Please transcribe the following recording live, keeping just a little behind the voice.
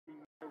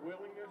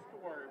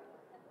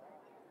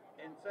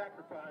and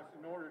sacrifice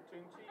in order to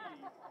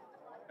achieve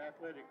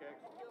athletic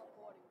excellence.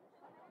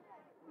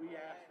 We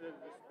ask that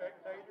as a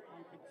spectator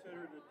you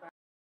consider the time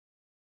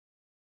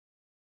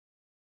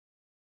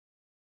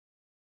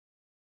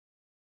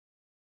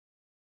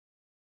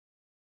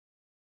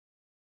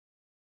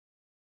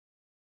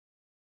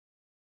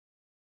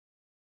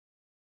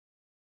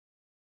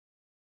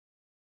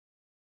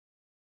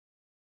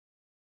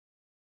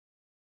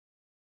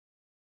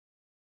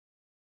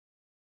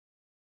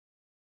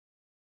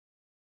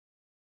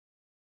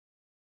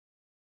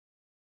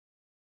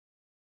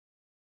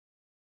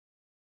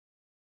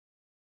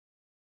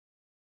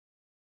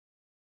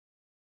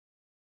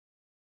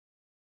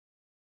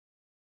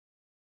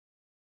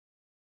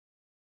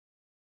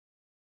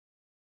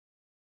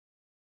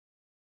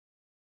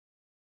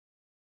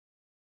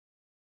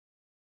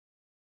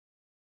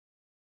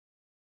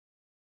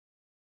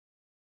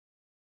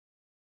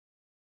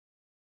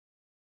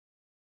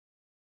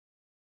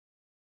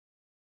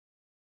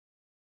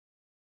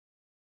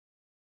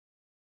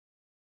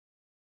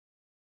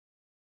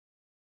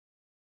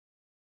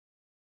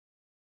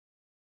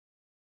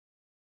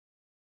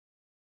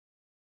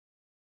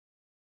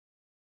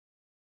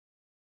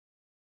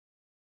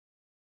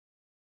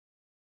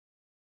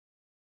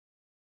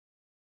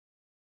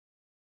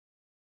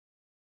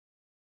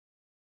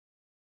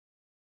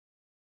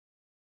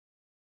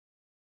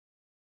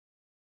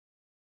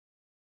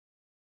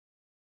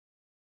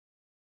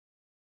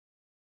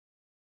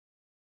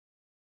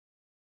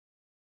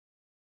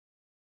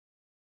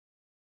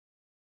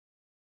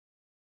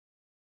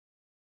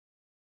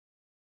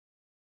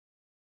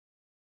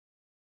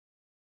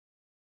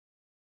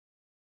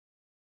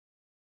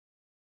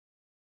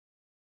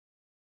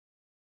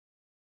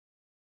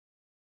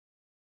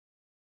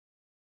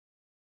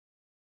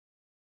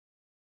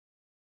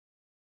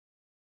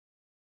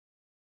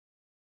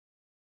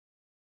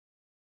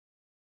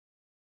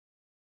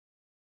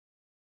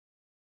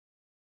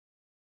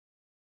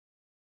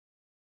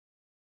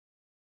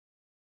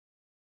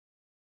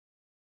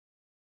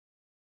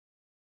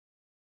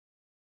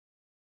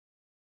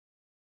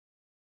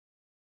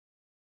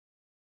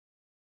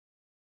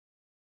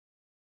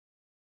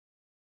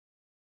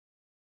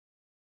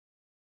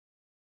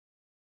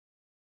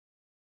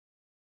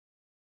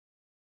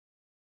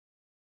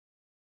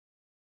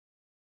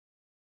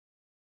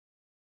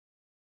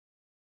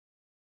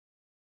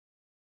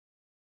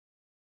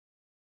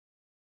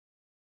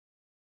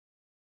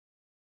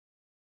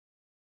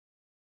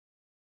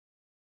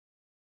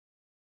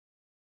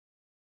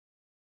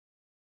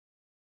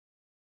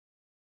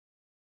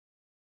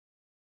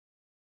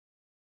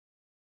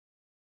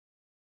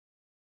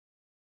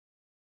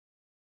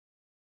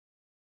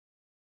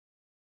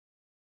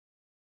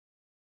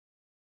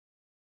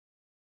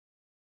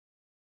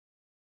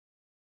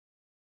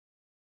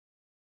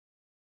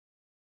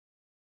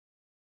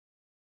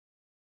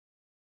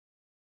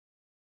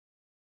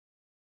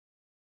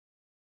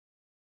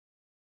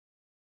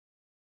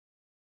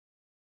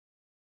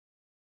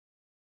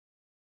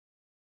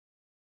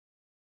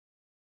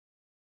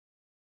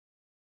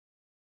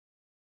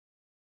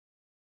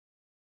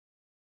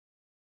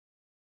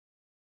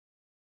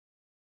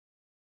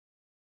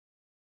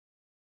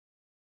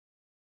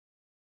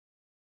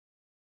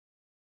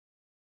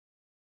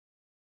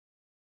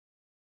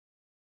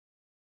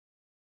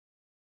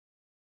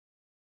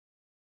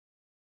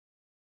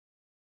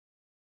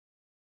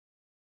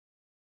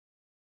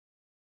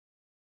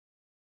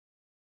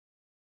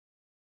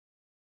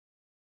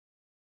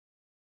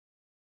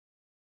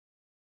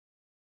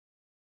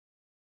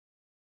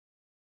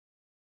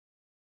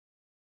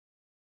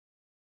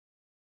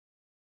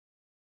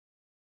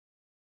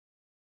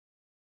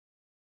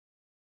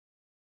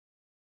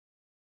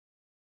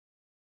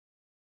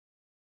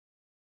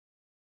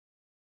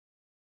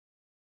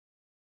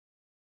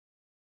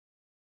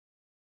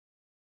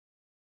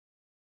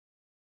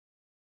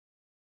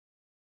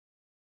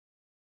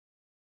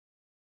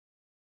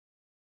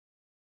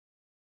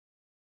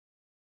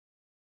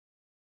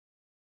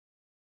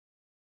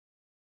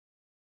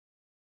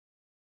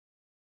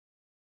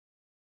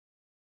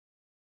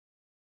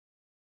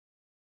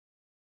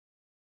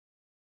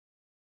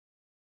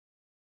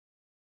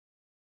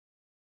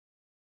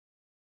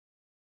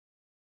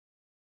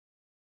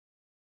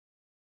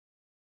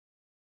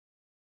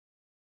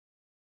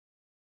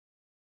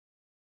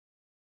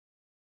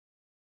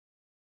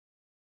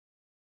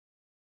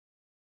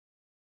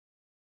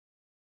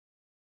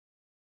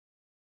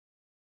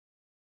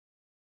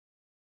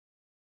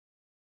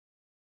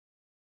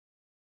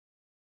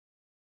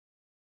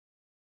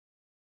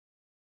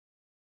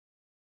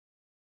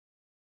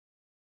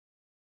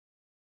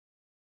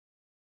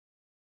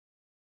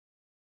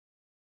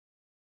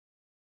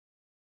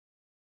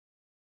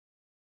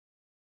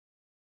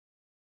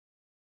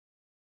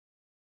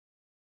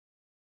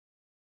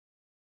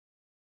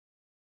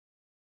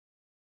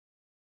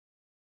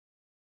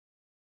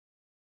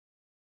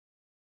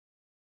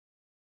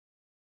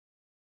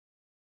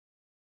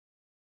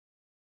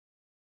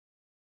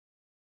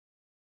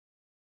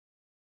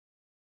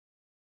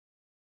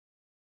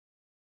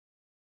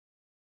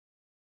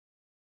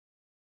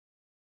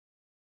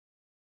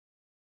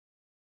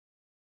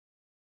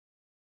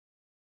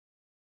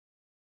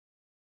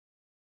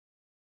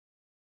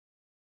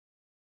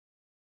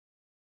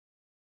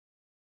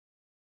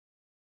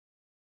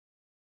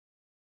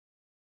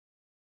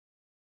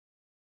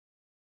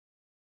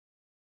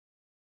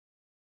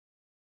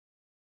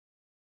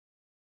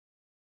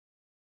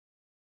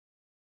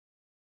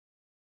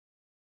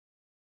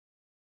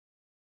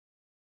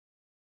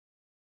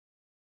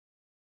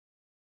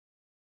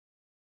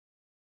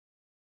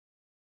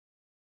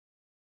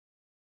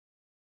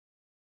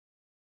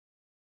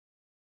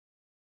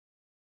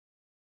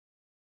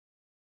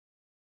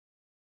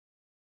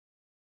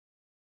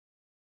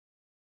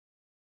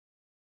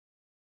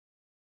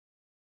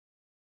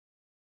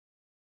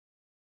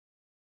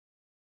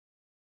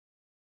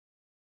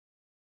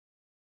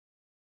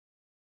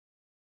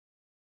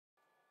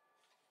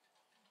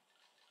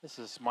This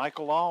is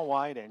Michael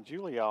Allwhite and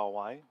Julie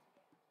Allwhite.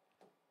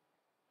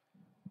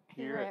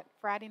 Here at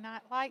Friday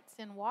Night Lights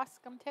in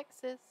Waskom,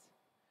 Texas.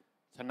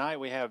 Tonight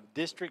we have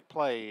district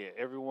play.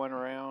 Everyone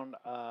around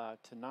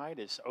tonight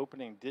is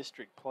opening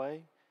district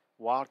play.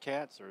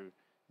 Wildcats are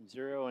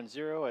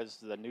 0-0 as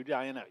the New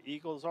Diana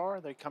Eagles are.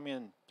 They come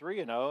in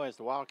 3-0 as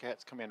the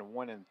Wildcats come in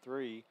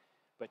 1-3.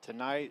 But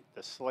tonight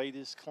the slate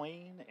is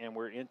clean and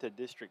we're into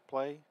district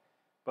play.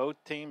 Both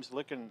teams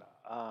looking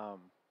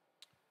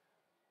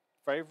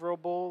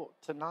favorable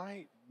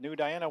tonight. New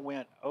Diana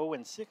went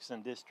 0-6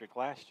 in district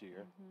last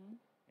year,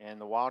 and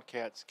the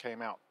Wildcats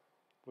came out.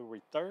 We were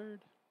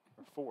third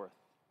or fourth?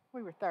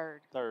 We were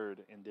third. Third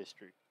in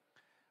district.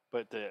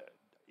 But the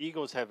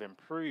Eagles have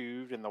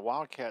improved, and the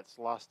Wildcats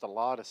lost a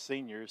lot of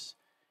seniors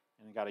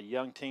and got a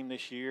young team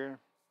this year.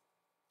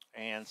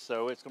 And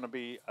so it's going to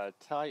be a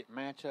tight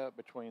matchup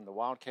between the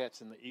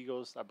Wildcats and the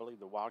Eagles. I believe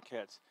the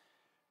Wildcats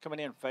coming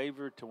in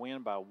favored to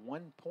win by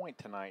 1 point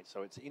tonight.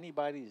 So it's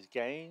anybody's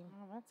game.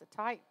 Oh, that's a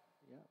tight.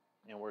 Yeah.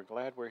 And we're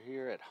glad we're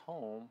here at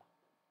home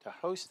to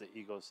host the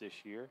Eagles this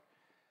year.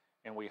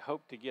 And we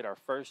hope to get our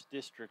first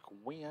district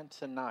win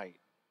tonight.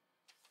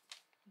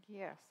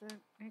 Yes,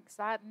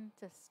 exciting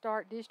to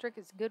start district.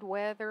 It's good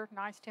weather,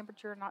 nice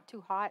temperature, not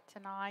too hot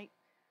tonight.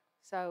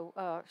 So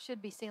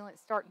should be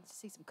starting to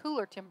see some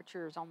cooler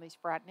temperatures on these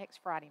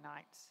next Friday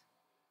nights.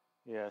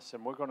 Yes,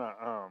 and we're going to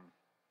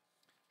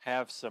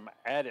have some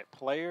added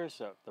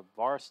players.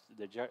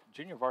 The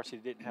junior varsity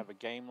didn't have a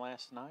game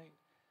last night,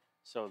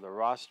 so the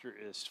roster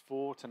is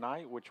full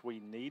tonight, which we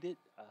needed.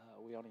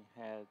 We only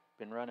had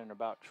been running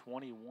about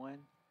 21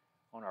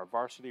 on our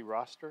varsity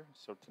roster,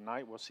 so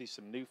tonight we'll see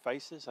some new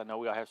faces. I know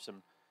we'll have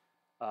some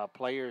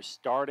players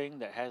starting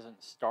that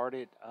hasn't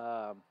started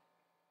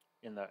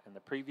in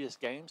the previous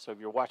game. So if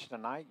you're watching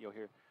tonight, you'll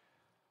hear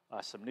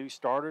some new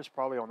starters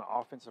probably on the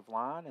offensive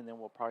line, and then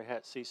we'll probably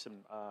see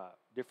some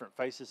different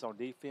faces on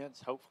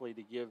defense, hopefully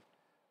to give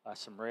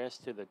some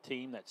rest to the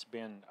team that's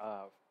been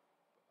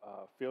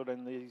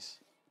fielding these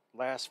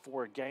last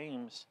 4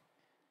 games.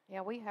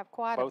 Yeah, we have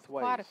quite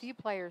a few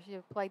players who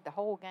have played the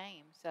whole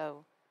game.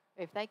 So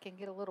if they can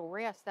get a little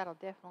rest, that'll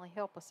definitely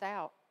help us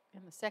out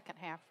in the second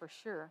half for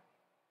sure.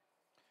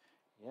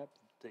 Yep,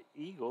 the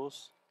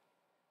Eagles,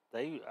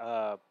 they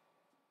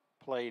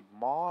played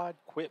Maud,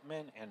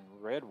 Quitman, and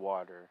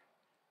Redwater.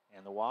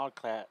 And the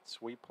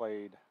Wildcats, we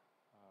played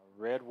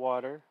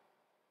Redwater.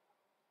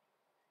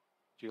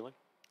 Julie?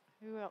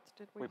 Who else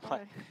did we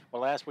play?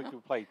 Well, last week we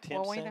played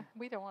Timpson. Well,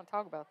 we don't want to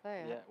talk about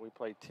that. Yeah, we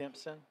played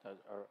Timpson.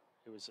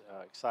 It was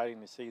exciting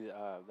to see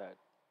that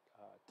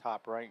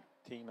top-ranked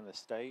team in the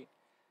state.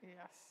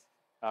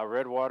 Yes.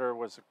 Redwater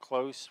was a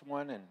close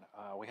one, and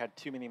we had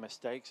too many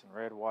mistakes, and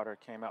Redwater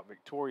came out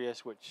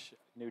victorious, which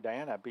New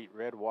Diana beat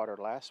Redwater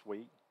last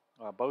week.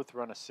 Both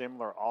run a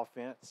similar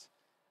offense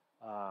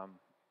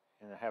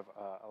and have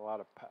a lot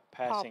of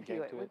passing game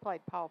to it. We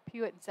played Paul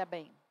Pewitt and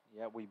Sabine.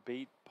 Yeah, we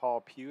beat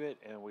Paul Pewitt,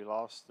 and we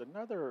lost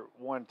another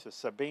one to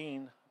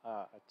Sabine,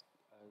 a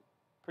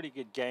pretty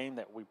good game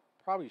that we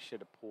probably should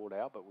have pulled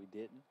out, but we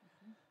didn't.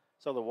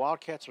 So the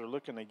Wildcats are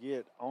looking to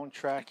get on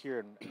track here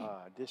in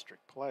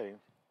district play.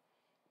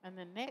 And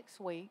then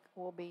next week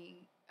we'll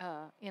be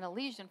in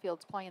Elysian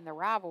Fields playing the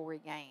rivalry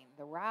game.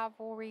 The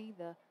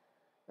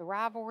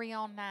rivalry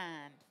on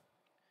 9.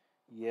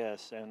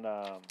 Yes, and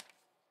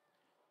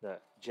the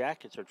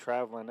Jackets are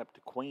traveling up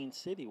to Queen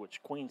City,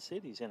 which Queen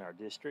City's in our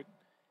district,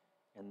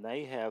 and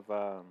they have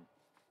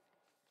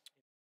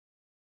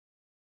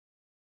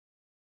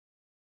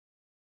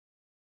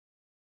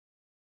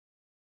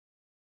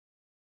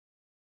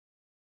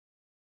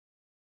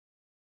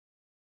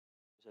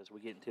as we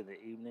get into the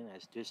evening,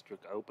 as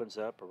district opens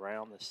up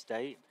around the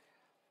state.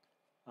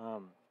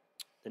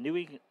 The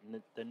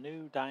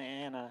new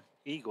Diana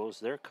Eagles,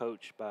 they're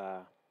coached by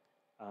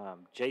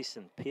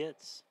Jason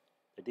Pitts.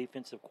 The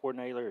defensive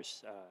coordinator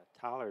is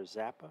Tyler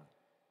Zappa.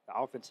 The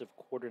offensive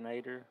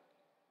coordinator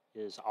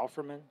is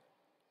Offerman,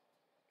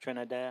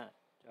 Trinidad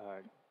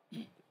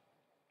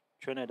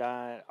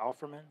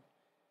Offerman.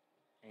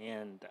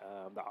 And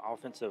the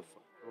offensive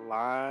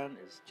line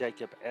is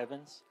Jacob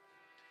Evans.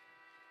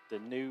 The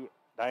new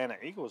Diana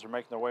Eagles are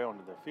making their way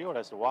onto the field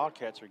as the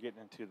Wildcats are getting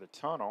into the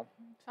tunnel.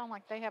 Sound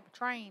like they have a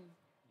train.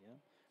 Yeah.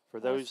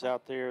 For those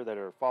out there that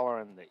are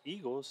following the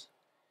Eagles,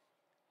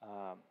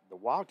 the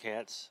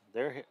Wildcats,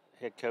 their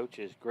head coach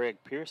is Greg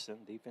Pearson,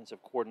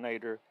 defensive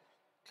coordinator,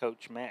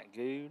 Coach Matt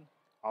Good,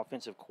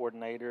 offensive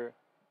coordinator,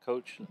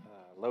 Coach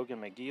Logan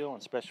McGill,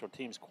 and special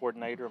teams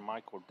coordinator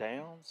Michael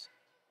Downs.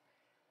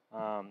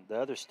 The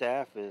other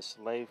staff is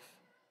Leif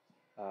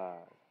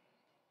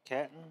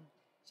Catton,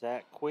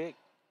 Zach Quick,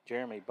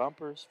 Jeremy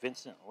Bumpers,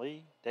 Vincent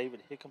Lee,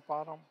 David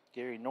Hickenbottom,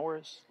 Gary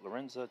Norris,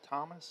 Lorenza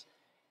Thomas,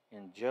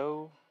 and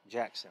Joe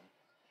Jackson.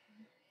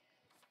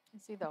 You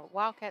see the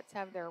Wildcats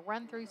have their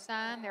run-through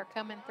sign. They're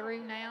coming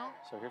through now.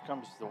 So here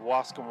comes the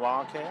Waskom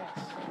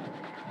Wildcats.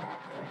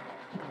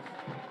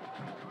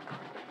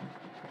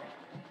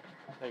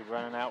 They're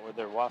running out with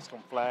their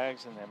Waskom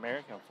flags and the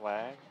American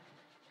flag.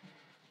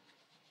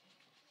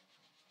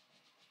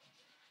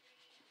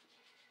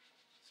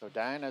 So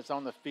Diana's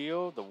on the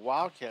field. The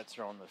Wildcats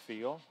are on the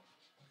field.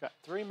 We've got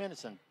 3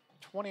 minutes and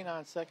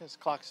 29 seconds.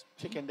 Clock's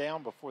ticking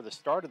down before the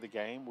start of the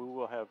game. We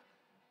will have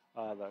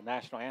the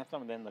national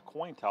anthem and then the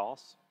coin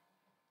toss.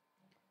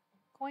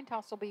 Coin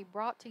toss will be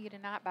brought to you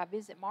tonight by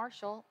Visit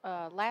Marshall.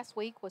 Last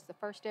week was the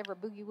first ever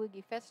Boogie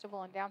Woogie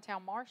Festival in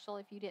downtown Marshall.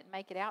 If you didn't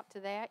make it out to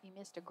that, you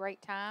missed a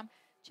great time.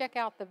 Check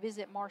out the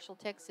Visit Marshall,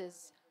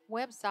 Texas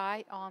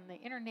website on the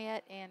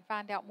internet and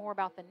find out more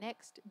about the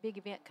next big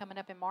event coming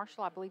up in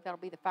Marshall. I believe that'll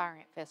be the Fire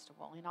Ant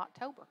Festival in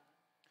October.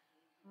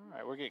 All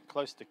right, we're getting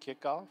close to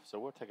kickoff, so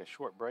we'll take a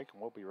short break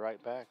and we'll be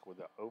right back with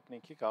the opening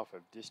kickoff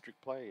of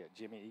district play at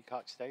Jimmy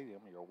Eacock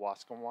Stadium, your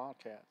Waskom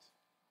Wildcats.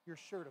 You're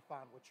sure to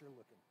find what you're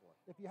looking for.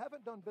 If you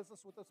haven't done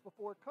business with us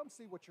before, come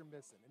see what you're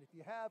missing. And if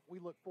you have, we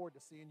look forward to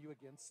seeing you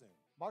again soon.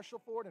 Marshall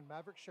Ford and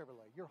Maverick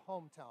Chevrolet, your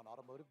hometown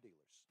automotive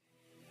dealers.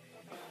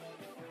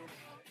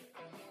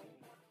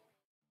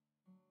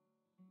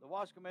 The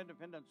Waskom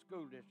Independent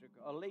School District,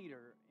 a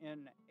leader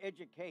in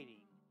educating,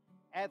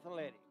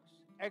 athletics,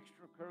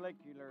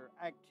 extracurricular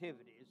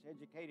activities,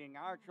 educating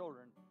our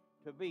children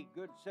to be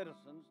good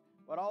citizens,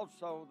 but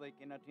also they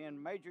can attend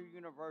major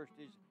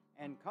universities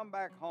and come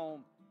back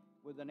home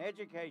with an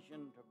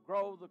education to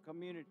grow the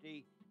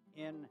community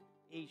in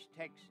East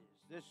Texas.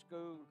 This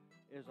school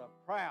is a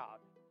proud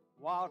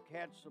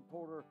Wildcat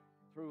supporter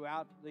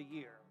throughout the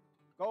year.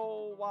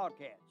 Go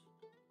Wildcats!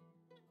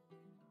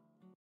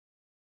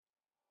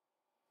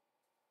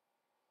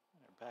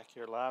 Back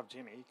here live,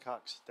 Jimmy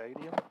Eacock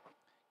Stadium,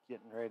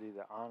 getting ready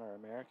to honor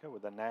America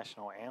with the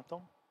national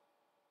anthem.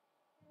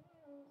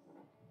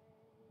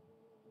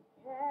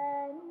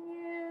 Can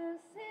you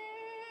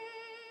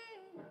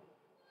see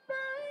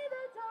by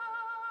the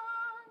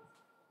dawn's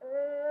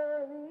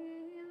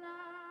early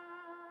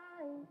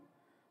light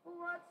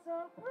what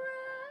so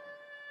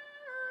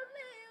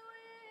proudly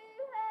we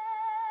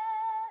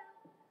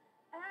hailed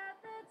at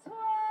the twilight's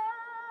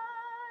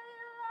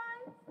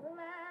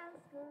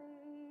last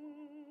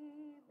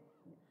gleaming,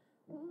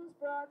 whose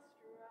broad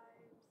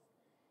stripes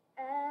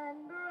and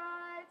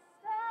bright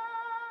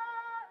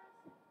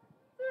stars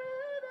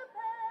through the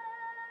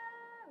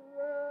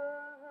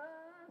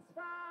perilous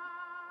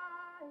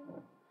fight,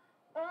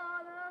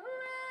 o'er the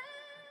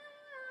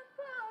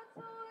ramparts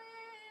we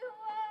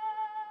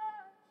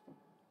watched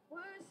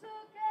were so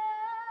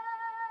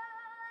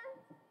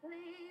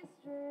gallantly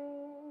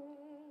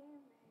streaming,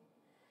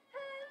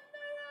 and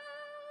the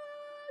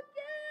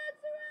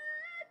rocket's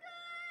red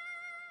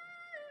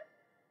glare,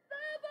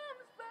 the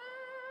bombs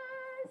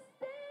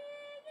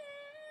bursting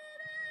in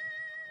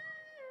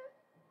air,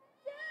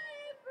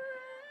 gave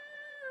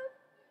proof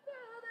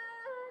through the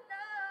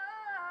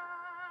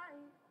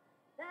night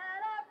that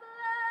our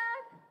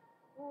flag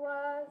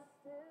was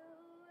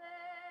still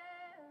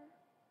there.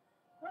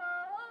 Oh,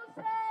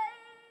 say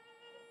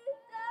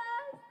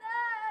does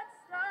that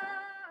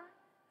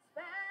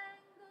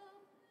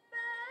star-spangled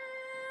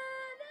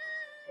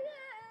banner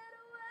yet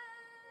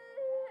wave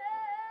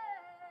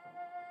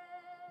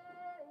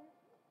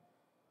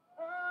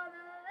o'er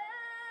the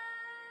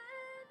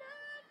land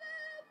of the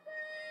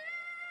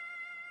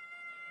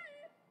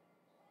free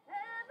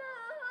and the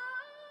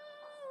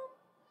home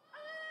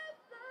of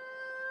the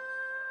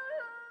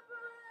brave?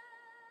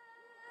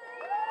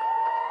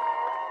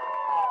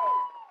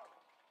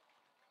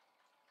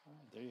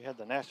 There you have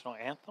the national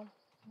anthem.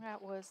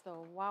 That was the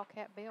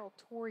Wildcat Belle,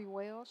 Tori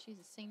Wells. She's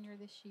a senior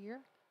this year.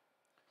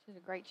 She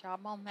did a great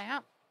job on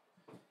that.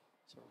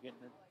 So we're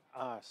getting it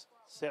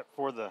set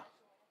for the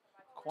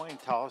coin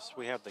toss.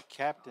 We have the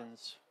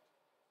captains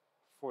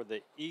for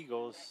the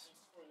Eagles.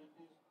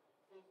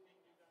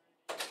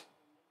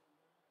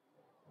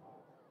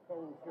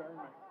 Cole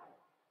Sherman.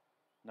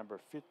 Number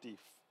 50,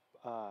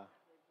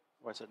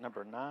 was it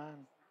number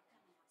 9?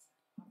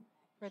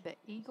 For the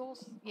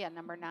Eagles, yeah,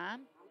 number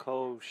 9.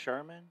 Cole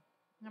Sherman.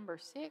 Number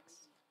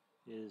 6,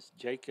 Is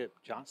Jacob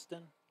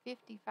Johnston.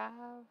 55.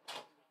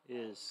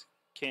 Is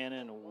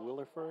Cannon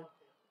Williford.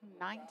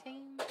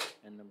 19.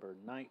 And number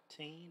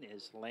 19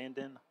 is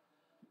Landon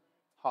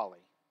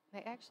Holly.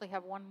 They actually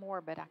have one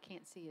more, but I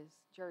can't see his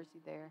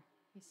jersey there.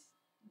 He's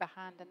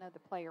behind another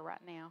player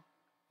right now.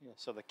 Yeah,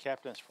 so the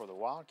captains for the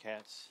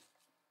Wildcats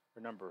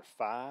are number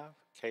 5,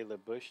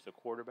 Caleb Bush, the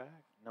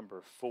quarterback.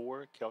 Number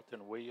 4,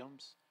 Kelton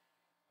Williams,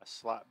 a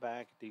slot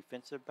back,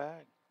 defensive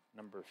back.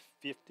 Number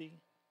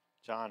 50,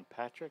 John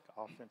Patrick,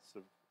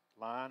 offensive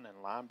line and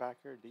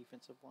linebacker,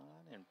 defensive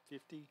line. And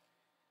 52,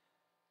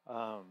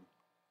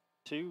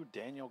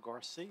 Daniel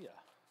Garcia.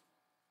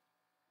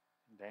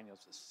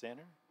 Daniel's the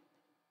center.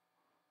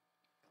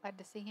 Glad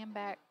to see him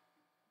back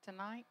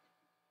tonight.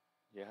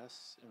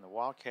 Yes, and the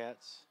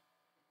Wildcats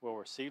will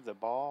receive the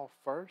ball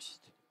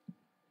first.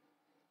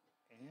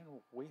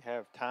 And we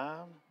have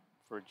time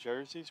for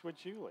Jerseys with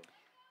Julie.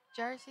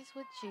 Jerseys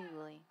with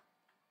Julie.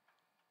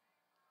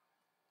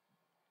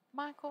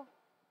 Michael,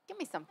 give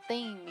me some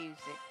theme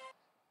music.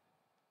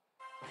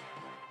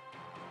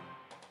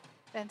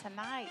 Then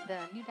tonight, the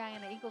New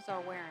Diana Eagles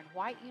are wearing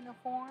white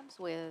uniforms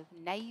with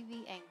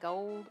navy and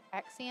gold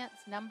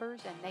accents, numbers,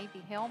 and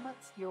navy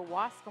helmets. Your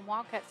Waskom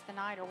Wildcats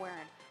tonight are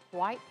wearing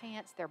white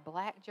pants, their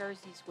black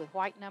jerseys with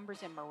white numbers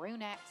and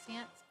maroon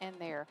accents, and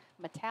their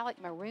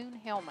metallic maroon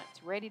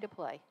helmets ready to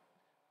play.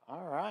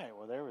 All right.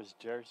 Well, there was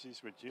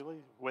jerseys with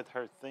Julie with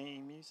her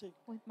theme music.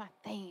 With my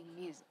theme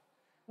music.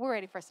 We're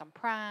ready for some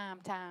prime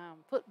time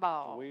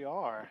football. We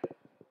are.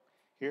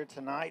 Here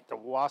tonight, the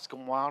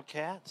Waskom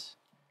Wildcats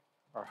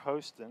are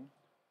hosting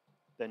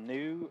the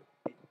new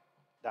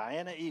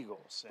Diana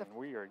Eagles, and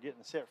we are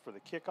getting set for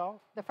the kickoff.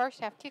 The first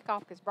half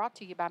kickoff is brought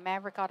to you by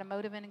Maverick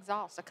Automotive and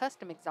Exhaust, a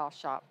custom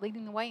exhaust shop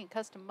leading the way in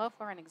custom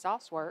muffler and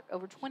exhaust work.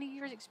 Over 20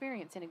 years'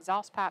 experience in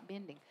exhaust pipe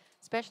bending,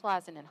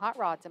 specializing in hot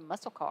rods and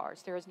muscle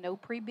cars. There is no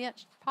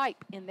pre-benched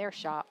pipe in their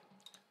shop.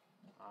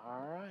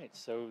 All right,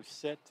 so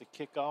set to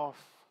kick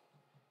off.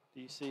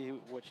 Do you see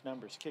which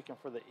number's kicking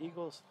for the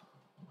Eagles?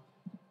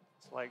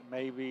 It's like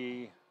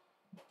maybe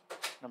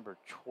number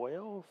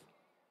 12,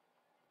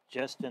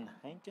 Justin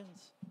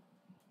Hankins.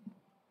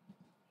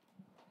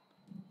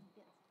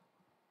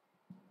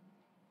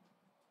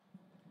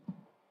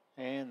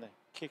 And the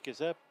kick is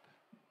up,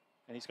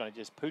 and he's going to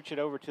just pooch it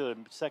over to the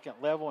second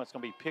level, and it's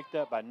going to be picked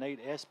up by Nate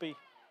Espy,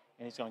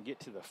 and he's going to get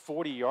to the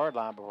 40-yard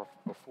line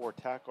before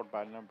tackled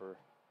by number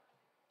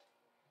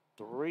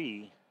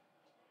 3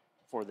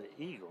 for the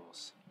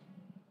Eagles,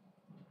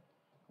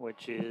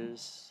 which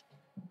is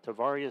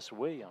Tavarius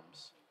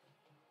Williams.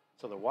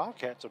 So the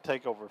Wildcats will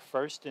take over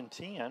 1st and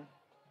 10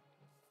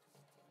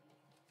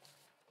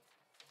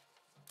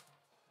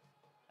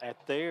 at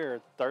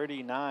their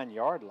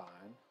 39-yard line.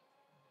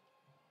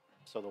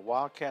 So the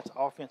Wildcats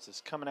offense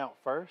is coming out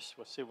first.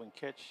 We'll see if we can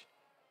catch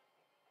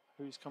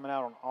who's coming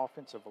out on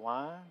offensive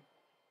line.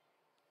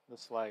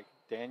 Looks like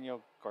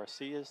Daniel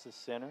Garcia's the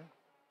center.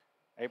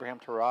 Abraham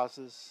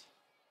Terrazas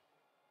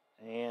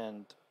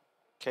and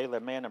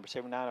Caleb Mann, number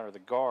 79, are the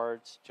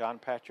guards. John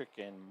Patrick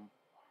and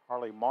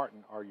Harley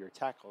Martin are your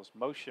tackles.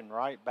 Motion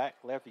right, back,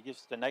 left. He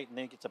gives it to Nate, and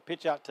then gets a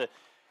pitch out to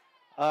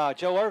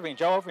Joe Irving.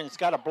 Joe Irving's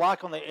got a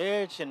block on the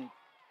edge, and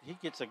he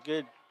gets a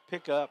good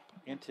pickup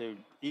into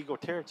Eagle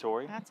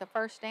territory. That's a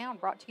first down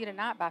brought to you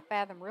tonight by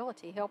Fathom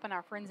Realty, helping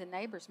our friends and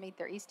neighbors meet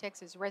their East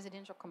Texas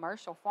residential,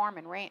 commercial, farm,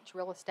 and ranch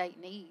real estate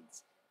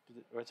needs.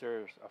 Was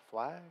there a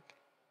flag?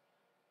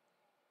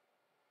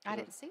 I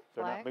didn't see a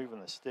They're flag. not moving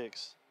the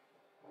sticks.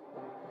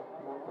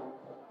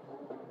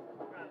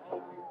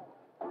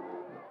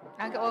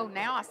 Oh,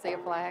 now I see a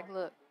flag.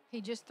 Look, he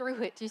just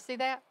threw it. Do you see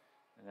that?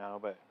 No,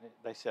 but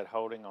they said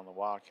holding on the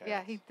Wildcats.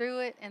 Yeah, he threw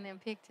it and then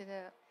picked it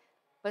up.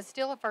 But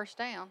still a first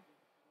down.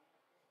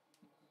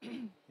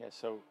 Yeah,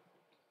 so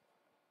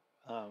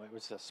it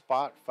was a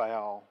spot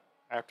foul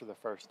after the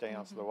first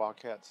down. So the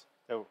Wildcats,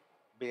 they'll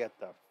be at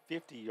the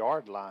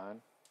 50-yard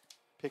line.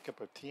 Pick up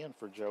a 10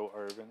 for Joe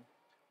Irvin.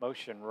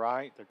 Motion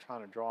right. They're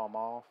trying to draw him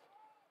off.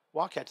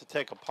 Wildcats will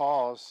take a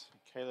pause.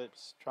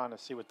 Caleb's trying to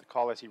see what the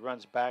call is. He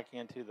runs back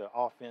into the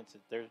offense.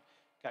 They've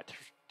got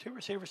two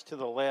receivers to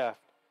the left.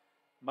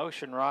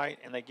 Motion right,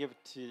 and they give it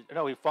to.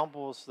 No, he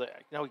fumbles.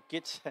 He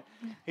gets.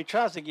 He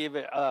tries to give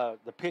it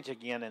the pitch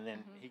again, and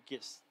then he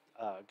gets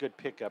a good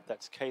pickup.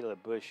 That's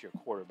Caleb Bush, your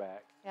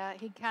quarterback. Yeah,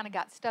 he kind of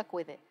got stuck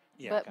with it.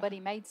 Yeah, but he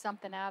made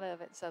something out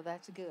of it, so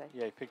that's good.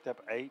 Yeah, he picked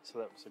up 8, so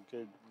that was a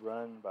good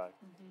run by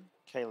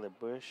Caleb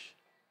Bush.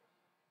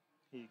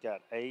 He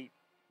got 8.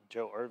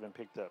 Joe Irvin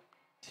picked up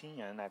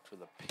 10 after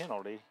the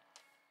penalty.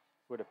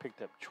 Would have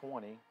picked up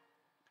 20.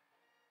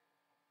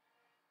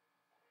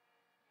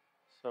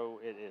 So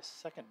it is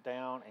 2nd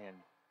down and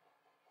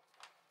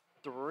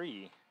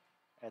 3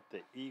 at the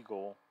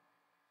Eagle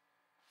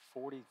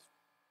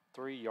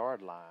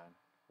 43-yard line.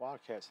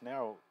 Wildcats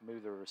now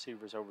move the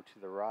receivers over to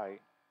the right.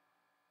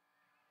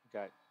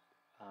 Got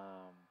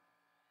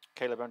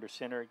Caleb under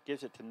center,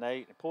 gives it to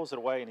Nate, and pulls it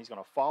away, and he's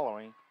going to follow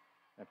him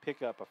and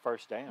pick up a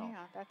first down.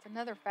 Yeah, that's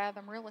another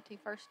Fathom Realty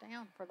first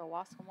down for the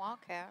Waskom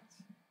Wildcats.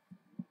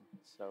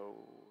 So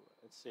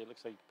let's see. It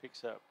looks like he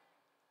picks up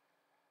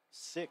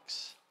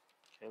 6.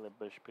 Caleb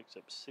Bush picks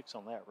up 6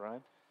 on that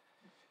run.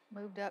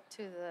 Moved up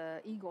to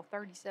the Eagle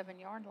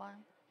 37-yard line.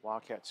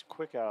 Wildcats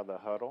quick out of the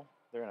huddle.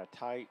 They're in a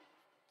tight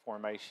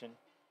formation,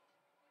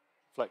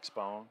 flex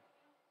bone.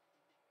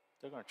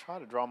 They're going to try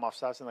to draw him off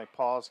sides, and they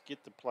pause,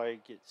 get the play,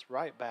 gets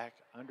right back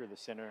under the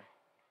center.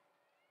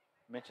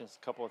 Mentions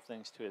a couple of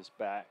things to his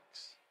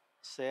backs.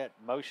 Set,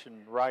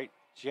 motion right,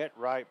 jet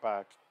right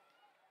by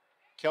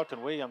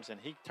Kelton Williams, and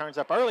he turns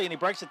up early, and he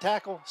breaks the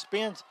tackle,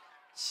 spins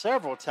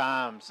several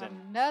times. And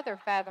another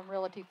Fathom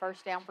Realty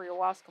first down for your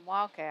Waskom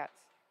Wildcats.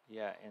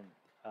 yeah, and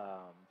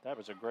that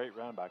was a great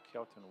run by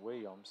Kelton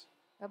Williams.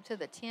 Up to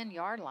the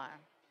 10-yard line.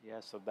 Yeah,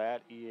 so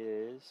that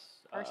is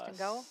First and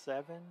goal?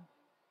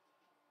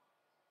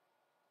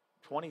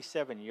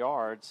 27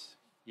 yards.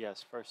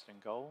 Yes, first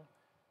and goal.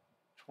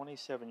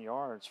 27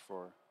 yards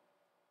for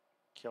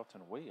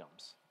Kelton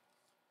Williams.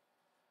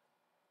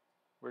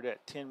 We're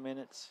at 10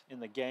 minutes in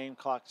the game.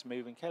 Clock's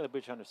moving. Caleb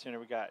Bush under center.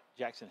 We got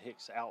Jackson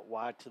Hicks out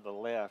wide to the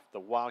left. The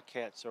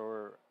Wildcats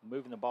are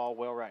moving the ball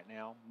well right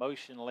now.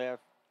 Motion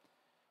left.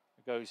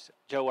 There goes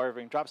Joe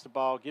Irving. Drops the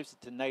ball. Gives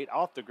it to Nate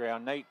off the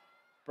ground. Nate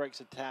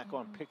breaks a tackle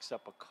and picks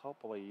up a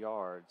couple of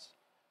yards.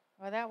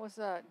 Well, that was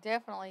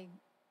definitely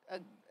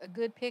a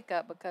good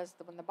pickup because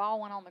when the ball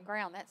went on the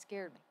ground, that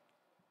scared me.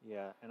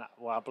 Yeah, and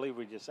I believe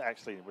we just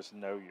actually it was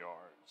no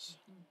yards.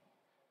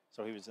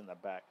 So he was in the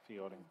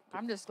backfield. And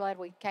I'm just glad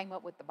we came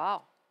up with the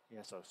ball.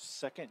 yeah, so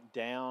second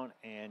down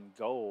and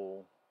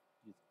goal.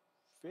 You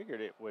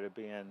figured it would have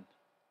been,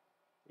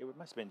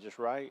 must have been just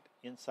right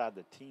inside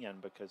the 10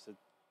 because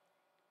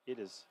it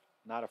is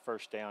not a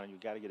first down.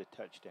 You've got to get a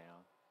touchdown.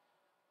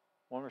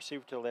 One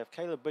receiver to the left.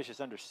 Caleb Bush is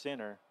under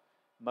center.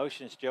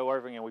 Motions Joe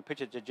Irving, and we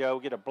pitch it to Joe.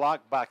 Get a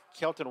block by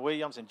Kelton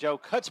Williams, and Joe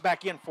cuts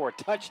back in for a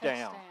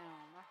touchdown.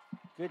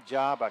 Good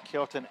job by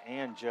Kelton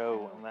and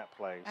Joe on that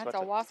play. That's a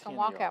Waskom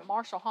Wildcat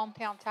Marshall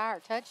Hometown Tire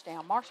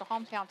touchdown. Marshall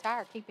Hometown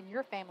Tire keeping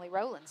your family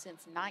rolling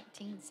since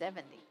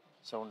 1970.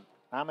 So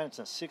 9 minutes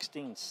and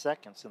 16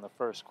 seconds in the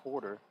first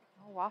quarter.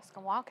 Oh,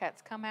 Waskom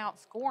Wildcats come out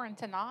scoring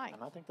tonight.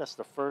 And I think that's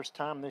the first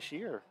time this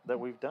year that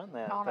we've done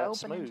that. On an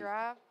opening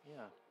drive.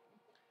 Yeah.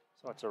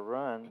 So it's a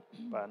run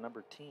by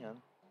number 10.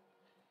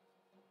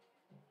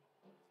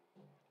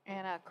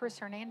 And Chris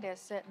Hernandez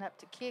setting up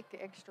to kick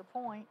the extra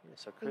point. Yeah,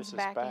 so Chris He's is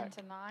back in back.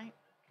 Tonight.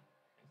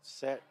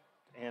 Set,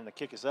 and the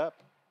kick is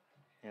up.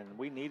 And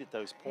we needed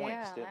those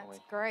points, didn't we?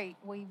 That's great.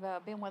 We've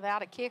been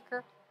without a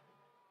kicker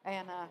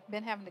and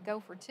been having to go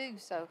for two.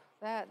 So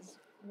that's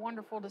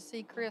wonderful to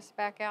see Chris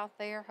back out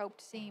there. Hope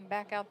to see him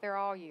back out there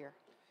all year.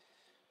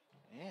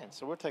 And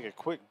so we'll take a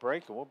quick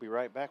break, and we'll be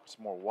right back with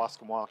some more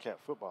Waskom Wildcat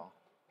football.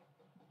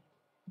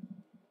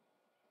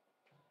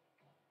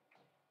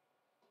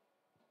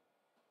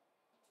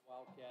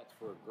 Wildcats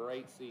for a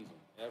great season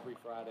every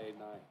Friday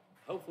night.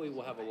 Hopefully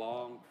we'll have a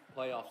long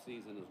playoff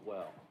season as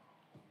well.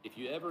 If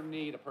you ever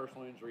need a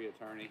personal injury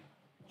attorney,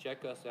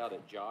 check us out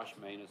at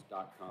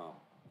joshmanus.com.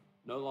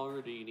 No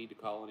longer do you need to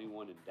call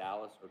anyone in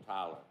Dallas or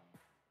Tyler.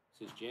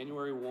 Since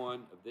January 1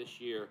 of this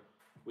year,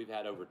 we've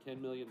had over $10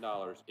 million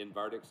in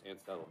verdicts and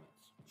settlements.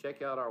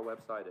 Check out our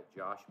website at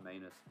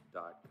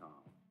joshmanus.com.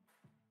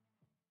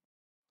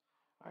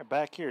 All right,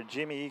 back here at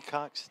Jimmy E.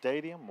 Cox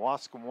Stadium,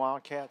 Waskom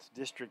Wildcats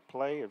district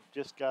play have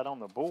just got on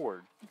the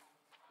board.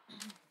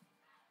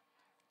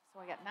 So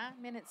we got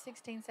 9 minutes,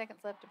 16 seconds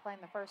left to play in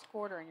the first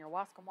quarter, and your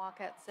Waskom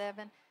Wildcats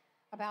 7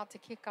 about to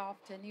kick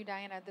off to New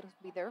Diana. This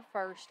will be their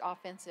first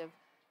offensive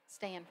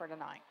stand for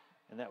tonight.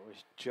 And that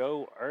was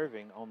Joe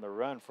Irving on the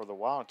run for the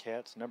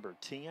Wildcats, number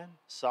 10,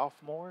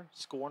 sophomore,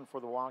 scoring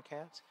for the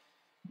Wildcats.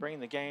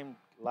 Bringing the game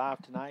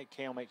live tonight,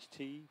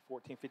 KMHT,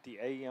 1450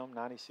 AM,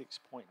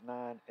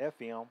 96.9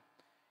 FM.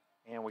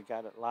 And we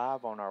got it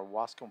live on our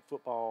Waskom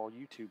Football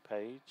YouTube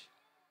page.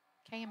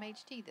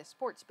 KMHT, the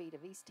sports beat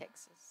of East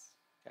Texas.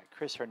 Got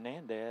Chris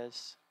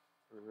Hernandez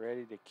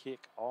ready to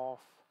kick off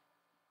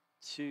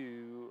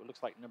to, it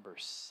looks like number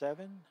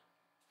 7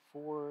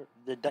 for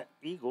the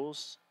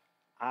Eagles.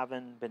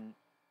 Ivan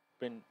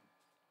how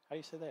do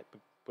you say that?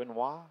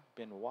 Benoit.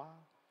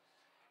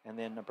 And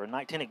then number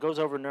 19, it goes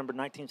over number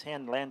 19's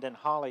hand, Landon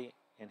Holly,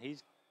 and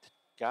he's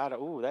got it.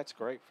 Ooh, that's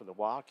great for the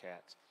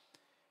Wildcats.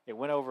 It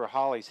went over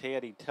Holly's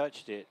head, he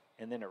touched it,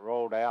 and then it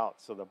rolled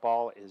out. So the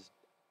ball is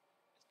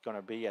going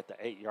to be at the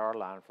 8-yard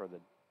line for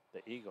the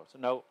Eagles.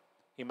 No,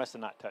 he must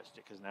have not touched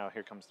it because now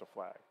here comes the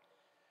flag.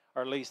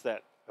 Or at least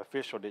that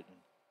official didn't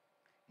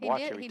watch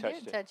it. He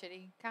did touch it.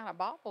 He kind of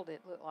bobbled it,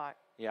 looked like.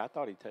 Yeah, I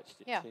thought he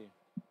touched it too.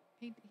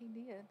 He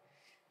did.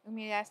 Let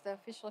me ask the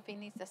official if he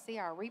needs to see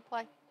our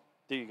replay.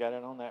 Do you got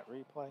it on that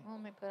replay?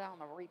 Let me put it on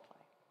the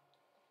replay.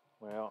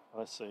 Well,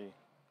 let's see.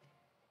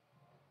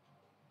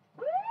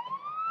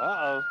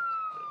 Uh-oh.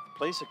 The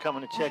police are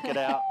coming to check it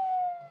out.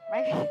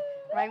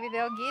 Maybe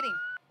they'll get him.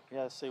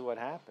 Yeah, let's see what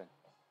happened.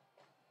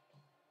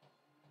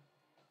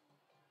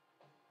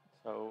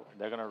 So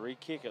they're going to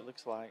re-kick, it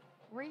looks like.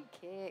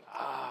 Re-kick.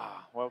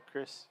 Well,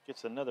 Chris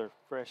gets another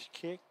fresh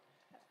kick.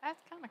 That's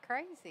kind of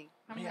crazy.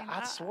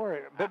 I swear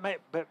it.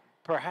 But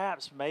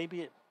perhaps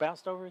maybe it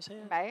bounced over his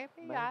head.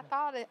 Maybe. I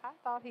thought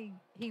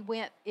he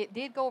went. It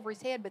did go over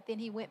his head, but then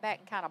he went back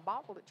and kind of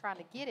bobbled it trying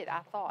to get it. I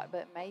thought,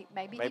 but maybe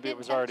he didn't it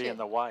was touch already it. in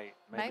the white.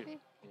 Maybe.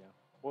 Yeah.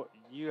 Well,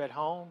 you at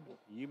home,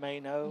 you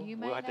may know.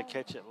 We'll have to know.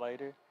 catch it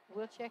later.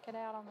 We'll check it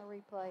out on the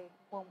replay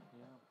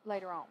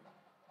later on.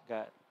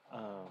 Got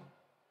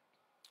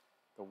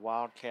the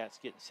Wildcats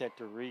getting set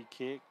to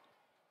re-kick.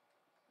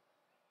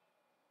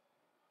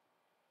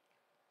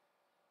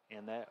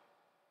 And that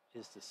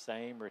is the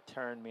same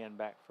return man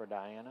back for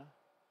Diana.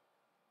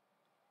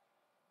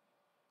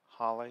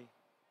 Holly,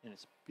 and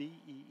it's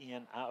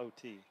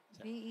B-E-N-I-O-T.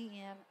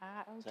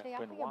 B-E-N-I-O-T. I think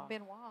Benoit? it's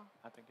Benoit.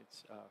 I think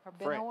it's Or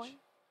French.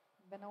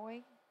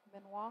 Benoit.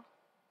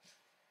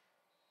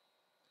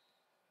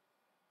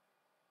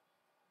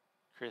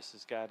 Chris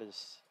has got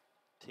his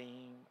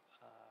team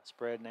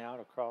spreading out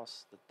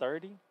across the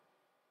 30.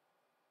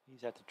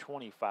 He's at the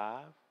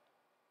 25.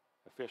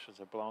 Officials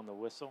have blown the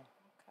whistle.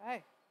 Okay.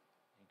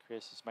 And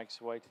Chris makes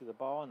his way to the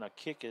ball, and the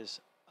kick is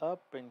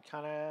up and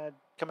kind of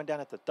coming down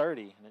at the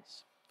 30, and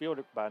it's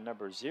fielded by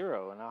number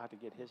 0, and I'll have to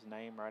get his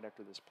name right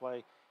after this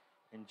play.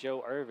 And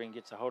Joe Irving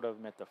gets a hold of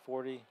him at the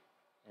 40,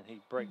 and he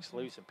breaks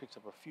loose and picks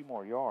up a few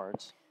more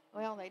yards.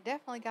 Well, they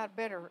definitely got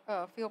better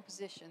field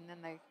position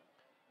than they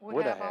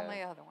would have on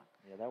the other one.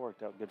 Yeah, that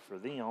worked out good for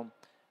them.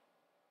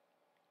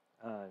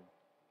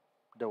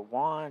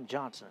 DeJuan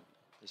Johnson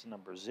is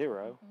number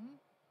 0. Mhm.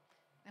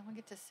 And we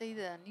get to see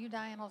the New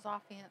Diana's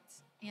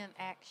offense in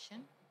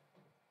action.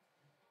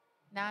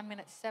 9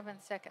 minutes, 7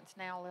 seconds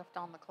now left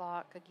on the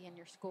clock. Again,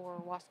 your score,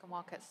 Waskom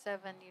Wildcats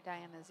 7, New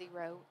Diana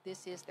 0.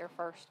 This is their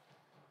first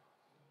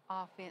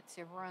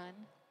offensive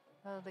run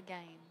of the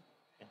game.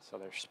 And so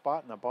they're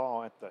spotting the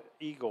ball at the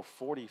Eagle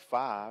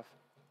 45.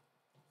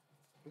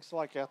 Looks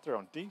like out there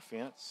on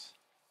defense,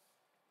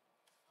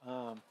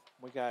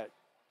 we got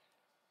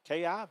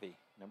Kay Ivy,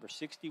 number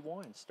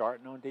 61,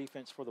 starting on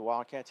defense for the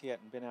Wildcats. He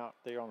hadn't been out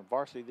there on the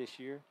varsity this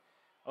year.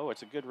 Oh,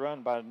 it's a good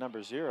run by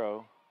number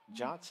 0,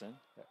 Johnson.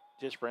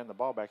 Just ran the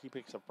ball back. He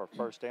picks up our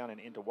first down and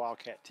into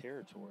Wildcat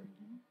territory.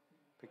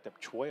 Picked up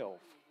 12.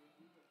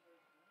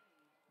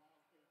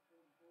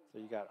 So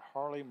you got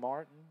Harley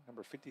Martin,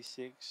 number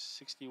 56,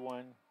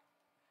 61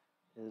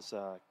 is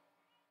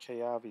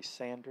Kayavi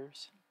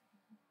Sanders.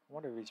 I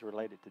wonder if he's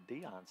related to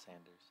Deion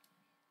Sanders.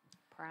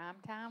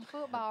 Primetime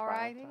football Prime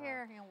right time.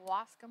 here in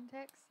Waskom,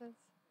 Texas.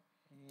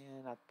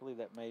 And I believe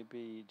that may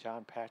be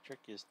John Patrick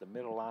is the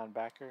middle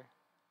linebacker.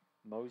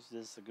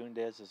 Moses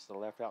Agundez is the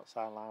left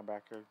outside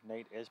linebacker.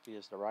 Nate Esby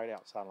is the right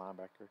outside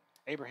linebacker.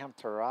 Abraham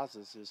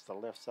Terrazas is the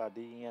left side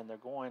DN. They're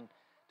going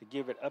to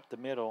give it up the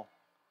middle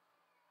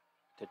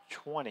to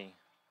 20.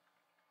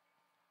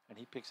 And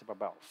he picks up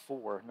about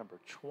 4, number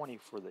 20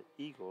 for the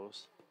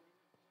Eagles.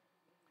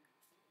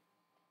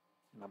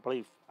 And I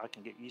believe I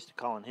can get used to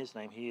calling his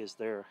name. He is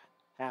their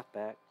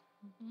halfback.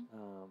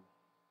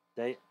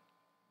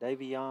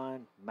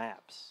 Davion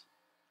Maps.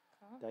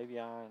 Okay.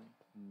 Davion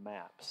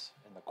Maps.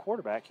 And the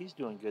quarterback, he's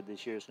doing good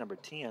this year, is number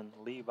 10,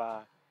 Levi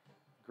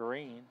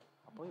Green.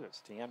 I believe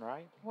it's 10,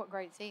 right? What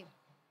grade is he?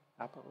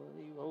 I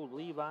believe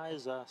Levi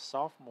is a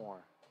sophomore.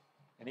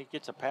 And he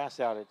gets a pass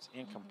out. It's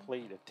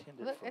incomplete,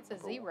 attended Look, for it's a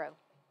number 0. 1.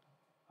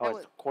 Oh, That it's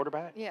was- the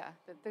quarterback? Yeah,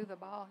 that threw the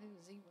ball, he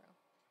was 0.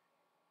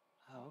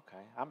 Oh,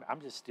 okay.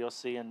 I'm just still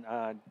seeing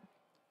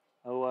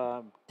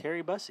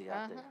Terry Bussey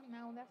out there.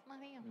 No, that's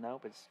not him.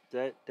 Nope, it's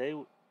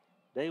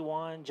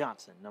Dawan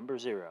Johnson, number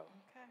 0.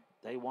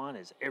 Okay. Dawan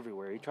is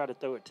everywhere. He tried to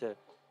throw it to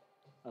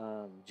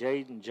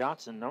Jaden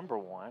Johnson, number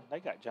 1. They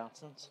got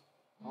Johnsons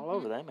all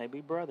over. They may be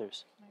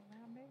brothers. They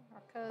might be.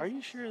 Our cousins. Are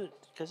you sure?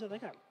 Because they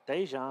got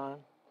Dejan.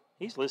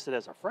 He's listed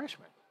as a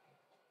freshman.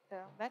 Yeah,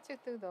 that's who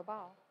threw the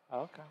ball.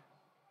 Oh, okay.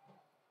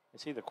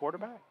 Is he the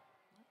quarterback?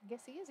 I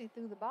guess he is. He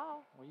threw the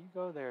ball. Well, you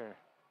go there.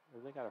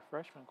 They got a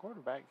freshman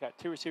quarterback. Got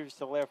 2 receivers to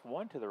the left,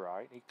 1 to the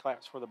right. He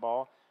claps for the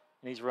ball,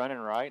 and he's running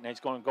right, and he's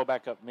going to go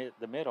back up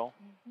the middle.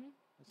 Mm-hmm.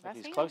 Looks like That's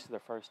he's him. close to the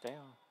first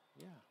down.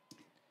 Yeah.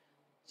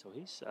 So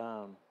he's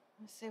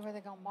Let's see where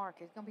they're going to mark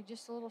it. It's going to be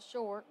just a little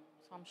short,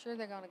 so I'm sure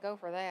they're going to go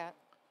for that.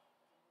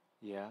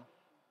 yeah,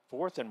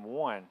 4th and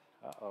 1.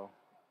 Uh-oh.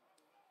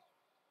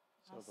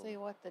 So I'll see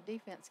what the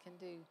defense can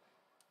do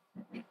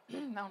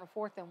on a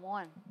 4th and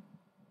 1.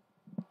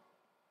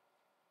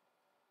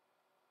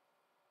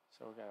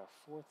 So we got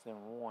a 4th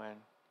and 1.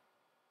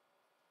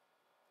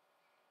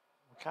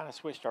 We kind of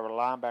switched our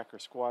linebacker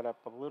squad up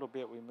a little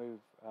bit. We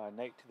moved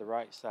Nate to the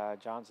right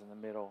side, John's in the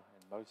middle,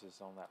 and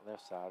Moses on that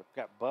left side. We've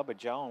got Bubba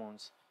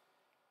Jones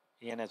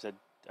in as a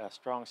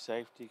strong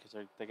safety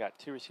because they got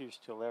 2 receivers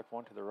to the left,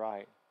 1 to the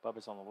right.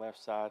 Bubba's on the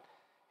left side.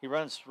 He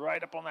runs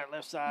right up on that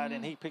left side,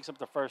 and he picks up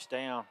the first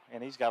down,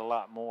 and he's got a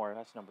lot more.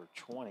 That's number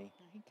 20.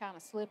 He kind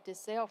of slipped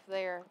himself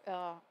there.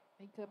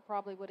 He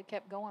probably would have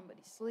kept going, but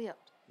he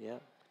slipped.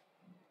 Yep.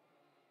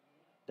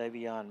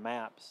 Davion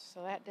Maps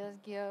So that does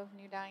give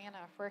New Diana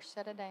a fresh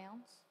set of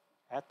downs.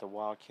 at the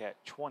Wildcat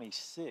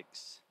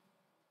 26.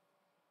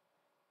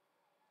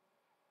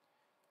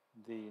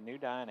 The New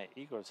Diana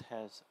Eagles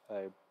has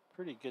a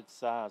pretty good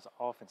size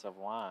offensive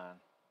line.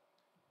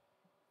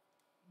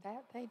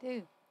 That they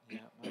do. Yeah,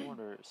 I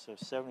wonder, so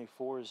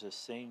 74 is a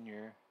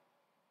senior.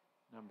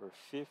 Number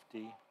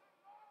 50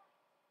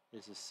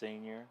 is a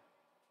senior.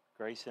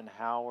 Grayson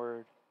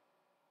Howard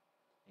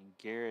and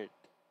Garrett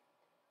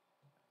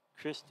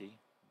Christie.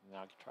 And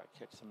I'll try to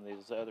catch some of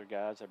these other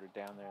guys that are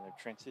down there in the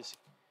trenches.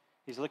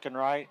 He's looking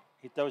right.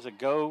 He throws a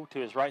go to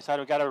his right side.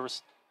 We got a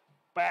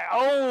back.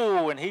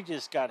 Oh, and he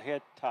just got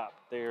head top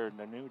there. And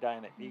the New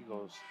Diana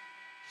Eagles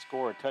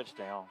score a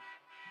touchdown.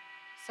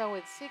 So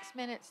it's 6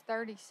 minutes,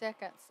 30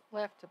 seconds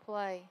left to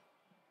play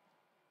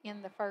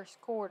in the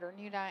first quarter.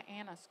 New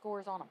Diana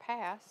scores on a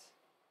pass.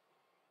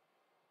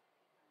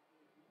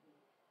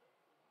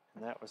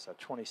 And that was a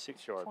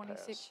 26-yard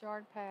pass.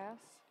 26-yard pass.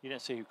 You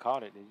didn't see who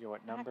caught it, did you?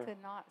 What number? I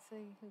could not see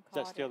who Is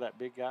caught that still it. that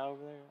big guy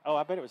over there? Oh,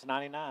 I bet it was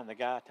 99. The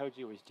guy I told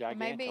you was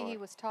gigantic. Maybe he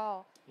was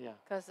tall Yeah.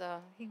 because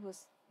he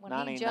was when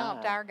 99. he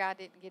jumped. Our guy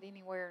didn't get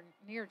anywhere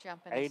near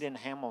jumping. as Aiden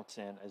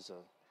Hamilton is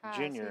high a as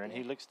junior, and he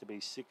did. looks to be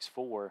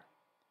 6'4".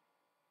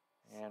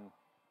 And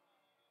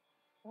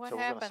What so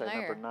we're going to happened say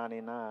there? number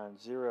 99,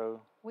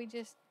 0. We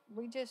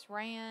just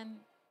ran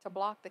to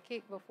block the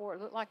kick before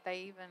it looked like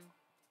they even.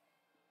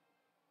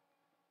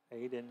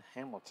 Aiden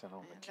Hamilton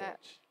on the and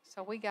catch.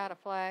 So we got a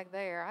flag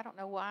there. I don't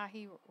know why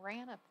he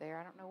ran up there.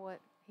 I don't know what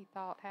he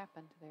thought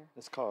happened there.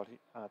 It's called,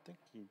 I think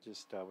he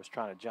just was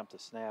trying to jump the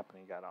snap,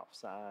 and he got off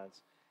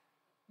sides.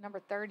 Number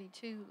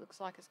 32 looks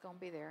like it's going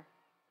to be their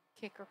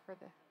kicker for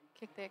the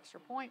kick the extra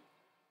point.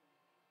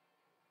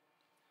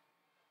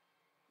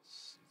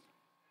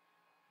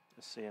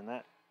 Let's see, and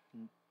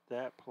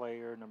that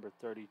player, number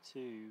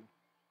 32,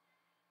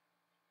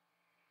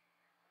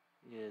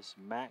 is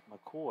Mac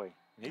McCoy,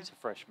 and he's a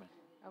freshman.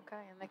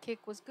 Okay, and the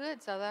kick was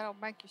good, so that'll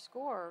make your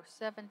score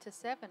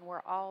 7-7.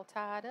 We're all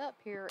tied up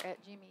here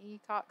at Jimmy E.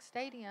 Cox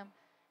Stadium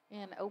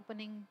in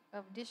opening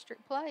of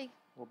district play.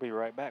 We'll be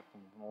right back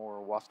with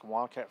more Waskom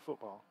Wildcat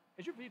football.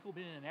 Has your vehicle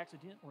been in an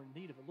accident or in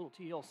need of a little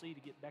TLC to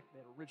get back to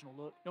that original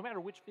look? No matter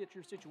which fits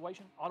your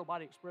situation, Auto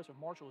Body Express of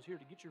Marshall is here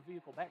to get your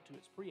vehicle back to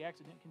its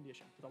pre-accident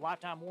condition. With a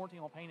lifetime warranty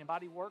on paint and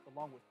body work,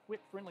 along with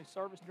quick, friendly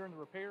service during the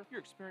repair, your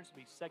experience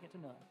will be second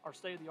to none. Our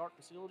state-of-the-art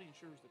facility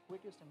ensures the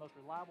quickest and most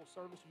reliable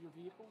service of your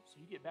vehicle,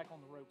 so you get back on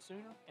the road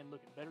sooner and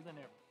looking better than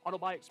ever. Auto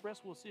Body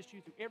Express will assist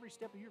you through every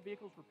step of your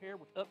vehicle's repair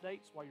with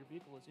updates while your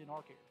vehicle is in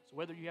our care. So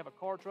whether you have a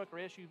car, truck, or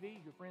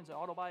SUV, your friends at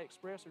Auto Body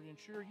Express are to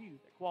ensure you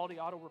that quality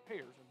auto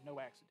repairs are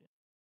no accident.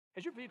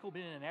 Has your vehicle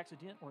been in an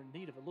accident or in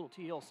need of a little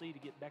TLC to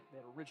get back to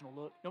that original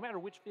look? No matter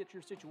which fits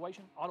your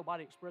situation, Auto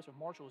Body Express of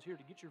Marshall is here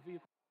to get your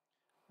vehicle.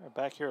 We're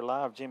back here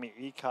live, Jimmy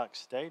E. Cox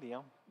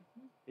Stadium.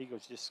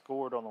 Eagles just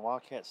scored on the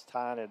Wildcats,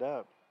 tying it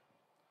up.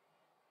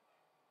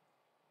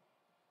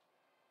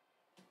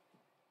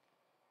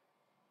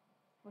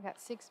 We got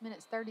 6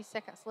 minutes, 30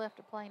 seconds left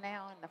to play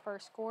now in the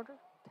first quarter.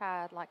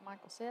 Tied, like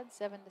Michael said,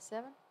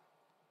 7-7.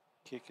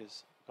 Kick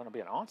is going to be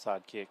an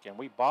onside kick, and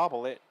we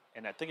bobble it,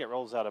 and I think it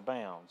rolls out of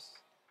bounds.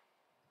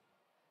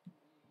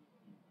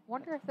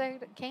 Wonder if they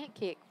can't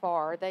kick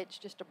far. It's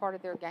just a part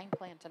of their game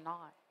plan to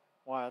not.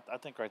 Well, I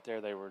think right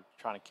there they were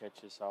trying to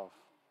catch us off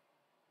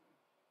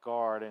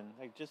guard, and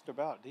they just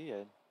about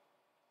did.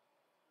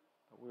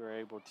 But we were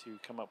able to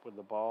come up with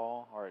the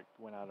ball, or it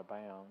went out of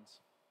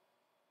bounds.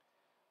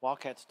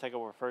 Wildcats take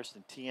over first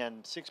and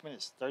 10. 6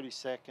 minutes, 30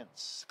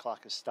 seconds.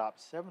 Clock is stopped.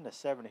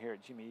 7-7 here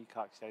at Jimmy E.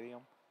 Cox Stadium.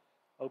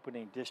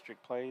 Opening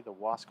district play, the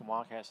Waskom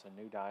Wildcats and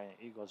the New Diana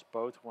Eagles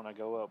both want to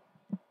go up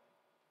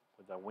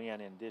with a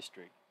win in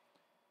district.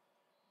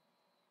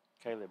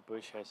 Caleb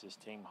Bush has his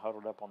team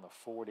huddled up on the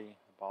 40. The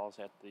ball's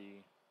at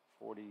the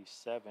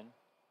 47.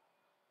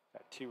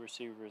 Got two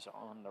receivers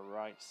on the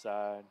right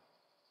side.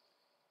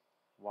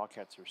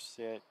 Wildcats are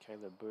set.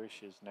 Caleb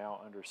Bush is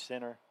now under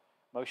center.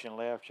 Motion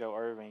left, Joe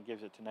Irving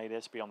gives it to Nate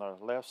Espy on the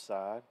left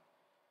side.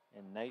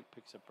 And Nate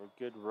picks up a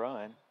good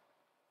run.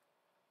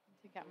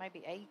 He got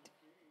maybe 8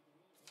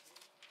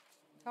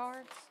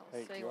 yards.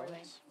 Let's see where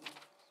they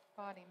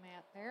spot him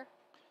at there.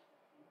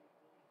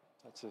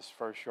 That's his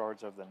first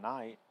yards of the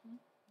night.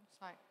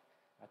 Looks like.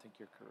 I think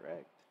you're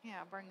correct.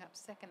 Yeah, bring up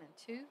 2nd and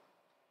 2.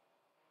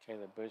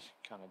 Caleb Bush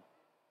kind of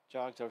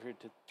jogs over here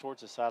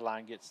towards the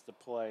sideline, gets the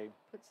play.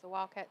 Puts the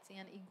Wildcats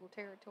in Eagle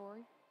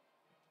territory.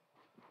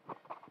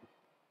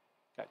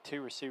 Got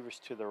two receivers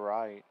to the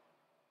right.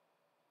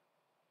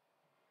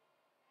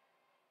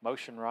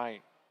 Motion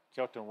right.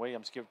 Kelton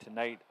Williams give it to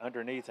Nate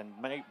underneath, and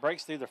Nate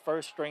breaks through the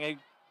first string. He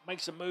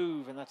makes a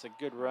move, and that's a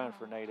good run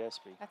for Nate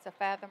Espy. That's a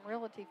Fathom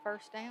Realty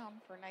first down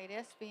for Nate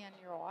Espy and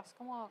your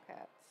Waskom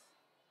Wildcats.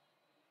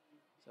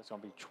 So that's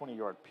going to be a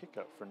 20-yard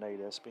pickup for Nate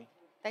Espy.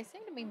 They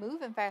seem to be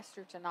moving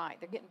faster tonight.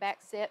 They're getting back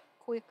set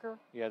quicker.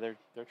 Yeah, they're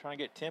trying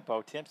to get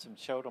tempo. Timpson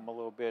showed them a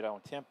little bit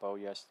on tempo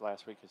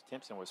last week because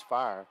Timpson was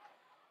fire.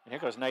 And here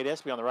goes Nate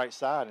Espy on the right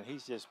side, and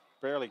he's just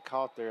barely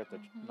caught there at the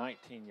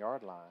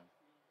 19-yard line.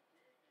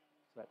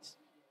 So that's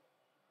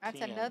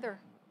 10, another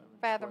 11,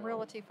 Fathom 12.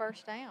 Realty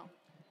first down.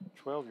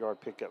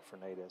 12-yard pickup for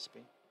Nate Espy.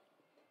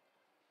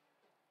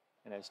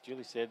 And as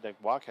Julie said, the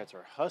Wildcats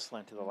are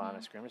hustling to the line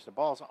of scrimmage. The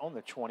ball's on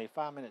the 20,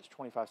 5 minutes,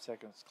 25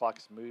 seconds. Clock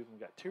is moving. We've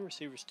got two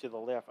receivers to the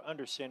left,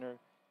 under center,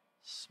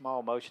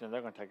 small motion, and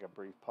they're going to take a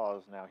brief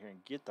pause now here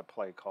and get the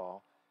play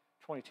call.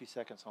 22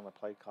 seconds on the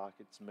play clock.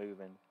 It's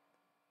moving.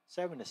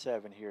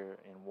 7-7 here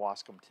in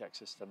Waskom,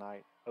 Texas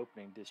tonight.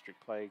 Opening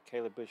district play.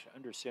 Caleb Bush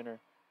under center.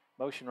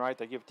 Motion right.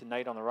 They give it to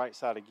Nate on the right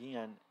side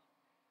again.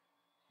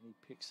 And he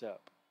picks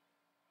up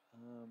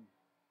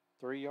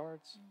 3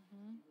 yards.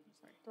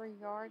 It's like 3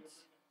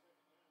 yards.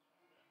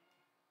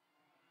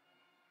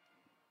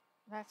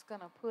 That's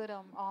going to put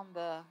them on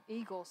the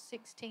Eagles'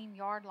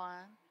 16-yard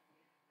line.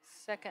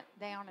 2nd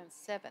down and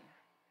 7.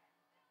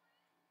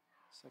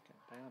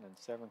 2nd down and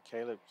 7.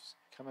 Caleb's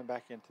coming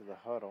back into the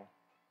huddle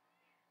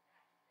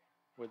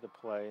with the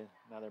play.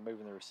 Now they're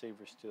moving the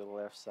receivers to the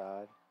left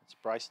side. It's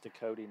Bryce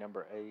Ducote,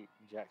 number 8,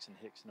 Jackson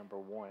Hicks, number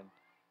 1.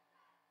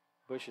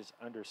 Bush is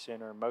under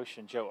center.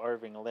 Motion, Joe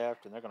Irving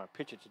left, and they're going to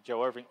pitch it to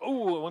Joe Irving.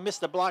 Ooh, we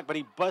missed the block, but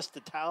he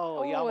busted the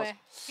towel. He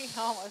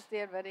almost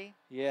did, but he...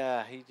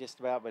 Yeah, he just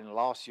about been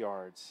lost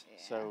yards. Yeah.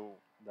 So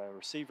the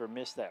receiver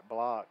missed that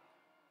block.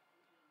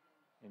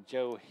 And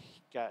Joe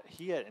got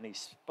hit, and he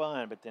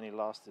spun, but then he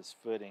lost his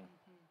footing.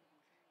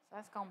 So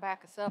that's going to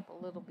back us up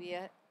a little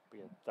bit. Be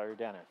a 3rd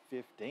down at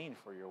 15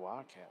 for your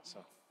Wildcats.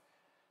 So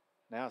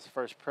now it's the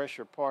first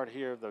pressure part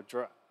here of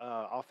the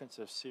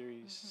offensive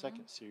series,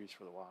 2nd series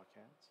for the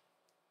Wildcats.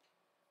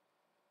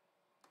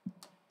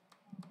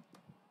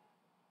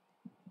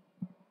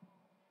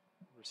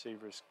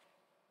 Receivers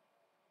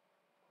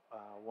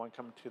one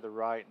coming to the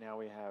right. Now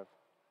we have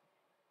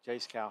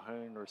Jace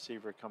Calhoun,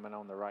 receiver, coming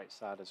on the right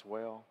side as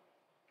well.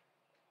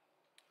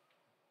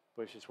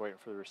 Bush is waiting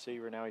for the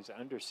receiver. Now he's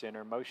under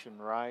center, motion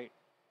right.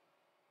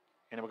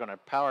 And we're going to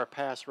power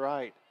pass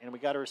right. And we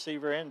got a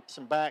receiver and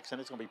some backs,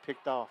 and it's going to be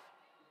picked off.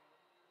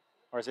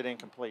 Or is it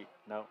incomplete?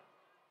 No.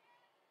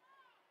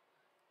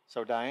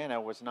 So Diana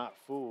was not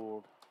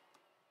fooled,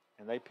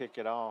 and they pick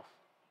it off.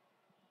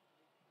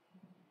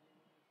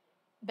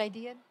 They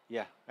did?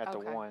 Yeah, at the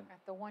Okay, one.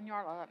 At the 1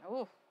 yard line.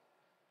 Ooh.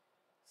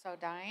 So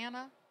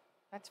Diana,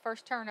 that's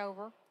first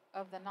turnover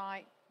of the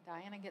night.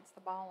 Diana gets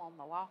the ball on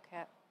the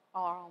Wildcat,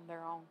 or on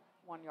their own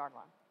 1 yard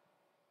line.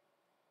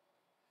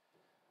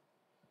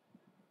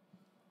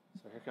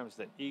 So here comes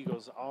the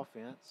Eagles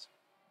offense.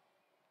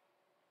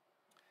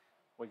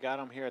 We got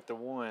them here at the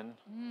one.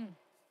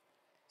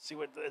 See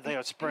what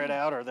they'll spread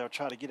out, or they'll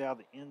try to get out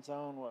of the end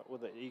zone. What will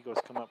the Eagles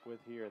come up with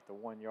here at the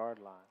 1 yard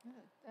line?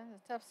 That's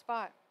a tough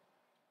spot.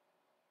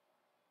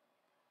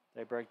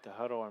 They break the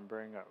huddle and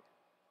bring up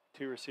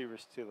two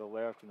receivers to the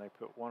left, and they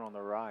put one on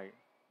the right.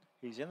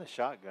 He's in the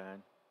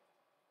shotgun.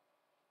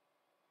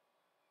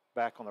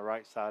 Back on the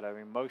right side of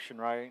him, motion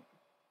right.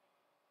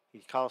 He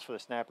calls for the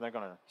snap, and they're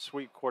going to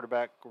sweep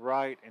quarterback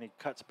right, and he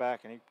cuts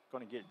back, and he's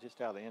going to get just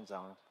out of the end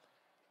zone.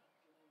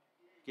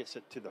 Gets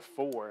it to the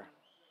 4.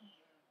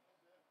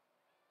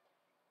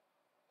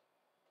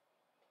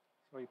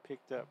 So he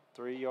picked up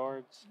 3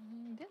 yards.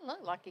 Didn't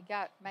look like he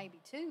got maybe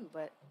 2,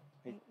 but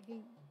he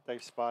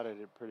They've spotted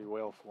it pretty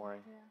well for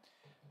him. yeah.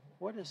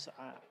 What is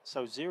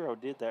so Zero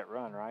did that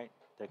run, right?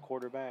 The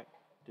quarterback,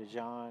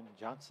 DeJon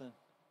Johnson,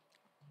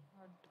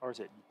 or is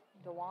it?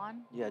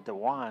 Dewan? Yeah,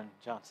 DeJuan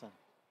Johnson.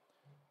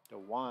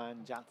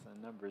 DeJuan Johnson,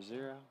 number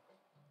 0.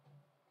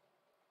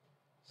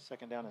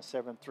 Second down and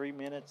 7. 3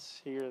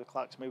 minutes here. The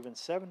clock's moving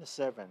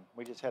 7-7.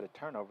 We just had a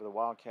turnover. The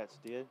Wildcats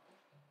did.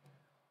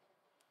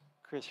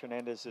 Chris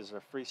Hernandez is a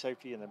free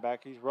safety in the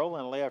back. He's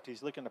rolling left.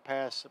 He's looking to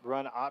pass,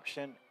 run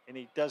option, and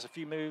he does a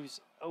few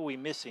moves. Oh, we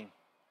miss him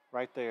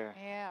right there.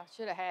 Yeah,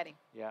 should have had him.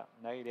 Yeah,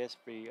 Nate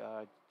Espy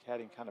had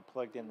him kind of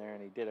plugged in there,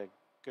 and he did a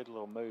good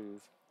little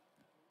move.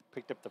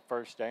 Picked up the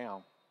first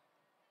down.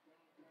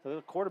 So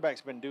the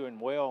quarterback's been doing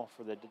well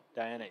for the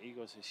Diana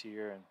Eagles this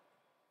year and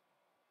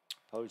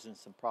posing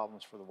some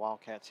problems for the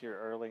Wildcats here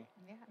early.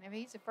 Yeah, and if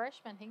he's a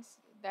freshman,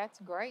 that's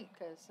great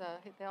because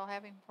they'll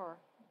have him for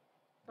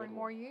 3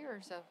 more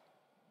years of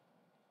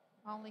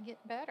only getting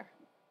better.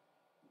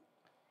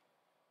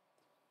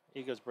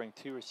 Eagles bring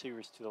 2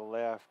 receivers to the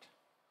left.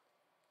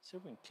 See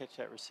if we can catch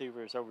that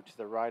receiver. It's over to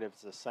the right if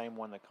it's the same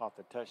one that caught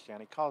the touchdown.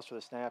 He calls for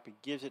the snap. He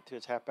gives it to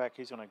his halfback.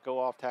 He's going to go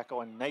off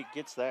tackle, and Nate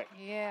gets that.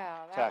 Yeah,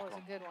 that tackle. was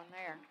a good one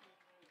there.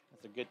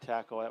 That's a good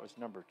tackle. That was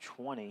number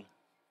 20,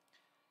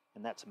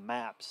 and that's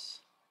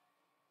Maps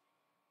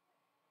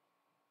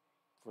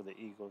for the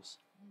Eagles.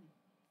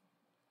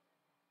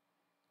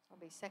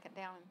 It'll be second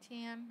down and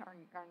 10 or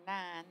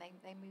 9.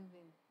 They move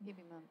him, give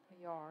him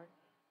a yard.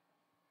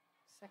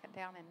 Second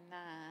down and 9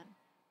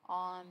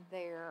 on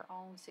their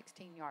own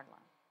 16-yard line.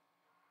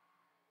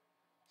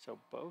 So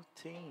both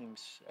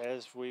teams,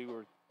 as we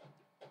were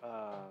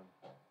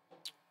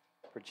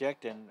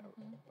projecting,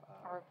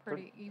 Are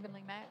pretty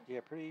evenly matched. Yeah,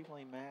 pretty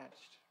evenly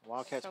matched.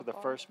 Wildcats So with the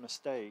far. first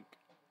mistake.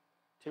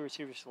 2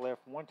 receivers to the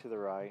left, 1 to the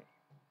right.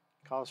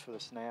 Calls for the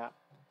snap.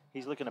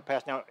 He's looking to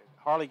pass. Now,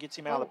 Harley gets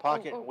him out of the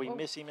pocket. We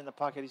miss him in the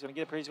pocket. He's going to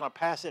get up here. He's going to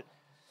pass it.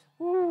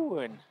 Woo,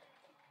 and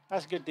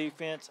that's good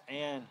defense.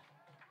 And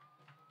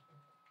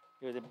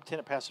the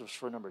intended pass was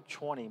for number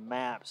 20,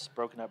 Maps,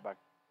 broken up by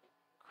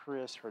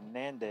Chris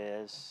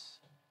Hernandez.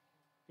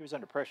 He was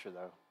under pressure,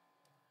 though.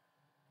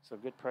 So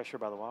good pressure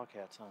by the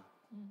Wildcats, huh?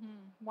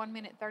 1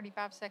 minute,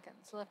 35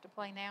 seconds left to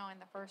play now in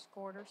the first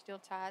quarter. Still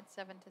tied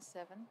 7-7.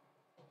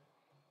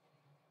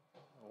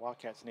 The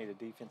Wildcats need a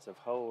defensive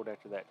hold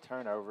after that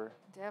turnover.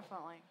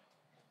 Definitely.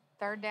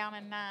 Third down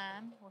and 9.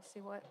 We'll see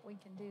what we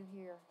can do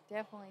here.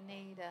 Definitely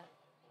need a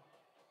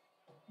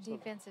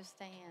defensive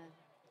stand.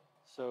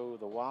 So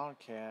the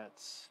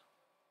Wildcats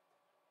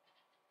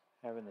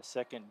having the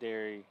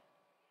secondary,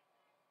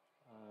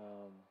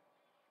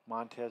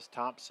 Montez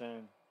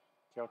Thompson,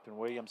 Kelton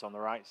Williams on the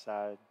right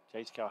side,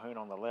 Jace Calhoun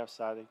on the left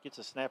side. He gets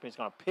a snap and he's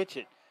going to pitch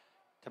it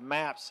to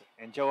Maps,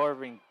 and Joe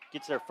Irving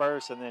gets there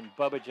first, and then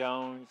Bubba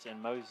Jones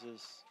and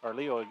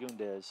Leo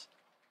Agundez.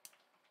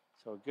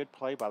 So a good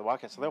play by the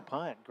Wildcats. So they'll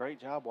punt. Great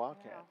job,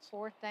 Wildcats. Yeah,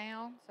 fourth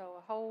down, so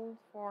a hold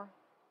for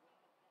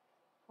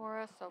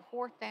us. So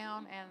fourth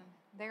down, and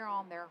they're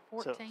on their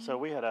 14. So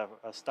we had a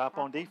stop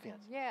on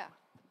defense. Yeah.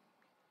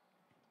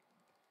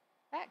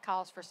 That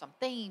calls for some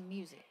theme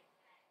music.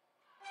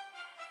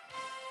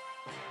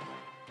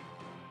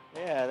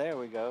 Yeah, there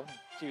we go.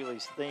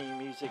 Julie's theme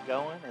music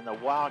going, and the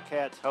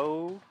Wildcats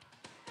hold.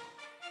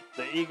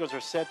 The Eagles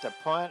are set to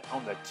punt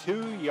on the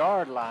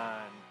 2-yard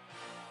line.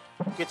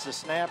 Gets the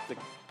snap. The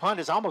punt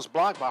is almost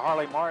blocked by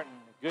Harley Martin.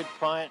 Good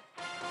punt,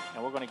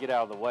 and we're going to get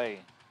out of the way.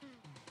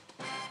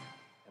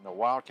 And the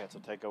Wildcats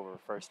will take over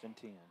first and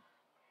 10.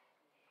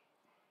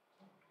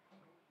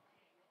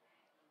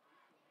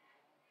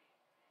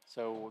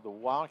 So the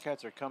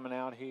Wildcats are coming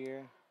out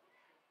here.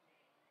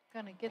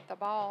 going to get the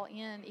ball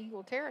in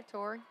Eagle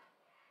territory.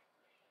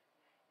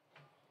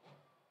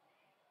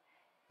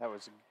 That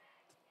was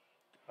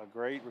a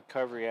great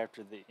recovery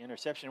after the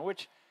interception,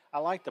 which I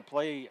like the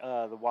play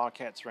the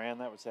Wildcats ran.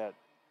 That was that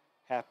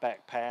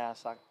halfback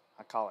pass. I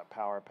call it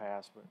power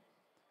pass, but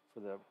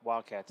for the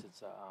Wildcats,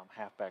 it's a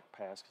halfback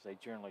pass because they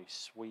generally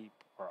sweep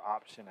or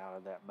option out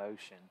of that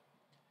motion,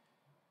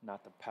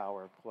 not the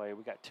power play.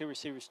 We got two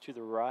receivers to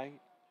the right.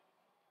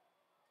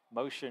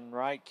 Motion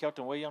right,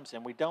 Kelton Williams,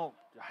 and we don't.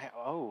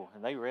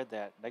 And they read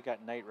that. They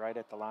got Nate right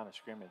at the line of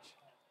scrimmage.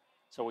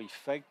 So we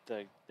faked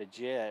the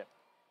jet,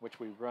 which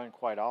we run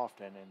quite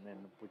often, and then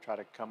we try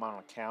to come on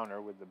a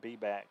counter with the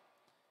B-back.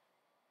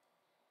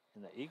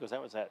 And the Eagles,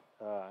 that was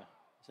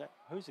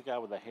who's the guy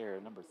with the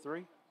hair, number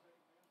 3?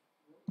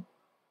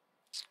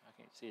 I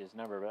can't see his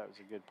number, but that was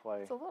a good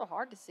play. It's a little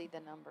hard to see the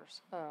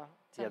numbers tonight.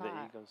 Yeah, the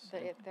Eagles.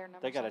 Their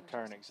numbers they got to on the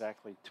turn jerseys.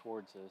 exactly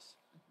towards us,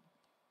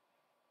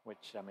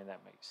 which, I mean,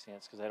 that makes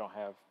sense because they don't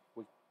have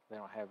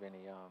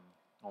any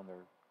on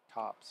their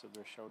tops of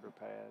their shoulder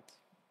pads.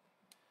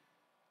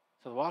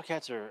 So the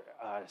Wildcats are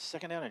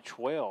second down and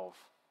 12.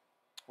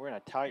 We're in a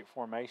tight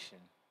formation.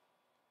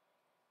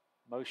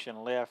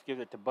 Motion left, gives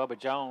it to Bubba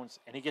Jones,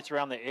 and he gets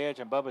around the edge,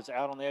 and Bubba's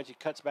out on the edge. He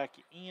cuts back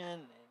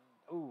in,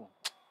 and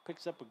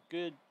picks up a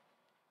good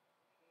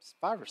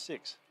 5 or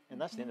 6, and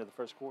that's the end of the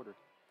first quarter.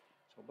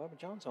 So Bubba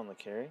Jones on the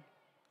carry. Let's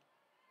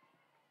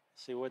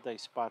see what they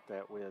spot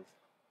that with.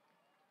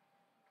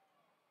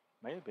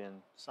 May have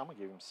been, so I'm going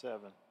to give him 7.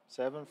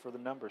 7 for the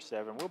number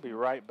 7. We'll be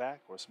right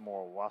back with some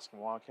more Waskom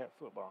Wildcat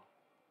football.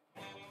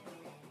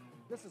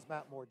 This is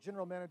Matt Moore,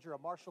 General Manager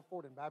of Marshall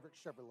Ford and Maverick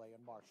Chevrolet in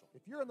Marshall.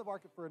 If you're in the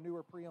market for a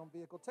newer pre-owned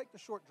vehicle, take the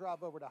short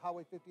drive over to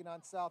Highway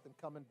 59 South and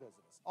come and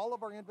visit us. All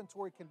of our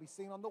inventory can be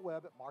seen on the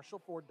web at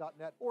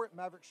marshallford.net or at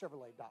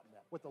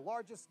maverickchevrolet.net. With the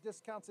largest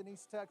discounts in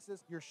East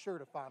Texas, you're sure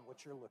to find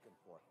what you're looking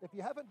for. If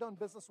you haven't done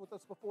business with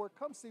us before,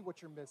 come see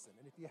what you're missing.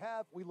 And if you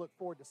have, we look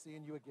forward to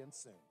seeing you again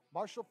soon.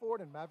 Marshall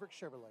Ford and Maverick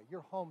Chevrolet,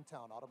 your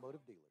hometown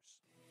automotive dealers.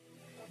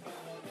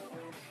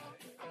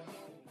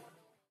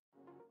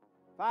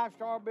 Five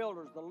Star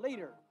Builders, the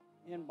leader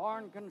in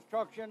barn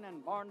construction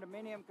and barn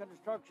dominium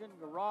construction,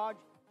 garage,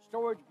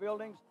 storage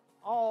buildings,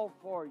 all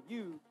for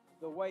you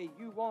the way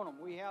you want them.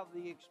 We have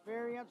the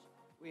experience,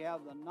 we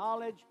have the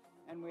knowledge,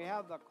 and we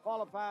have the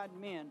qualified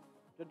men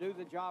to do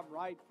the job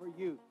right for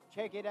you.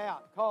 Check it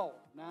out. Call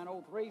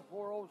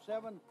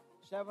 903-407-7627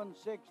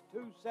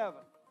 to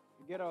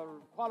get a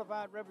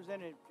qualified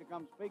representative to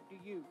come speak to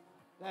you.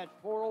 That's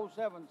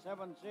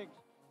 407-7627.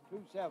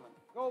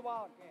 Go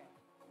Wildcats.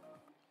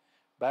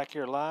 Back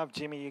here live,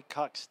 Jimmy E.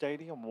 Cox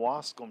Stadium,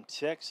 Waskom,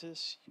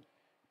 Texas.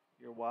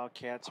 Your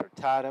Wildcats are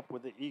tied up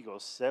with the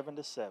Eagles,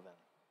 7-7.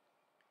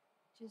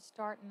 Just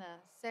starting the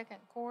second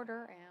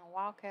quarter, and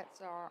Wildcats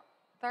are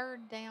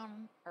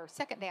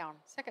second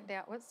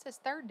down. Well, it says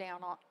third down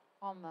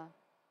on the,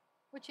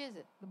 which is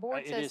it? The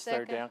board says It is second.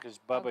 third down because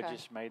Bubba Okay.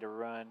 just made a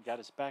run, got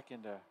us back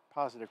into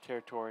positive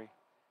territory.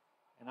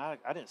 And I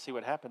didn't see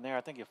what happened there.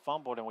 I think he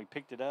fumbled and we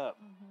picked it up.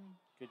 Mm-hmm.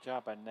 Good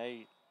job by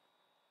Nate.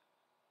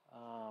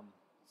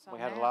 So We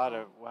had now-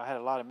 a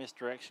lot of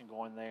misdirection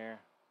going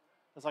there.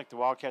 It's like the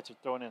Wildcats are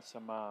throwing in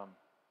some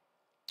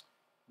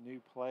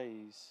new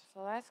plays.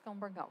 So that's going to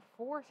bring up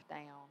fourth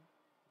down.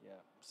 Yeah,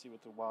 see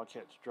what the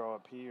Wildcats draw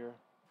up here.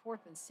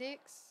 4th and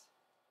 6.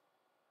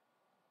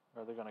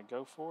 Are they going to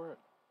go for it?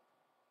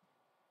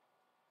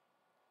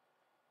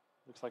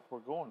 Looks like we're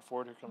going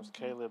for it. Here comes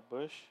Caleb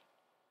Bush.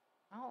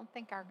 I don't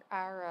think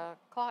our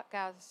clock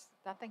guys,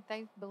 I think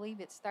they believe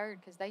it's third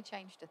because they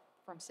changed it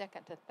from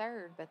second to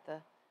third, but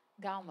the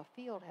guy on the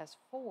field has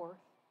 4th.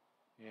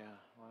 Yeah,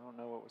 well, I don't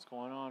know what was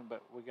going on,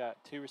 but we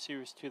got 2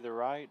 receivers to the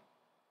right.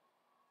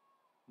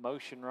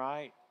 Motion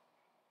right.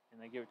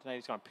 And they give it to Nate.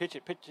 He's going to pitch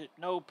it,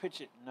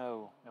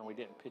 no. And we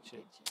didn't pitch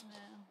it. No.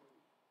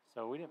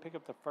 So we didn't pick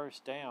up the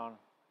first down.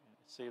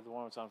 Let's see if the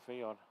one was on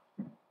field.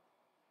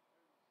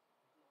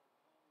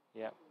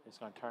 Yep, it's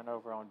going to turn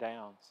over on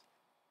downs.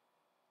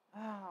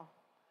 Oh,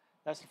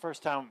 That's the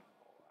first time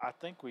I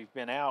think we've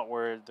been out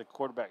where the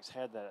quarterbacks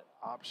had that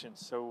option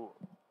so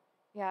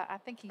yeah, I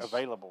think he's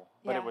available.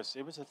 But yeah.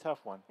 it was a tough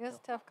one. It was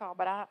a tough call,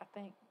 but I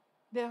think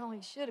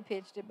definitely should have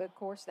pitched it, but of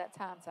course that's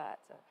hindsight.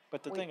 So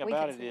But the we- thing we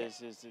about can it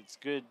see is it's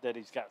good that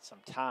he's got some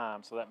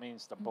time, so that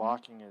means the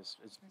blocking is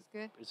it's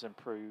good.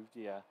 improved,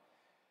 yeah.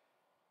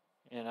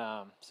 And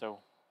so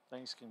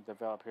things can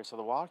develop here. So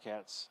the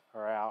Wildcats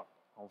are out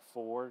on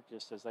 4,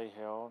 just as they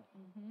held.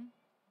 Mm-hmm.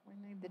 We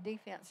need the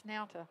defense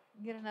now to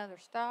get another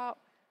stop.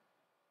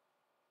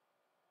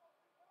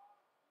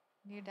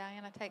 New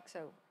Diana takes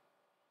over.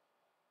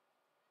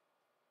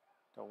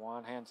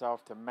 DeJuan hands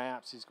off to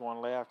Maps. He's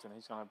going left, and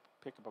he's going to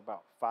pick up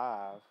about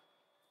 5.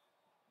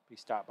 Be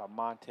stopped by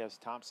Montez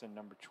Thompson,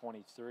 number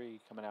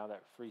 23, coming out of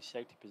that free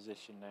safety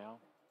position now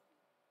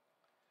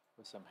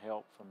with some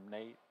help from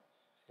Nate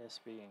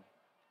Espy and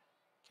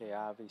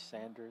K.I.V.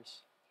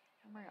 Sanders.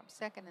 Bring up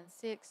 2nd and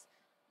 6.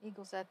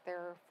 Eagles at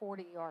their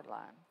 40-yard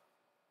line.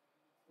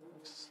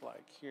 Looks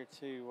like here,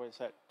 too, what is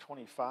that,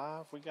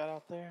 25 we got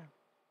out there?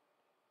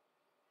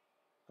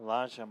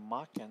 Elijah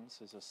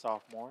Mockins is a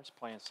sophomore. He's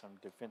playing some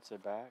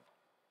defensive back.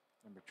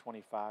 Number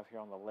 25 here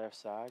on the left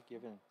side,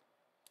 giving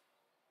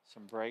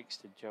some breaks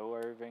to Joe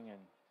Irving. And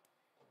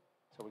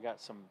so we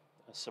got some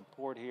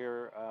support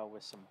here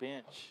with some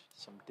bench,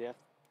 some depth.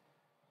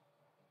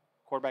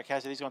 Quarterback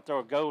has it. He's going to throw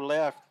a go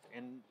left,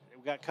 and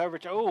we got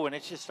coverage. Oh, and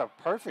it's just a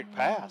perfect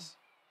pass.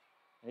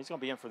 And he's going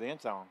to be in for the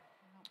end zone.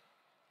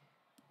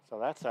 So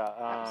that's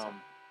a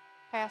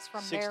pass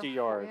from 60 there.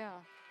 yard. Yeah.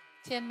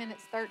 10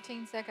 minutes,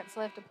 13 seconds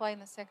left to play in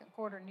the second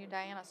quarter. New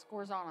Diana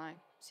scores on a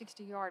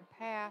 60-yard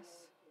pass.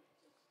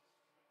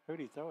 Who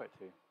did he throw it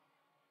to?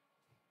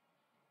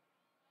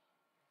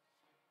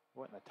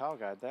 Wasn't a tall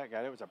guy. That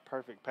guy. It was a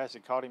perfect pass.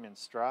 It caught him in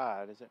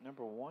stride. Is it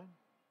number 1?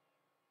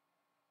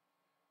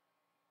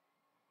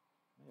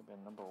 May have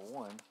been number 1. I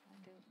don't know.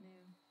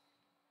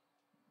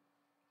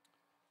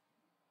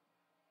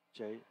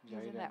 He's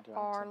in that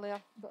far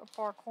left,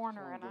 far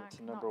corner, and I it's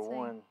cannot number see.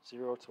 1,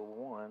 0 to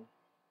 1.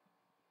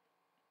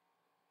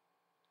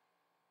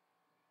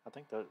 I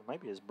think that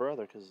maybe his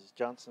brother, because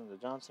Johnson and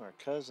Johnson are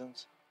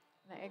cousins.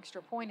 The extra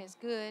point is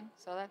good,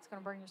 so that's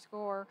going to bring your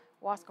score.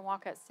 Waskom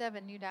Wildcats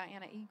 7, New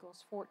Diana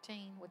Eagles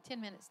 14, with 10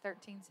 minutes,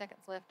 13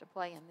 seconds left to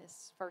play in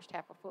this first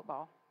half of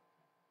football.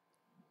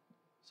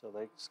 So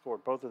they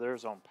scored both of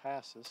theirs on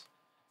passes.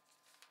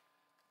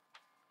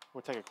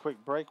 We'll take a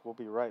quick break. We'll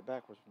be right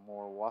back with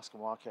more Waskom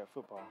Wildcat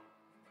football.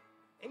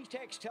 East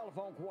Texas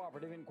Telephone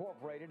Cooperative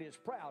Incorporated is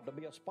proud to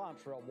be a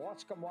sponsor of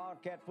Waskom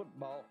Wildcat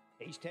football.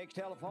 East Texas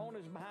Telephone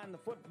is behind the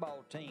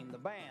football team, the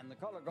band, the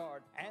color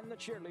guard, and the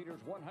cheerleaders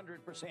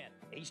 100%.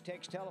 East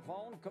Texas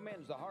Telephone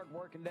commends the hard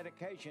work and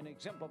dedication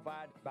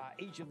exemplified by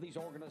each of these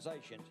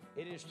organizations.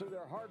 It is through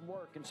their hard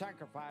work and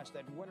sacrifice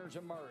that winners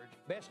emerge.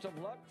 Best of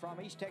luck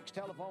from East Texas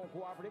Telephone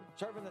Cooperative,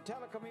 serving the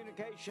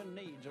telecommunication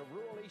needs of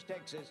rural East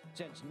Texas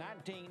since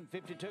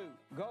 1952.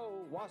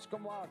 Go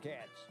Waskom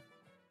Wildcats!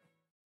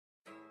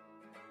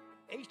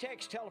 East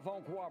Texas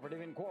Telephone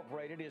Cooperative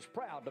Incorporated is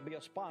proud to be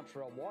a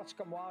sponsor of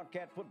Waskom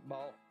Wildcat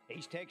football.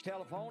 East Texas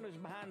Telephone is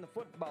behind the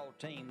football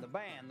team, the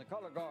band, the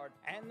color guard,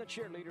 and the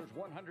cheerleaders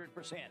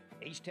 100%.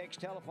 East Texas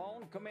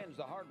Telephone commends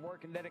the hard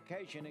work and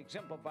dedication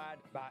exemplified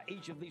by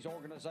each of these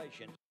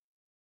organizations.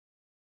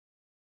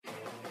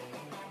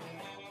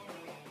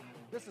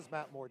 This is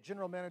Matt Moore,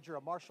 General Manager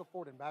of Marshall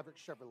Ford and Maverick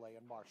Chevrolet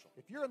in Marshall.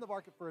 If you're in the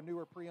market for a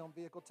newer pre-owned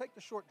vehicle, take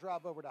the short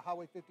drive over to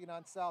Highway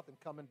 59 South and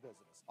come and visit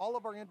us. All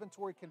of our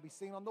inventory can be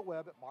seen on the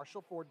web at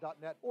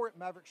marshallford.net or at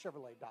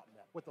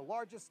maverickchevrolet.net. With the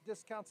largest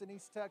discounts in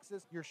East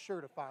Texas, you're sure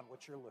to find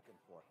what you're looking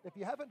for. If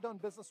you haven't done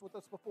business with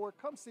us before,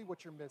 come see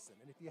what you're missing.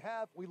 And if you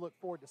have, we look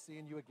forward to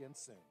seeing you again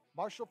soon.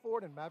 Marshall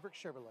Ford and Maverick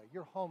Chevrolet,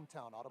 your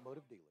hometown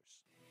automotive dealers.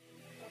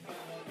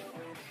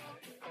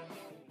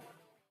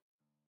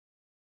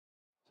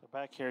 So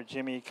back here at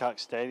Jimmy Eacock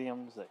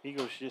Stadium, the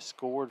Eagles just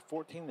scored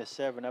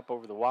 14-7 up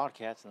over the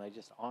Wildcats, and they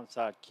just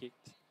onside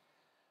kicked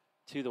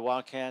to the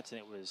Wildcats, and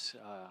it was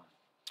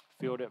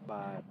fielded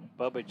by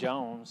Bubba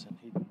Jones, and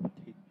he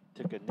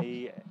took a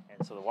knee,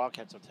 and so the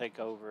Wildcats will take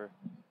over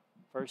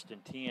 1st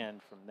and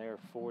 10 from their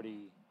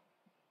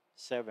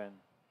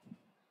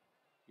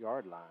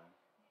 47-yard line.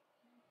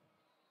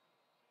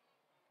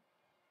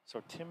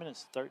 So 10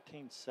 minutes,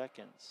 13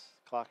 seconds.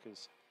 Clock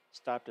is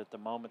stopped at the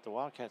moment. The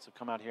Wildcats will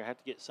come out here, have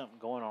to get something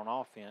going on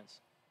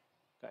offense.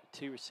 Got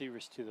 2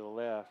 receivers to the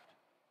left.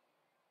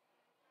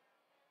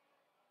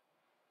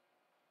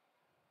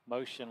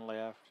 Motion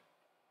left.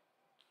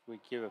 We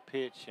give a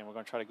pitch, and we're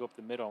going to try to go up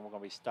the middle, and we're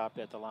going to be stopped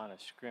at the line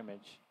of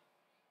scrimmage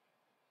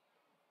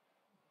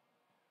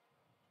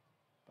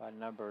by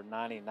number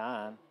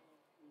 99.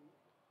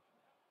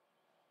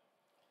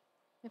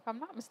 If I'm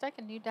not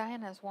mistaken, New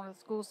Diana is one of the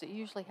schools that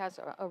usually has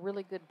a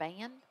really good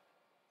band.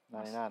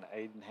 99,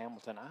 Aiden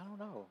Hamilton. I don't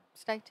know.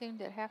 Stay tuned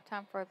at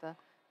halftime for the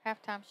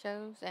halftime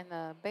shows, and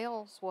the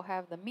Bells will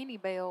have the mini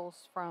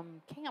Bells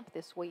from camp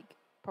this week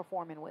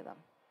performing with them.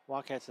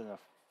 Wildcats in the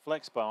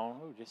flex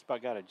bone. Ooh, just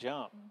about got a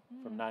jump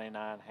from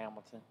 99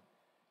 Hamilton.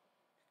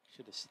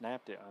 Should have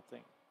snapped it. I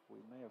think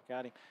we may have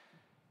got him.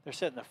 They're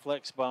setting the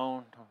flex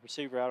bone.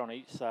 Receiver out on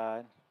each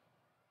side.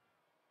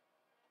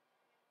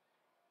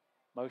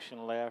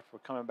 Motion left. We're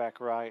coming back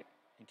right.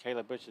 And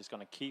Caleb Bush is going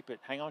to keep it.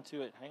 Hang on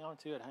to it. Hang on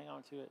to it. Hang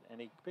on to it. And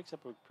he picks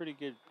up a pretty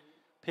good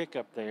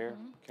pickup there,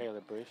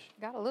 Caleb Bush.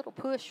 Got a little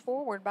push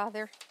forward by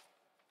their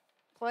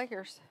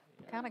players.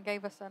 Yeah. Kind of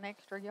gave us an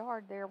extra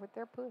yard there with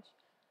their push.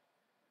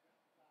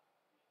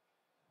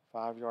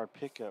 5-yard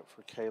pickup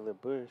for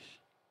Caleb Bush.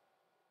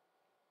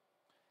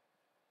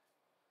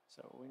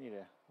 So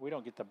we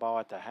don't get the ball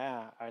at the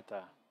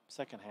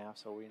second half,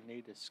 so we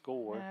need to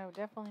score. No,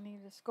 definitely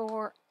need to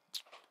score.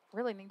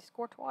 Really need to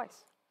score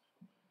twice.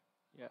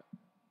 Yep.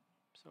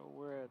 So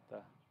we're at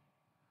the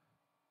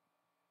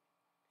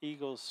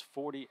Eagles'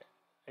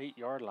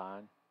 48-yard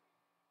line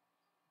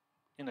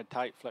in a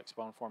tight flex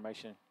bone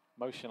formation.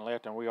 Motion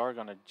left, and we are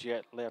going to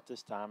jet left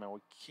this time, and we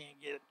can't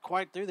get it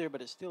quite through there,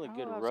 but it's still a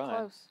good run.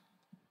 Close.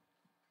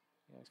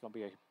 Yeah, it's going to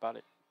be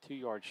about 2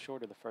 yards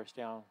short of the first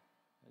down.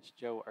 It's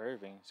Joe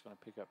Irving. He's going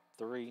to pick up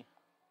 3.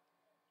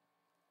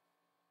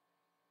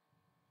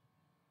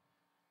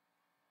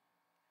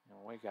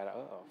 We got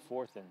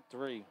 4th and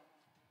 3.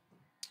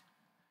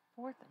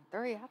 4th and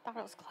 3. I thought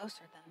it was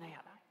closer than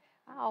that.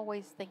 I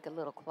always think a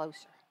little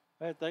closer.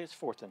 I think it's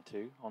 4th and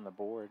 2 on the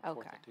board. 4th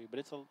Okay. and 2, but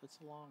it's a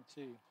long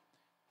 2.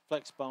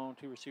 Flex bone,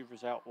 2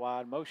 receivers out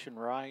wide. Motion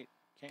right.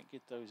 Can't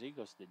get those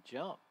Eagles to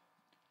jump.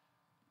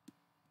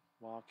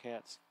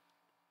 Wildcats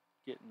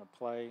getting the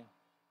play.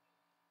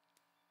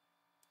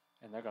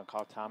 And they're going to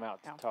call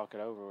timeout to talk it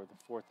over with the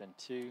 4th and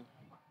 2.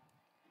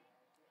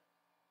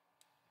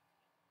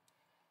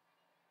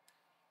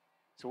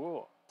 So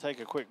we'll take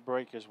a quick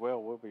break as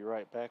well. We'll be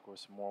right back with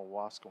some more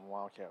Waskom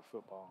Wildcat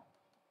football.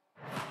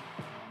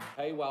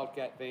 Hey,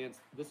 Wildcat fans,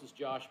 this is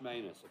Josh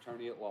Manus,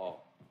 attorney at law.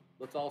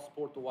 Let's all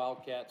support the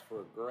Wildcats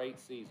for a great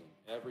season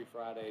every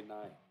Friday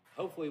night.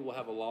 Hopefully we'll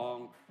have a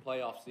long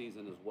playoff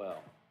season as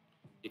well.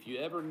 If you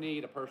ever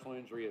need a personal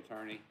injury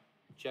attorney,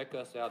 check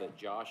us out at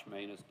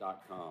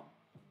joshmanus.com.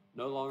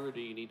 No longer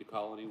do you need to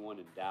call anyone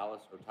in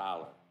Dallas or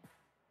Tyler.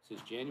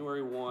 Since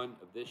January 1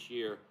 of this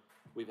year,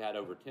 we've had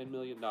over $10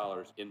 million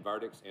in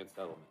verdicts and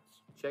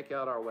settlements. Check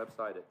out our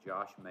website at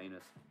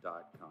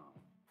joshmanus.com.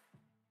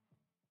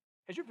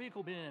 Has your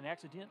vehicle been in an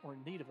accident or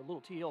in need of a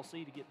little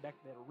TLC to get back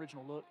to that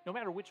original look? No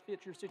matter which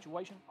fits your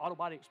situation, Auto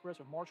Body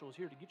Express of Marshall is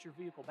here to get your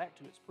vehicle back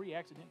to its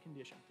pre-accident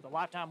condition. With a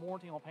lifetime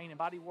warranty on paint and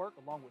body work,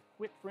 along with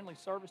quick, friendly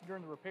service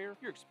during the repair,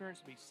 your experience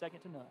will be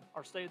second to none.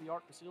 Our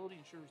state-of-the-art facility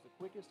ensures the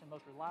quickest and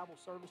most reliable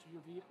service of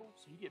your vehicle,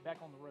 so you get back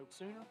on the road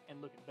sooner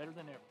and looking better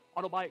than ever.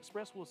 Auto Body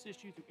Express will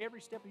assist you through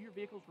every step of your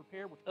vehicle's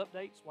repair with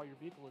updates while your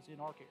vehicle is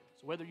in our care.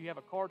 So whether you have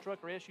a car,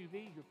 truck, or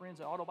SUV, your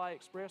friends at Auto Body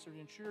Express are to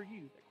ensure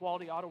you that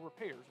quality auto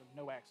repairs are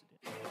no accident.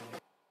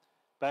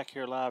 Back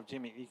here live,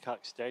 Jimmy Eacock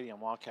Stadium.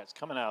 Wildcats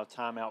coming out of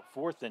timeout.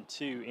 4th and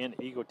 2 in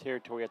Eagle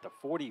territory at the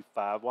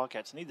 45.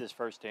 Wildcats need this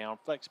first down.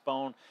 Flex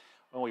bone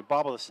when we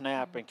bobble the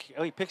snap. And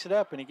he picks it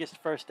up and he gets the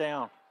first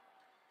down.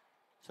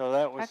 So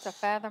that was... That's a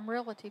Fathom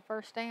Realty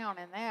first down,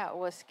 and that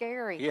was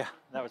scary. Yeah,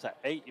 that was an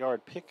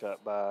 8-yard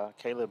pickup by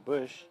Caleb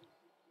Bush.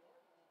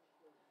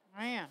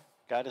 Man.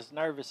 Got us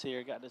nervous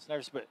here,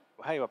 But,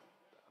 hey, a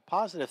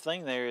positive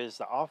thing there is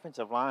the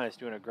offensive line is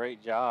doing a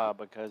great job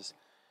because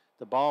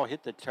the ball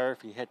hit the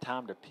turf. He had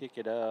time to pick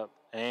it up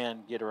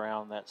and get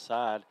around that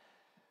side.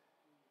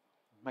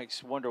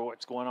 Makes you wonder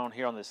what's going on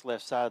here on this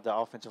left side. The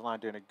offensive line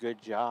doing a good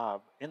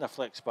job in the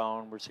flex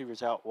bone.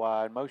 Receivers out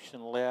wide,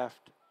 motion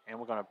left, and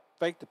we're going to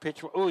fake the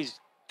pitch. Oh, he's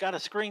got a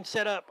screen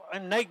set up,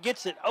 and Nate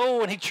gets it.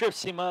 Oh, and he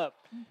trips him up.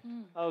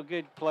 Mm-hmm. Oh,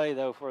 good play,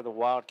 though, for the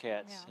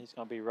Wildcats. Yeah. He's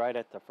going to be right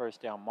at the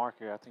first down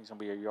marker. I think he's going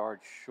to be a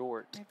yard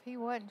short. If he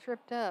wasn't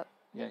tripped up,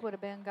 Yeah. he would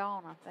have been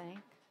gone, I think.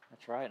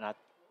 That's right. And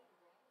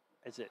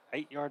is it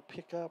 8-yard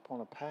pickup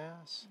on a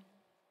pass?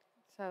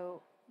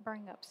 So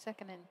bring up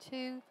 2nd and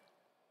 2.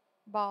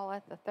 Ball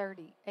at the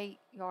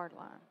 38-yard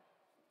line.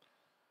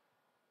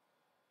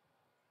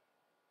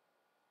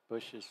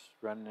 Bush is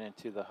running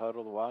into the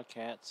huddle. The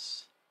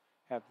Wildcats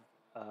have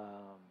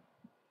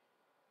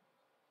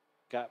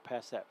got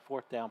past that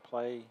 4th down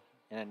play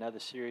in another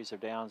series of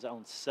downs.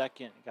 On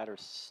 2nd, got our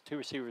 2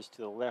 receivers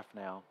to the left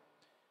now.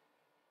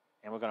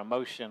 And we're going to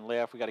motion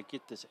left. We got to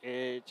get this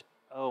edge.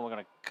 Oh, we're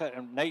going to cut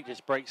him. Nate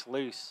just breaks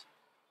loose.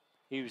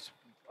 He was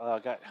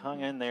got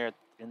hung in there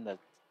in the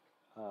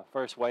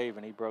first wave,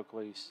 and he broke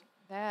loose.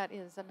 That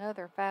is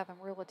another Fathom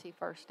Realty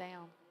first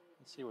down.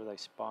 Let's see where they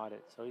spot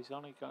it. So he's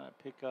only going to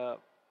pick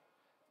up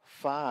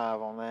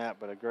 5 on that,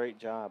 but a great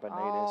job by Nate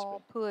All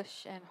Espy.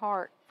 push and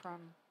heart from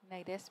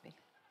Nate Espy.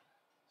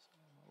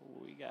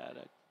 So we got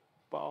a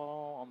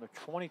ball on the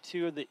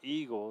 22 of the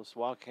Eagles.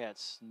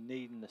 Wildcats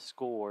needing to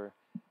score.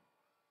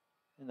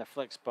 In the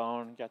flex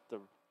bone, got the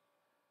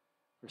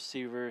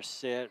receiver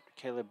set.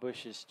 Caleb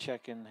Bush is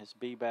checking his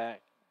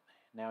B-back.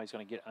 Now he's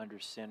going to get under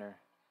center.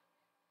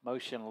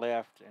 Motion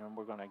left, and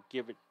we're going to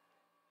give it.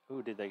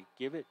 Ooh, did they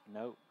give it?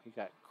 Nope. He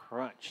got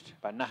crunched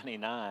by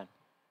 99.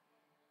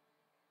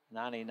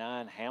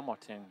 99,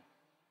 Hamilton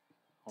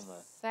on the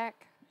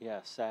sack. Yeah,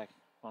 sack.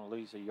 Going to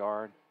lose a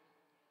yard.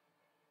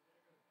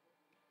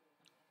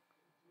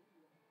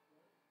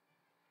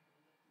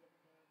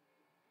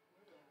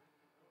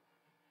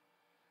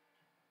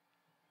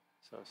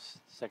 So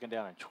 2nd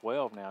down and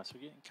 12 now. So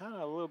we're getting kind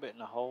of a little bit in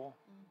the hole.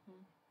 Mm-hmm.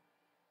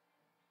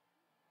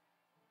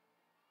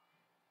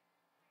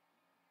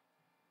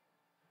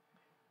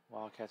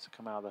 Wildcats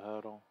come out of the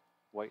huddle,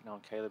 waiting on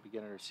Caleb to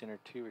get under center.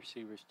 2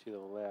 receivers to the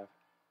left.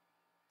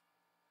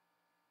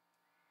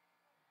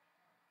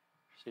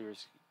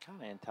 Receivers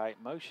kind of in tight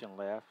motion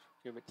left.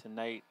 Give it to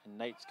Nate, and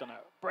Nate's going to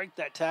break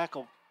that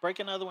tackle. Break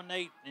another one,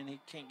 Nate, and he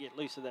can't get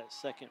loose of that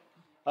second.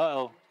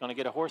 Uh-oh, going to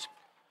get a horse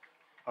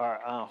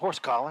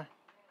collar.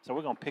 So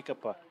we're going to pick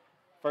up a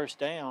first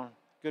down.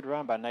 Good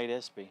run by Nate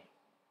Espy.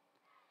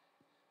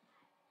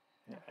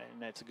 And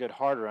that's a good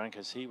hard run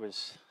because he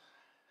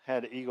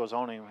had the Eagles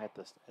on him at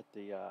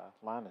the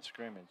line of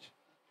scrimmage.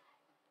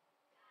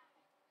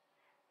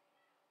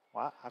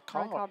 Well, I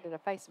called it a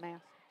face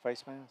mask.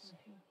 Face mask?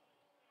 Mm-hmm.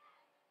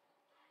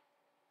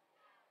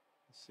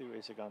 Let's see,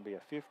 is it going to be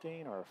a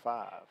 15 or a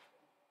 5?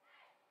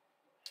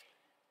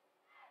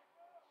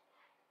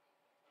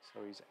 So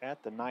he's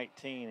at the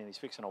 19, and he's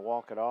fixing to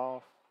walk it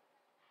off.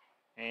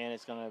 And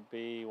it's going to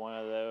be one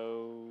of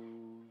those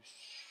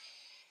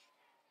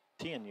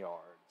 10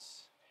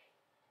 yards.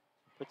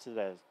 Puts it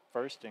as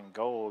first and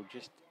goal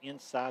just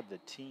inside the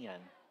 10.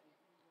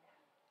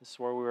 This is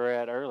where we were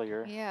at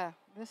earlier. Yeah,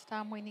 this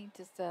time we need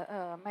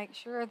to make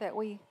sure that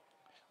we.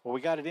 Well,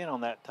 we got it in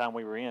on that time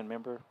we were in,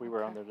 remember? We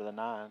were Okay. under the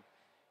 9.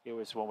 It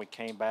was when we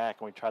came back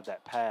and we tried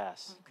that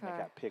pass. And Okay. it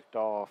got picked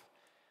off.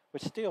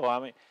 But still, I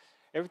mean,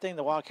 everything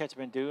the Wildcats have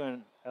been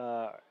doing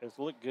has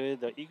looked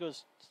good. The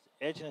Eagles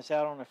edging us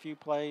out on a few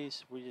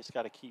plays. We just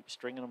got to keep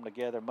stringing them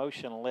together.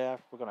 Motion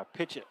left. We're going to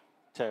pitch it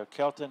to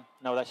Kelton.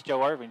 No, that's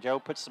Joe Irving. Joe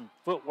puts some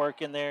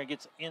footwork in there and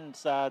gets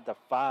inside the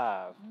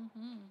 5.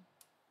 Mm-hmm.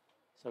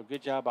 So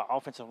good job by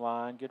offensive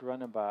line. Good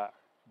running by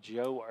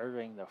Joe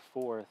Irving, the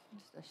 4th.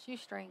 Just a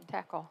shoestring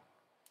tackle.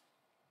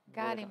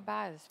 Got Right him on.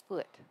 by his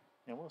foot.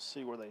 And we'll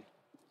see where they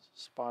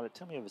spot it.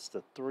 Tell me if it's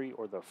the 3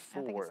 or the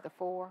 4. I think it's the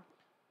 4.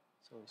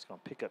 So he's going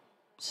to pick up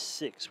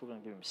 6. We're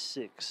going to give him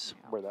 6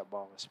 Yeah. where that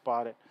ball is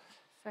spotted.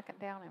 Second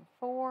down and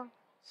 4.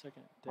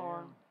 Second Or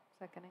down.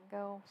 second and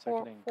goal.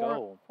 Second and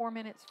goal. 4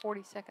 minutes,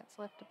 40 seconds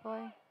left to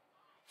play.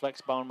 Flex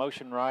bone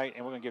motion right,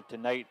 and we're going to give it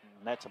to Nate,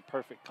 and that's a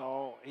perfect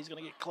call. He's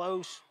going to get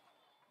close.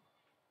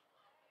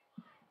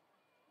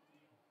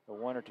 The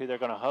 1 or 2, they're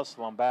going to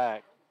hustle him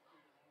back.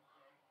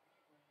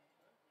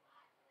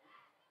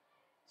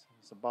 So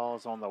the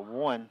ball's on the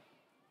 1.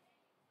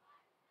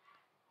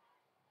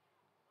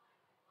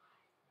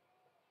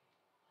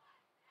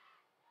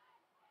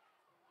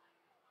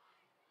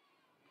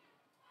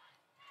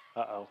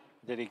 Uh-oh.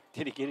 Did he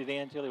get it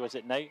in, Julie? Was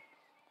it Nate?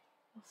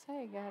 I'll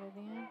say he got it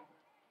in.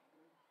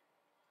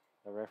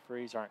 The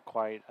referees aren't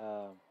quite.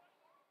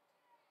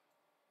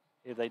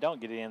 If they don't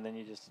get it in, then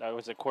you just. It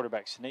was a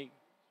quarterback sneak.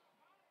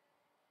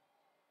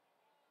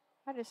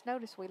 I just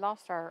noticed we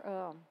lost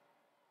our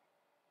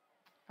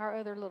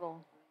other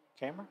little.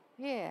 Camera?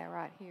 Yeah,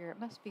 right here. It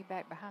must be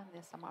back behind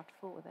this. I'm going to have to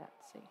fool with that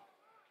and see.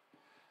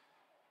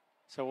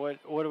 So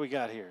what do we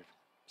got here?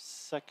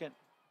 Second.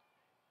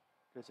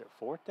 Is it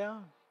 4th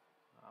down?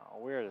 Oh,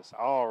 we're just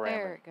all around.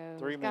 There it goes.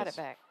 3 Got minutes.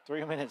 it back.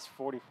 3 minutes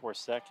 44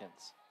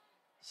 seconds.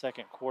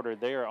 Second quarter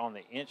there on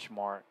the inch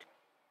mark.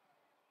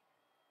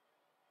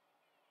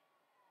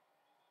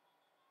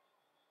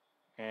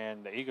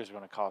 And the Eagles are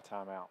going to call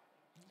timeout.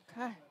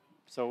 Okay.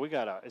 So we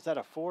got is that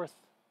a 4th?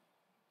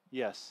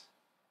 Yes.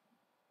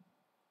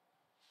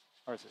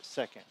 Or is it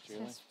second,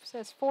 Julie?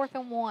 Says 4th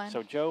and 1.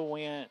 So Joe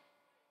went,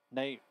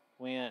 Nate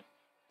went,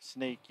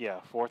 sneak. Yeah,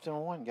 4th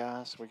and 1,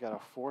 guys. We got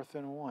a 4th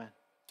and 1.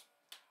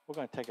 We're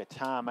going to take a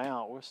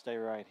timeout. We'll stay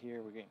right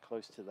here. We're getting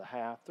close to the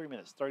half. 3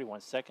 minutes,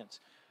 31 seconds.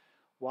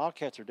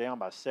 Wildcats are down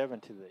by 7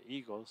 to the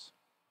Eagles.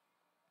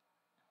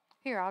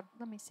 Here,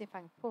 let me see if I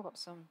can pull up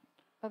some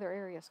other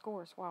area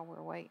scores while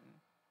we're waiting.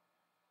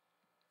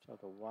 So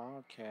the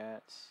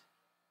Wildcats.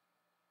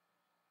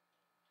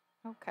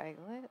 Okay,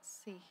 let's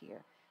see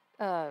here.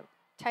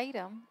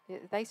 Tatum,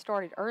 they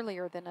started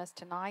earlier than us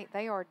tonight.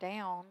 They are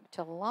down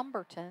to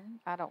Lumberton.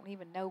 I don't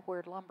even know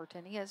where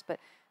Lumberton is, but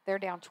they're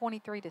down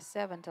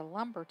 23-7 to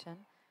Lumberton.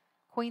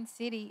 Queen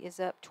City is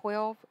up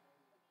 12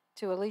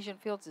 to Elysian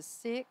Fields is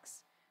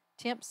 6.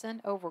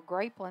 Timpson over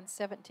Grapeland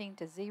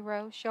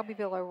 17-0.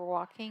 Shelbyville over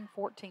Joaquin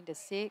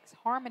 14-6.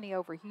 Harmony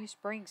over Hugh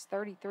Springs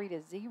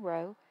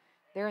 33-0.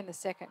 They're in the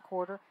second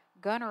quarter.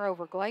 Gunner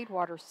over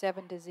Gladewater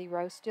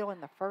 7-0. Still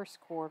in the first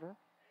quarter.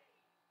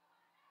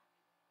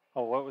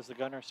 Oh, what was the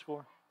Gunner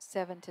score?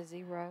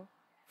 7-0.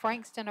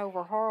 Frankston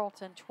over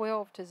Harleton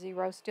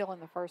 12-0. Still in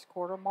the first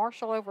quarter.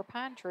 Marshall over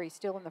Pine Tree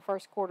still in the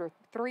first quarter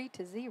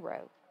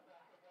 3-0.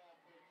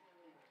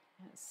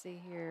 Let's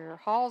see here.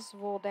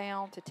 Hallsville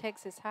down to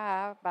Texas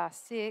High by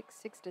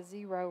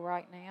 6-0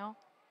 right now.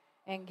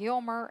 And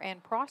Gilmer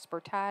and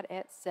Prosper tied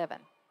at 7.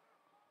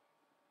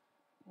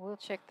 We'll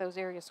check those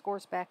area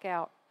scores back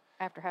out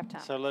after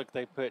halftime. So look,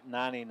 they put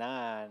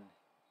 99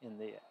 in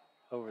the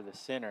over the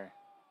center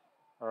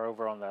or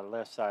over on the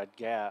left side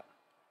gap.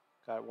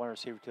 Got one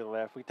receiver to the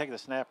left. We take the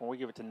snap and we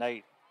give it to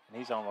Nate, and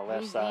he's on the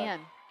left He's side.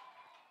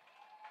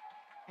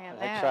 in. And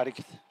They try to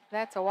get.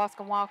 that's a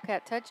Waskom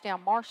Wildcat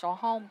touchdown. Marshall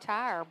Home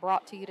Tire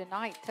brought to you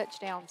tonight.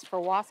 Touchdowns for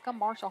Waskom.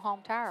 Marshall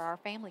Home Tire, our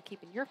family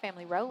keeping your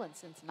family rolling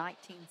since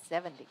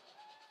 1970.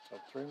 So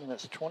 3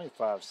 minutes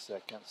 25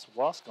 seconds.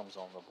 Waskom's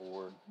on the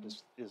board.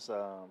 Who's?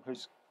 So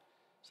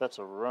that's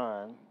a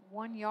run.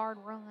 1 yard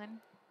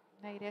run.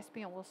 Nate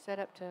Espion will set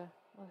up to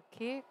a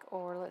kick,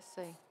 or let's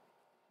see.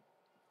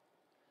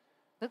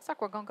 Looks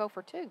like we're going to go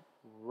for 2.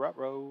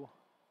 Ruh-roh.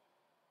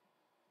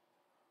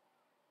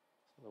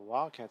 So the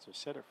Wildcats are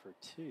set up for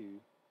 2.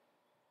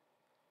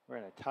 We're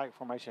in a tight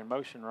formation,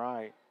 motion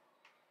right.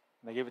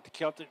 And they give it to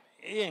Kelton.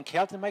 And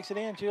Kelton makes it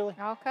in, Julie.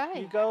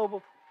 Okay. You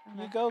go.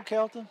 You go,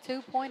 Kelton.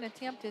 2-point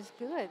attempt is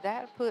good.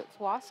 That puts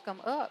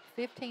Waskom up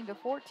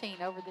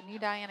 15-14 over the New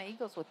Diana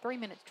Eagles with 3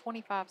 minutes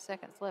 25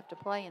 seconds left to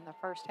play in the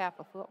first half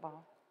of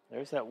football.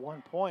 There's that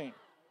 1 point.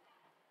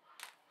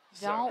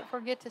 Don't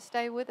forget to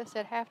stay with us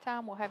at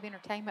halftime. We'll have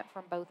entertainment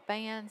from both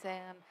bands,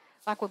 and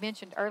Like we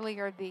mentioned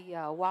earlier,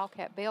 the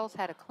Wildcat Bells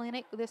had a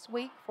clinic this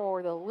week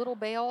for the little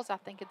bells. I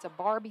think it's a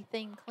Barbie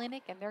themed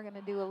clinic, and they're going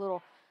to do a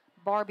little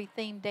Barbie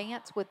themed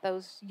dance with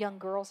those young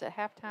girls at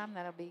halftime.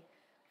 That'll be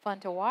fun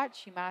to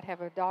watch. You might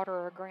have a daughter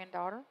or a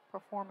granddaughter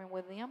performing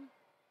with them.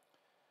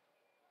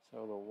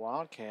 So the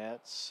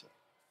Wildcats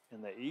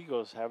and the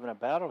Eagles having a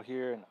battle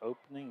here in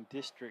opening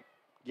district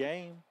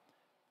game,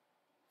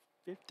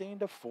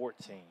 15-14.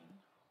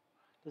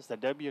 Does the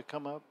W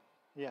come up?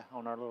 Yeah,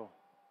 on our little.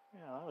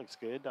 Yeah, that looks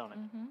good, don't it?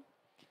 Mm-hmm.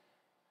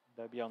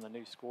 W on the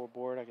new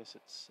scoreboard. I guess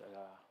it's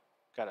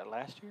got it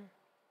last year.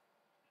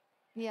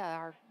 Yeah,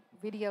 our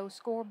video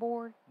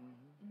scoreboard.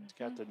 Mm-hmm. It's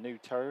got the new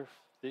turf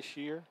this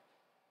year.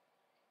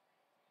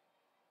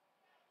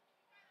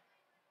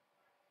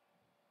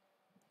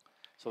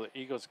 So the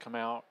Eagles come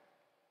out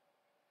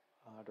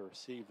to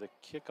receive the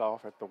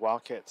kickoff at the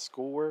Wildcats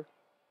score.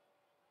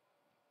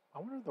 I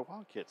wonder if the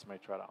Wildcats may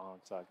try to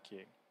onside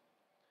kick.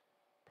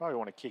 Probably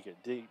want to kick it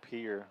deep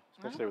here,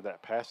 especially with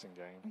that passing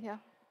game. Yeah,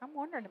 I'm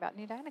wondering about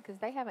New Diana because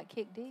they haven't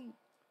kicked deep.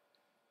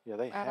 Yeah,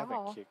 they at haven't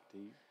all. kicked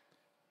deep.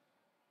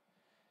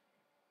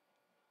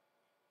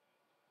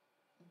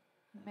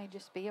 It may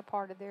just be a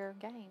part of their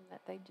game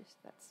that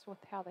that's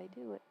how they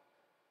do it.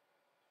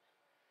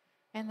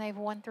 And they've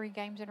won 3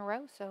 games in a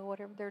row, so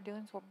whatever they're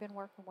doing's been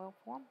working well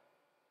for them.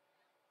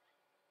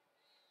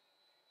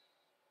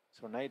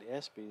 So Nate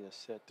Espy is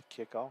set to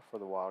kick off for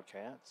the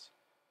Wildcats.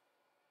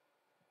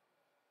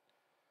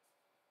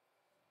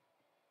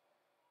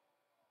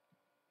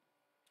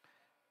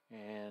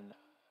 And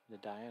the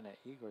Diana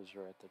Eagles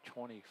are at the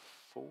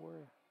 24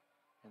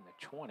 and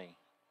the 20.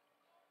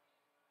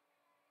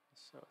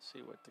 So let's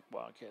see what the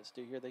Wildcats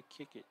do here. They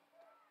kick it,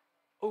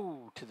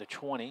 to the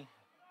 20.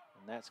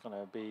 And that's going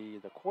to be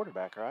the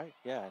quarterback, right?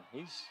 Yeah,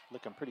 he's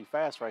looking pretty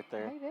fast right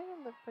there. They did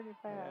look pretty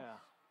fast. Yeah.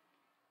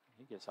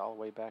 He gets all the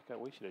way back up.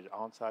 We should have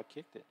onside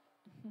kicked it.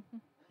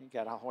 He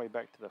got all the way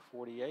back to the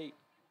 48.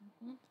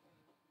 Mm-hmm.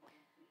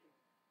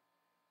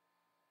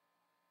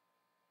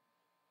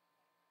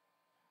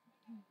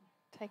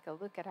 Take a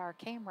look at our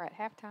camera at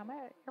halftime.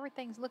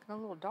 Everything's looking a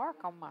little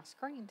dark on my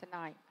screen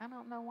tonight. I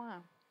don't know why.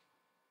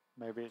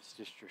 Maybe it's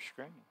just your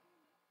screen.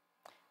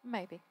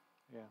 Maybe.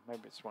 Yeah,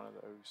 maybe it's one of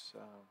those.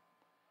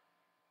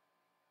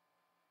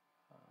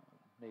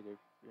 Need to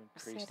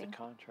increase the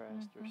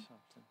contrast or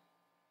something.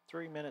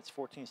 3 minutes,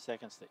 14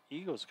 seconds. The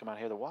Eagles come out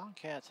here. The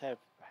Wildcats have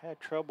had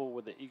trouble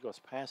with the Eagles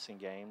passing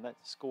game. That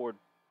scored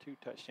 2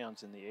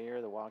 touchdowns in the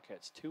air. The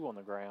Wildcats 2 on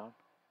the ground.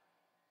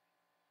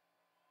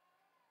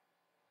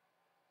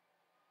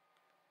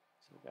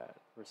 So we got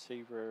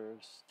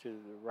receivers to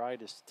the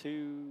right is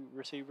 2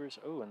 receivers.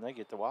 Oh, and they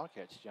get the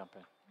Wildcats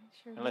jumping.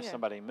 Sure Unless did.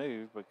 somebody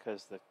moved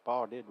because the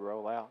ball did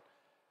roll out.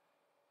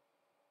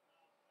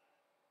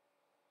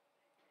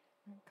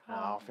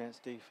 Offense,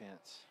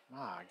 defense.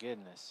 My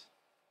goodness.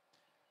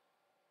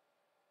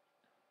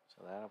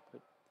 So that'll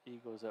put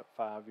Eagles up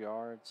 5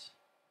 yards.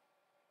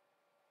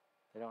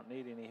 They don't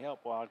need any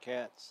help,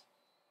 Wildcats.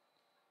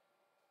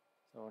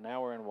 So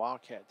now we're in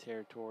Wildcat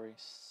territory.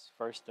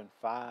 1st and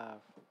 5.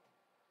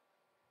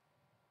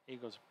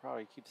 Eagles will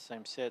probably keep the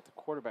same set. The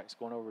quarterback's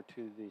going over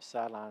to the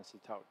sidelines to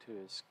talk to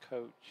his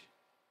coach.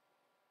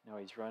 Now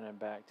he's running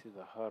back to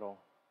the huddle.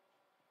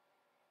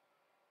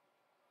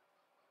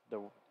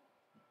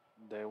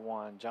 They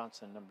won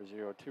Johnson, number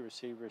 0. 2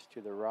 receivers to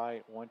the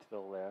right, 1 to the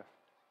left.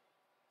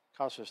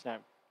 Calls for a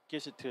snap,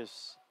 gives it to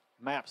his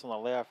Maps on the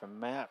left, and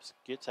Maps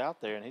gets out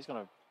there, and he's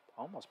going to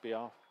almost be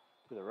off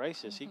to the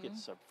races. He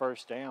gets a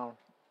 1st down,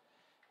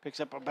 picks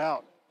up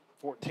about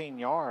 14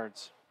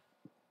 yards.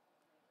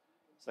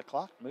 Is the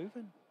clock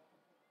moving?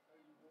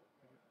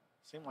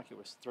 Seemed like it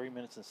was 3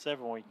 minutes and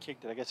 7 when we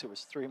kicked it. I guess it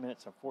was 3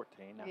 minutes and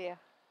 14. Now, Yeah.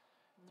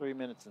 3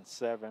 minutes and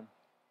 7.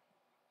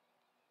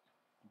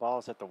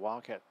 Ball's at the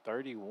Wildcat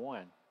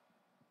 31.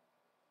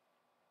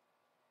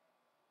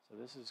 So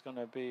this is going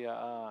to be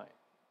a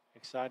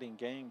exciting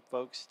game,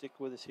 folks. Stick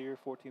with us here,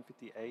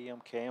 1450 AM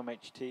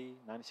KMHT,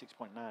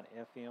 96.9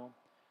 FM.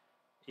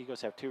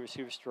 Eagles have 2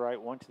 receivers to the right,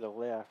 1 to the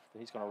left.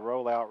 He's going to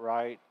roll out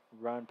right,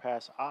 run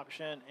pass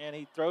option, and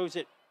he throws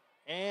it,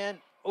 and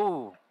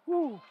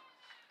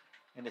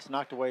and it's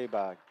knocked away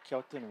by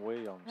Kelton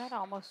Williams. That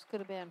almost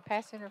could have been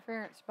pass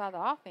interference by the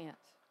offense.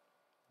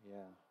 Yeah.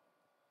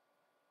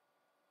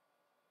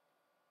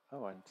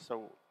 Oh, and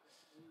so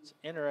it's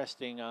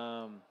interesting.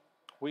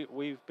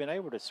 We've been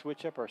able to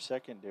switch up our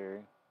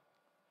secondary.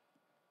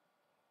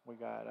 We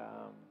got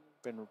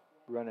been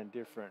running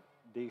different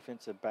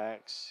defensive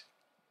backs.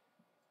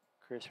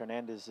 Chris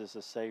Hernandez is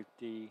a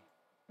safety,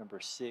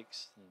 number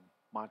 6, and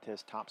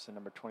Montez Thompson,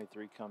 number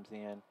 23, comes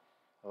in.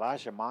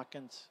 Elijah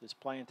Mockins is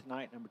playing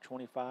tonight, number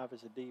 25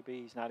 is a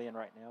DB. He's not in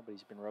right now, but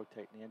he's been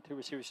rotating in. 2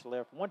 receivers to the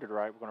left, 1 to the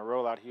right. We're going to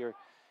roll out here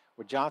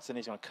with Johnson.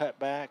 He's going to cut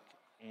back,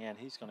 and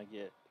he's going to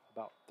get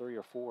about 3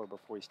 or 4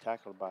 before he's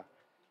tackled by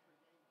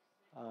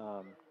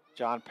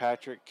John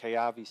Patrick,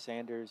 Kayavi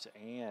Sanders,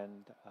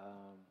 and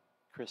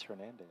Chris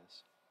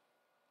Hernandez.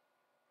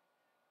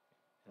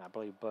 And I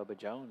believe Bubba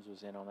Jones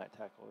was in on that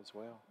tackle as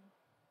well.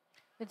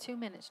 The 2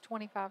 minutes,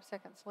 25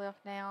 seconds left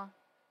now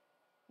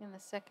in the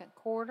second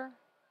quarter.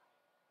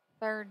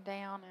 3rd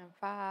down and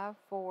 5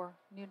 for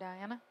New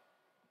Diana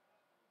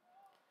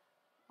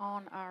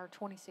on our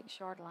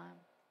 26-yard line.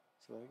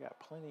 So they got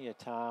plenty of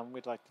time.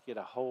 We'd like to get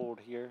a hold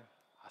here.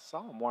 I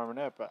saw them warming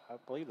up. I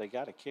believe they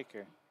got a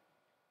kicker.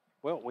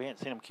 Well, we hadn't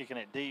seen them kicking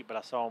it deep, but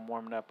I saw them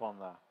warming up on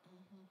the.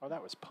 Oh,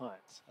 that was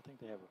punts. I think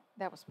they have a.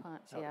 That was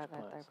punts. That Yeah, was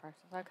that punts. they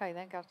practiced. Okay,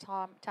 then got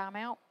a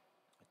timeout.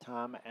 A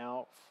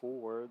timeout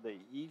for the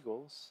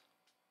Eagles.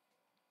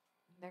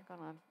 They're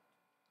gonna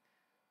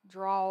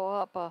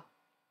draw up a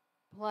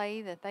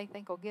play that they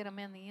think will get them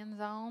in the end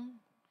zone.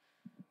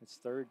 It's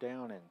 3rd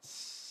down and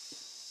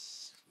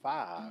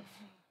 5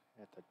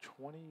 at the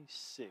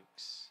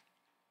 26.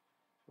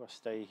 We'll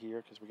stay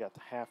here because we got the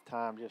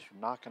halftime just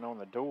knocking on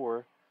the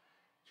door.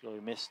 Really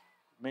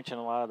mentioned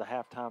a lot of the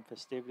halftime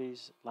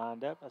festivities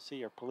lined up. I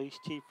see our police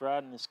chief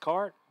riding his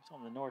cart. He's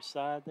on the north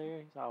side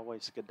there. He's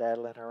always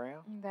skedaddling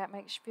around. That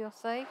makes you feel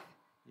safe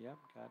Yep,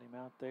 got him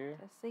out there.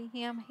 to see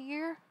him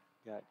here.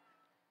 Got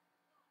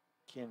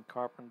Ken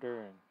Carpenter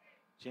and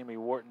Jimmy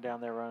Wharton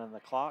down there running the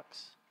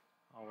clocks.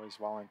 Always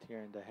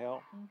volunteering to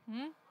help. Mm-hmm.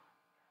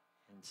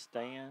 And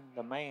Stan,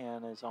 the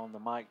man, is on the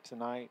mic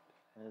tonight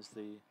as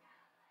the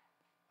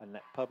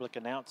public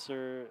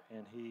announcer,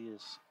 and he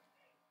is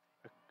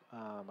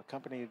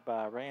accompanied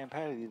by Ray and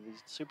Patty, the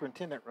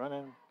superintendent,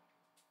 running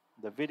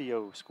the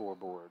video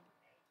scoreboard.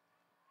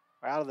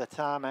 We're out of the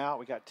timeout.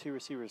 We got 2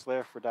 receivers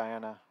left for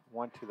Diana,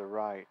 1 to the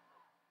right.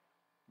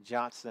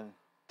 Johnson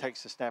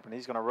takes the snap, and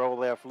he's going to roll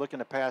left, looking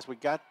to pass. We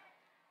got,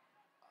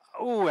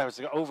 oh, that was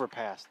an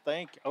overpass.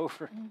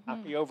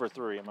 He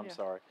overthrew him. I'm Yeah.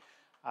 sorry.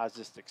 I was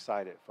just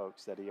excited,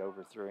 folks, that he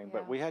overthrew him.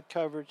 But Yeah. we had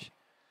coverage,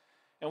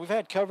 and we've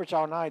had coverage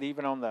all night,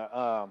 even on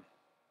the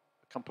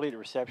completed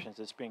receptions.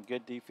 It's been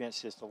good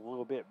defense, just a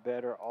little bit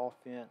better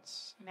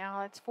offense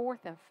Now it's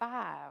 4th and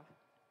 5.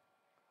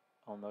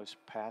 on those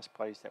pass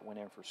plays that went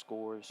in for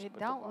scores. It but the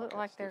don't look Wildcats'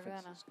 like they're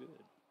defense gonna- is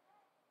good.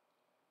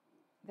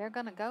 They're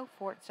going to go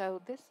for it.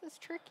 So this is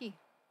tricky.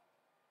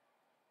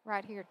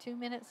 Right here, 2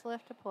 minutes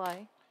left to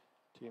play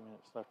 2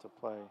 minutes left to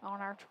play. on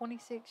our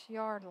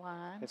 26-yard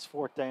line. It's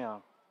 4th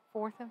down.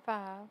 4th and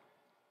 5.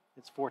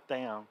 It's 4th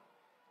down.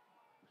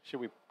 Should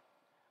we?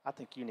 I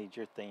think you need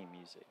your theme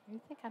music. You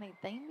think I need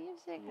theme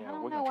music? Yeah, I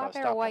we're don't gonna know. try I to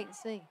better stop wait him. and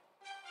see.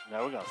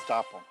 No, we're going to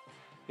stop him.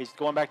 He's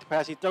going back to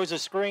pass. He throws a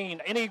screen,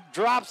 and he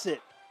drops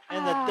it.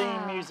 And the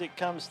theme music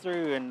comes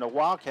through, and the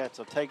Wildcats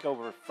will take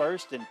over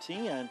 1st and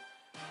 10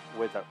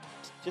 with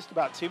just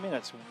about 2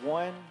 minutes,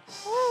 1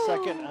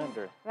 second Woo.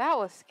 under. That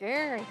was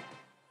scary.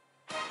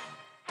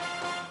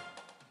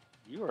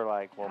 You were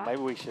like, well,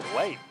 maybe we should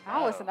wait.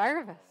 I was No.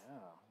 nervous. No,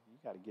 you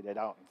got to get it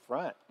out in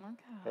front.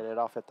 Okay. Hit it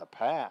off at the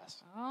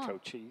pass, Oh.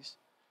 Coaches.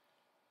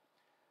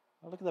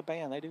 Oh, look at the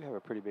band. They do have a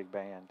pretty big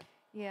band.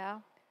 Yeah.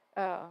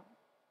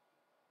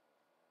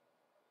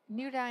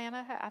 New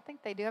Diana, I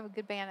think they do have a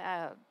good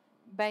band.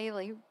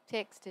 Bailey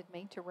texted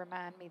me to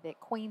remind me that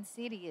Queen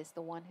City is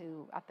the one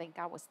who I think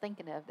I was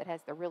thinking of that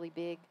has the really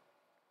big,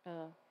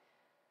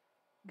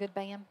 good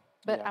band.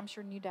 But Yeah. I'm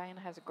sure New Diana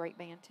has a great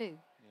band too.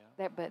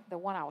 Yeah. But the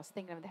one I was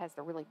thinking of that has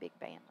the really big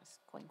band was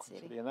Queen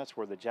City. And that's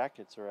where the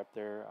Jackets are up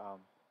there.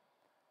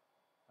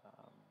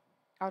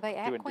 Are they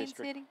at doing Queen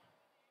district. City?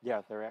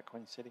 Yeah, they're at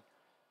Queen City.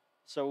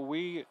 So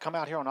we come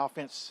out here on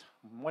offense,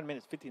 1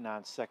 minute,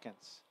 59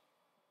 seconds.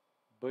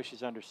 Bush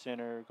is under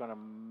center, going to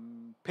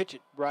pitch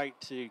it right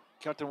to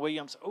Kelton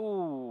Williams.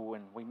 Ooh,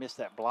 and we missed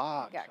that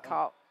block. Got Oh,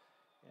 caught.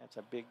 yeah, it's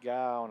a big guy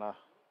on a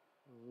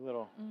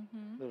little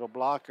Mm-hmm. little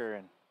blocker,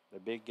 and the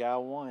big guy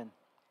won.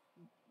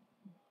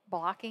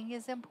 Blocking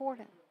is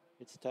important.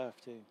 It's tough,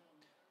 too.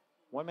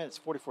 1 minute,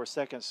 44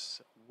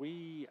 seconds.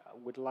 We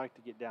would like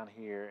to get down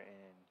here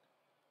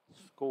and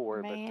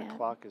score, but the Man.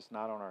 clock is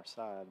not on our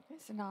side.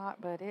 It's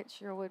not, but it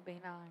sure would be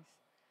nice.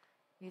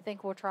 You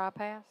think we'll try a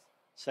pass?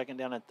 2nd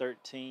down and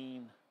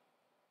 13.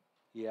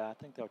 Yeah, I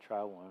think they'll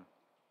try one.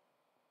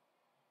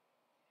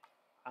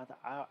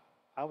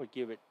 I would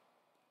give it.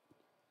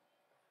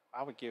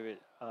 I would give it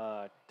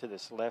to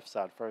this left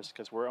side first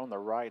because we're on the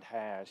right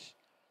hash.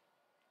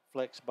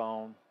 Flex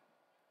bone.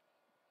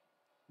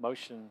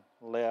 Motion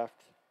left.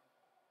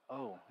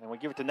 Oh, and we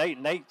give it to Nate.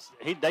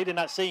 They did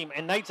not see him,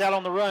 and Nate's out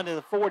on the run to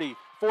the 40,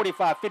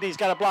 45, 50. He's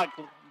got a block.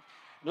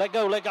 Let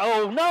go, let go.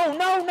 Oh,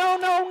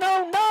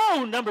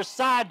 no. Number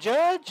side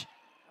judge.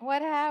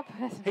 What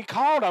happened? He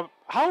called a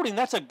holding.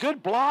 That's a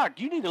good block.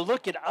 You need to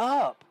look it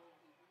up.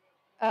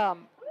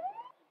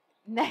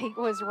 Nate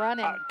was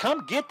running.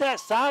 Come get that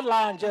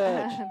sideline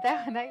judge.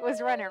 Nate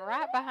was running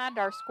right behind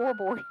our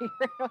scoreboard here.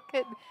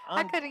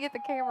 I couldn't get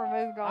the camera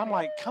moved on. I'm him.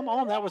 like, come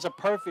on, that was a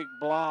perfect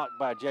block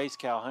by Jace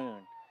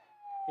Calhoun.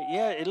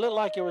 Yeah, it looked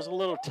like it was a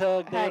little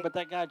tug there, Hey. but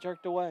that guy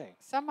jerked away.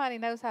 Somebody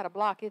knows how to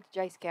block. It's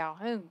Jace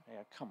Calhoun.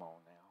 Yeah, come on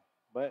now.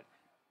 But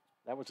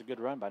that was a good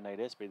run by Nate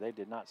Espy. They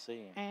did not see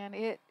him. And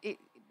it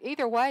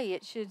either way,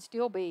 it should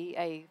still be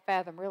a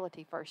Fathom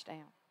Realty first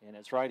down. And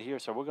it's right here,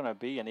 so we're going to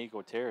be in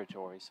Eagle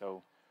territory.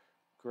 So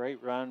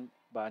great run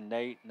by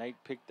Nate. Nate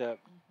picked up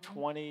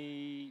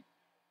 20,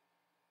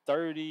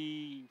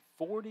 30,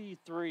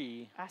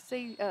 43. I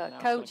see Now it's gonna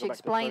Coach go back to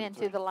explaining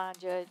to 33. the line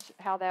judge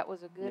how that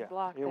was a good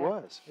block It there.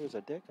 was. It was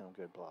a dickon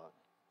good block.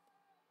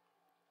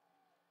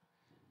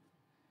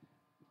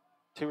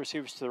 2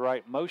 receivers to the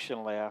right,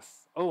 motion left.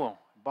 Oh,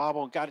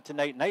 bobble, got it to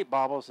Nate. Nate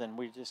bobbles, and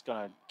we're just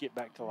going to get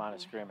back to the line of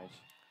scrimmage.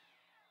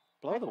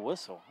 Blow the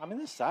whistle. I mean,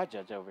 this side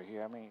judge over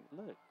here, I mean,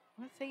 look.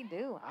 What's he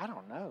doing? I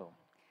don't know.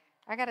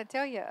 I got to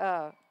tell you,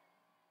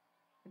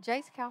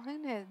 Jace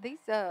Calhoun, these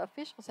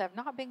officials have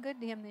not been good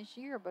to him this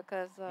year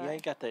because. Yeah, he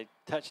got the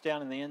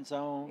touchdown in the end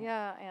zone.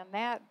 Yeah,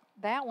 and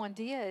that one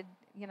did,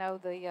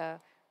 the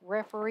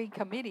referee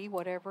committee,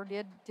 whatever,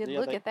 did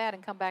look at that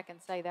and come back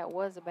and say that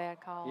was a bad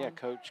call. Yeah, and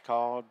Coach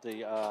called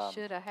the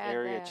shoulda had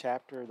area that.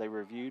 chapter. They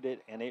reviewed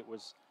it, and it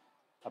was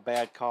a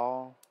bad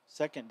call.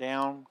 Second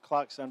down,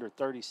 clock's under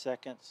 30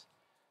 seconds.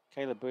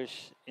 Caleb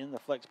Bush in the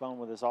flex bone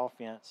with his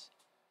offense.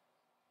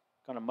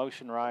 Going to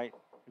motion right.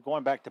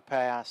 Going back to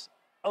pass.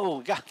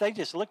 Oh, God, they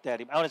just looked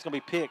at him. Oh, it's going to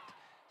be picked.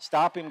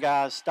 Stop him,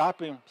 guys.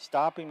 Stop him.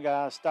 Stop him,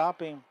 guys.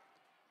 Stop him.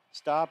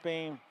 Stop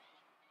him.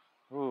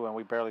 Ooh, and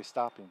we barely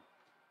stopped him.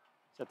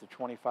 It's at the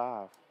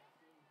 25.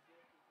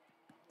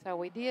 So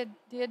we did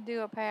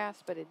do a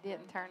pass, but it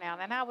didn't turn out.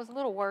 And I was a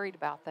little worried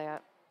about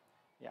that.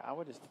 Yeah, I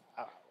would just,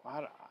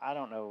 I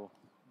don't know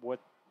what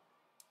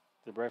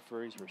the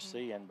referees were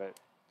seeing, but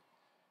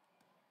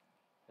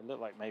it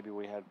looked like maybe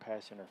we had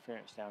pass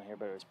interference down here,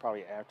 but it was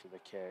probably after the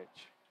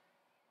catch.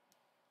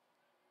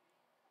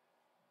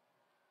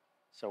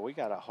 So we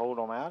got to hold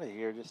them out of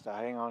here just to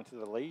hang on to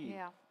the lead.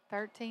 Yeah,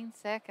 13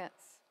 seconds.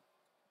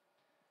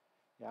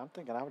 Yeah, I'm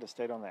thinking I would have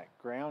stayed on that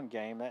ground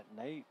game. That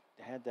Nate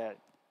had that.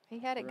 He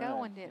had it run.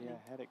 going, didn't Yeah,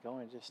 had it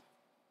going. Just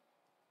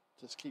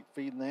keep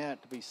feeding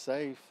that to be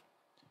safe.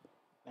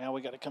 Now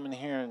we got to come in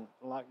here and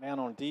lock down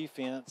on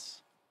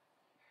defense.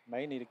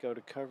 May need to go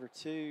to cover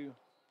 2.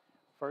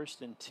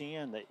 1st and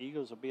 10. The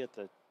Eagles will be at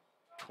the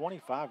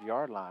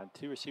 25-yard line.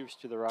 2 receivers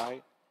to the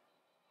right.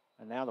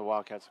 And now the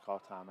Wildcats will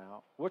call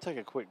timeout. We'll take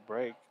a quick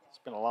break. It's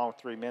been a long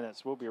 3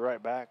 minutes. We'll be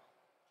right back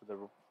for the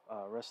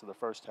rest of the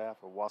first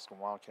half of Waskom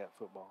Wildcat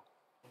football.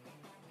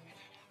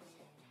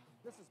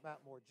 This is Matt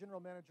Moore, General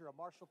Manager of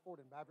Marshall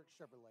Ford and Maverick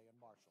Chevrolet in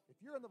Marshall. If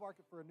you're in the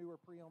market for a newer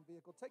pre-owned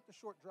vehicle, take the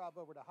short drive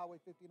over to Highway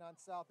 59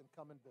 South and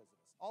come and visit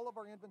us. All of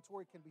our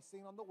inventory can be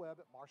seen on the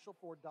web at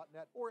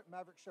marshallford.net or at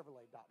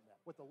maverickchevrolet.net.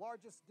 With the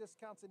largest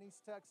discounts in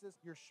East Texas,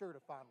 you're sure to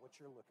find what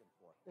you're looking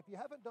for. If you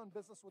haven't done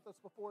business with us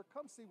before,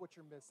 come see what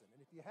you're missing.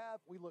 And if you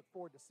have, we look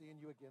forward to seeing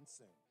you again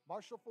soon.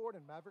 Marshall Ford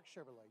and Maverick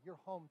Chevrolet, your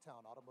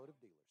hometown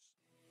automotive dealers.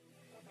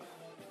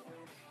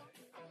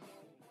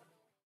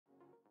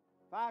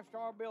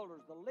 5-Star Builders,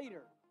 the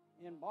leader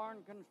in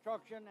barn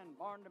construction and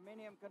barn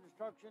dominium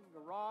construction,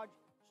 garage,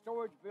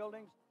 storage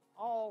buildings,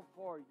 all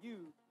for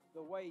you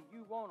the way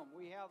you want them.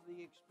 We have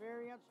the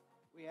experience,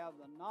 we have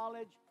the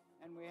knowledge,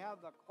 and we have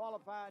the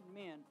qualified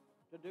men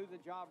to do the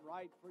job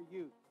right for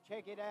you.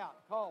 Check it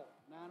out. Call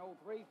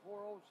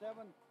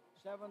 903-407-7627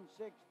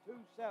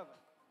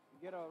 to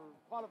get a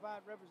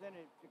qualified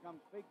representative to come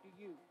speak to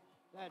you.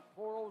 That's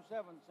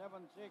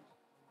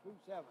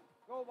 407-7627.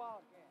 Go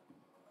Wildcats.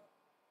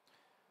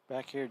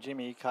 Back here at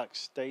Jimmy E. Cox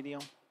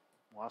Stadium.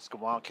 Waskom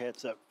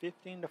Wildcats up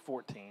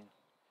 15-14.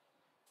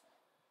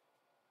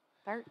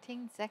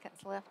 13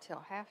 seconds left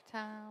till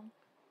halftime.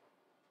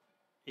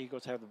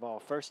 Eagles have the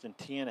ball 1st and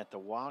 10 at the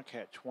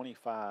Wildcat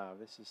 25.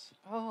 This is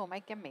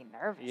making me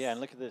nervous. Yeah,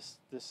 and look at this.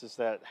 This is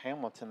that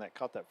Hamilton that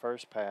caught that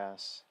first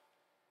pass.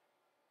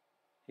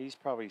 He's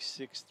probably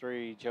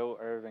 6'3". Joe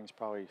Irving's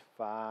probably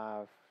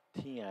 5'10".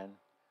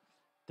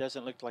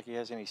 Doesn't look like he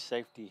has any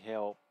safety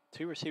help.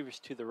 2 receivers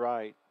to the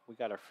right. We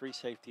got a free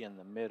safety in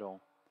the middle.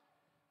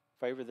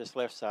 Favor this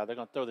left side. They're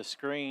going to throw the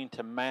screen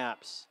to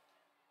Maps.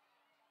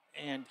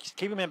 And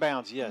keep him in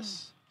bounds,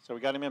 yes. So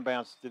we got him in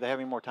bounds. Do they have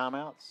any more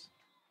timeouts?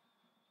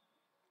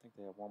 I think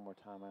they have one more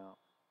timeout.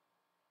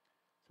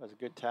 So it's a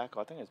good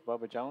tackle. I think it's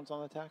Bubba Jones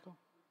on the tackle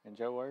and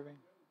Joe Irving.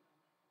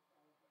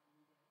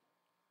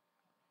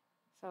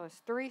 So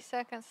it's 3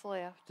 seconds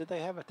left. Did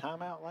they have a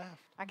timeout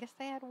left? I guess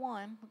they had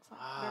one. Looks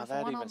like there's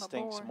that one even on the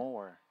stinks board.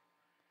 more.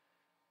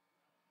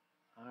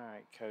 All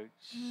right,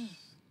 Coach.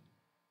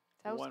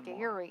 So One more.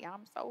 scary.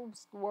 I'm so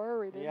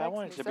worried. Yeah, I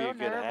want it to be a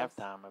good nervous.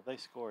 halftime. If they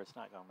score, it's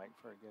not going to make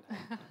for a good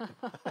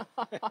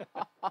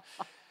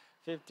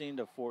halftime.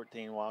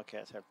 15-14,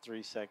 Wildcats have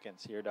 3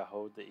 seconds here to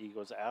hold the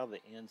Eagles out of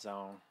the end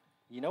zone.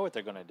 You know what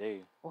they're going to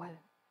do? What?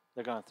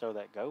 They're going to throw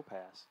that go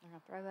pass. They're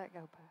gonna throw that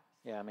go pass.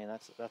 Yeah, I mean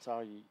that's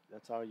all you.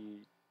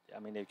 I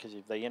mean, because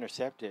if they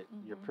intercept it,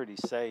 you're pretty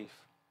safe.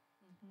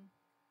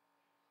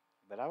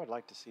 But I would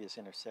like to see us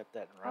intercept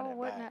that and run it back.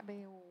 Wouldn't that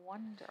be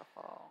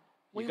wonderful?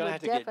 You're We gonna would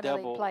have to get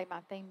definitely double. play my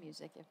theme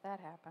music if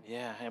that happened.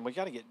 Yeah, and we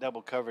got to get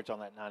double coverage on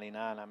that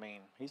 99. I mean,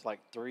 he's like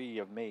 3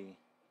 of me,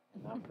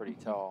 and I'm pretty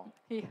tall.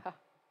 Yeah.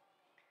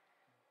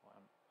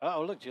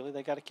 Oh, look, Julie,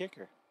 they got a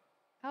kicker.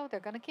 Oh, they're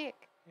gonna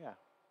kick. Yeah.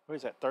 What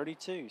is that,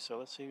 32? So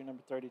let's see who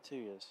number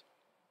 32 is.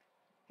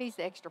 He's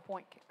the extra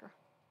point kicker.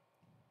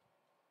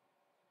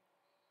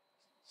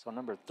 So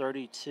number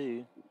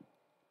 32,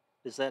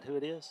 is that who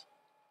it is?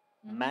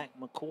 Mac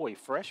McCoy,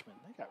 freshman.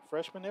 They got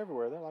freshmen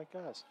everywhere. They're like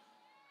us.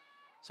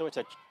 So it's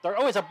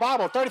it's a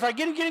bobble. 35.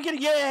 Get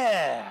it.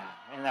 Yeah.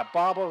 And that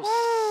bobble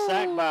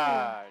sacked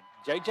by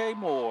J.J.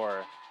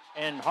 Moore.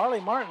 And Harley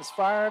Martin's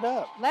fired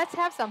up. Let's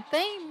have some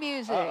theme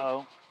music.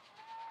 Uh-oh.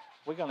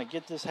 We're going to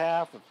get this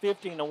half of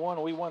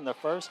 15-1. We won the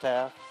first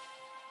half.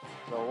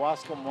 The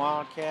Waskom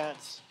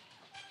Wildcats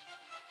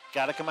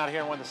got to come out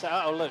here and win the second.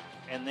 Uh-oh, look.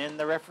 And then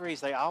the referees,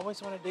 they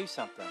always want to do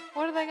something.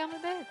 What are they going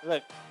to do?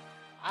 Look,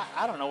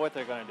 I don't know what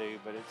they're going to do,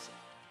 but it's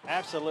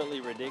absolutely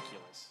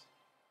ridiculous.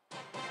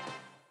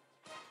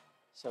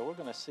 So we're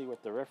going to see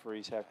what the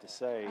referees have to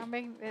say. I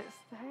mean, it's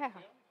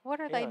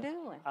what are they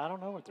doing? I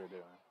don't know what they're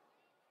doing.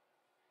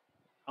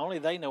 Only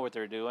they know what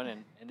they're doing,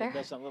 and it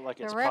doesn't look like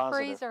it's positive. positive.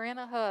 The referees are in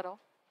a huddle.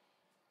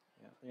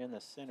 Yeah, they're in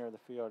the center of the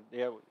field.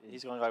 Yeah,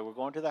 he's going like, we're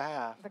going to the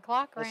half. The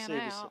clock Let's ran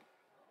out.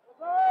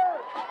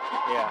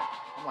 Yeah,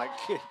 I'm like,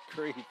 good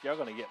grief, y'all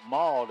going to get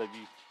mauled if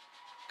you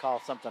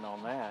call something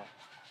on that.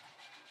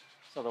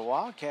 So the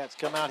Wildcats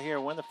come out here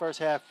and win the first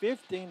half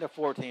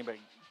 15-14, but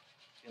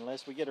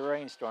unless we get a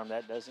rainstorm,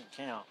 that doesn't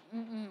count.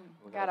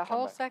 We got a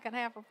whole second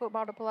half of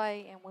football to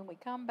play, and when we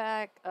come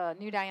back,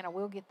 New Diana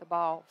will get the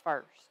ball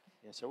first.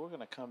 Yeah, so we're going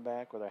to come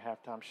back with our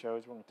halftime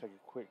shows. We're going to take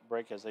a quick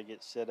break as they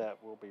get set up.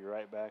 We'll be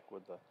right back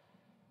with the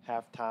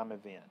halftime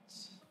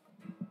events.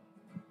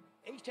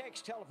 East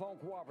Texas Telephone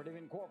Cooperative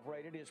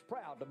Incorporated is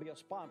proud to be a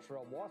sponsor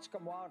of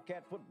Waskom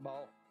Wildcat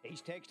football.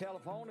 East Texas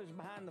Telephone is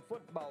behind the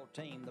football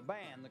team, the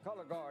band, the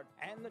color guard,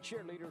 and the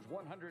cheerleaders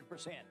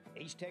 100%.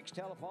 East Texas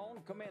Telephone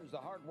commends the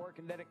hard work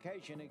and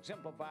dedication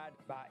exemplified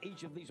by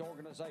each of these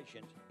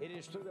organizations. It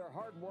is through their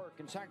hard work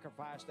and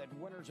sacrifice that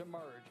winners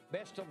emerge.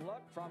 Best of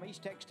luck from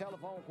East Texas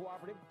Telephone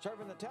Cooperative,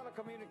 serving the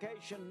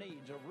telecommunication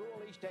needs of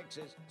rural East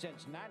Texas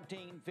since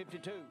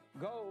 1952.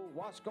 Go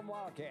Waskom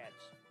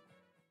Wildcats!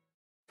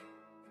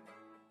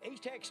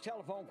 East Texas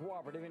Telephone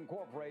Cooperative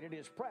Incorporated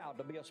is proud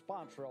to be a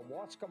sponsor of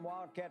Waskom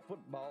Wildcat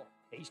football.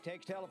 East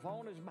Texas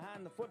Telephone is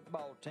behind the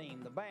football team,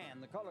 the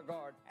band, the color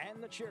guard,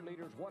 and the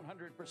cheerleaders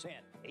 100%.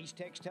 East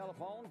Texas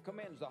Telephone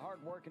commends the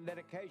hard work and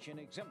dedication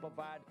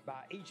exemplified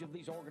by each of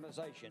these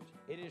organizations.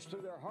 It is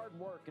through their hard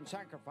work and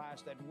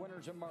sacrifice that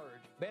winners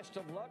emerge. Best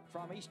of luck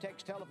from East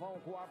Texas Telephone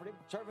Cooperative,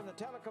 serving the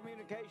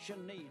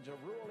telecommunication needs of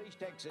rural East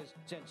Texas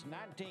since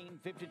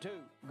 1952.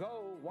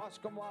 Go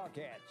Waskom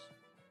Wildcats!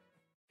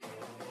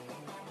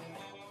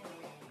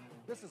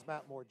 This is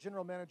Matt Moore,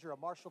 General Manager of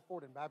Marshall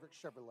Ford and Maverick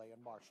Chevrolet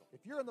in Marshall.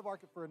 If you're in the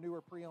market for a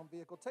newer pre-owned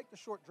vehicle, take the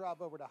short drive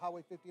over to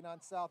Highway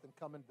 59 South and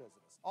come and visit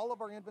us. All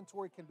of our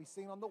inventory can be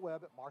seen on the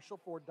web at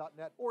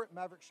marshallford.net or at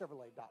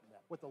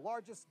maverickchevrolet.net. With the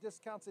largest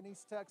discounts in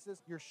East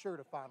Texas, you're sure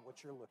to find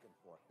what you're looking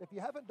for. If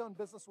you haven't done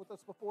business with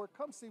us before,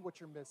 come see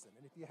what you're missing.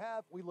 And if you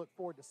have, we look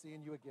forward to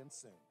seeing you again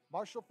soon.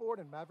 Marshall Ford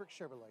and Maverick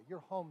Chevrolet,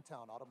 your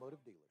hometown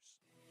automotive dealers.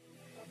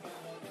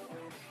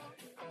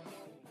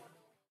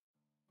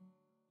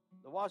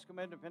 The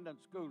Waskom Independent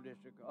School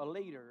District, a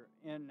leader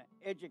in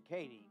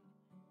educating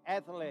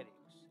athletics,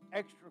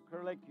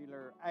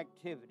 extracurricular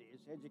activities,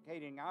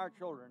 educating our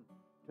children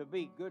to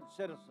be good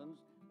citizens,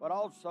 but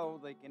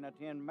also they can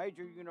attend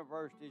major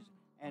universities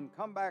and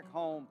come back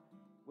home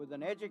with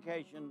an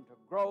education to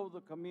grow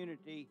the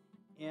community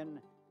in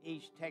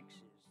East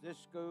Texas. This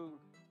school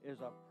is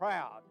a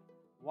proud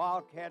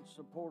Wildcat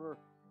supporter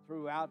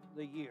throughout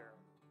the year.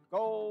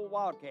 Go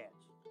Wildcats!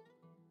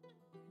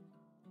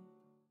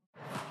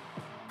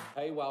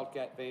 Hey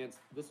Wildcat fans,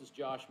 this is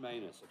Josh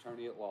Manus,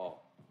 attorney at law.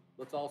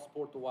 Let's all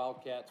support the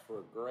Wildcats for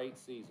a great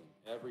season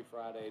every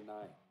Friday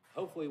night.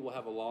 Hopefully we'll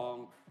have a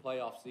long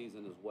playoff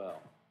season as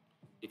well.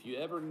 If you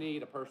ever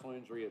need a personal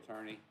injury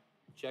attorney,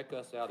 check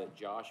us out at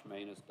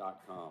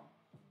joshmanus.com.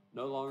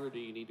 No longer do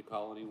you need to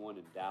call anyone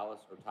in Dallas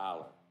or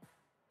Tyler.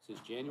 Since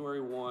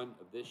January 1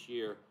 of this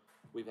year,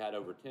 we've had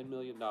over $10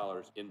 million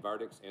in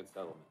verdicts and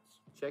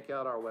settlements. Check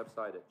out our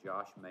website at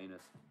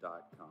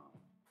joshmanus.com.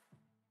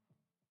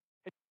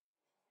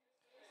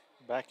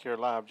 Back here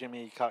live,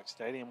 Jimmy E. Cox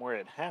Stadium. We're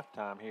at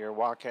halftime here.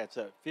 Wildcats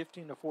up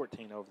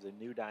 15-14 over the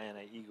New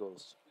Diana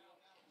Eagles.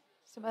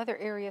 Some other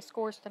area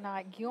scores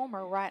tonight.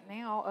 Gilmer right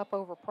now up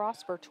over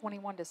Prosper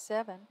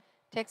 21-7.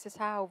 Texas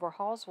High over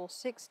Hallsville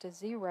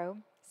 6-0.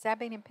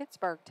 Sabine and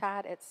Pittsburgh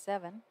tied at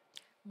 7.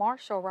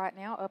 Marshall right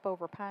now up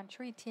over Pine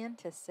Tree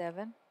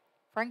 10-7.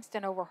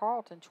 Frankston over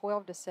Harleton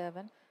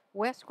 12-7.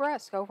 West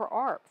Grusk over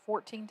Arp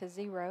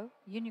 14-0.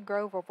 Union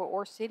Grove over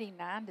Ore City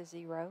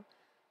 9-0.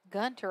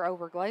 Gunter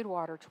over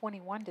Gladewater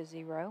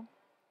 21-0.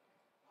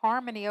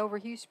 Harmony over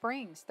Hugh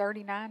Springs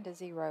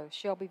 39-0.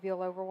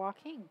 Shelbyville over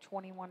Joaquin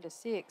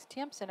 21-6.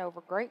 Timpson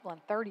over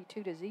Grapeland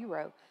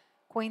 32-0.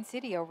 Queen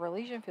City over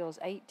Elysian Fields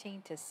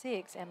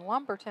 18-6. And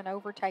Lumberton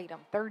over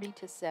Tatum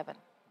 30-7.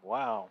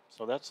 Wow.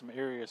 So that's some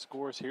area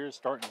scores here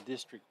starting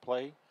district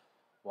play.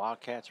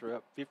 Wildcats are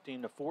up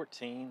 15-14.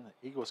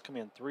 The Eagles come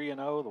in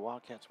 3-0. The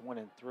Wildcats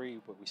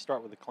 1-3. But we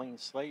start with a clean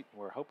slate.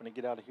 We're hoping to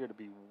get out of here to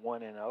be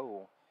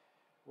 1-0.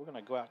 We're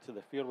going to go out to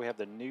the field. We have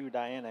the New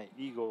Diana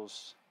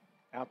Eagles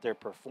out there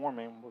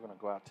performing. We're going to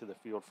go out to the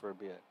field for a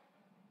bit.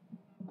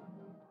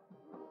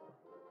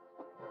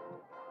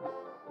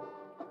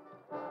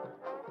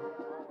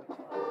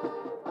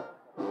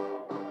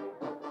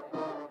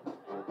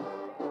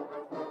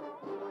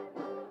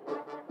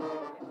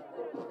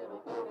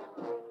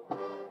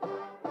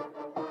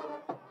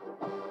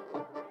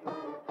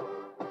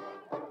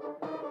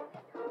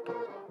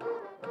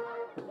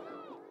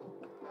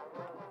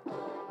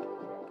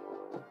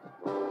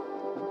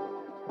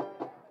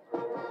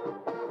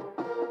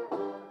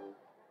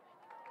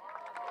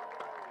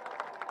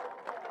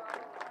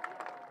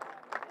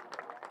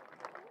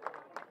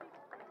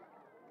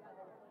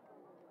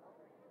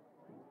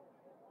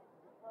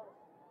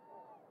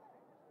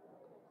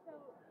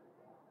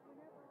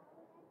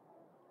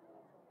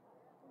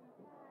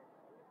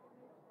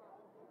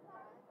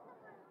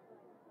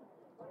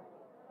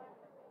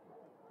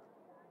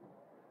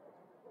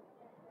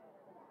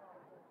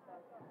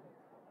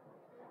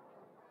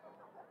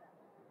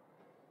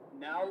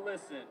 Now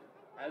listen,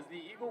 as the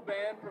Eagle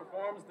Band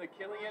performs the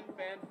Killian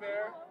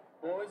Fanfare,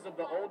 Boys of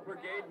the Old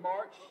Brigade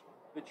March,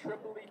 the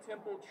Tripoli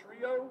Temple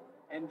Trio,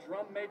 and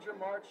Drum Major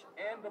March,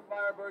 and the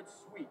Firebird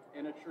Suite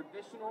in a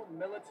traditional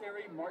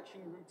military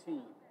marching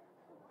routine.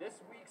 This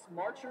week's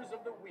Marchers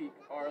of the Week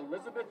are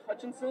Elizabeth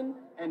Hutchinson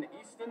and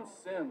Easton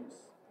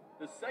Sims.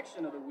 The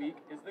section of the week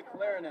is the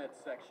clarinet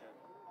section.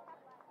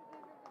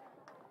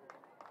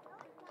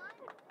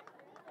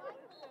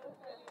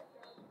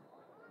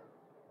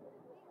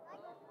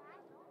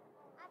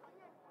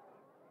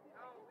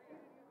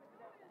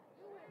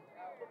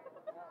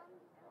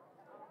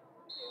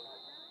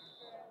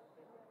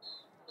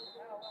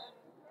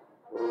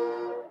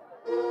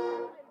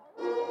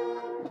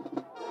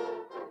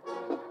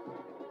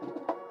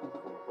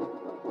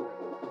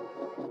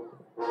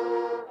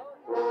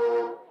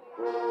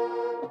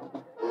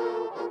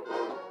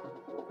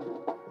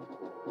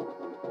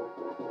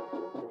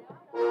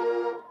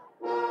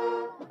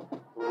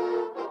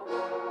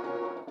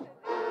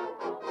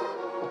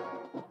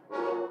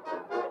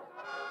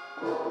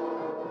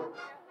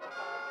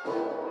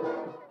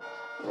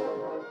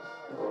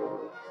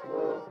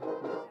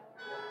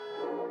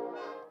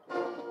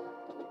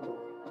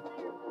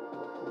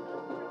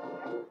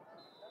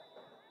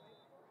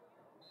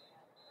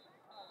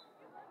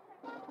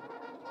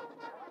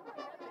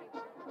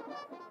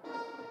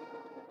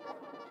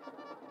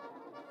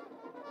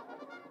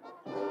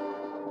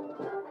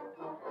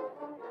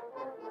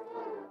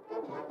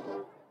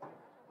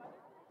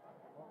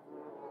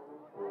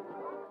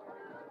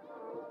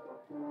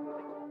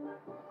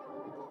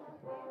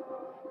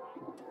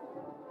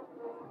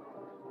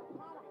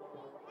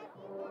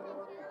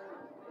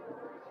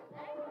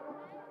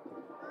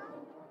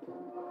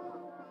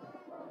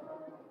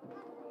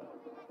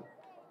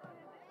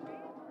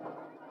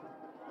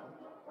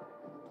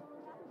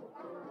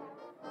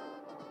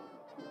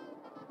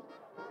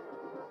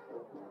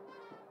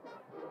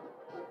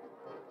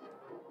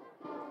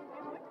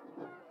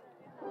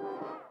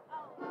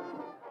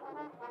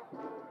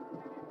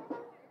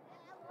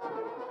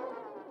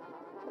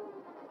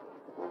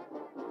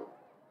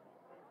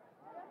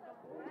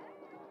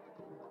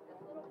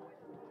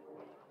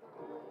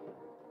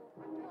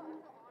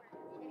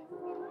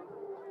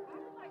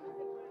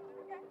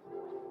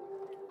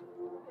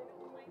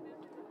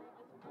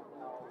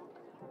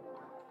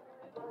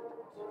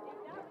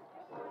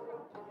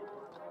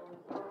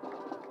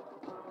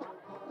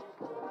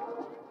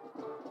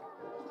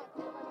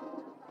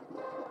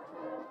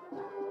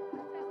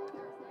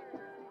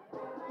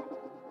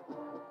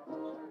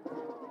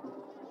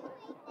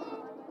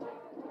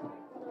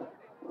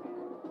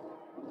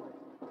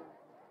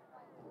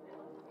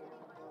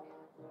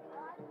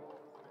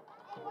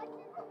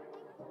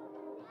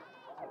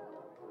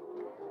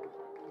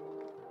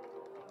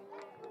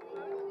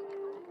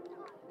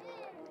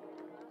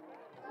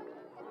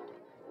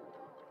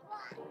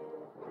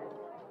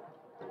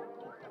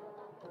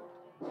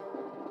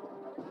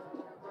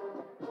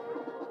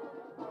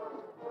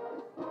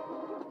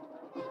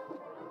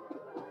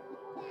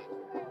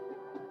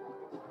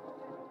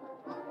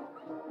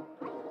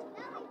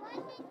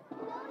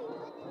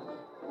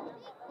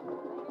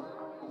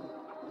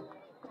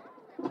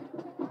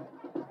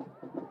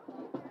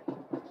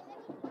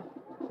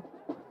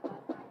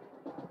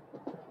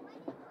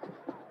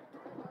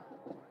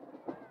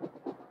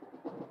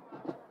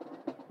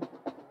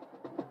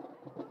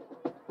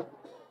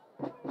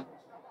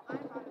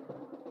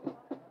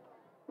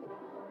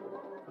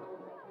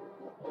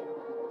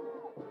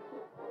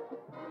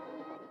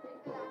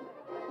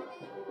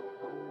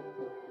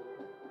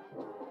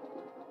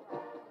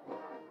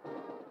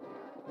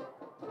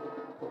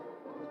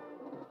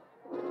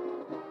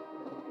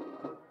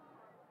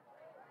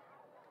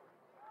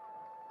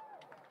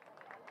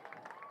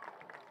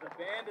 The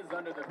band is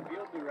under the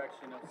field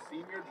direction of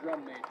senior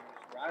drum majors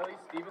Riley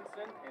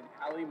Stevenson and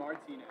Hallie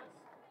Martinez.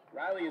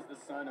 Riley is the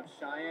son of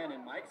Cheyenne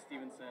and Mike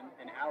Stevenson,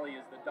 and Hallie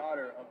is the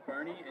daughter of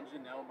Bernie and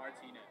Janelle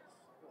Martinez.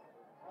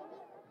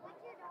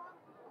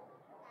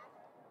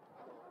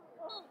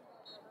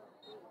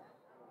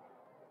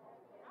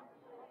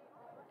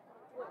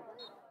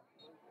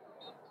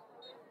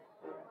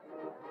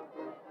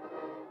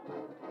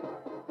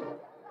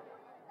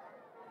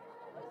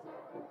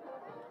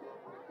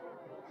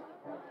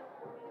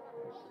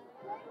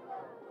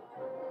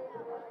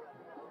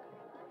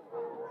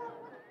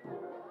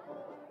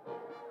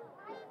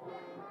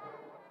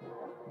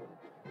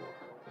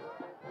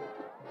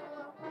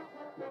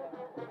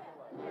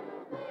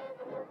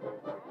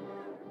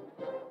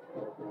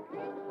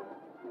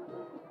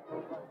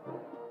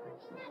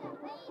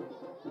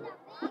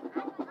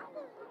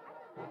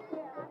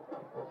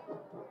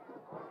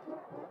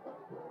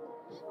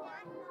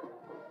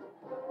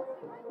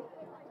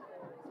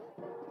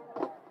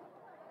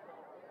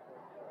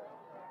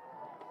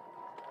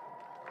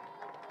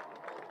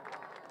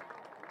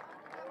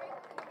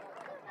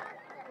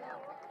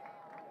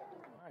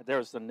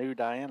 There's the New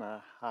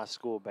Diana High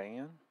School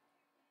Band.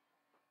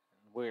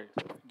 We're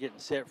getting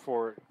set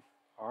for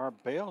our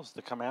bells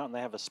to come out, and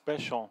they have a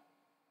special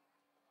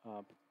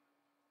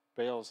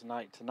Bells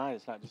night tonight.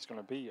 It's not just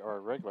going to be our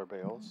regular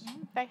bells.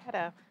 They had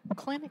a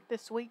clinic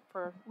this week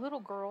for little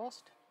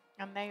girls,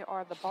 and they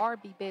are the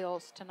Barbie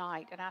Bells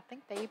tonight. And I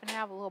think they even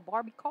have a little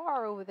Barbie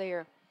car over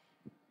there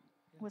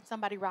with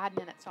somebody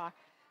riding in it. So I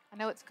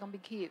know it's going to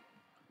be cute.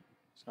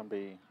 It's going to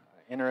be an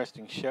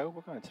interesting show.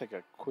 We're going to take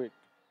a quick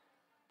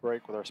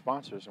break with our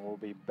sponsors, and we'll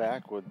be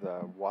back with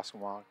Waskom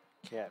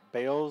Wildcat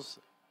Bells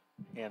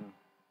and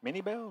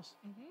Mini Bells.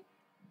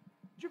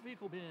 Has your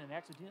vehicle been in an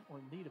accident or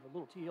in need of a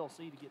little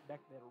TLC to get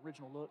back to that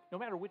original look? No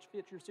matter which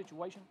fits your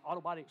situation, Auto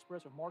Body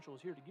Express of Marshall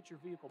is here to get your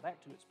vehicle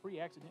back to its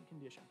pre-accident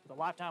condition. With a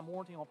lifetime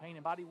warranty on paint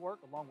and body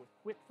work, along with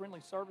quick, friendly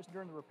service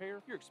during the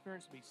repair, your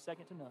experience will be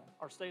second to none.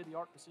 Our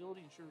state-of-the-art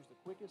facility ensures the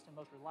quickest and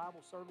most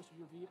reliable service of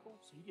your vehicle,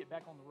 so you get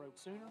back on the road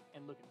sooner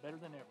and looking better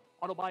than ever.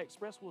 Auto Body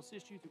Express will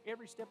assist you through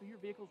every step of your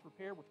vehicle's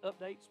repair with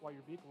updates while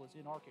your vehicle is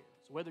in our care.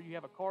 So whether you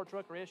have a car,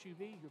 truck, or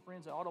SUV, your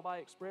friends at Auto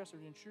Body Express are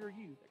to ensure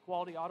you that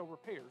quality auto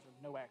repairs are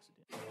no accident.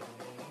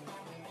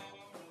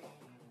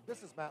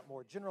 This is Matt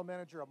Moore, General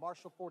Manager of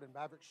Marshall Ford and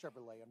Maverick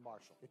Chevrolet in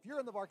Marshall. If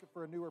you're in the market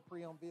for a newer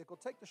pre-owned vehicle,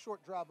 take the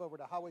short drive over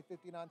to Highway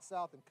 59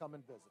 South and come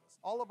and visit us.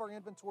 All of our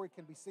inventory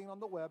can be seen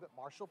on the web at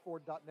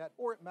marshallford.net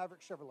or at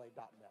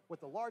maverickchevrolet.net. With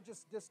the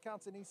largest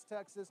discounts in East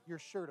Texas, you're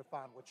sure to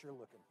find what you're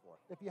looking for.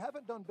 If you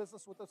haven't done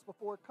business with us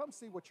before, come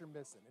see what you're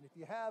missing. And if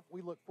you have,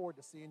 we look forward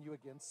to seeing you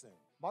again soon.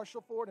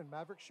 Marshall Ford and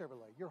Maverick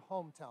Chevrolet, your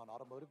hometown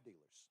automotive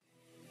dealers.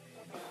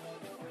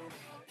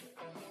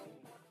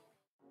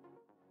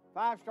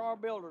 Five Star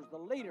Builders, the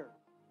leader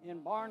in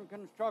barn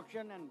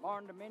construction and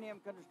barn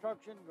dominium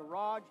construction,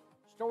 garage,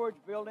 storage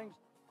buildings,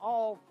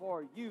 all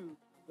for you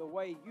the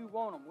way you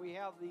want them. We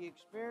have the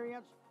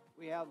experience,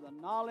 we have the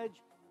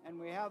knowledge, and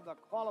we have the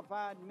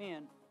qualified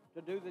men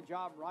to do the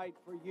job right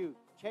for you.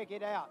 Check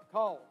it out.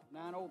 Call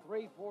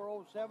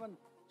 903-407-7627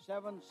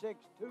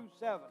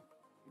 to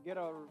get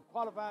a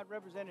qualified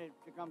representative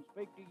to come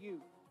speak to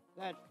you.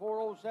 That's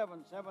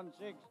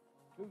 407-7627.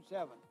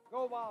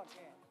 Go Wildcats.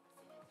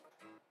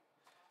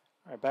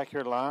 All right, back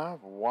here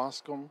live,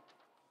 Waskom,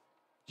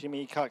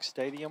 Jimmy E. Cox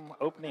Stadium,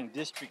 opening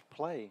district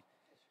play.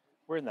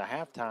 We're in the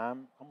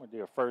halftime. I'm going to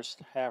do a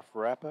first half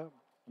wrap-up.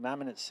 9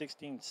 minutes,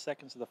 16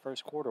 seconds of the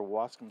first quarter.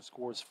 Waskom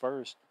scores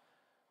first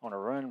on a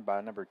run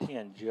by number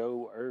 10,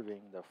 Joe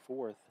Irving, the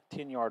fourth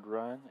 10-yard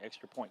run.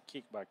 Extra point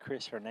kick by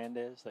Chris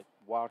Hernandez. The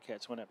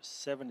Wildcats went up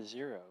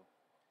 7-0.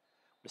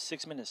 With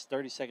 6 minutes,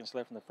 30 seconds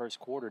left in the first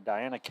quarter,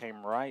 Diana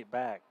came right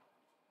back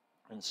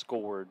and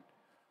scored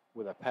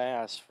with a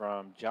pass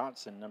from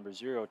Johnson, number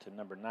 0, to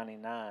number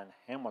 99,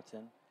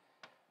 Hamilton.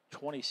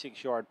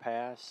 26-yard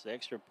pass. The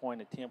extra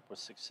point attempt was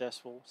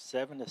successful.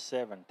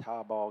 7-7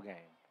 tie ball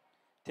game.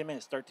 10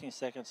 minutes, 13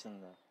 seconds in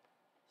the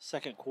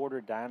second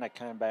quarter. Diana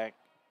came back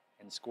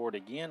and scored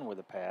again with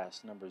a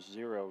pass. Number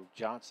 0,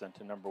 Johnson,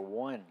 to number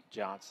 1,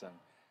 Johnson.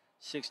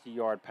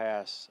 60-yard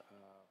pass.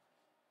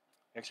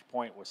 Extra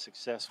point was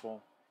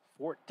successful.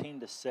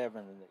 14-7,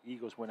 and the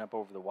Eagles went up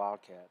over the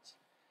Wildcats.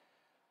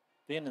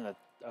 Then in the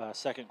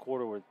second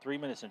quarter, with 3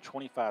 minutes and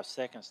 25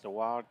 seconds, the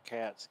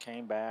Wildcats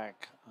came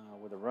back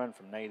with a run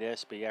from Nate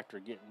Espy after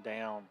getting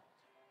down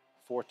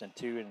 4th and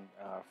 2 and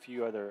a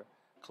few other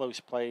close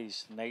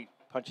plays. Nate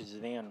punches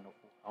it in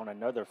on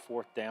another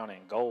 4th down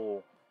and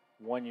goal,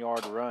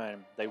 1-yard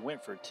run. They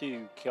went for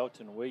 2.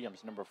 Kelton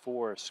Williams, number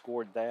 4,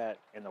 scored that,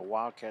 and the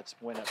Wildcats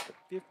went up to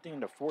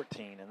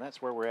 15-14, and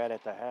that's where we're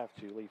at the half,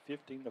 Julie,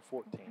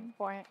 15-14.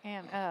 Boy,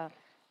 and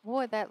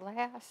boy, that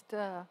last,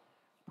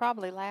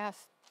 probably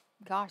last,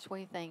 gosh, what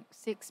do you think,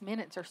 6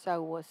 minutes or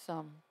so was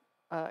some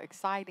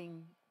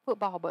exciting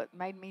football, but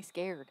made me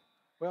scared.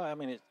 Well, I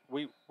mean,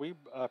 we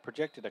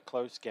projected a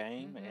close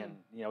game,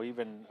 and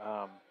even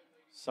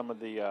some of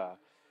the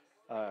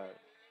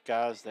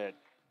guys that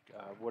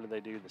what do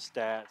they do, the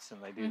stats,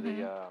 and they do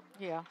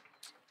the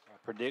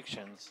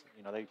predictions.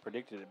 They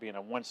predicted it being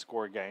a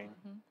one-score game,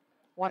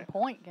 1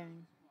 point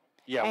game.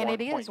 Yeah, and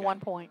it is game. 1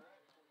 point.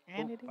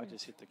 And Ooh, it is. I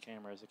just hit the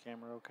camera. Is the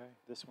camera okay?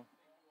 This one?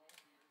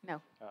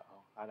 No.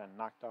 Uh-oh. I done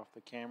knocked off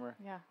the camera.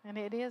 Yeah, and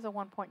it is a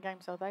 1 point game,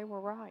 so they were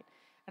right.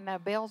 And the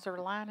bells are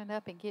lining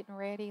up and getting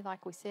ready.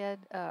 Like we said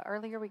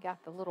earlier, we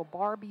got the little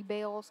Barbie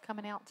bells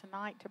coming out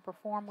tonight to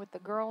perform with the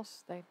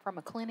girls from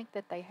a clinic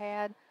that they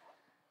had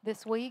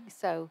this week.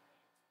 So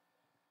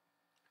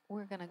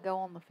we're going to go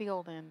on the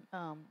field and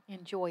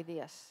enjoy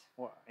this.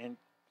 Well, and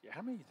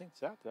how many do you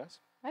think's out there?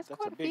 That's quite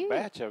quite a big few.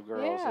 batch of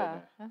girls, isn't Yeah,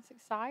 it? that's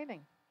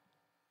exciting.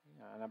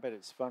 Yeah, and I bet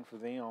it's fun for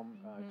them,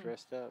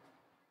 dressed up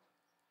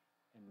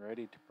and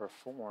ready to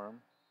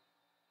perform.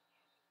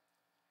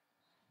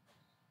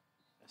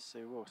 Let's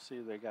see. We'll see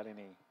if they got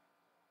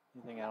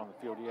anything out on the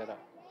field yet. I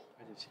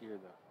just hear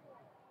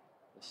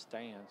the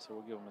stand, so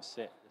we'll give them a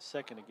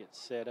second to get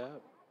set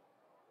up.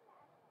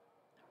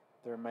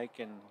 They're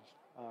making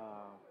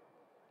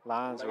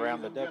lines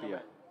around the W.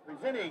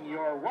 Presenting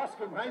your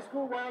Waskom High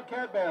School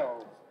Wildcat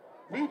Bells,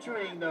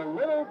 featuring the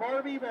Little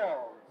Barbie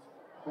Bells.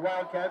 The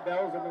Wildcat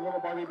Bells and the Little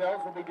Barbie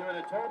Bells will be doing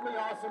a totally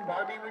awesome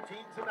Barbie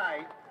routine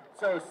tonight.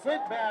 So sit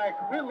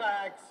back,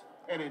 relax,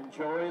 and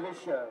enjoy the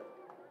show.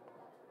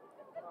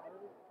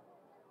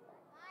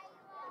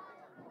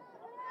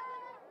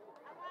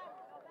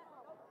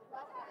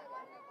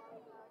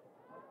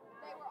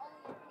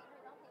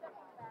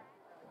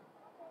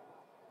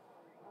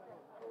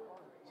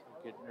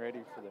 getting ready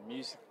for the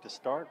music to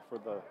start for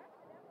the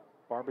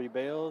Barbie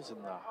Bells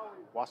and the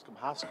Waskom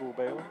High School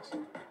Bells.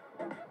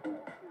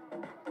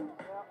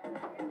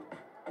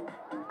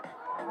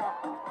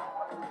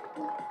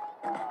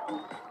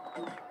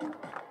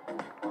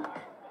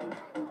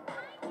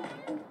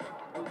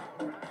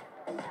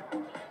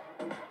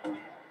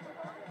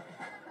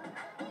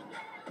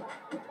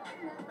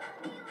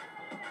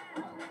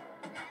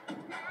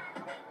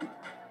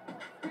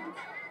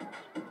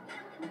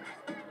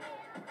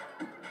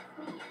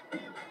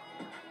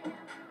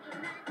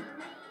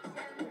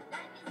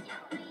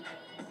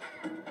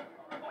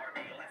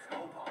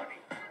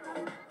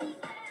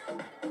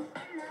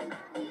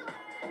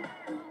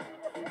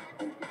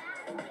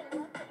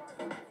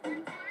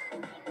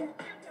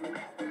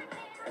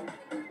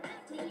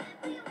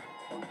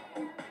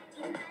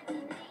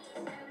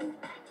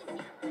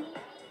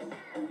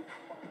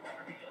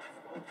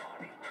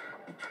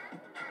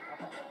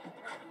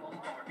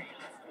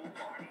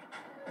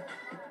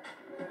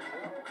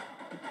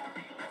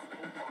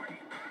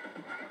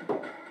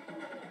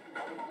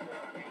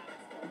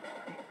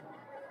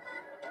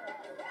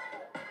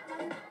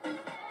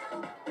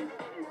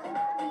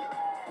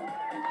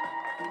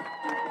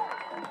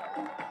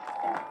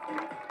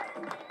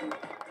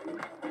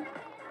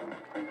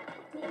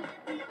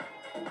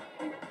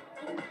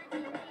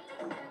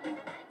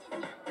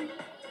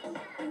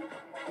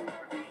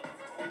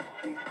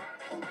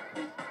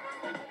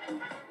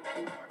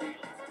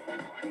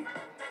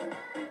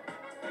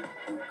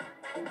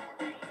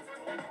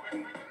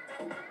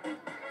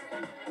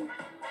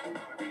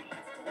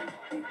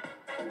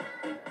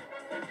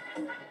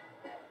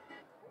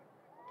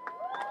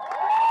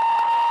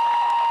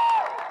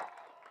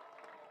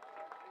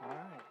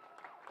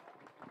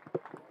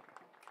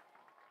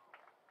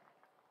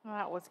 Well,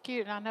 that was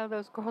cute, and I know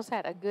those girls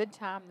had a good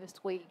time this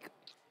week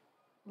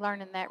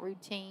learning that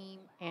routine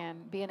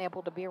and being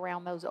able to be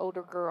around those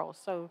older girls.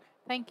 So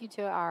thank you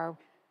to our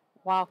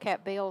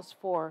Wildcat Bells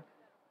for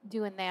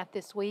doing that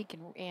this week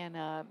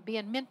and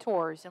being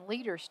mentors and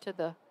leaders to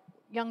the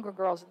younger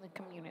girls in the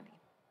community.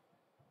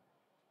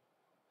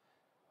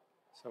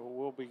 So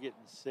we'll be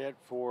getting set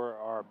for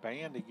our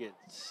band to get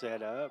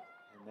set up,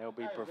 and they'll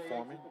be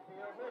performing.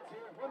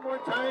 One more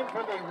time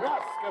for the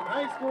Waskom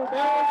High School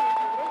Bells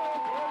and the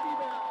little Barbie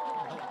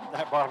Bells.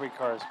 That Barbie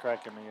car is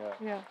cracking me up.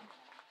 Yeah.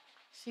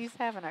 She's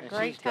having a And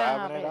great she's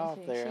time. driving it off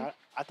isn't there.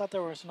 I thought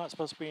there was not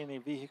supposed to be any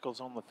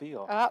vehicles on the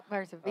field. Oh,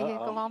 there's a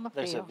vehicle on the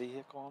field. There's a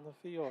vehicle on the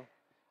field.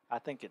 I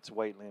think it's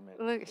weight limit.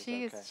 Look, It's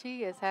she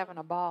okay. is having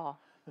a ball.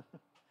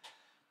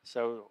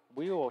 So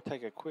we will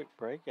take a quick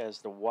break as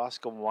the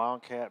Waskom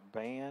Wildcat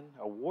Band,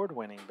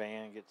 award-winning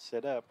band, gets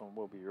set up, and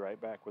we'll be right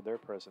back with their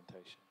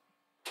presentation.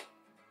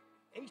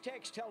 East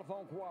Texas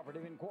Telephone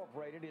Cooperative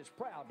Incorporated is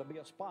proud to be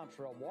a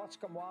sponsor of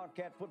Waskom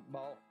Wildcat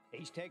football.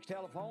 East Texas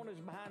Telephone is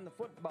behind the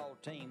football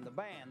team, the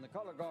band, the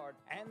color guard,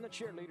 and the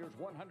cheerleaders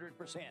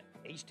 100%.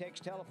 East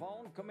Texas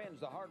Telephone commends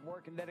the hard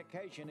work and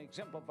dedication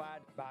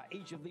exemplified by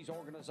each of these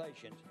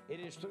organizations. It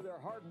is through their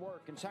hard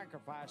work and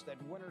sacrifice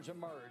that winners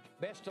emerge.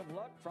 Best of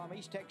luck from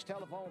East Texas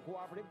Telephone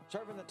Cooperative,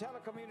 serving the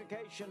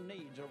telecommunication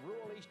needs of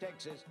rural East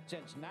Texas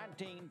since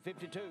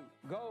 1952.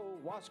 Go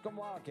Waskom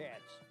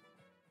Wildcats!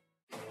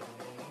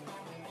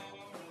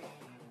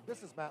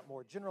 This is Matt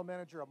Moore, General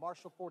Manager of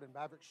Marshall Ford and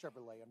Maverick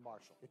Chevrolet in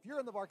Marshall. If you're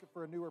in the market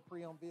for a newer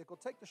pre-owned vehicle,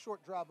 take the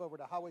short drive over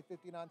to Highway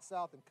 59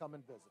 South and come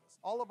and visit us.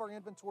 All of our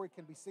inventory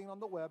can be seen on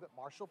the web at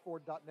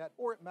marshallford.net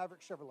or at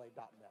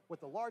maverickchevrolet.net.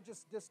 With the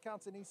largest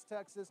discounts in East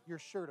Texas, you're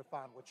sure to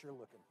find what you're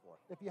looking for.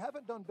 If you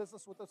haven't done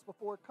business with us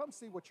before, come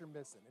see what you're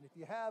missing. And if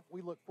you have,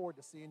 we look forward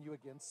to seeing you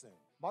again soon.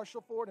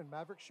 Marshall Ford and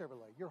Maverick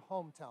Chevrolet, your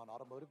hometown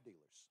automotive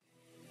dealers.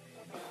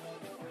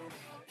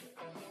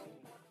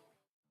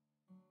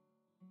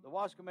 The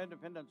Waskom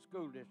Independent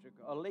School District,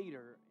 a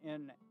leader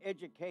in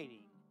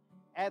educating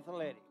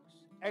athletics,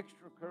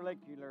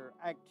 extracurricular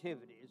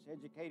activities,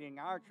 educating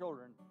our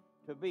children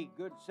to be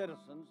good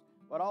citizens,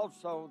 but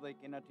also they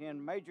can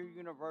attend major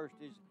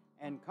universities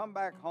and come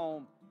back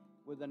home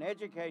with an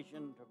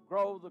education to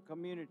grow the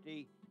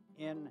community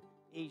in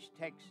East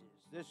Texas.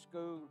 This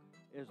school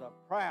is a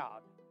proud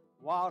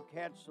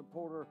Wildcat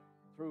supporter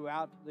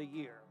throughout the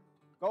year.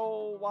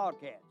 Go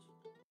Wildcats!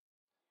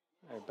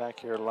 Hey, back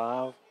here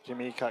live,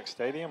 Jimmy Eacock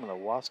Stadium, and the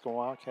Waskom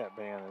Wildcat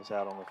Band is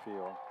out on the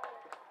field.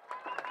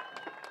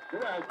 The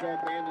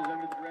Wildcat Band is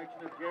under the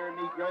direction of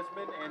Jeremy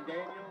Gressman and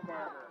Daniel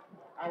Barber.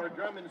 Our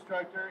drum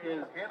instructor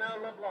is Hannah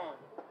LeBlanc.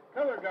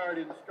 Color guard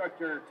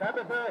instructor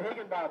Tabitha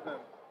Higginbotham.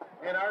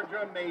 And our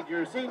drum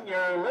major,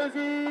 senior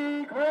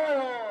Lizzie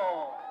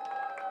Croyle.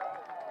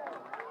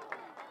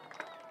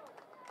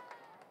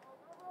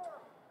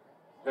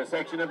 The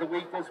section of the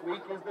week this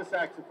week is the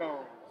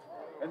saxophones.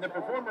 And the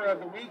performer of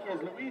the week is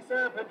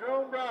Luisa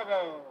Padron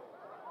Bravo.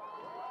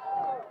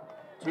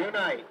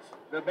 Tonight,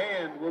 the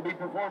band will be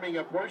performing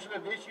a portion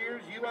of this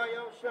year's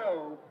UIL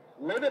show,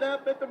 Live It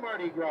Up at the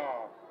Mardi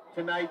Gras.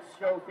 Tonight's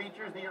show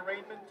features the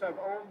arrangements of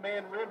Old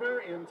Man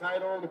River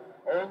entitled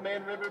Old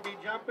Man River Be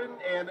Jumpin'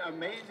 and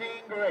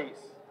Amazing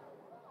Grace.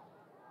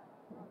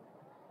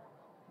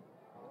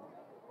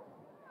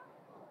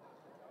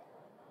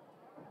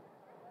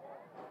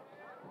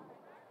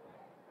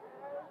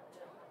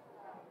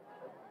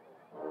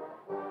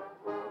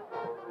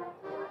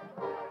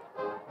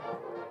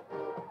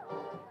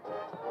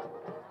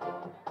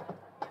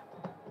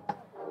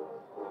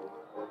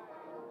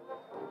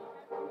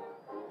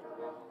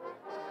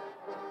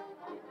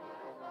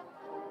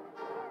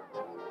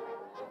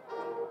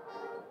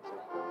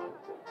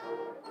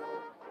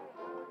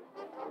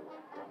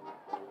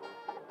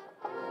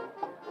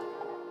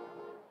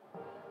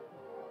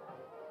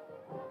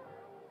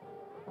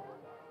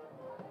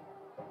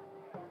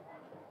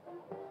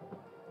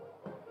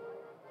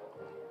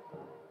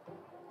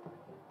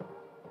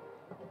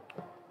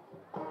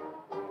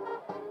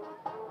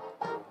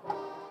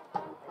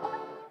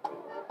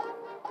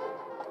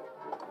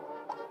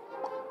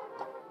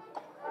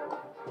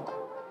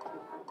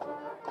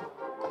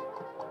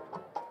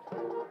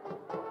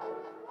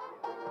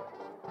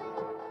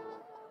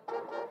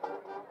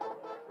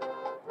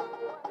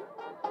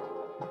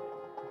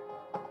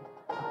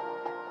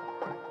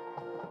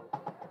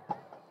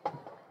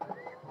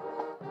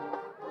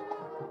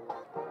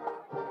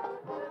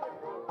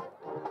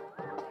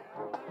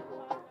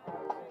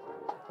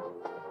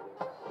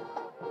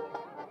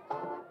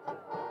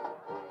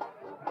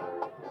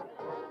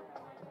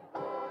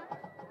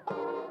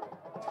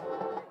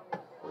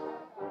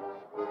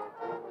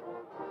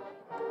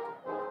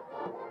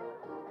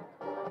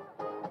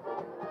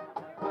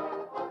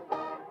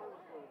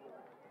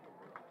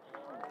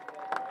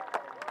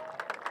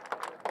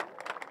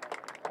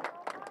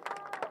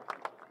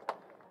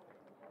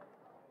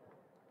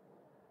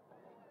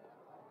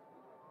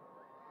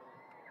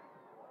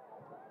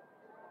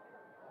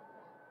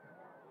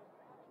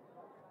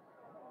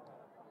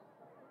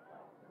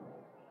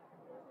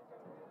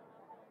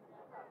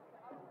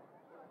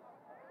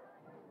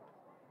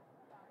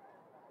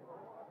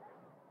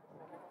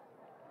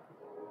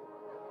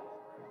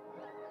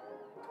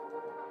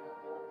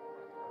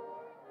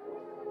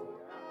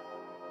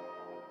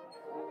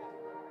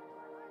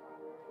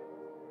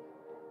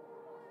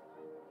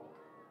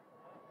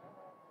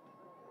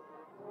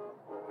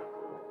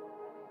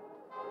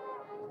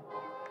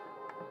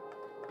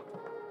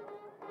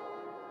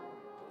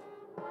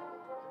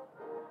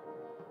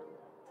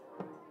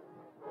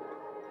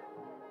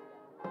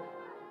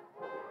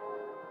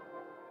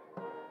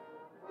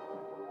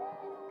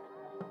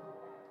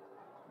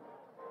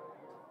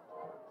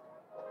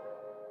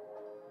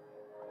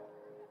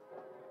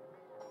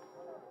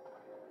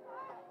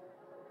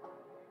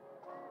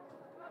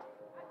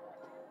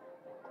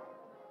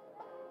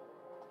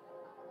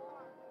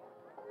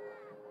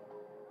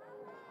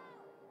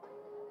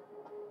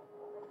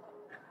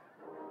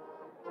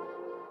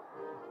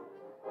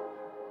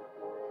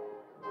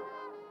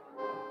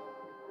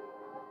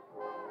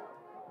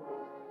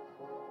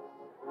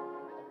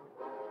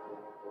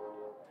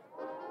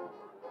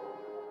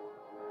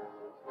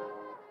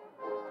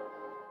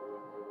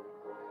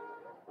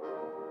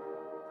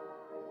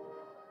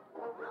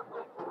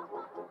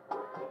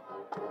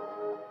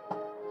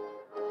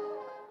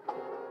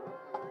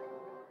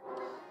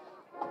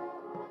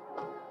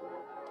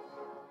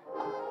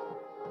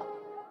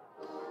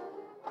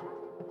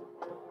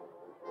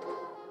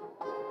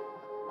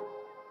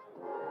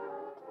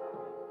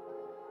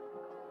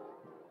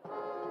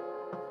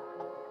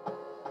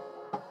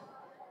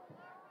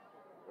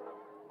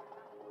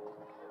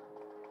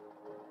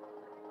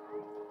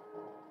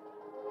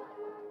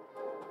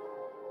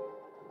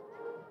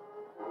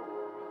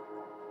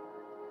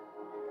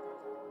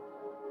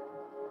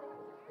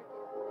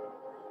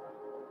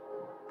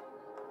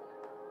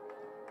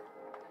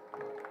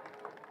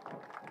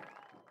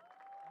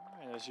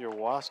 There's your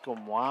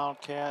Waskom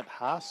Wildcat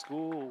High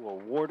School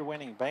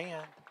award-winning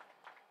band.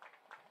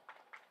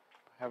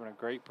 Having a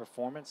great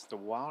performance. The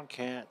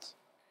Wildcats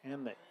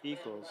and the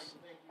Eagles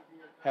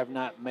have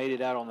not made it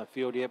out on the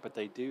field yet, but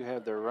they do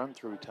have their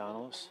run-through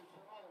tunnels.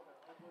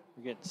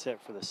 We're getting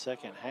set for the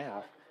second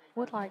half.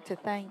 Would like to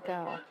thank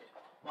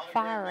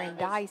Fire and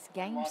Dice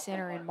Game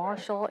Center in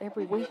Marshall.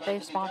 Every week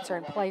they sponsor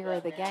and player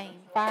of the game.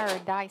 Fire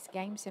and Dice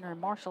Game Center in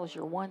Marshall is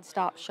your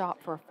one-stop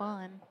shop for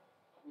fun.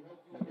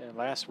 And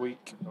last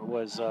week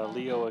was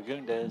Leo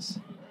Agundes.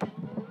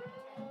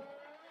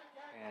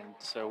 And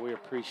so we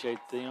appreciate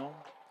them.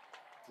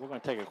 We're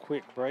going to take a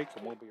quick break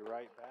and we'll be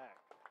right back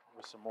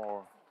with some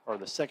more, or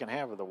the second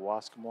half of the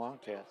Waskom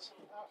Wildcats.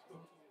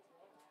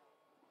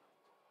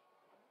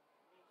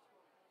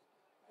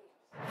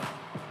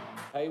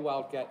 Hey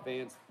Wildcat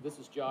fans, this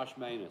is Josh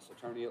Manus,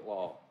 attorney at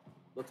law.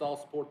 Let's all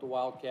support the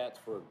Wildcats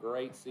for a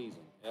great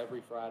season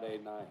every Friday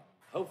night.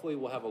 Hopefully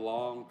we'll have a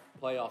long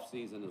playoff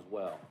season as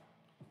well.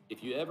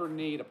 If you ever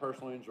need a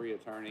personal injury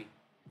attorney,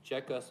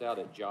 check us out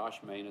at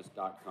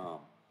joshmanus.com.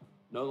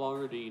 No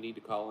longer do you need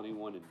to call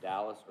anyone in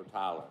Dallas or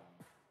Tyler.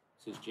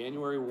 Since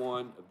January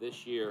 1 of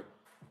this year,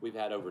 we've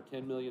had over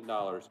 $10 million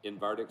in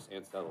verdicts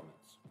and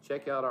settlements.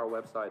 Check out our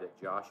website at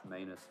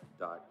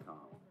joshmanus.com.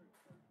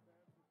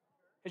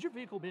 Has your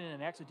vehicle been in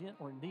an accident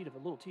or in need of a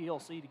little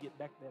TLC to get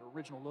back to that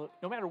original look?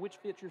 No matter which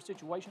fits your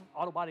situation,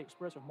 Auto Body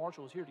Express of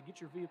Marshall is here to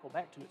get your vehicle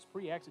back to its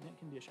pre-accident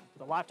condition.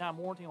 With a lifetime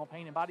warranty on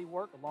paint and body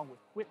work, along with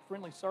quick,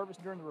 friendly service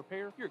during the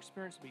repair, your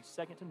experience will be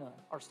second to none.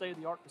 Our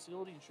state-of-the-art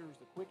facility ensures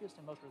the quickest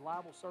and most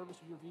reliable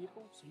service of your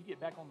vehicle, so you get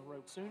back on the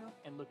road sooner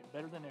and looking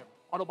better than ever.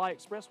 Auto Body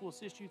Express will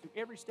assist you through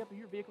every step of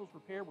your vehicle's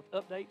repair with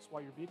updates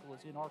while your vehicle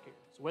is in our care.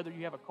 So whether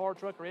you have a car,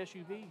 truck, or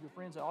SUV, your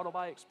friends at Auto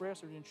Body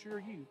Express are to ensure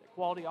you that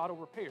quality auto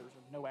repairs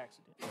are no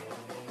accident.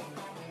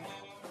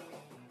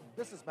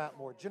 This is Matt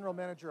Moore, General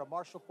Manager of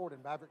Marshall Ford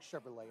and Maverick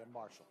Chevrolet in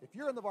Marshall. If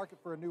you're in the market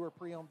for a newer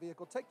pre-owned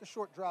vehicle, take the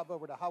short drive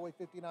over to Highway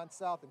 59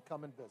 South and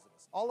come and visit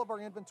us. All of our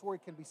inventory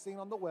can be seen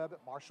on the web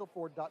at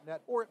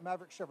marshallford.net or at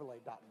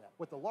maverickchevrolet.net.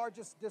 With the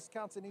largest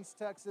discounts in East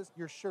Texas,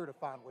 you're sure to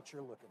find what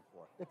you're looking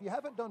for. If you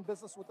haven't done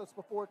business with us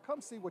before,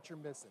 come see what you're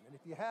missing. And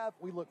if you have,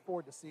 we look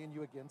forward to seeing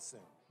you again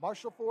soon.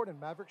 Marshall Ford and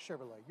Maverick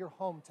Chevrolet, your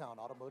hometown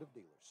automotive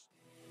dealers.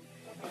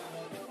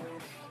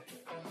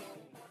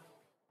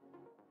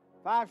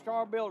 Five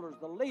Star Builders,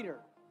 the leader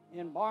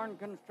in barn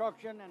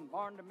construction and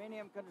barn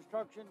dominium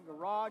construction,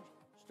 garage,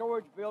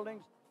 storage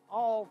buildings,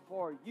 all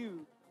for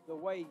you the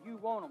way you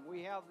want them.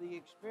 We have the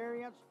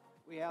experience,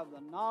 we have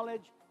the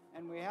knowledge,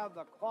 and we have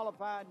the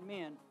qualified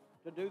men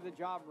to do the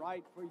job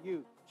right for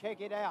you. Check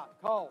it out.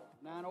 Call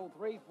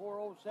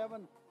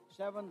 903-407-7627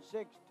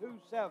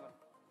 to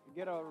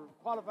get a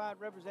qualified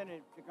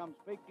representative to come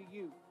speak to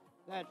you.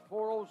 That's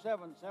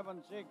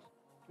 407-7627.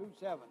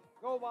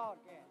 Go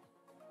Wildcats!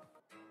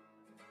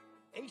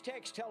 East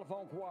Texas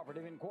Telephone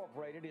Cooperative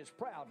Incorporated is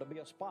proud to be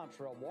a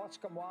sponsor of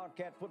Waskom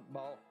Wildcat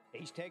football.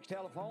 East Texas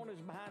Telephone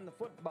is behind the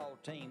football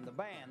team, the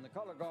band, the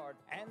color guard,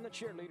 and the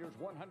cheerleaders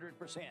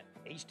 100%.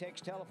 East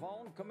Texas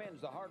Telephone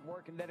commends the hard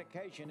work and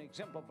dedication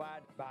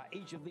exemplified by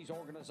each of these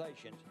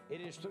organizations.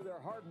 It is through their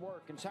hard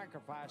work and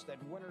sacrifice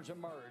that winners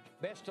emerge.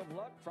 Best of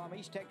luck from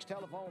East Texas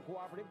Telephone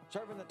Cooperative,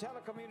 serving the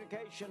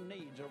telecommunication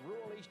needs of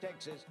rural East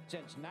Texas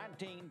since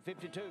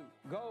 1952.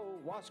 Go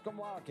Waskom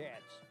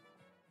Wildcats!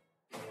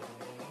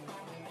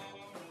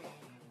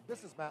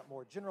 This is Matt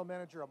Moore, General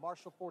Manager of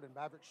Marshall Ford and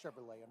Maverick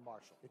Chevrolet in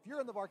Marshall. If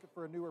you're in the market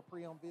for a newer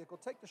pre-owned vehicle,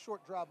 take the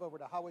short drive over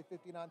to Highway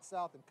 59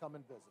 South and come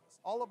and visit us.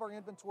 All of our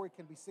inventory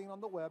can be seen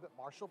on the web at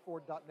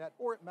marshallford.net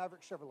or at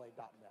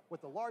maverickchevrolet.net. With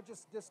the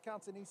largest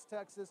discounts in East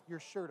Texas, you're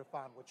sure to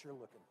find what you're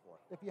looking for.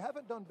 If you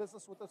haven't done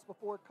business with us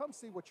before, come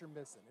see what you're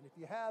missing. And if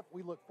you have,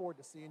 we look forward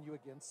to seeing you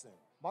again soon.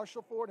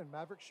 Marshall Ford and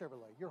Maverick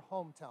Chevrolet, your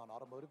hometown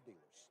automotive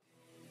dealers.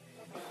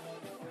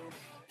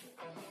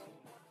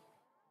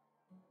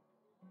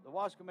 The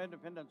Waskom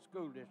Independent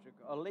School District,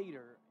 a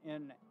leader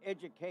in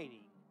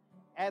educating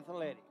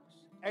athletics,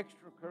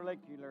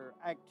 extracurricular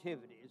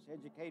activities,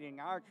 educating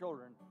our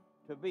children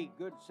to be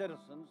good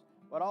citizens,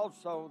 but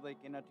also they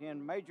can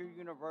attend major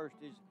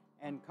universities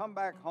and come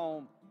back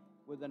home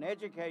with an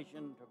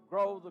education to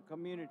grow the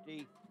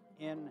community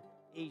in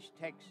East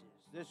Texas.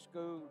 This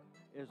school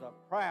is a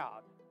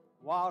proud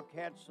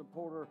Wildcat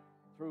supporter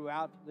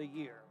throughout the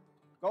year.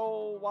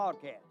 Go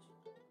Wildcats!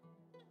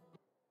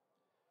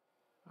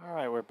 All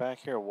right, we're back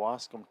here at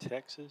Waskom,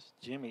 Texas,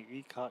 Jimmy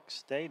Eacock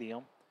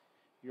Stadium.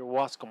 Your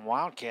Waskom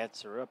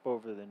Wildcats are up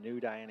over the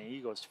New Diana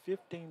Eagles,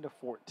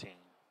 15-14.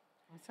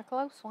 It's a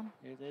close one.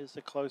 It is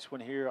a close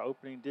one here,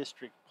 opening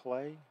district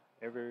play.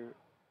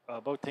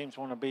 Both teams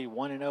want to be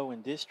 1-0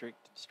 in district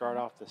to start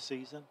off the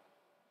season.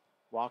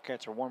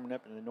 Wildcats are warming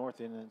up in the north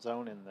end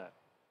zone, and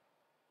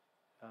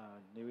the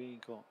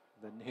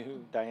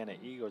New Diana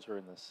Eagles are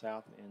in the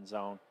south end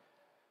zone.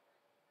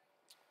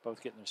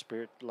 Both getting their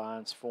spirit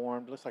lines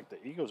formed. Looks like the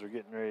Eagles are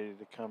getting ready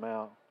to come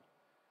out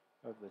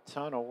of the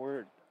tunnel.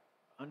 We're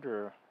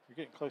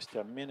getting close to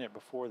a minute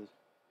before the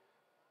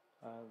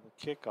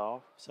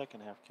kickoff,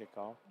 second half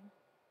kickoff.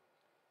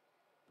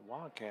 The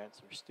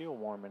Wildcats are still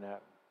warming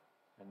up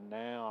And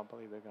now I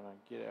believe they're going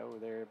to get over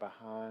there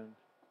behind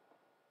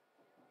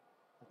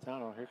the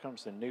tunnel. Here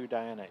comes the New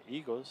Diana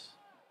Eagles.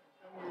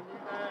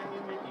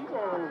 And the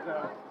Eagles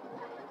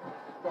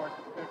start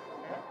the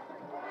second half.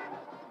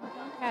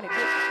 Had a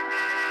good,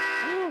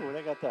 Ooh,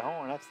 they got the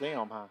horn. That's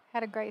them, huh?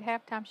 had a great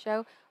halftime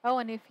show. Oh,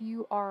 and if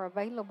you are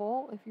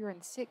available, if you're in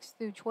 6th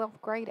through 12th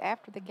grade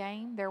after the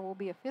game, there will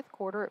be a 5th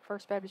quarter at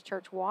First Baptist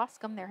Church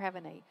Waskom. They're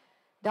having a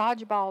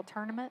dodgeball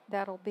tournament.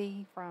 That'll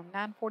be from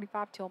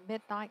 9:45 till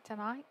midnight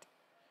tonight.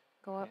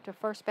 Go up to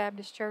First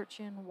Baptist Church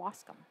in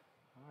Waskom.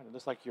 All right, it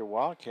looks like your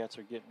Wildcats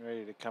are getting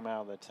ready to come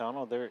out of the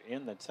tunnel. They're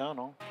in the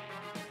tunnel.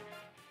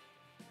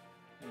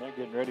 And they're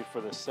getting ready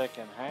for the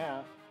second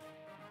half.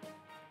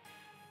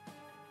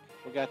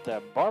 We got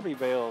the Barbie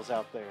Bells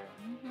out there.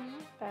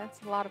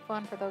 That's a lot of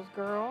fun for those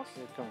girls.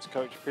 Here comes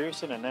Coach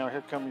Pearson, and now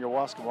here come your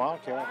Waskom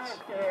Wildcats.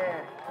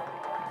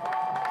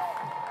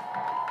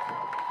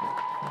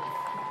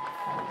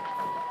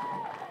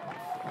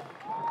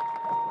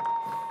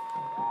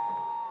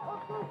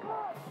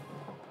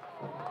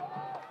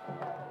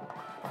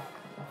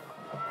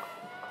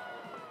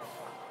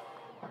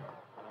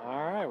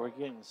 All right, we're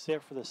getting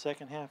set for the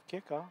second half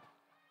kickoff.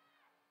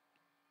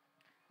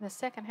 The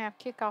second half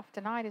kickoff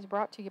tonight is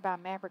brought to you by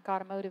Maverick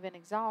Automotive and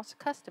Exhaust,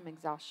 custom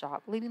exhaust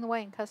shop, leading the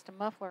way in custom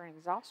muffler and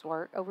exhaust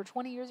work. Over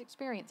 20 years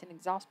experience in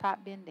exhaust pipe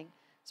bending,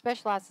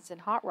 specializes in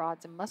hot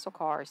rods and muscle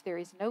cars. There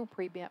is no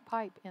pre-bent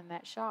pipe in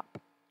that shop.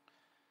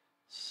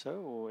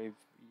 So if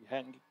you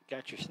hadn't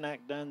got your snack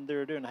done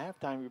there during the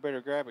halftime, you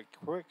better grab it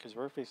quick because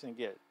we're fixing to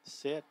get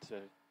set to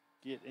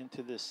get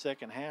into this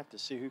second half to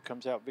see who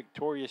comes out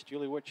victorious.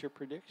 Julie, what's your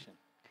prediction?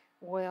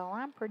 Well,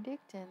 I'm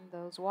predicting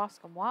those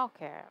Waskom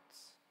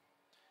Wildcats.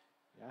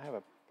 Yeah,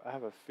 I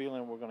have a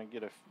feeling we're going to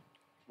get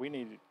we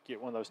need to get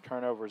one of those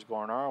turnovers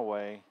going our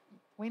way.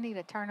 We need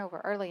a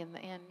turnover early in the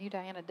end. New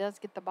Diana does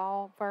get the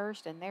ball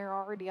first, and they're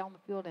already on the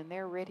field, and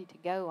they're ready to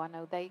go. I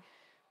know they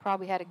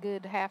probably had a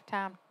good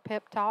halftime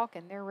pep talk,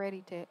 and they're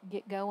ready to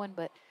get going,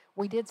 but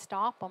we did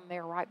stop them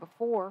there right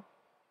before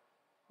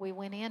we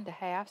went into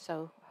half,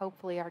 so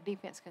hopefully our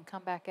defense can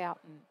come back out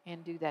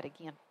and do that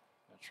again.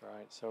 That's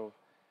right. So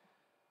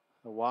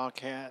the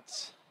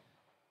Wildcats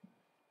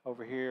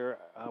over here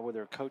with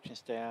their coaching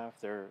staff,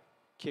 their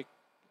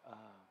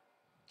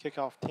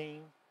kickoff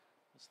team.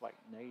 It's like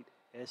Nate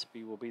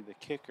Espy will be the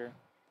kicker.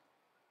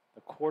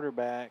 The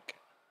quarterback,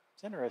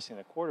 it's interesting,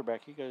 the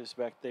quarterback, he goes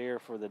back there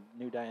for the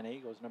New Diana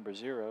Eagles, number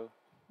 0.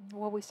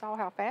 Well, we saw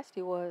how fast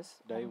he was.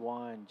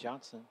 Daywan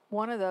Johnson.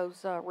 One of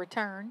those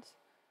returns.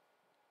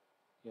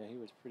 Yeah, he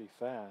was pretty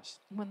fast.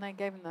 When they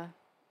gave him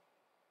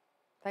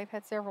they've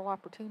had several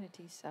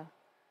opportunities, so.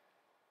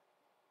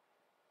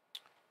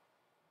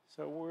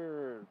 So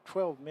we're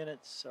 12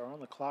 minutes are on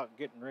the clock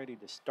getting ready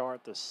to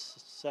start the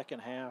second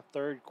half,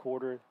 third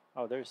quarter.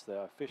 Oh, there's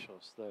the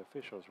officials. The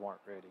officials weren't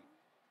ready.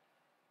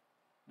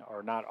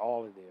 Or not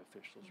all of the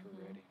officials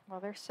were ready. Well,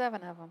 there's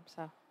 7 of them,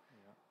 so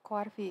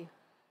quite a few.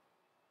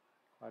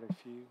 Quite a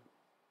few.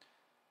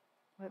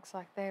 Looks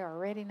like they are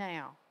ready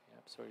now.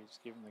 Yep, so he's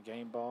giving the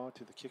game ball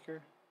to the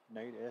kicker,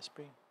 Nate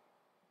Espy.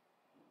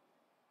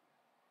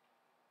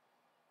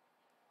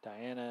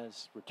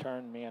 Diana's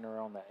return men are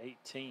on the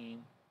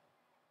 18.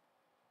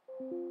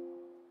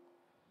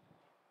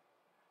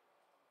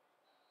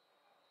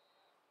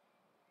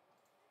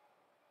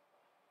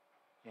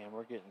 And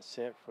we're getting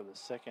set for the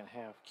second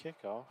half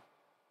kickoff.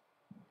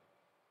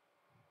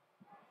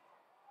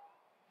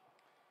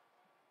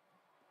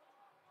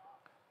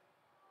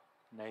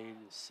 Nate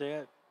is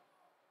set.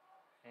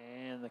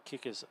 And the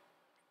kick is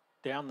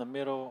down the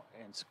middle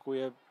and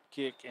squib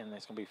kick, and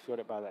it's going to be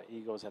fielded by the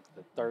Eagles at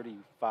the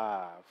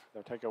 35.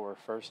 They'll take over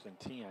 1st and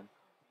 10.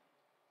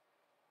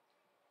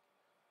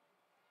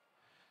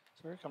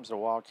 So here comes the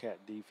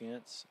Wildcat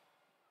defense.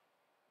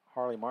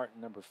 Harley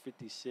Martin, number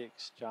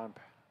 56. John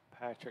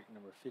Patrick,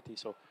 number 50.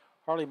 So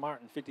Harley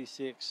Martin,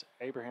 56.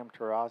 Abraham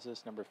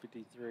Terrazas, number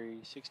 53.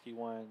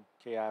 61,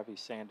 K. Ivy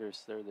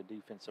Sanders. They're the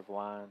defensive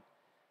line.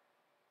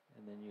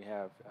 And then you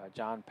have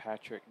John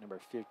Patrick, number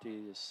 50,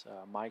 is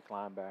Mike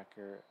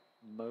linebacker.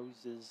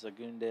 Moses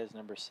Agundez,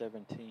 number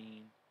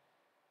 17,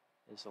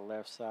 is the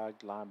left side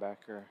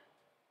linebacker.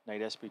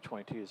 Nate Espy,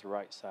 22, is the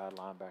right side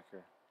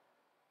linebacker.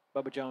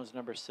 Bubba Jones,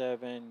 number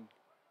 7.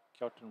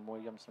 Kelton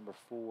Williams, number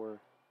 4.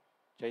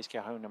 Jace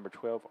Calhoun, number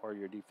 12, are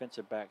your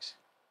defensive backs.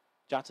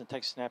 Johnson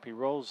takes a snap. He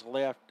rolls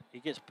left. He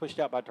gets pushed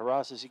out by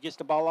Terrazas. He gets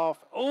the ball off.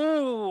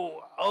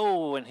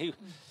 Oh, and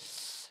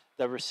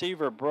the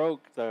receiver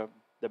broke. The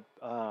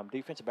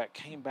defensive back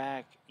came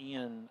back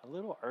in a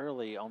little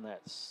early on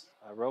that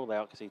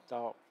rollout because he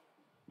thought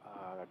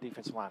the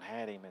defensive line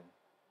had him, and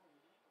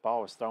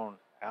ball was thrown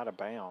out of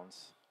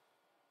bounds.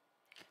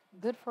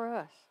 Good for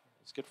us.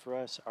 It's good for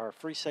us. Our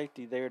free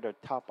safety there to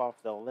top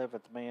off the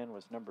 11th man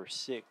was number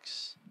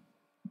 6,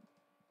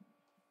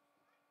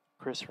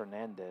 Chris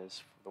Hernandez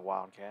for the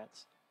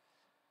Wildcats.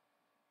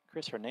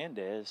 Chris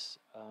Hernandez,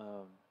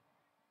 well,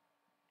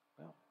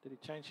 did he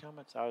change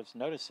helmets? I was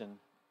noticing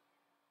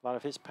a lot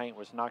of his paint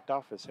was knocked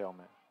off his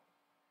helmet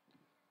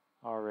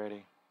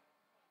already.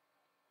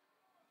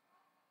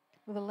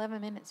 with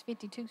 11 minutes,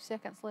 52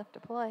 seconds left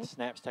to play.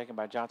 Snap's taken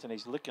by Johnson.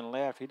 He's looking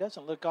left. He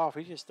doesn't look off.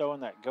 He's just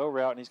throwing that go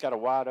route, and he's got a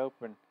wide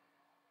open.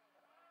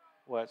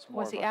 What's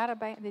more? Was he out of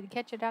bounds? Did he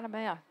catch it out of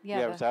bounds? Yeah,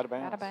 it was out of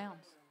bounds. Out of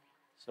bounds.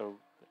 So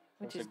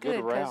which that's is a good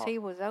good because route. he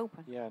was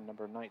open. Yeah,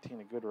 number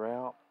 19, a good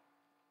route.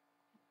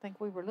 I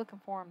think we were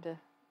looking for him to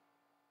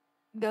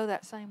go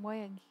that same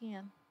way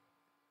again.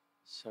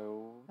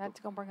 So That's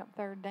going to bring up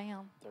third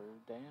down.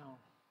 third down.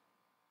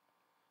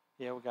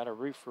 Yeah, we got a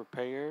roof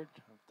repaired,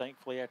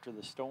 thankfully, after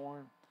the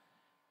storm.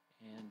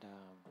 And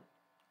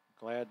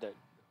glad that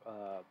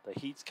the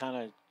heat's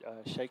kind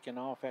of shaking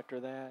off after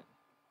that.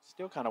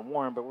 Still kind of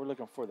warm, but we're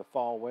looking for the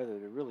fall weather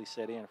to really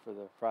set in for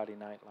the Friday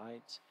night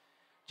lights.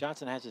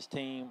 Johnson has his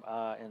team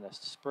in the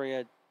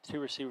spread,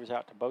 2 receivers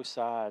out to both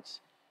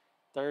sides.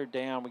 Third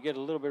down, we get a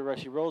little bit of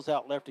rush. He rolls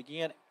out left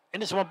again,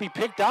 and this won't be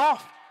picked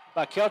off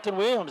by Kelton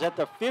Williams at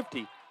the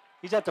 50.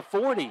 He's at the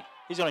 40.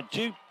 He's going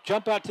to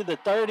jump out to the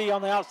 30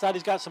 on the outside.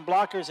 He's got some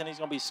blockers, and he's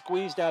going to be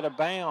squeezed out of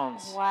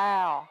bounds.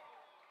 Wow.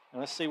 And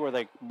let's see where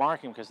they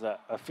mark him because the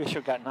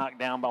official got knocked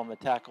down on the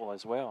tackle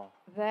as well.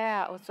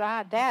 That was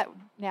that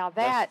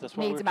That's what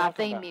needs we're my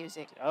talking theme about.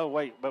 music. Oh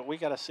wait, but we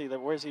got to see that.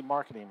 Where's he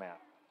marking him at?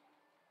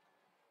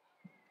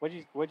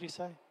 What'd you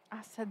say?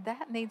 I said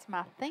that needs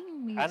my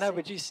theme music. I know,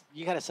 but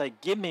you got to say,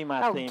 give me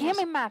my theme. Give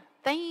me my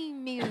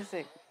theme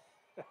music.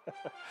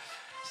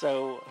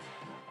 So,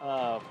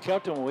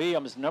 Kelton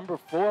Williams, number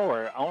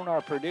 4, on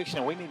our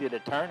prediction, we needed a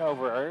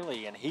turnover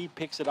early, and he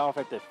picks it off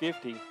at the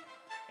 50,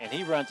 and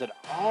he runs it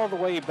all the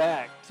way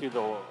back to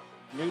the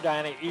New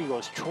Diana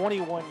Eagles'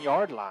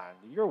 21-yard line.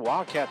 Your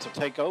Wildcats will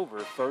take over,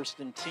 1st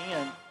and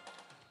 10.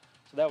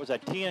 So that was a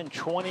 10,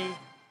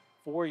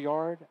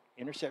 24-yard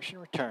interception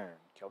return.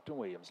 Kelton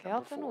Williams, number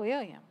 4. Kelton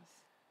Williams.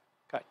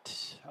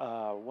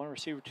 Got one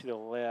receiver to the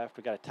left.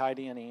 We got a tight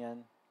end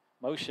in.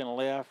 Motion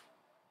left.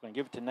 Going to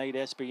give it to Nate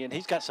Espy, and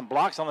he's got some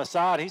blocks on the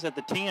side. He's at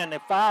the 10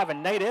 and 5,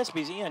 and Nate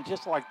Espy's in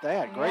just like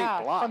that. Great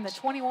blocks. From the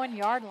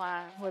 21-yard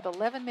line with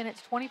 11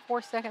 minutes,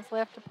 24 seconds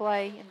left to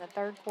play in the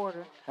third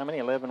quarter. How many?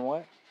 11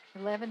 what?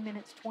 11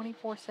 minutes,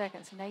 24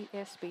 seconds. Nate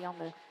Espy on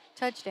the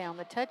touchdown.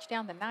 The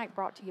touchdown tonight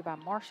brought to you by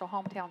Marshall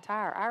Hometown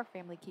Tire. Our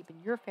family keeping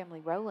your family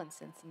rolling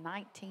since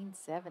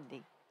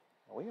 1970.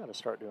 We got to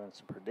start doing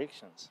some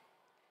predictions.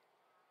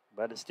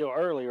 But it's still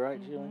early,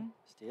 right, Julie?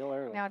 Still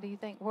early. Now, do you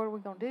think, what are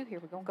we going to do here?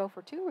 We're going to go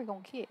for 2 or are we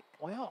going to kick?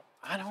 Well,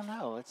 I don't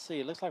know. Let's see.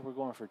 It looks like we're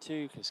going for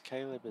 2 because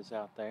Caleb is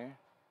out there.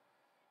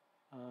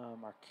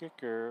 Our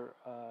kicker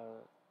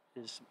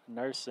is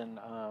nursing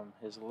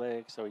his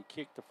leg, so he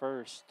kicked the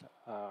first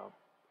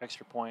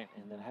extra point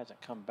and then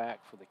hasn't come back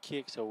for the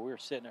kick, so we're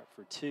setting up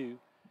for 2.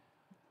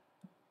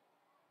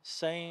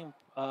 Same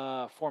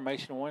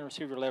formation. 1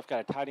 receiver left,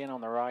 got a tight end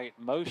on the right,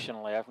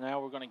 motion left.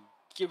 Now we're going to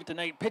give it to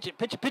Nate. Pitch it,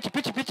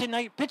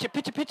 Nate. Pitch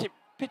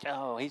it.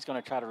 Oh, he's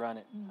going to try to run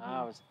it.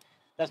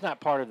 That's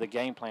not part of the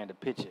game plan to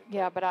pitch it.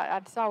 Yeah, but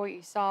I saw what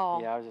you saw.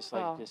 Yeah, I was just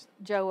like,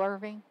 Joe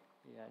Irving.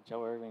 Yeah,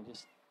 Joe Irving,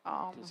 just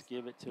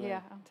give it to him.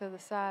 Yeah, to the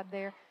side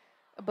there.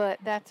 But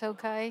that's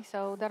okay.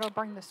 So that'll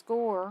bring the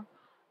score.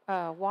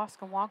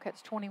 Waskom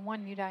Wildcats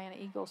 21, New Diana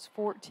Eagles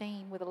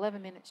 14 with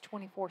 11 minutes,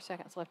 24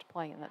 seconds left to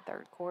play in the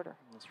third quarter.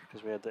 That's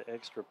because we had the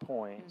extra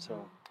point.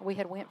 So we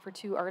had went for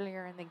 2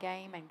 earlier in the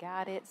game and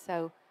got it.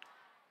 So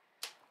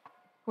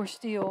we're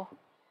still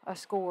a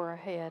score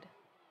ahead.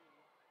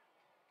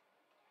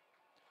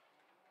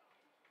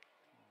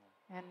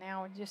 And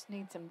now we just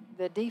need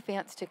the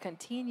defense to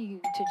continue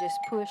to just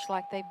push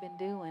like they've been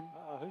doing.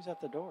 Who's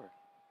at the door?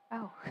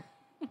 Oh.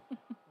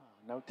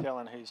 No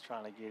telling who's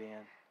trying to get in.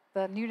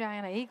 The New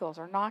Diana Eagles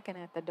are knocking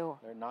at the door.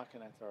 They're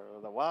knocking at the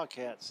door. The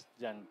Wildcats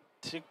done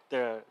took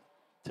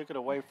it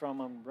away from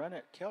them. Run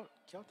it.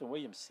 Kelton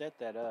Williams set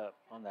that up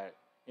on that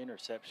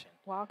interception.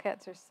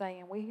 Wildcats are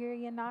saying, we hear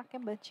you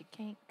knocking, but you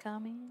can't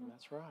come in.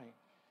 That's right.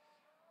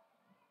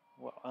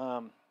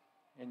 Well,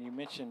 and you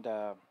mentioned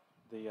the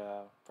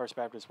First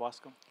Baptist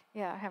Waskom.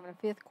 Yeah, having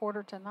a 5th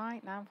quarter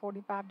tonight,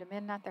 9:45 to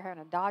midnight. They're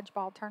having a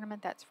dodgeball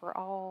tournament. That's for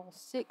all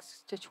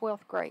 6th to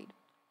 12th grade.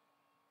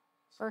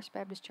 First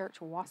Baptist Church,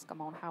 Waskom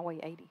on Highway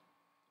 80.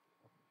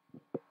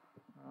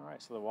 All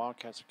right, so the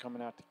Wildcats are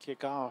coming out to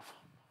kick off.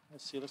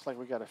 Let's see, it looks like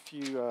we got a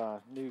few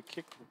new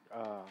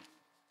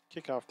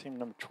kickoff team.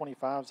 Number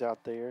 25's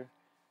out there,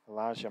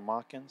 Elijah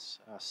Mockins,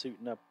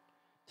 suiting up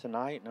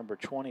tonight. Number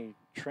 20,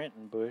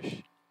 Trenton Bush.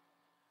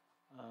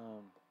 I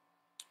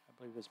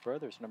believe his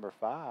brother's number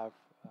 5,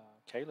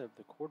 Caleb,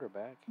 the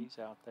quarterback. He's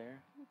out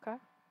there. Okay.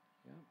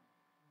 Yeah.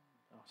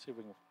 I'll see if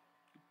we can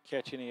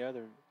catch any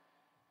other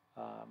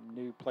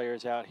new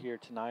players out here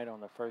tonight on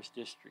the first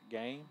district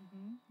game.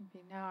 You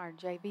know, our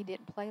JV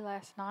didn't play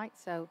last night,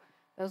 so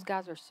those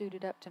guys are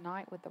suited up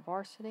tonight with the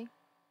varsity.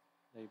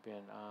 They've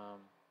been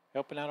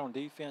helping out on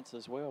defense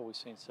as well. We've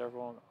seen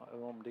several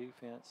on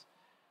defense.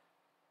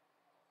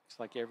 Looks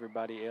like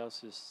everybody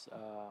else is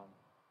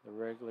the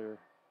regular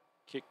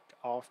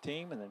kick-off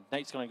team, and then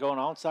Nate's going to go an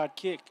onside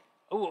kick.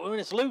 Oh, and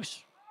it's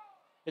loose.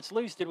 It's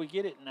loose. Did we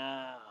get it?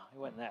 No, it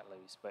wasn't that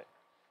loose, but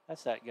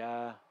that's that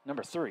guy,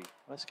 number 3.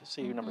 Let's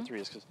see who number 3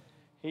 is, because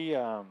he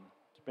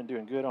He's been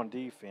doing good on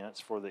defense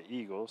for the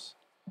Eagles.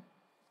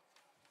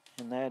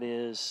 And that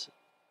is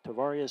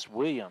Tavarius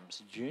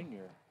Williams,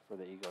 Jr. for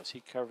the Eagles.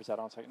 He covers that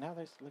onside. Now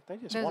they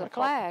just There's want a to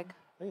call. flag.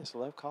 They just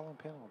love calling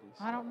penalties.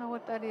 I don't know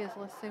what that is.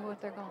 Let's see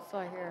what they're going to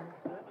say here.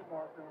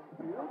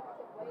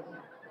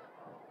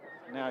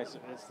 Now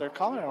they're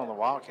calling it on the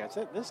Wildcats.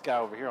 This guy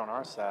over here on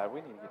our side,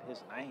 we need to get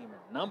his name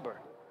and number.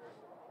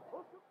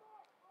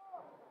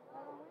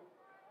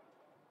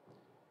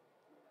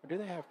 Or do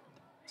they have?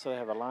 So they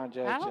have a line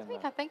judge.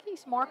 I think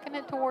he's marking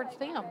it towards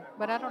them,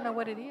 but I don't know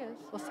what it is.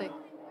 Let's see.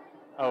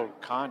 Oh,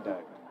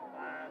 conduct.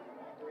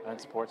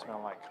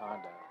 Unsportsmanlike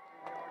conduct.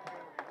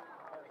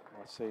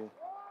 Let's see.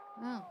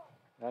 Oh.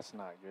 That's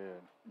not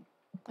good.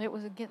 It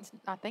was against,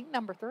 I think,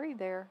 number 3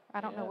 there.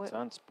 I don't know what. It's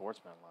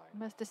unsportsmanlike.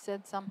 Must have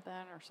said something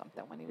or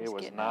something when he was It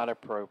was getting not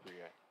up.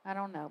 appropriate. I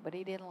don't know, but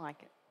he didn't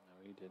like it. No,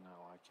 he did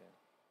not like it.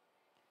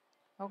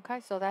 Okay,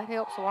 so that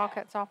helps the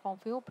Wildcats off on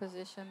field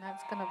position.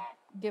 That's going to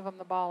give them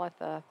the ball at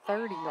the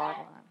 30-yard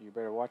line. You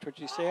better watch what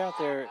you say out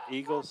there.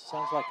 Eagles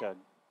sounds like a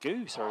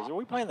goose. Or are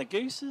we playing the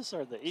Gooses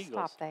or the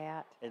Eagles? Stop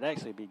that. It'd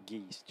actually be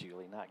geese,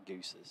 Julie, not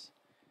gooses.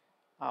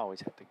 I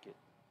always have to get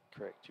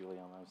correct Julie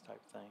on those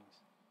type of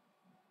things.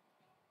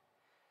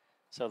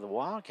 So the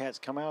Wildcats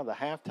come out of the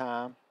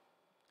halftime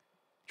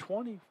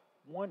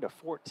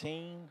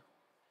 21-14.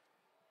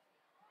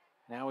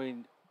 Now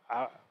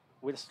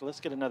let's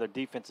get another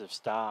defensive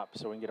stop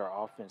so we can get our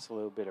offense a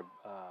little bit of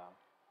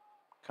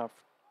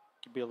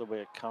be a little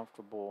bit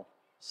comfortable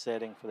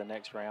setting for the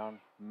next round.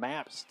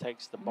 Maps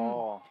takes the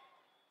ball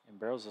and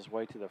barrels his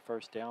way to the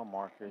first down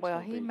marker.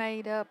 Well, he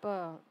made up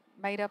the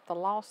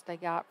loss they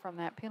got from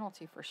that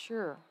penalty for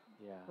sure.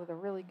 Yeah. With a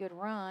really good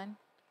run.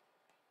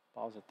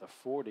 Ball's at the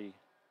 40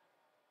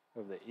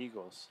 of the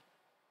Eagles.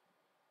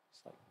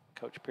 It's like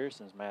Coach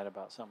Pearson's mad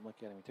about something.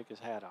 Look at him. He took his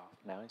hat off.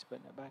 Now he's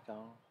putting it back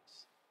on.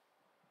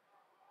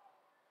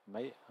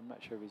 I'm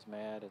not sure if he's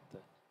mad at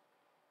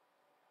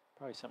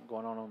probably something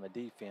going on the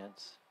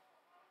defense.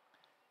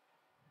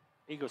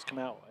 Eagles come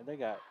out. They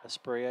got a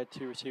spread,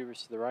 2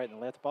 receivers to the right and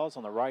the left. The ball's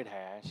on the right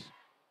hash.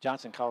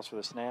 Johnson calls for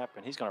the snap,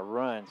 and he's going to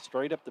run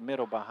straight up the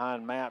middle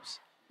behind Maps.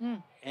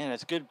 And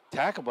it's a good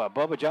tackle by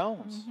Bubba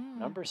Jones,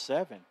 number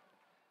 7.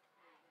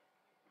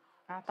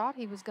 I thought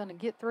he was going to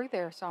get through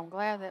there, so I'm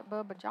glad that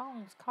Bubba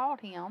Jones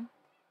caught him.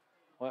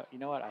 Well, you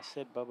know what? I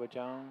said Bubba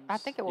Jones. I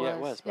think it was. Yeah, it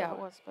was Bubba. Yeah, it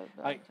was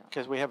Bubba Jones.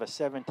 Because we have a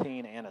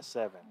 17 and a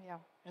 7. Yeah.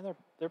 And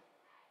they're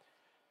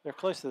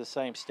close to the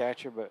same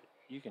stature, but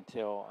you can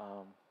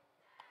tell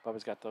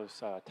Bubba's got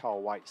those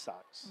tall white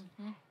socks.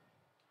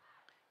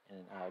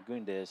 And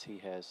Gundez, he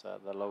has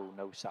the low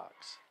no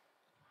socks.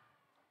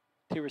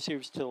 2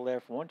 receivers to the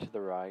left, 1 to the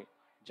right.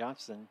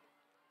 Johnson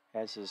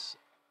has his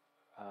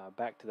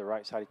back to the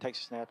right side. He takes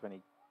a snap and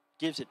he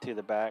gives it to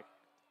the back.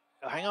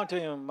 Hang on to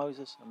him,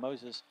 Moses. And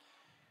Moses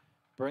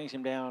brings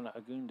him down.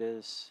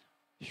 Agundez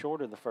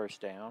short of the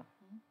first down.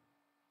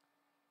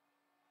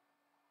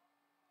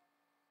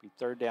 Be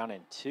 3rd down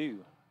and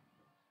 2.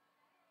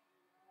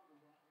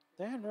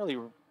 They haven't really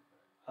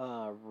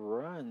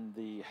run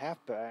the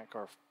halfback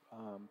or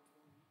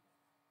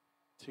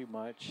too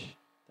much.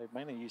 They've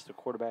mainly used the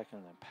quarterback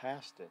and then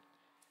passed it.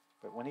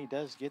 But when he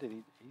does get it,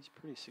 he's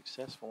pretty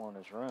successful on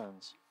his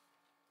runs.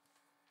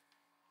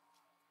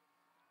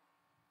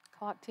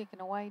 Clock ticking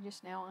away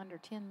just now, under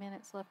 10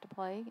 minutes left to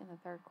play in the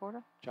 3rd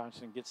quarter.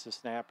 Johnson gets the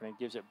snap and he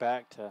gives it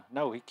back to,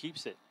 no, he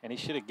keeps it. And he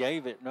should have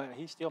gave it. No,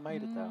 he still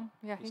made it, though.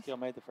 Yeah, he still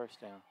made the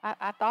first down.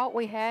 I thought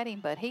we had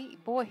him, but he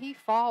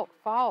fought.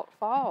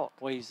 Well,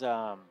 he's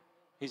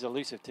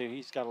elusive, too.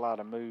 He's got a lot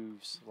of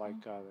moves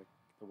like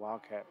the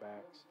Wildcat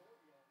backs.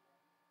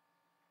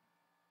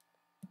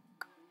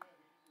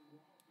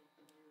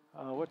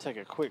 We'll take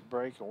a quick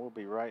break, and we'll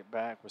be right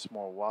back with some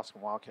more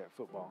Waskom Wildcat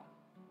football.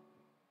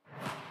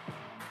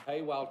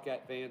 Hey,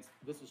 Wildcat fans,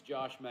 this is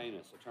Josh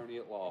Manus, attorney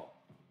at law.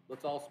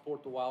 Let's all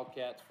support the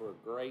Wildcats for a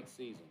great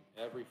season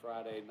every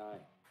Friday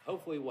night.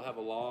 Hopefully, we'll have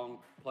a long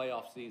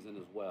playoff season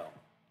as well.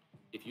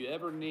 If you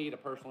ever need a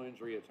personal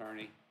injury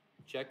attorney,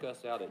 check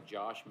us out at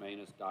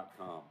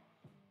joshmanus.com.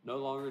 No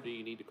longer do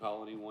you need to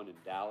call anyone in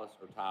Dallas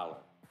or Tyler.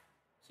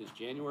 Since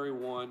January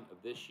 1 of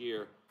this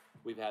year,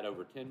 we've had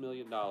over $10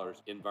 million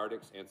in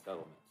verdicts and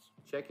settlements.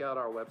 Check out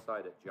our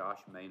website at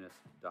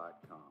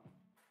joshmanus.com.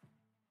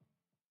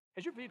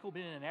 Has your vehicle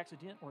been in an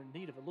accident or in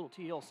need of a little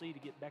TLC to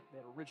get back to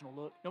that original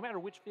look? No matter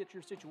which fits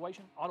your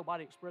situation, Auto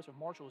Body Express of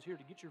Marshall is here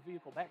to get your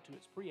vehicle back to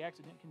its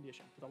pre-accident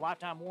condition. With a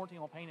lifetime warranty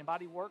on paint and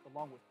body work,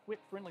 along with quick,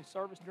 friendly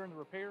service during the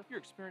repair, your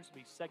experience will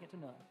be second to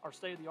none. Our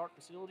state-of-the-art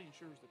facility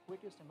ensures the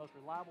quickest and most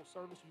reliable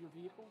service of your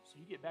vehicle, so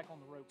you get back on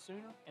the road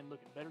sooner and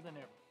looking better than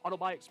ever. Auto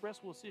Body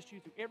Express will assist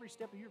you through every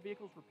step of your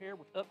vehicle's repair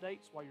with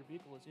updates while your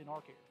vehicle is in our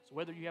care. So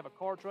whether you have a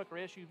car, truck, or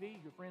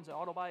SUV, your friends at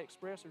Auto Body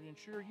Express are to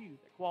ensure you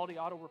that quality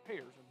auto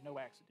repairs are no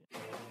accident.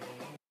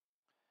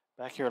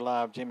 Back here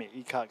live, Jimmy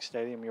Eacock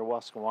Stadium. Your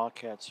Waskom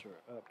Wildcats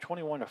are up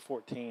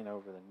 21-14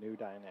 over the New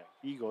Diana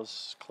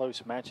Eagles.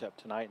 Close matchup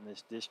tonight in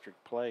this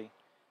district play.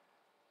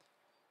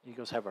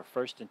 Eagles have a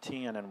 1st and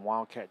 10 in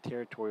Wildcat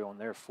territory on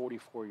their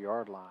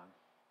 44-yard line.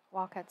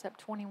 Wildcats up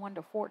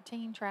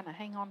 21-14, trying to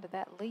hang on to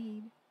that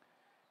lead.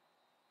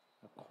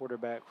 A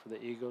quarterback for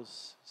the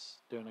Eagles is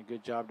doing a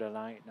good job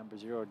tonight. Number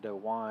 0,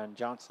 DeJuan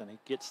Johnson. He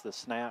gets the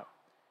snap,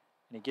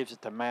 and he gives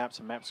it to Maps,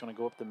 and Maps going to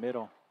go up the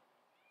middle.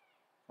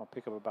 I'll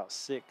pick up about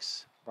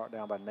 6, brought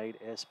down by Nate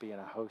Espy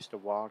and a host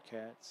of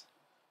Wildcats.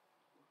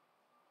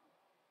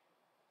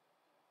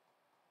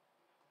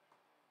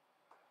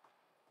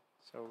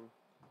 So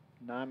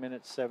 9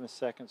 minutes, 7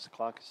 seconds, the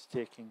clock is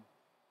ticking.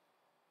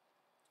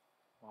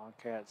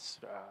 Wildcats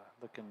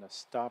looking to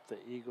stop the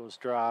Eagles'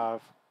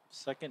 drive.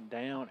 2nd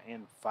down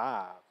and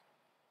 5.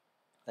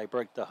 They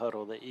break the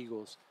huddle. The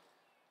Eagles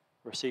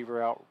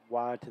receiver out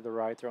wide to the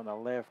right. They're on the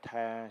left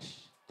hash.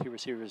 2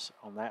 receivers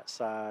on that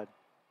side.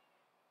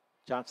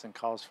 Johnson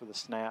calls for the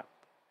snap,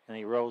 and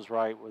he rolls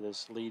right with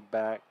his lead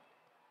back.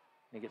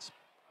 He gets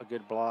a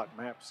good block.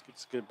 Maps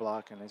gets a good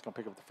block, and he's going to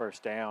pick up the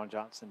 1st down.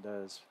 Johnson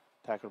does.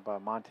 Tackled by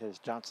Montez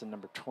Johnson,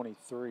 number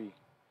 23.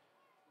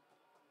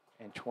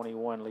 And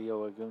 21,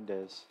 Leo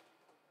Agundes.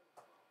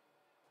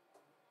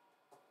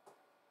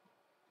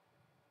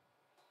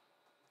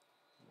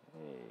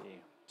 Hey,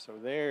 so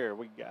there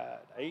we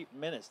got 8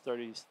 minutes,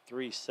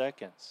 33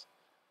 seconds.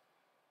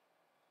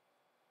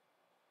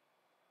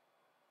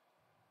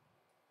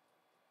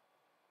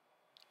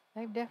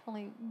 They've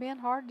definitely been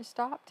hard to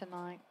stop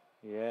tonight.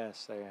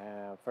 Yes, they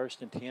have.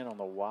 1st and 10 on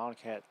the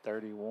Wildcat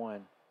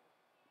 31.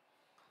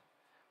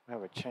 We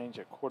have a change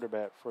at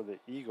quarterback for the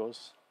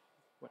Eagles.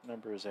 What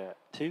number is that?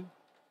 2?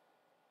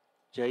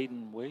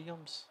 Jaden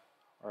Williams?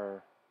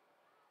 Or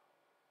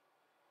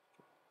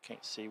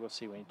can't see. We'll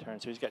see when he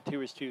turns. So he's got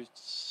 2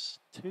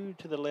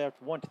 to the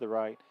left, 1 to the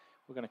right.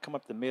 We're going to come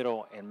up the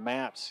middle, and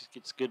Maps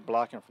gets good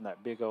blocking from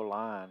that big O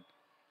line.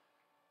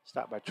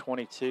 Stopped by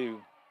 22.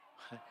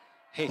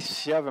 He's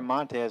shoving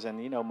Montez,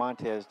 and you know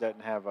Montez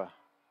doesn't have a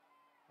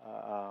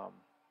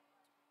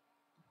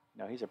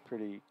he's a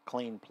pretty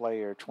clean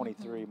player.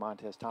 23,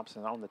 Montez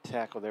Thompson on the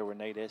tackle there with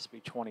Nate Espy,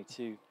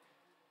 22.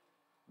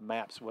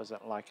 Maps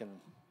wasn't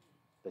liking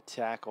the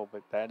tackle,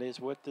 but that is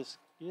what this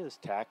is,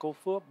 tackle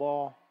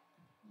football.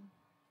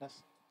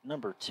 That's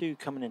number 2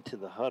 coming into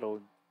the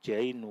huddle,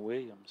 Jaden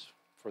Williams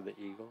for the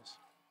Eagles.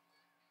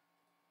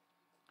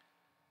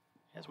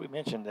 As we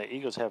mentioned, the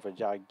Eagles have a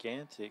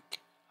gigantic,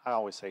 I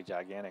always say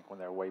gigantic when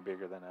they're way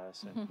bigger than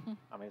us. And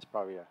I mean, it's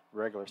probably a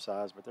regular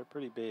size, but they're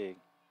pretty big.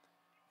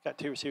 Got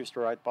 2 receivers to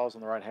the right, ball's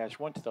on the right hash,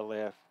 1 to the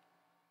left.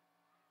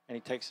 And he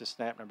takes the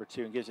snap, number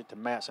 2, and gives it to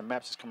Maps. And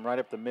Maps is coming right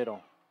up the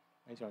middle.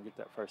 He's going to get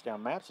that 1st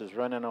down. Maps is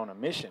running on a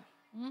mission.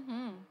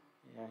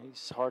 Yeah,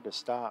 he's hard to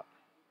stop.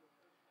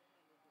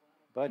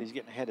 But he's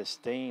getting ahead of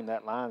steam.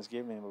 That line's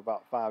giving him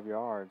about 5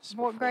 yards.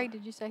 What grade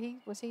did you say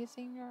was he a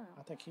senior?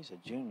 I think he's a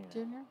junior.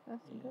 Junior?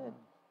 That's good.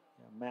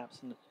 Yeah,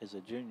 Maps is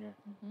a junior.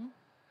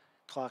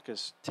 Clock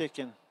is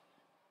ticking.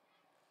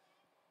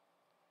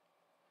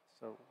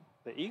 So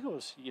the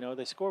Eagles,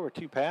 they score with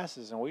 2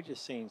 passes, and we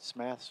just seen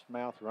Smith's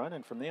mouth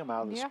running from them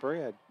out of the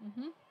spread.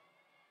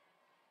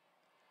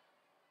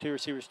 2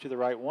 receivers to the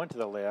right, 1 to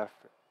the left.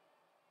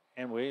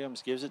 And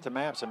Williams gives it to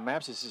Maps, and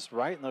Maps is just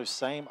right in those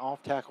same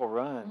off-tackle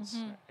runs,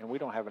 and we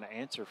don't have an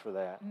answer for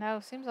that. No,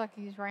 seems like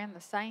he's ran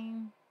the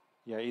same.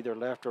 Yeah, either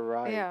left or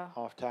right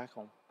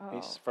off-tackle.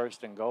 He's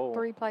 1st and goal.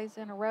 3 plays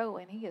in a row,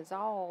 and he is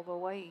all the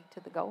way to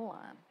the goal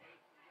line.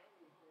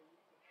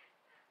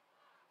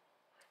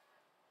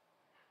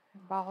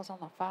 Ball's on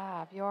the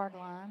 5-yard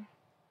line.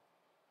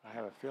 I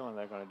have a feeling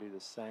they're going to do the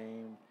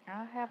same.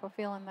 I have a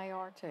feeling they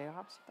are, too.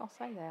 I'm just going to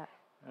say that.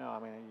 No,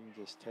 I mean, you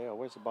can just tell.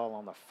 Where's the ball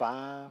on the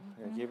 5?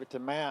 They give it to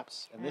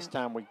Maps. And this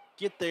time we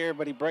get there,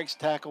 but he breaks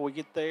tackle. We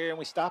get there, and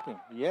we stop him.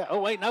 Yeah.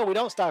 Oh, wait, no, we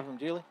don't stop him,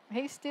 Julie.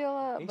 He's still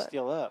up. He's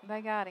still up.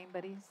 They got him,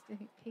 but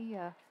he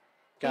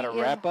got to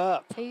wrap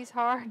up. He's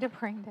hard to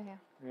bring down.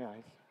 Yeah,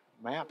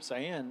 Maps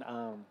and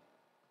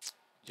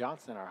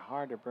Johnson are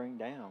hard to bring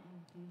down.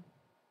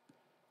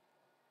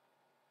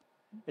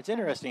 It's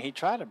interesting. He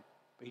tried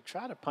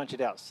to punch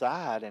it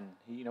outside, and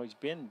he's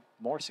been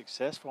more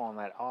successful on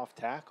that off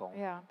tackle.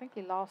 Yeah, I think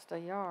he lost a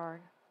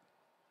yard.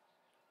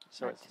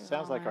 So it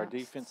sounds like our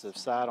defensive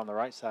side on the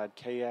right side,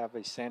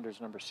 K.A.V. Sanders,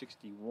 number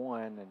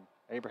 61, and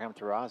Abraham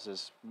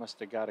Terrazas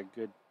must have got a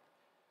good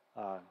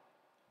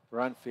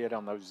run fit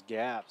on those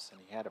gaps,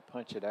 and he had to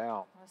punch it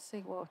out. Let's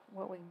see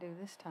what we can do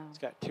this time. He's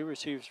got 2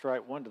 receivers to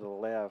right, 1 to the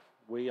left.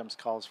 Williams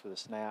calls for the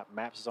snap.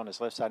 Maps is on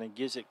his left side, and he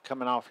gives it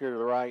coming off here to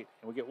the right.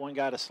 And we get one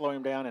guy to slow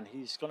him down, and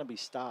he's going to be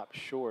stopped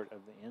short of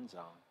the end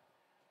zone.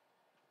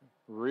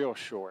 Real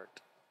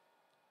short.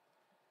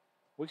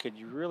 We could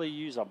really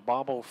use a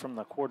bobble from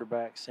the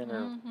quarterback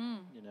center.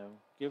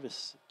 Give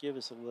us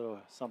a little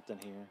something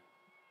here.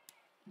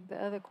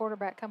 The other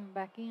quarterback coming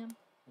back in.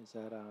 Is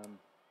that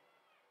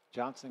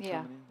Johnson coming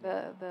in?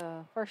 Yeah,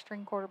 the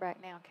first-string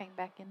quarterback now came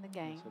back in the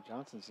game. So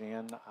Johnson's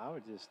in. I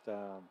would just,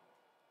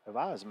 if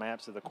I was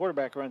Maps, if the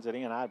quarterback runs it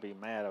in, I'd be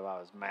mad if I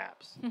was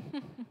Maps.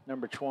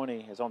 Number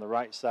 20 is on the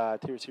right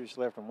side, 2 receivers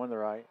left and 1 to the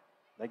right.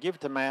 They give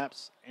it to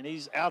Maps, and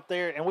he's out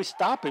there, and we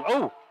stop him.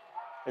 Oh,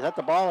 Is that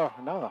the ball or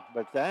no?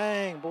 But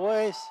dang,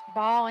 boys.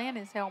 Ball and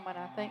his helmet,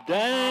 I think.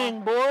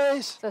 Dang,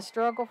 boys. It's a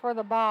struggle for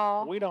the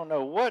ball. We don't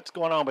know what's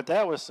going on, but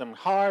that was some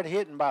hard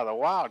hitting by the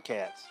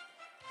Wildcats.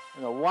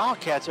 And the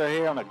Wildcats are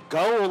here on a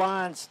goal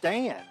line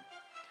stand.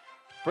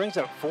 Brings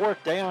up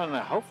 4th down, and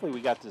hopefully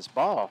we got this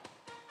ball.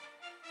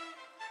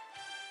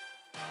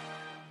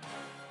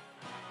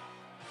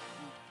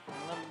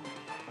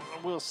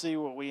 We'll see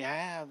what we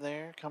have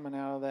there coming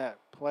out of that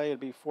play. It'll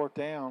be 4th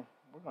down.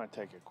 We're going to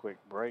take a quick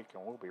break,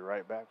 and we'll be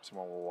right back with some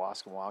more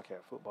Waskom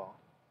Wildcat football.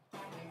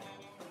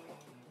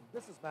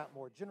 This is Matt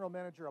Moore, General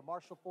Manager of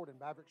Marshall Ford and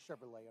Maverick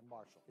Chevrolet in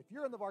Marshall. If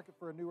you're in the market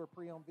for a newer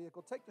pre-owned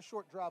vehicle, take the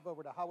short drive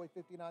over to Highway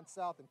 59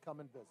 South and come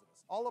and visit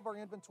us. All of our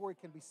inventory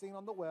can be seen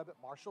on the web at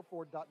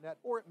marshallford.net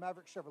or at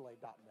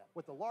maverickchevrolet.net.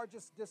 With the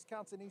largest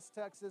discounts in East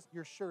Texas,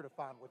 you're sure to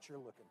find what you're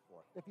looking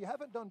for. If you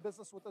haven't done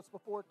business with us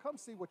before, come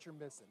see what you're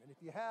missing. And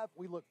if you have,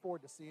 we look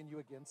forward to seeing you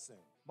again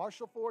soon.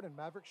 Marshall Ford and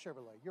Maverick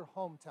Chevrolet, your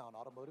hometown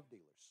automotive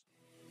dealers.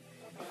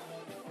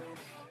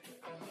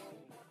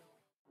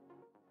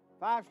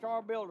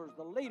 5-Star Builders,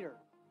 the leader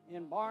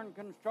in barn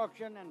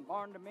construction and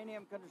barn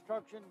dominium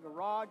construction,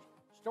 garage,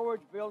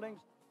 storage buildings,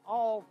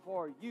 all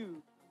for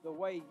you the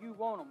way you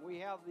want them. We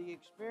have the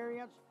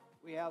experience,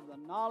 we have the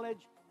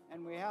knowledge,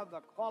 and we have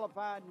the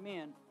qualified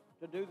men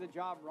to do the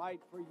job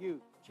right for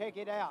you. Check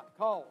it out.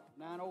 Call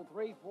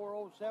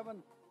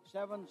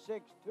 903-407-7627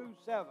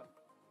 to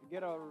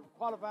get a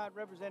qualified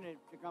representative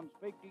to come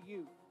speak to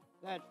you.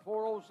 That's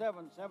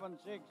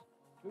 407-7627.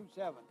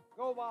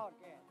 Go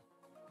Wildcats.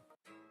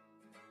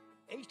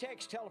 East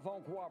Texas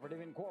Telephone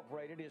Cooperative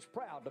Incorporated is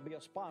proud to be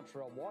a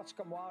sponsor of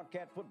Waskom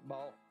Wildcat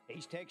football.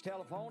 East Texas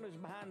Telephone is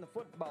behind the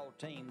football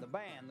team, the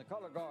band, the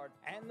color guard,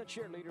 and the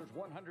cheerleaders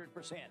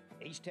 100%.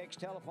 East Texas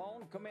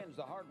Telephone commends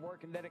the hard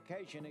work and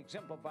dedication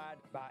exemplified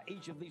by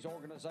each of these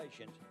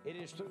organizations. It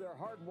is through their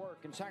hard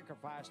work and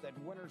sacrifice that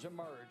winners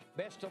emerge.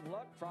 Best of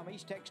luck from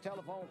East Texas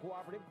Telephone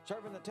Cooperative,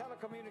 serving the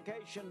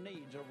telecommunication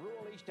needs of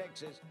rural East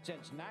Texas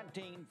since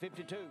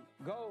 1952.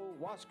 Go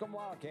Waskom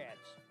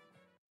Wildcats!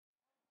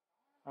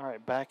 All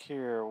right, back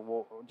here,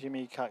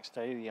 Jimmy Cox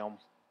Stadium,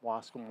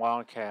 Waskom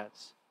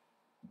Wildcats.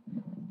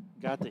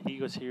 Got the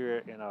Eagles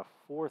here in a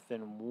 4th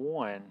and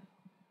 1. And,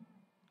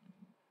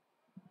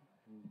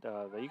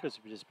 the Eagles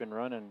have just been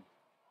running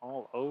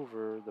all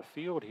over the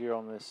field here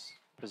on this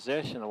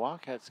possession. The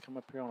Wildcats come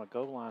up here on a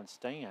goal line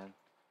stand.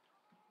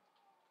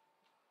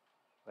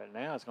 But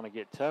now it's going to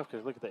get tough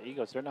because look at the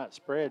Eagles. They're not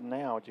spread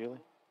now, Julie.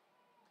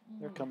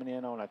 They're coming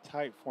in on a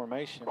tight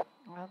formation.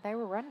 Well, they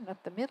were running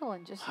up the middle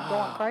and just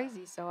going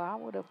crazy, so I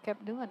would have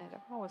kept doing it if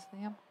I was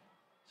them.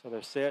 So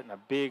they're setting a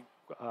big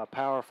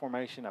power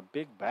formation, a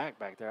big back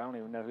there. I don't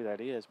even know who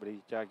that is, but he's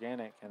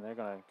gigantic, and they're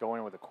going to go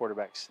in with a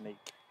quarterback sneak.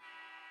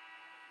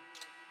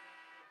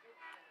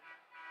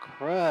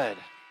 Crud.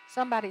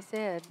 Somebody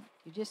said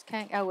you just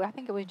can't. Oh, I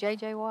think it was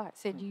J.J. Watt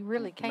said you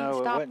really can't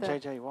stop it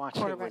wasn't J.J. Watt.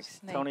 It was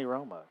sneak. Tony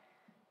Romo.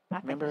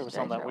 Remember, it was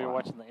on that we were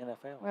watching the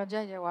NFL. Well,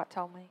 J.J. Watt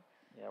told me.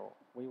 Yeah, well,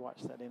 we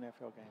watched that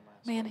NFL game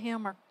last Me and week.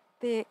 him are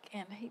thick,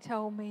 and he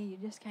told me you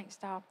just can't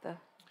stop the.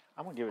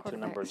 I'm gonna give it to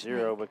number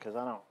 0 because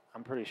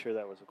I'm pretty sure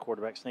that was a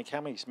quarterback sneak. How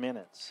many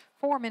minutes?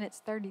 4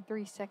 minutes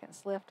 33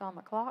 seconds left on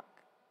the clock.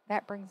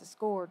 That brings the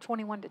score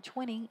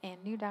 21-20,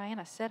 and New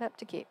Diana set up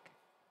to kick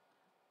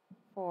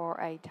for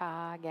a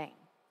tie game.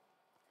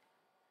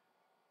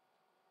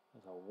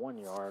 It's a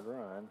 1-yard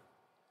run.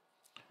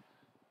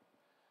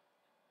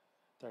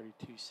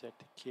 32 set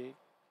to kick.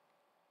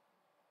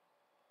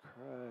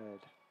 Crud.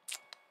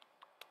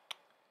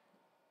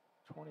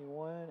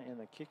 21, and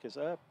the kick is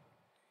up,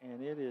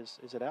 and it is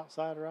it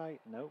outside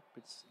right? Nope,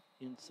 it's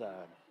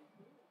inside.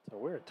 So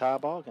we're a tie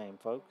ball game,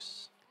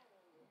 folks.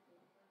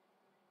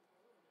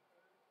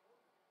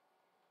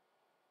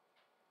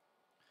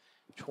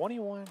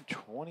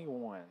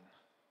 (21-21).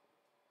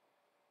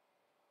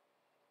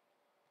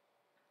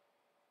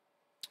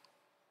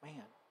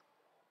 Man.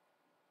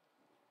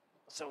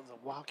 So the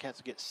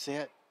Wildcats get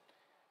set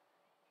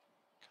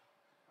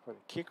for the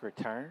kick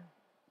return.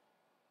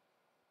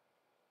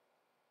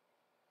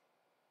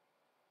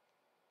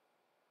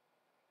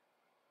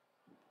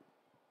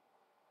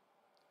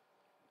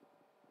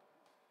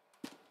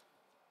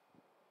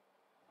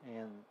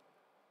 And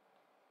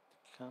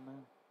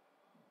coming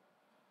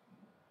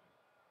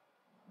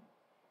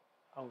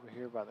over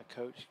here by the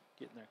coach,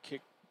 getting their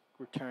kick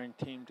return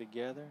team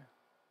together.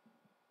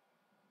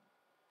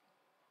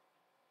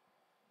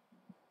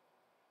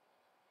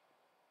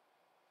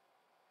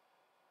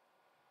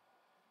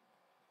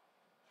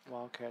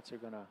 Wildcats are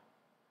going to.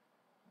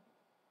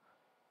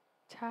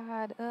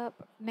 Tied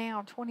up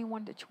now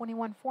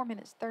 21-21, 4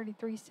 minutes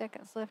 33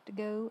 seconds left to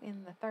go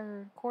in the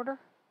third quarter.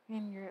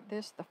 And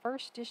the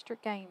first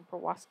district game for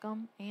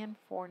Waskom and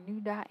for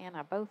New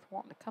Diana, both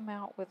wanting to come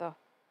out with a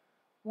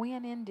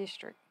win in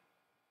district.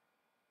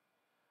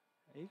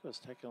 Eagles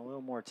taking a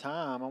little more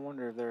time. I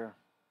wonder if they're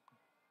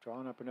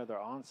drawing up another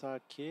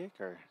onside kick,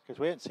 or because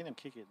we hadn't seen them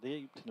kick it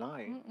deep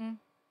tonight.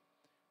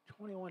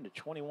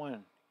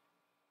 21-21.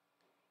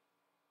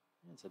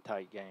 It's a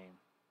tight game.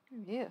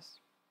 Yes.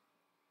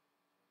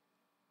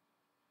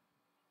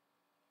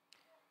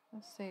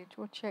 Let's see.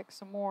 We'll check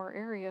some more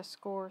area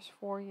scores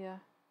for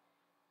you.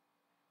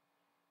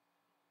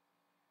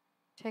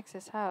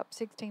 Texas High up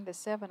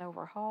 16-7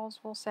 over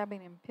Hallsville.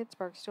 Sabine and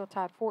Pittsburgh still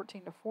tied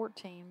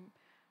 14-14.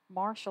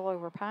 Marshall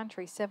over Pine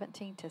Tree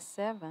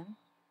 17-7.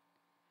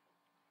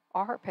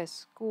 ARP has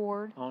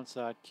scored.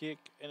 Onside kick,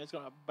 and it's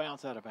going to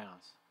bounce out of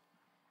bounds.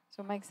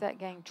 So it makes that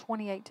game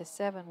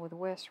 28-7 with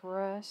West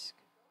Rusk.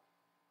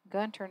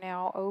 Gunter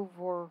now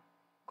over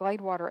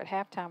Gladewater at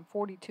halftime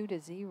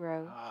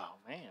 42-0. Oh,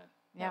 man.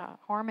 Yeah,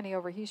 Harmony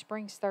over Hugh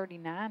Springs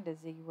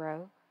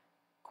 39-0.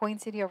 Queen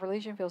City over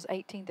Elysian Fields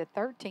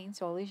 18-13,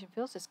 so Elysian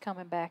Fields is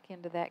coming back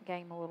into that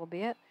game a little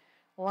bit.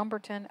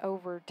 Lumberton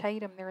over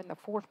Tatum, they're in the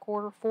fourth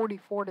quarter,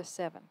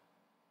 44-7.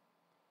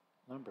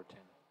 Lumberton.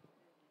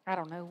 I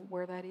don't know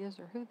where that is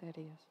or who that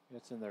is.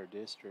 It's in their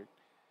district.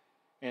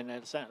 And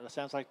it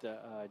sounds like the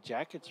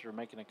Jackets are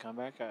making a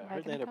comeback. I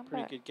heard they had a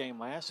pretty good game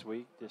last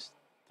week, just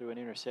threw an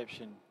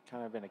interception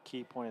kind of in a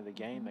key point of the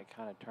game that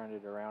kind of turned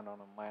it around on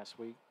them last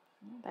week.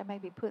 They may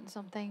be putting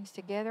some things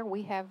together.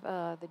 We have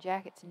the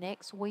Jackets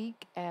next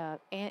week in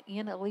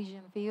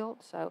Elysian Field,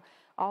 so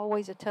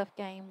always a tough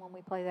game when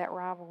we play that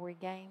rivalry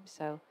game.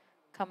 So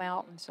come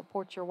out and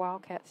support your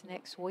Wildcats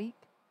next week.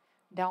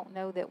 Don't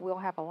know that we'll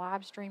have a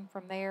live stream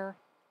from there.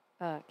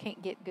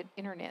 Can't get good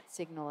internet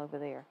signal over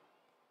there.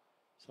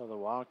 So the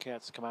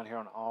Wildcats come out here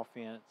on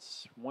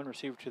offense. One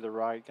receiver to the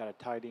right, got a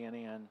tight end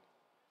in. I'm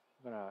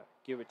going to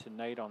give it to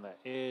Nate on the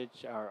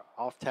edge, or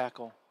off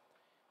tackle.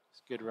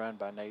 It's a good run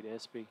by Nate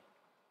Espy.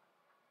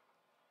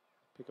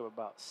 Pick up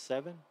about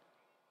 7.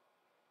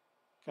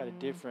 Got a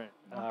different.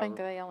 I think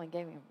they only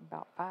gave him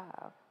about 5.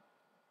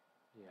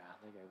 Yeah,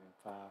 they gave him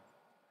 5.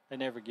 They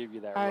never give you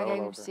that I rollover.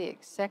 gave him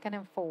 6. 2nd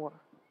and 4.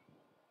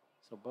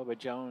 So Bubba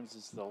Jones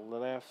is the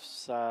left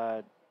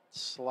side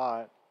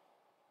slot,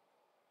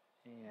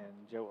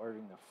 and Joe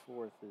Irving, the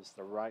 4th, is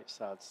the right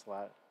side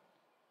slot.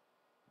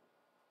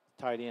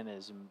 Tight end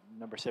is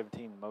number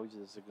 17,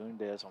 Moses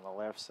Agundez, on the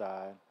left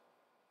side.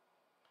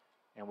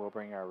 And we'll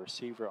bring our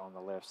receiver on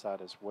the left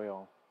side as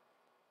well.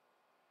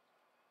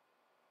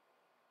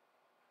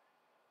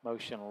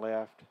 Motion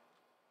left.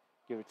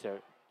 Give it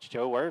to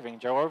Joe Irving.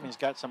 Joe Irving's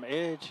got some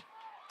edge.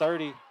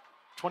 30,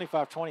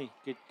 25-20.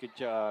 Good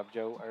job,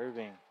 Joe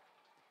Irving.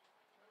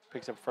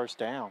 Picks up first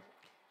down.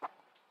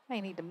 I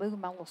need to move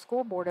my little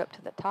scoreboard up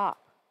to the top.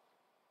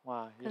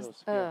 Why? Yeah,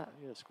 'Cause, the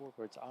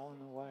scoreboard's all in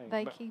the way.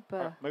 They keep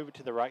move it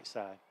to the right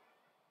side.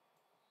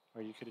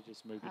 Or you could have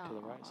just moved it to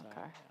the right side.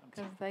 Okay.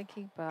 Because they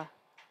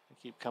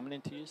keep coming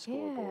into your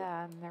scoreboard.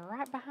 Yeah, and they're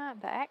right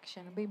behind the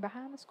action and be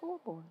behind the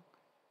scoreboard.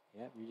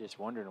 Yep, you're just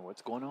wondering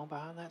what's going on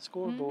behind that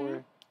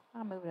scoreboard.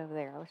 I'll move it over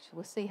there.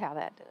 We'll see how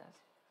that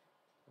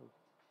does.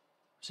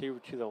 Receiver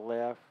to the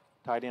left,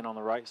 tight end on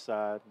the right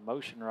side,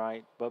 motion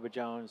right, Bubba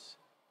Jones.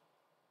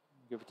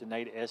 Give it to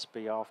Nate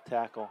Espy off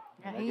tackle.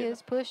 And he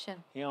is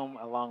pushing. Him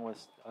along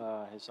with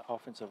his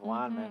offensive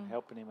lineman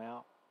helping him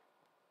out.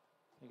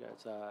 I think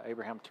that's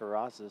Abraham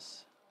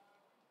Terrazas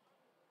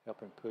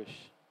helping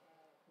push.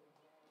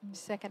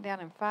 2nd down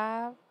and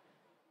 5.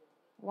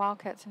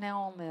 Wildcats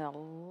now on the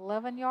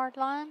 11-yard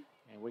line.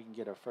 And we can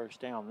get a first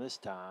down this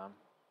time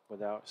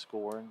without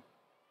scoring.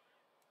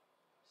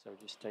 So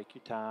just take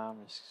your time.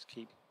 Just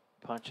keep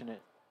punching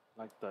it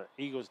like the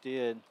Eagles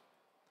did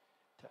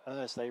to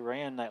us. They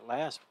ran that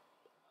last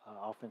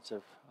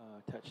offensive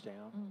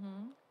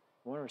touchdown.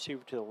 One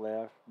receiver to the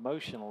left,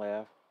 motion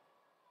left.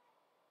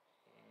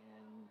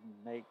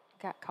 And Nate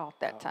got caught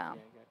that time.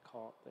 Yeah, got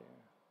caught there.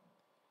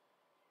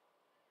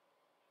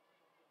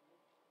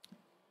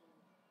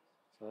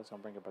 So that's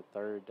going to bring up a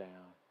 3rd down.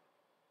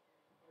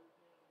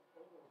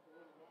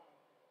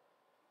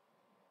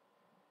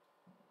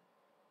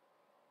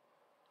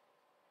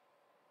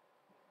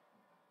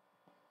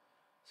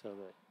 So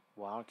the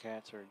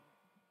Wildcats are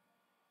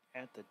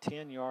at the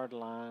 10-yard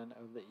line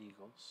of the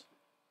Eagles.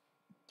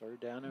 3rd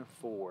down and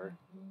 4.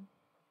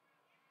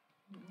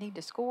 Need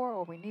to score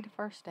or we need a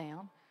first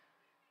down.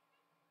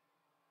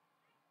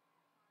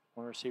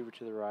 One receiver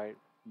to the right,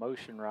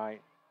 motion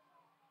right.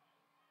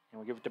 And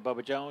we give it to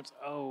Bubba Jones.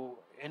 Oh,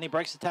 and he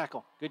breaks the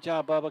tackle. Good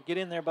job, Bubba. Get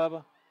in there,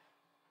 Bubba.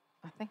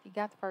 I think he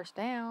got the first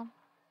down.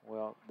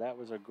 Well, that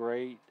was a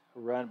great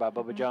run by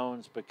Bubba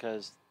Jones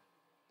because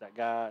that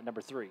guy,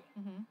 number 3.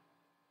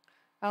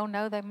 Oh,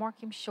 no, they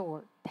mark him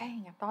short.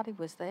 Dang, I thought he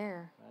was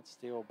there. That's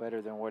still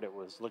better than what it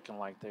was looking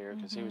like there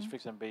because he was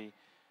fixing to be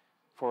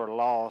for a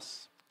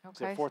loss.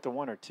 Okay. Is it 4th and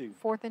 1 or 2?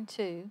 4th and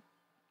 2.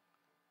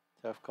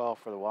 Tough call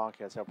for the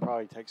Wildcats. They'll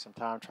probably take some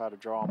time, try to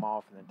draw them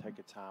off, and then take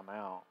a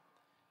timeout.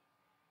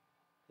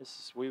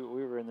 We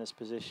were in this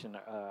position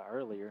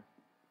earlier.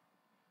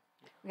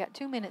 We got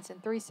 2 minutes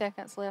and 3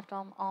 seconds left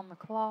on the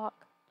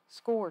clock.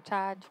 Score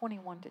tied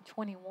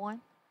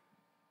 21-21.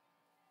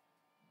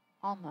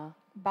 On the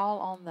ball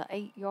on the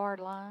 8-yard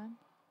line.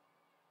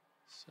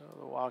 So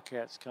the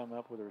Wildcats come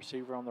up with a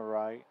receiver on the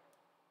right.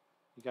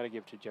 You got to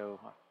give it to Joe.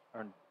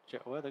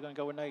 Well, they're going to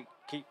go with Nate.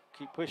 Keep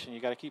pushing. You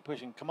got to keep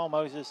pushing. Come on,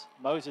 Moses.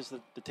 Moses,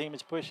 the team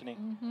is pushing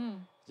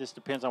him. Just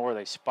depends on where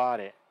they spot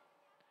it.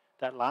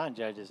 That line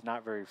judge is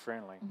not very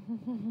friendly.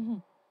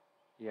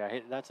 Yeah,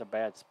 that's a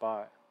bad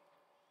spot.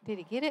 Did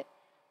he get it?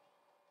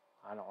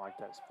 I don't like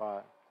that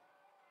spot.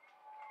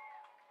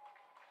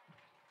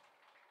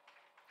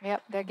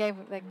 Yep, they're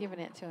giving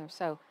it to him.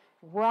 So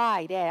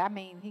right at, I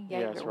mean, he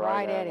gave Yes, it right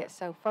right at at it. it.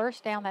 So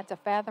first down, that's a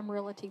Fathom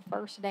Realty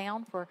first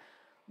down for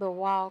the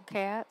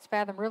Wildcats.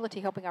 Fathom Realty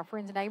helping our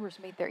friends and neighbors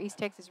meet their East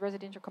Texas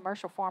residential,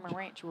 commercial, farm, and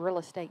ranch real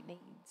estate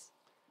needs.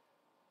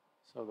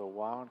 So the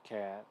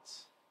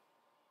Wildcats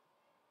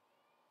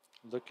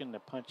looking to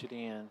punch it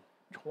in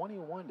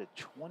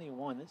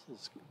 21-21. This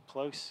is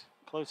close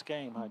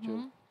game, huh,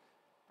 Julie?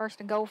 First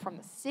and goal from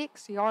the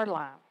 6-yard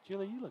line.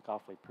 Julie, you look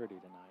awfully pretty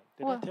tonight.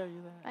 Did Well, I tell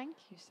you that? Thank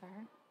you, sir.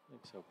 You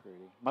look so pretty.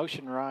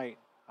 Motion right.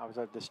 I was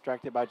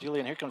distracted by Julie,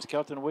 and here comes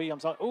Kelton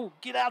Williams. Oh,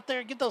 get out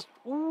there. Get those.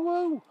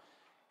 Whoa.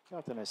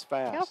 Kelton is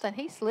fast. Kelton,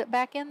 he slipped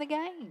back in the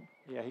game.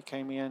 Yeah, he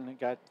came in and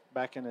got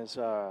back in his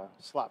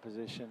slot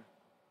position.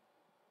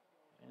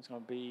 And it's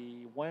going to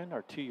be 1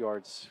 or 2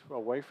 yards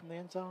away from the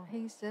end zone.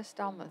 He's just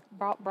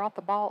brought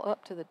the ball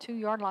up to the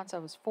 2-yard line, so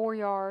it was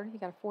 4-yard. He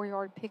got a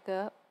 4-yard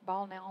pickup.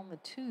 Ball now on the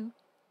 2.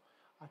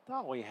 I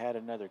thought we had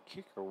another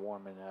kicker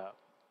warming up,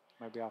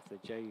 maybe off the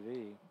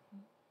JV.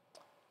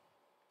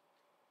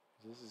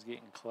 This is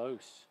getting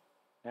close.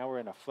 Now we're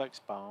in a flex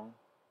bone.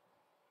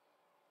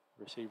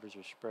 Receivers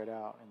are spread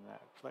out in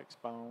that flex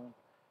bone.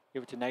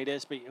 Give it to Nate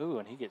Espy. Ooh,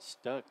 and he gets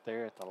stuck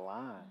there at the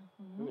line.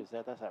 Who is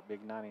that? That's that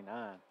big 99.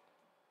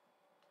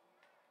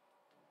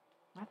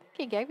 I think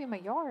he gave him a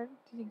yard.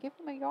 Did he give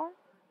him a yard?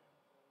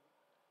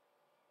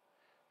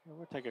 Yeah,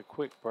 we'll take a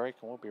quick break,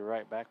 and we'll be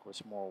right back with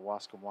some more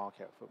Waskom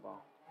Wildcat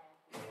football.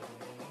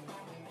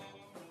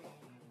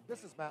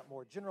 This is Matt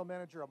Moore, General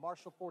Manager of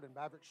Marshall Ford and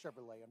Maverick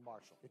Chevrolet in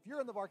Marshall. If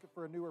you're in the market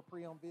for a newer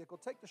pre-owned vehicle,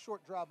 take the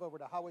short drive over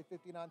to Highway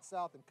 59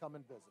 South and come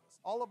and visit us.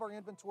 All of our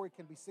inventory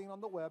can be seen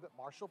on the web at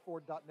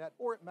marshallford.net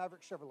or at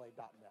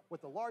maverickchevrolet.net.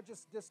 With the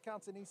largest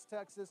discounts in East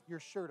Texas, you're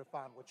sure to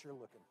find what you're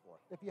looking for.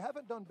 If you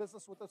haven't done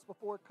business with us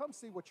before, come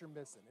see what you're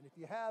missing. And if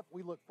you have,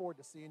 we look forward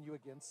to seeing you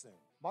again soon.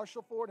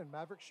 Marshall Ford and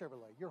Maverick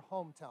Chevrolet, your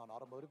hometown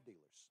automotive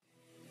dealers.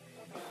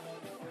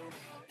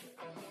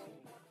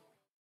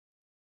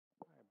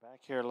 Back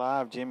here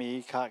live, Jimmy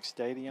E. Cox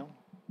Stadium,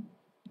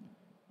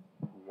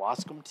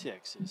 Waskom,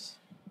 Texas.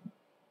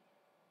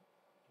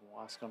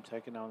 Waskom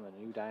taking on the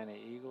New Diana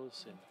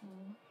Eagles in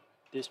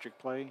district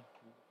play.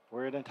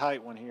 We're in a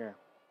tight one here.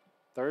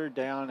 3rd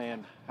down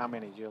and how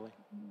many, Julie?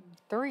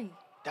 3.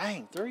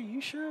 Dang, 3,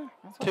 you sure?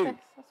 That's 2.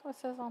 That's what it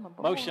says on the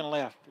board. Motion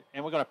left,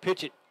 and we're going to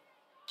pitch it.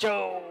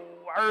 Joe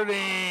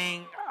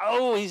Irving.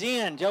 Oh, he's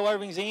in. Joe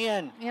Irving's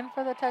in. In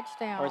for the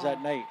touchdown. Or is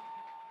that Nate?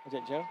 Is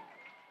that Joe?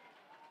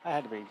 That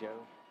had to be Joe.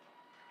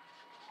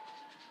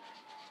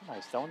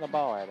 Somebody's throwing the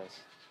ball at us.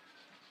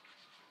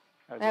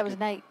 That was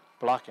Nate.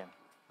 Blocking.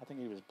 I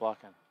think he was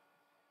blocking.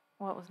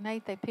 Well, it was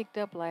Nate they picked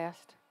up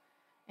last,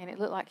 and it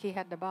looked like he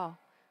had the ball.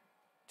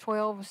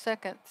 12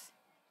 seconds.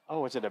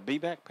 Oh, is it a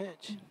B-back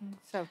pitch?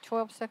 So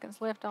 12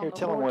 seconds left on Here, the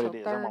tell them board what till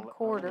it is. I'm third gonna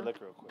quarter.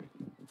 look real quick.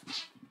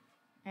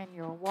 And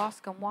your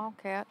Waskom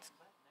Wildcats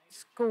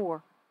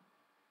score.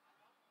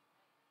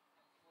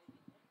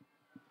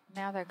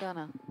 Now they're going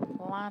to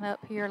line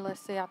up here.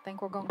 Let's see. I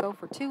think we're going to go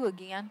for 2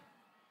 again.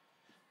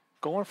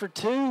 Going for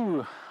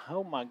 2.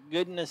 Oh, my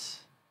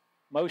goodness.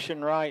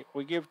 Motion right.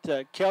 We give it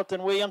to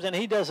Kelton Williams, and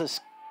he does a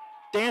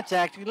dance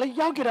act.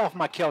 Y'all get off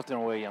my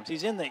Kelton Williams.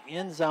 He's in the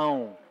end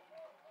zone.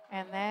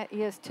 And that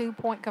is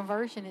 2-point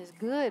conversion is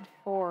good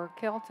for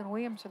Kelton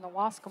Williams and the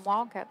Waskom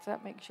Wildcats.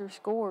 That makes your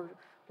score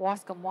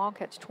Waskom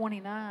Wildcats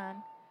 29,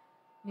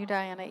 New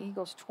Diana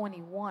Eagles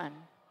 21.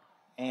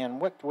 And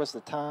what was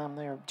the time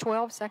there?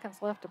 12 seconds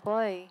left to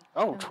play.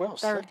 Oh, in the 12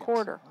 third seconds.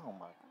 quarter. Oh,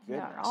 my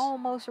Yeah, goodness.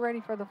 almost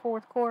ready for the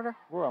fourth quarter.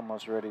 We're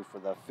almost ready for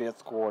the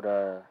 5th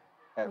quarter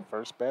at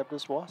First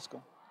Baptist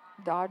Waskom.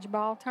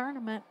 Dodgeball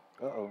tournament.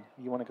 Uh-oh.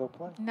 You want to go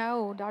play?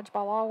 No,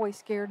 dodgeball always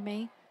scared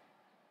me,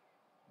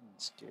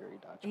 Scary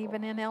dodgeball.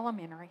 even in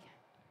elementary.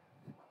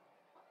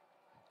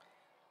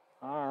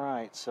 All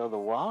right, so the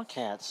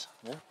Wildcats,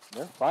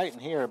 they're fighting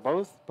here.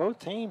 Both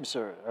teams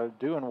are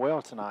doing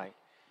well tonight.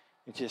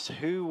 It's just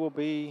who will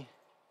be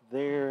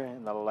there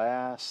in the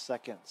last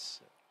seconds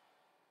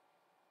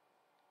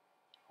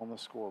on the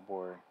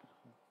scoreboard.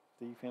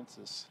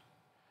 Defenses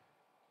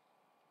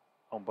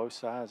on both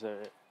sides.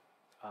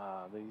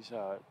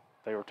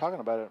 They were talking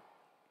about it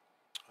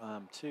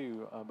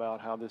too,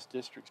 about how this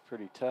district's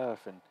pretty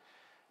tough, and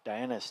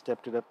Diana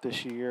stepped it up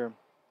this year.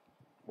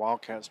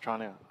 Wildcats trying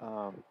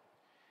to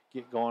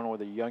get going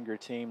with a younger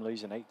team,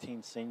 losing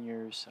 18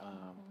 seniors,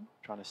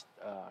 trying to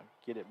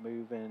get it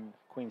moving.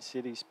 Queen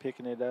City's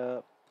picking it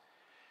up.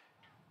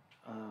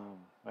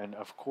 And,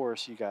 of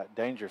course, you got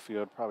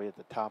Dangerfield probably at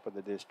the top of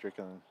the district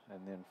and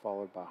then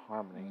followed by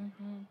Harmony.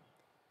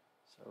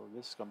 So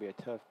this is going to be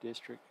a tough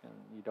district, and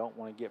you don't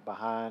want to get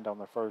behind on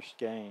the first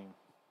game.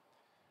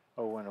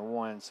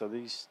 0-1. So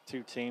these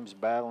two teams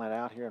battling it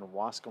out here in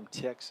Waskom,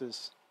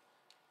 Texas.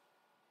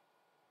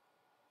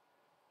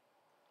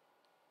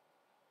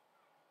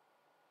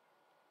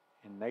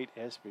 And Nate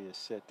Espy is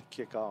set to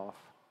kick off.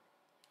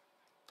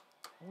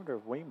 I wonder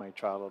if we may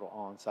try a little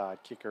onside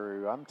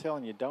kickaroo. I'm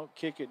telling you, don't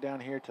kick it down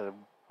here to.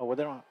 Oh well,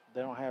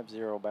 they don't have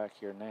 0 back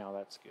here now.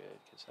 That's good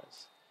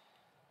because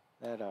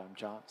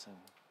Johnson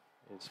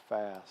is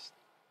fast,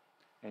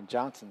 and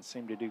Johnson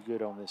seemed to do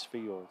good on this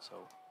field. So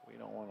we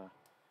don't want to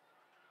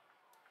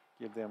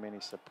give them any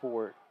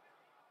support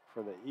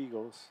for the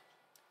Eagles.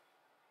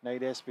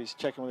 Nate Espy's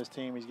checking with his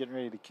team. He's getting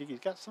ready to kick. He's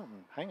got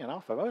something hanging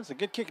off of it. Oh, it's a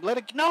good kick. Let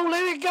it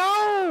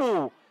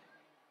go.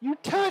 You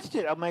touched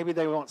it. Oh, maybe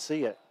they won't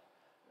see it.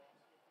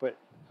 But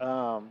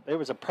it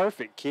was a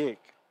perfect kick.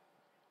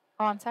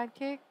 Onside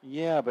kick?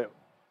 Yeah, but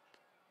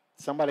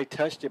somebody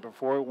touched it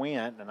before it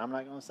went, and I'm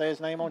not going to say his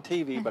name on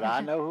TV, but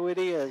I know who it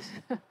is.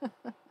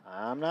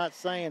 I'm not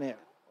saying it.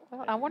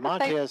 Well, I wonder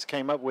Montez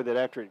came up with it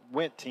after it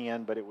went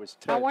 10, but it was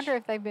touched. I wonder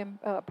if they've been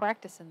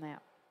practicing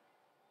that.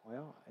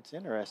 Well, it's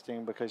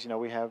interesting because,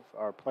 we have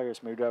our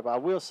players moved up. I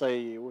will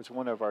say it was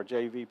one of our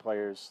JV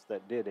players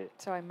that did it.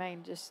 So I may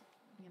just,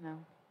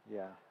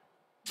 Yeah.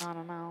 I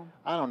don't know.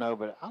 I don't know,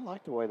 but I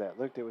like the way that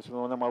looked. It was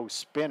one of them old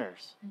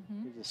spinners.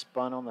 Mm-hmm. He just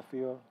spun on the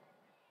field.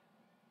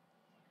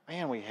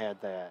 Man, we had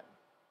that.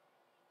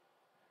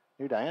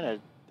 New Diana,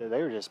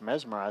 they were just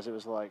mesmerized. It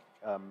was like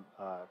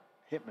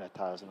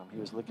hypnotizing them. He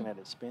was looking at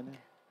it spinning.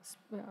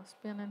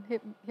 Spinning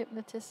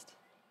hypnotist.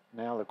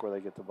 Now look where they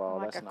get the ball.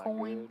 Like That's a not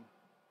coin. good.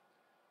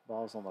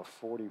 Ball's on the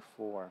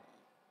 44.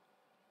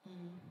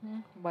 Mm-hmm.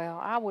 Well,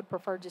 I would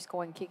prefer just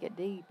go and kick it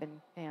deep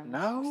and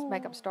No.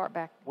 make them start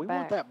back. We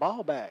want that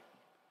ball back.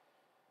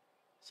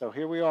 So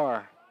here we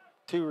are.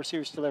 2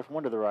 receivers to the left,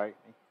 1 to the right.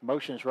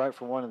 Motions right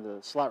for one of the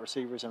slot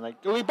receivers, and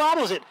he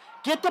bobbles it.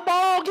 Get the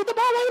ball,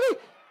 baby.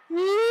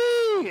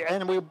 Yee!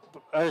 And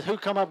who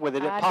come up with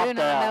it? It popped out. I do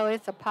not know.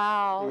 It's a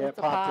pile. Yeah, it's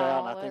it popped a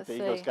pile. out, and I think the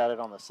Eagles got it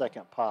on the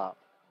second pop.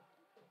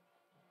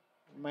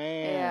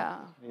 Man.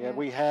 Yeah,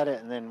 we had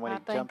it, and then when I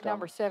he think jumped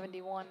number on.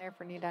 71 there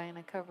for New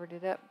Diana covered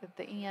it up at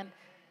the end.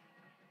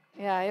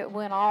 Yeah, it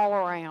went all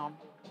around.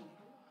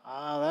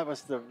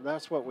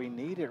 That's what we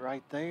needed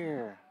right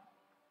there.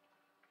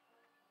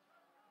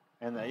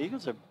 And the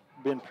Eagles have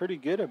been pretty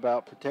good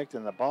about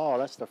protecting the ball.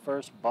 That's the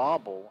first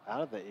bobble out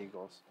of the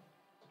Eagles.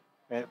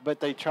 But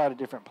they tried a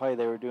different play.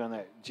 They were doing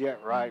that jet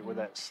right with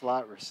that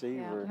slot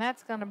receiver. Yeah, and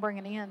that's going to bring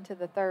an end to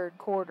the third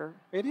quarter.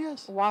 It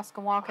is.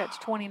 Waskom Wildcats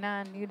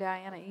 29, New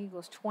Diana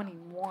Eagles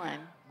 21.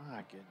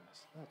 My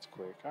goodness, that's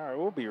quick. All right,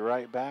 we'll be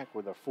right back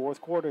with the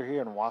fourth quarter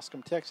here in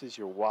Waskom, Texas,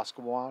 your Waskom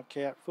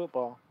Wildcat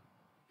football.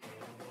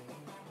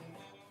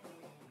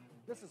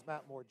 This is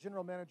Matt Moore,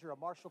 General Manager of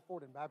Marshall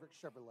Ford and Maverick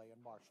Chevrolet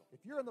in Marshall. If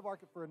you're in the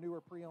market for a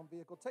newer pre-owned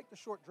vehicle, take the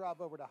short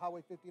drive over to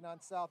Highway 59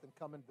 South and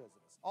come and visit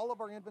us. All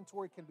of our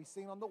inventory can be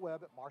seen on the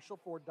web at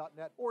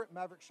marshallford.net or at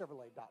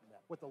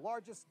maverickchevrolet.net. With the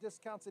largest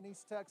discounts in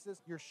East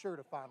Texas, you're sure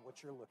to find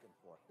what you're looking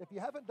for. If you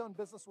haven't done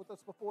business with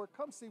us before,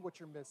 come see what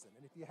you're missing.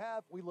 And if you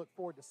have, we look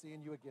forward to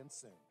seeing you again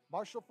soon.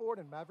 Marshall Ford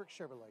and Maverick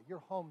Chevrolet,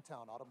 your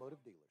hometown automotive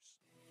dealers.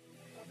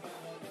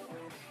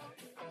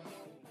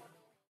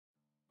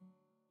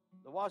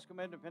 The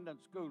Waskom Independent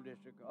School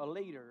District, a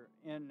leader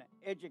in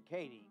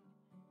educating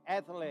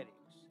athletics,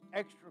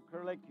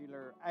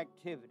 extracurricular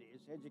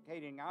activities,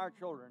 educating our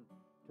children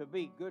to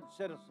be good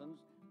citizens,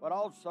 but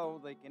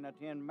also they can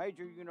attend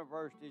major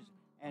universities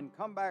and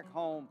come back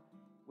home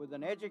with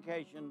an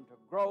education to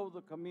grow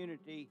the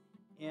community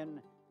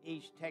in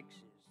East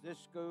Texas. This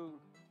school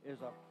is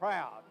a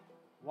proud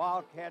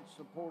Wildcat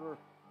supporter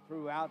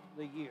throughout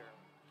the year.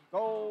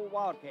 Go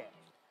Wildcats!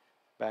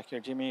 Back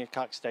here, Jimmy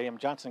Cox Stadium.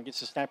 Johnson gets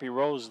the snap. He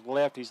rolls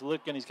left. He's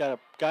looking. He's got a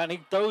guy, and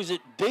he throws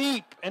it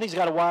deep. And he's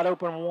got a wide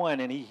open one,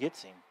 and he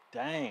hits him.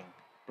 Dang.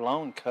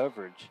 Blown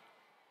coverage.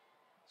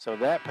 So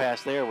that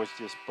pass there was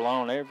just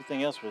blown.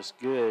 Everything else was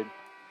good.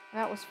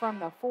 That was from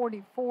the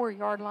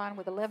 44-yard line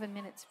with 11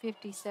 minutes,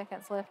 50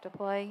 seconds left to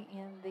play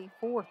in the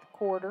fourth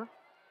quarter.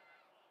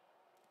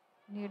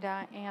 New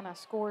Diana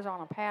scores on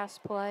a pass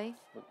play.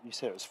 You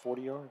said it was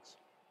 40 yards?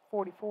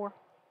 44.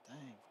 Dang,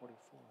 44.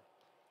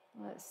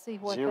 Let's see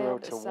what 0 they'll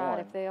to decide 1.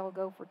 if they'll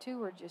go for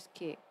 2 or just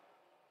kick.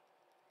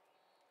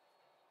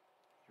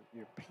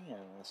 Your pen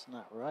is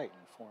not writing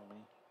for me.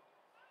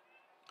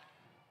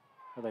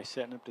 Are they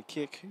setting up the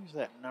kick? Who's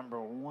that number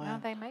 1? Now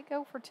they may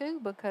go for 2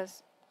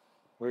 because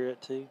We're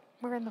at 2.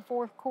 we're in the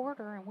fourth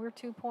quarter and we're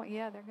 2 point.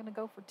 Yeah, they're going to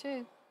go for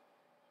 2.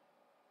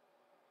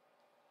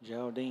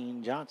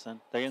 Geraldine Johnson.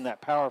 They're in that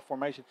power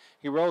formation.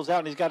 He rolls out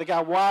and he's got a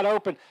guy wide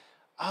open.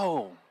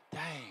 Oh,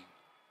 dang.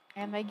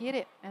 And they get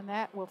it, and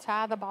that will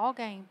tie the ball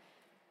game.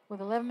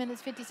 With 11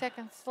 minutes, 50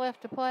 seconds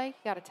left to play,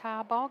 got a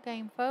tie ball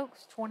game,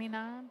 folks,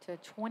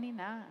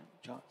 29-29.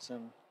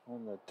 Johnson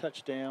on the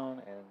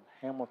touchdown and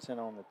Hamilton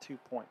on the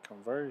 2-point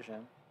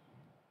conversion.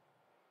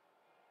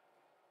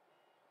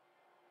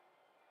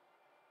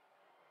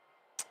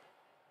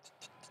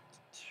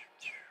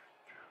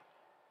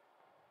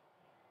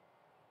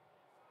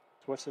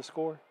 So what's the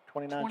score?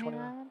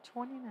 29-29?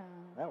 29-29.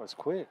 That was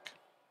quick.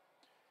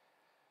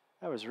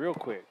 That was real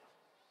quick.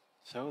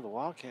 So the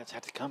Wildcats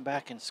have to come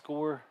back and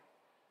score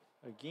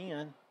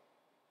again.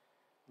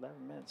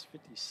 11 minutes,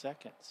 50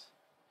 seconds.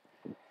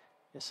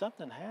 If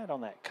something had on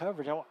that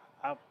coverage,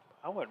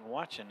 I wasn't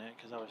watching it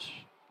because I was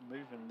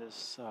moving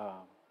this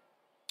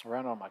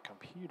around on my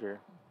computer.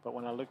 But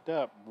when I looked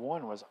up,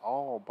 one was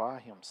all by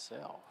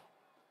himself.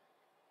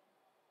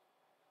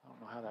 I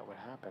don't know how that would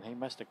happen. He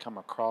must have come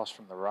across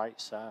from the right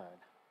side.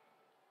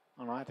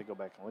 I don't know. I have to go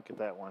back and look at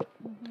that one.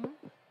 Mm-hmm.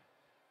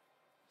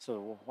 So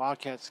the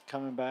Wildcats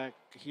coming back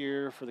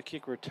here for the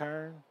kick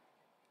return.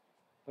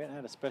 We haven't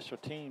had a special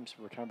teams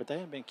return, but they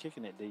haven't been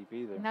kicking it deep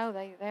either. No,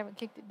 they haven't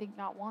kicked it deep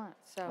not once.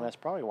 So And that's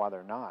probably why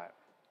they're not.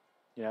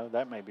 You know,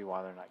 that may be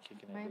why they're not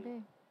kicking it deep.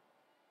 maybe.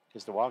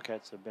 Because the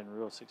Wildcats have been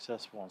real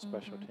successful on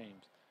special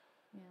teams.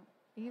 Yeah.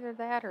 Either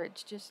that or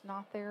it's just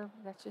not their.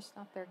 That's just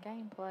not their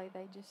gameplay.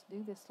 They just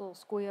do this little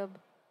squib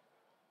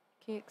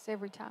kicks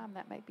every time.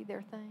 That may be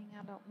their thing.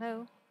 I don't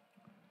know.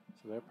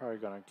 So they're probably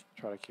going to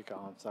try to kick an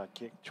onside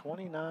kick.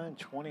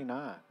 29-29.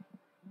 I'm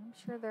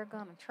sure they're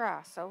going to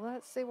try. So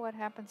let's see what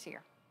happens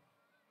here.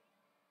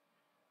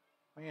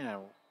 Man,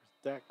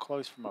 that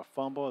close from a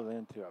fumble and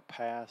then to a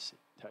pass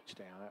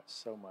touchdown. That's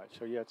so much.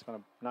 So yeah, it's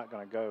not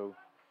going to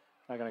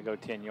go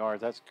 10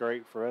 yards. That's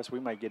great for us. We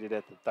might get it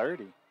at the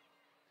 30.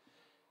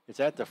 It's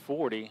at the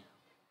 40.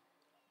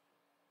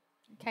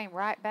 Came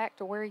right back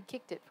to where he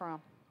kicked it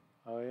from.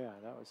 Oh yeah,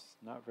 that was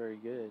not very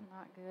good.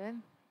 Not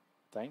good.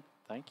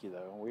 Thank you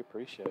though. We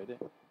appreciate it.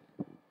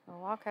 The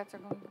Wildcats are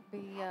going to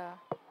be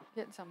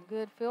getting some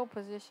good field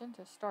position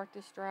to start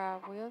this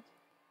drive with.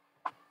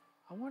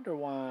 I wonder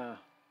why.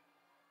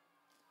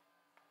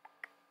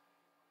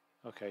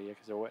 Okay, yeah,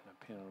 because there wasn't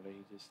a penalty.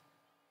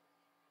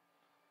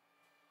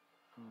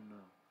 I don't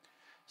know.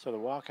 So the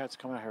Wildcats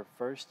come out here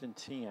 1st and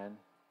 10.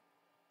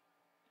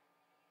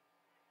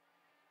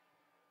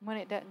 When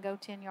it doesn't go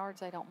 10 yards,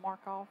 they don't mark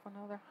off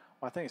another.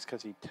 Well, I think it's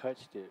because he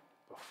touched it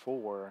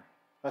before.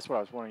 That's what I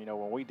was wondering. You know,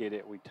 when we did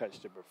it, we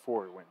touched it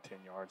before it went 10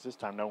 yards. This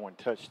time, no one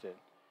touched it.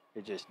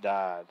 It just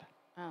died.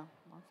 Oh,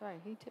 I'll say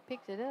he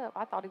picked it up.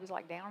 I thought he was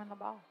like down in the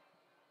ball.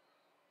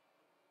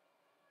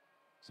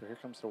 So here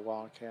comes the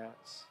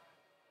Wildcats.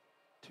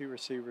 2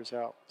 receivers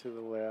out to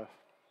the left.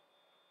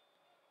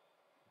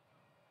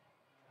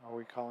 Are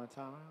we calling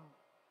timeout?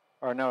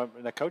 Or no,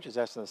 the coach is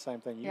asking the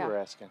same thing you were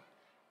asking.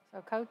 So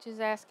coach is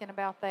asking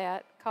about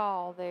that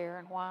call there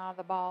and why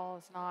the ball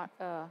is not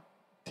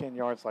 10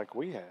 yards like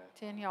we had.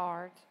 10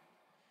 yards.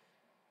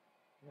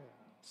 Yeah.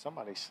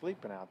 Somebody's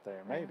sleeping out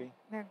there, maybe.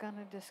 They're going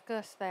to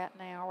discuss that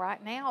now.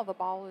 Right now, the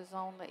ball is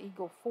on the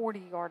Eagle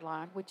 40-yard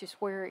line, which is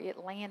where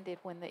it landed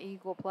when the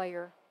Eagle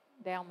player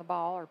down the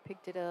ball or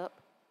picked it up.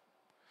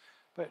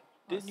 But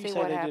didn't you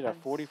say they did a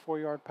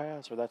 44-yard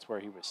pass, or that's where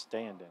he was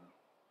standing?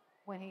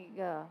 When he,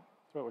 so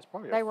it was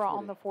probably they were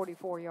on the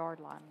 44-yard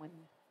line when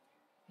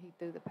he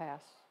threw the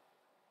pass.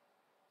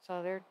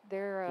 So they're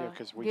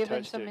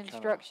giving some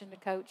instruction to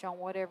coach on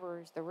whatever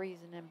is the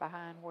reasoning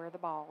behind where the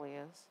ball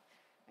is,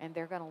 and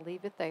they're going to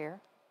leave it there.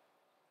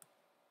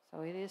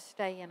 So it is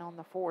staying on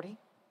the 40.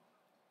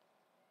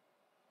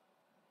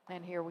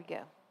 And here we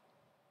go.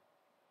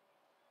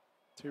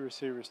 2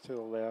 receivers to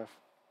the left.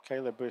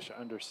 Caleb Bush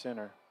under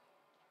center.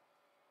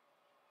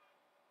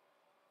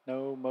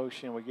 No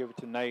motion. We give it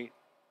to Nate.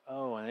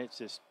 Oh, and it's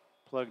just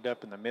plugged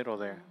up in the middle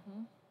there.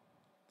 Mm-hmm.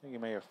 I think he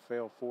may have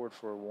fell forward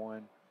for a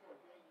 1.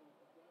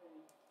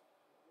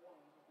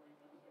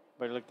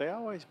 But look, they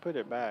always put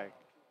it back.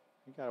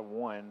 He got a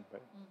 1,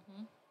 but.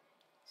 Mm-hmm.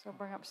 So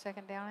bring up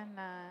 2nd down and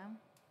 9.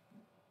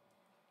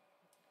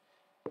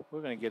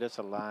 We're going to get us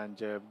a line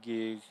judge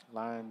gig,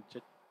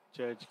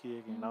 judge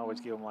gig, and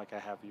always give them like a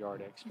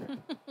half-yard extra.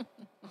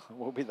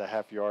 We'll be the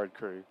half-yard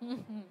crew.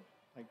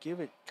 Like,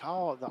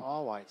 call the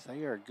All Whites.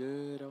 They are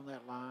good on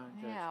that line.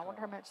 Yeah, I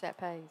wonder how much that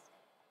pays.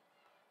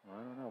 I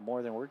don't know,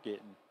 more than we're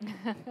getting.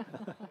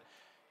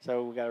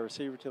 So we got a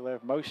receiver to the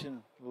left,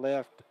 motion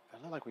left.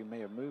 It looked like we may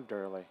have moved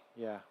early.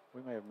 Yeah,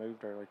 we may have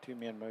moved early. 2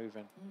 men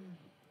moving.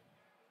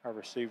 Our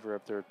receiver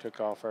up there took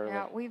off early.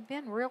 Yeah, we've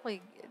been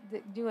really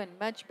doing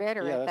much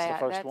better at that. Yeah, that's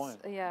the first one.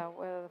 Yeah,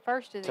 well, the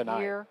first of the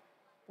year,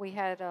 we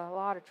had a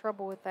lot of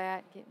trouble with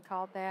that, getting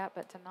called that.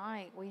 But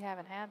tonight, we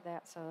haven't had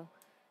that, so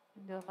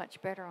we're doing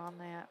much better on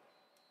that.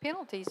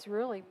 Penalties,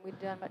 really, we've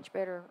done much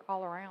better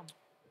all around.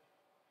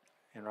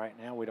 And right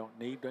now, we don't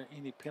need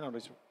any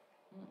penalties.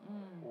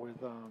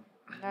 With No.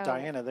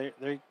 Diana,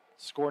 they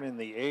scored in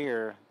the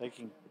air. They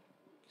can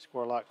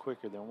score a lot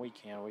quicker than we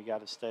can. We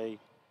got to stay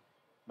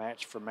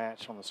match for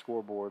match on the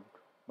scoreboard.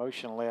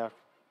 Motion left.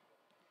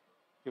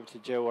 Give it to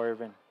Joe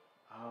Irvin.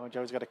 Oh,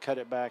 Joe's got to cut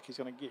it back. He's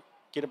going to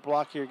get a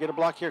block here. Get a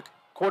block here.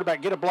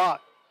 Quarterback, get a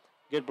block.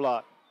 Good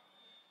block.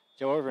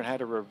 Joe Irvin had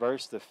to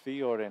reverse the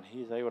field, and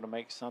he's able to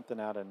make something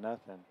out of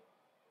nothing.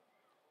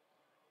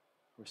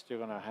 We're still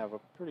going to have a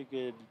pretty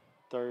good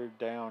 3rd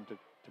down to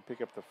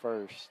pick up the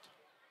first.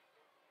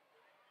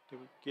 Did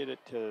we get it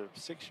to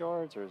 6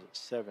 yards, or is it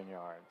 7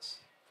 yards?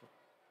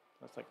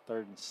 That's like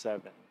 3rd and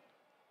 7.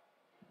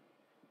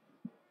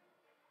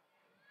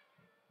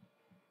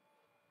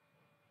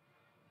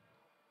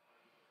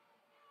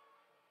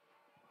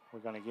 We're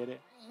going to get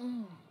it?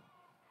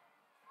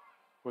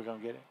 We're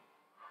going to get it?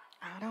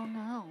 I don't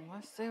know.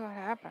 Let's see what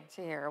happens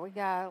here. We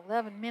got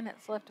 11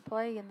 minutes left to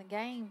play in the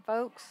game,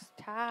 folks.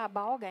 Tie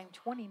ball game,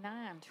 29-29.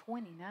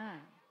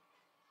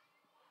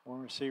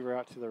 One receiver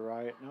out to the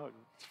right. No,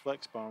 it's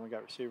flex bone. We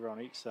got receiver on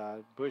each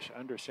side. Bush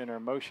under center,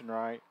 motion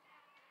right.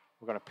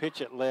 We're going to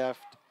pitch it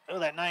left. Oh,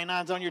 that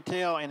 99's on your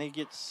tail, and he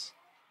gets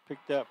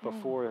picked up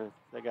before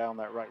the guy on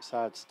that right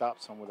side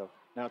stops him with a.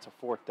 Now it's a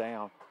 4th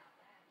down.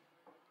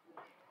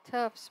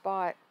 Tough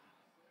spot.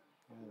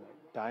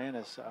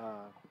 Diana's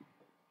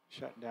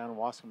shutting down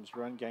Waskom's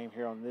run game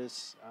here on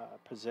this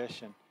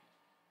possession.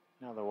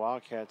 Now the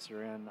Wildcats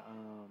are in.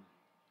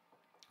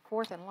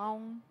 4th and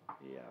long.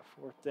 Yeah,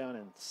 4th down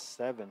and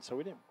 7. So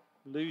we didn't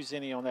lose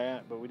any on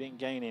that, but we didn't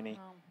gain any.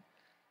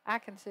 I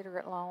consider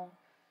it long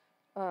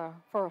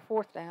for a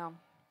 4th down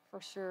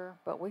for sure.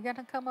 But we're going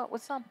to come up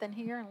with something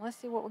here, and let's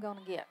see what we're going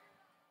to get.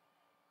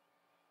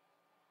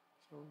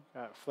 So we've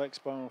got flex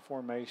bone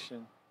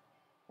formation.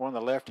 We're on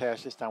the left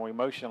hash this time. We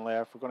motion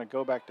left. We're going to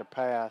go back to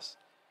pass.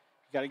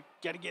 Got to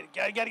get it.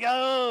 Got to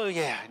go.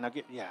 Yeah. Now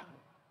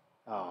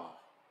Oh.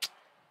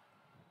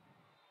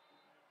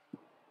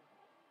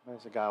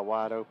 There's a guy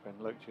wide open.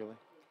 Look, Julie.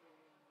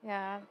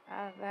 Yeah,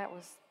 that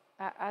was.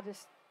 I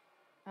just.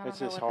 I don't It's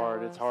know just what that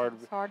hard. was. It's hard.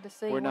 It's hard to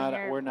see. We're when not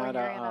you're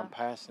a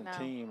passing no.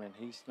 team, and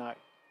he's not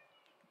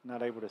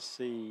able to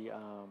see.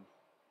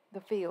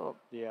 The field.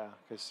 Yeah,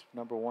 because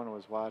number 1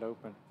 was wide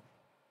open.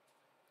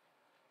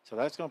 So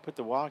that's going to put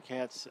the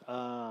Wildcats.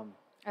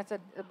 That's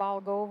the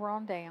ball go over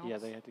on downs. Yeah,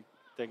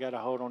 they got a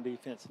hold on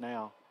defense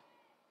now.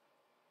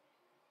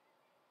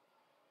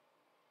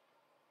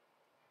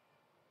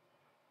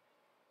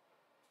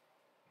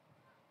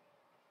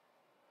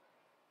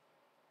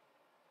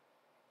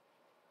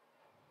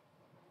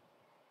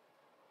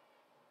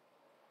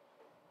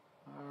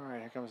 All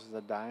right, here comes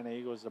the Diana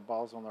Eagles. The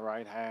ball's on the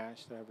right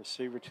hash. They have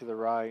receiver to the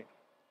right.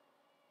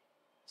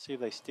 See if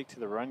they stick to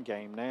the run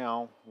game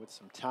now with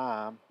some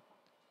time.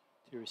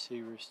 2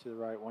 receivers to the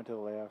right, 1 to the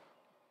left.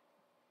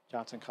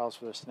 Johnson calls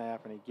for the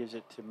snap, and he gives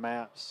it to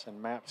Maps, and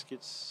Maps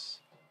gets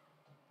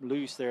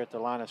loose there at the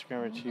line of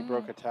scrimmage. He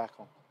broke a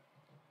tackle.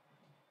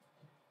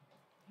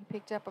 He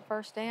picked up a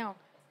 1st down.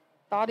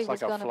 Thought he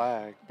was like going a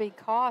flag. to be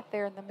caught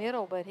there in the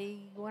middle, but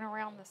he went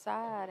around the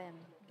side and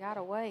got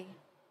away.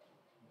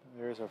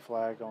 There's a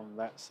flag on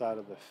that side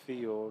of the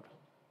field.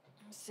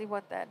 Let's see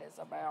what that is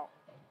about.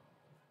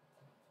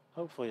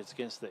 Hopefully it's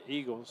against the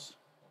Eagles.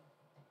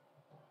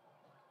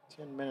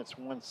 10 minutes,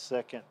 1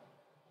 second.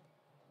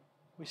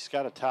 We just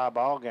got a tie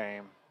ball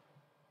game.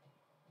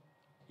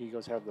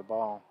 Eagles have the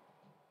ball.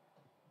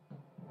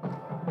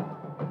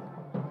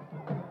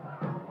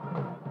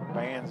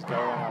 Band's going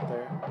out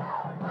there.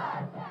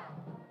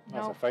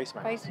 That's a face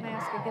mask. Face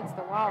mask against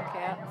the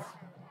Wildcats.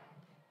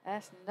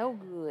 That's no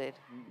good.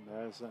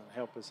 That doesn't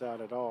help us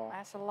out at all.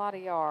 That's a lot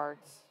of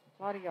yards.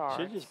 A lot of yards.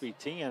 Should just be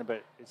 10,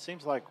 but it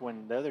seems like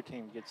when the other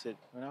team gets it,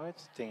 no,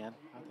 it's 10. I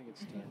think it's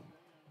 10.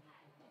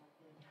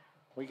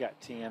 We got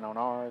 10 on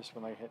ours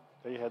when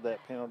they had that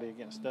penalty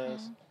against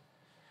us.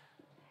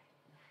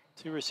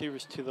 2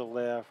 receivers to the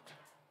left,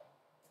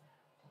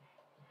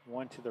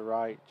 1 to the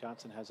right.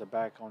 Johnson has a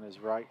back on his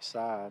right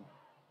side.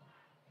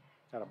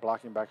 Got a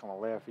blocking back on the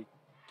left.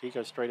 He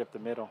goes straight up the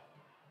middle.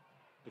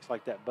 Looks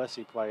like that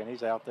Bussy play, and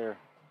he's out there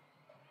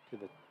to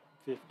the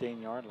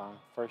 15-yard line,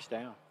 1st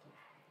down.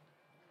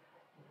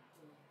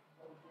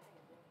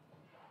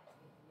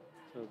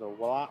 So the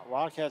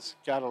Wildcats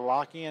got to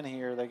lock in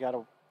here. They got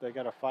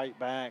to fight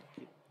back.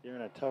 They're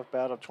in a tough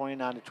battle,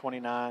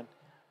 29-29.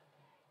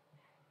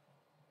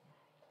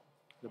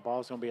 The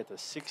ball's going to be at the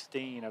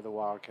 16 of the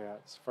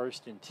Wildcats.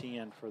 1st and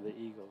 10 for the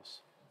Eagles.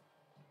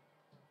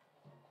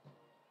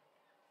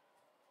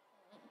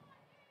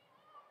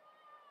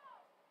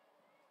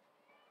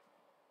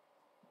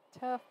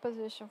 Tough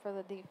position for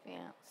the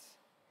defense.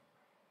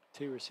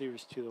 2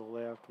 receivers to the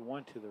left,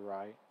 1 to the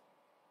right.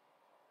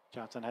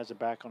 Johnson has a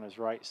back on his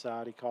right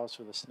side. He calls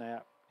for the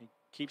snap. He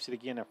keeps it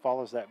again and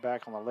follows that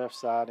back on the left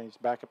side, and he's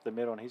back up the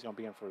middle, and he's going to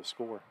be in for a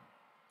score.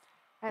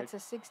 That's a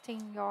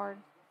 16-yard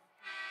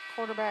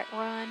quarterback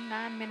run.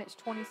 9 minutes,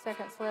 20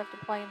 seconds left to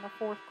play in the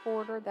 4th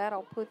quarter.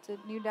 That'll put the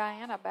New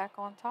Diana back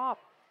on top.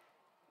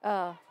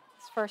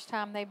 It's the first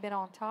time they've been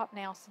on top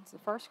now since the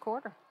 1st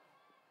quarter.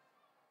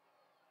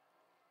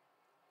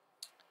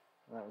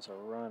 That was a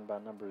run by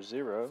number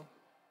 0,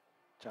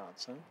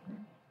 Johnson.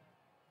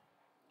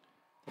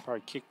 They'll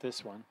probably kick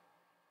this one.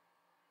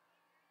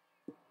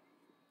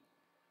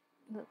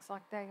 Looks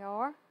like they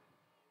are.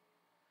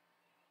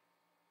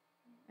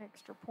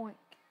 Extra point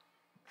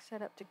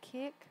set up to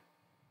kick.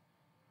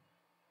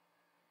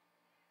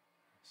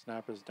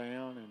 Snapper's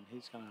down, and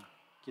he's going to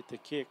get the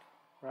kick,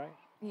 right?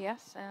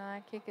 Yes, and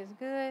that kick is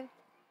good.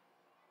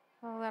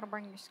 Well, that'll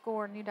bring your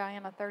score, New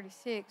Diana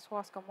 36,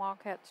 Waskom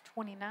Wildcats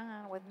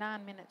 29, with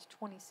 9 minutes,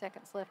 20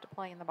 seconds left to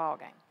play in the ball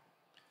game.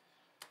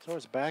 So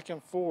it's back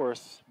and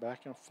forth,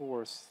 back and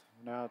forth.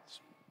 Now it's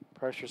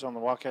pressure's on the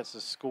Wildcats to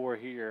score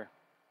here.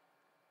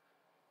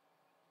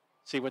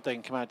 See what they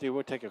can come out and do.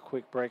 We'll take a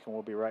quick break, and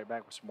we'll be right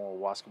back with some more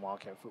Waskom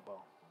Wildcat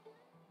football.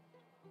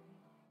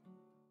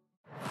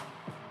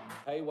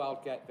 Hey,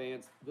 Wildcat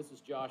fans, this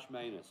is Josh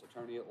Manus,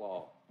 attorney at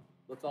law.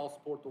 Let's all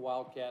support the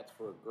Wildcats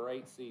for a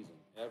great season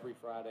every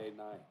Friday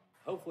night.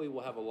 Hopefully,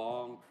 we'll have a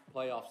long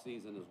playoff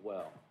season as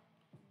well.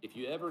 If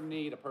you ever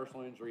need a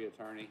personal injury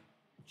attorney,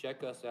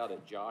 check us out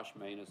at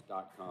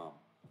joshmanus.com.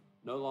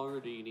 No longer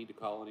do you need to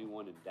call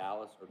anyone in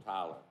Dallas or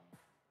Tyler.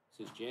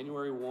 Since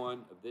January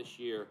 1 of this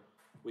year,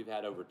 we've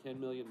had over $10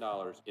 million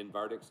in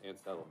verdicts and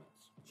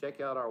settlements. Check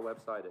out our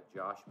website at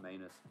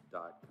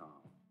joshmanus.com.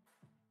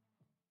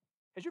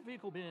 Has your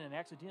vehicle been in an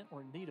accident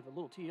or in need of a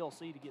little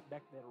TLC to get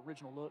back to that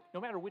original look?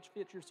 No matter which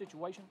fits your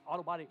situation,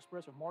 Auto Body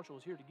Express of Marshall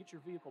is here to get your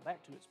vehicle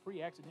back to its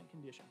pre-accident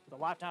condition. With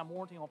a lifetime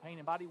warranty on paint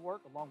and body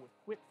work, along with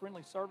quick,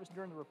 friendly service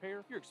during the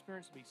repair, your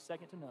experience will be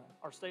second to none.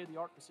 Our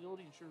state-of-the-art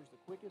facility ensures the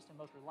quickest and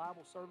most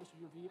reliable service of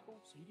your vehicle,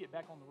 so you get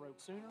back on the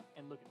road sooner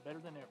and looking better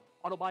than ever.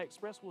 Auto Body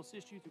Express will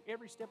assist you through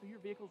every step of your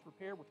vehicle's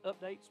repair with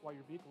updates while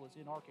your vehicle is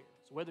in our care.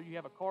 So whether you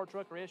have a car,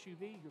 truck, or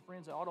SUV, your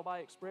friends at Auto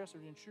Body Express are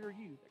to ensure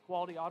you that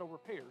quality auto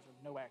repairs are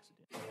no accident.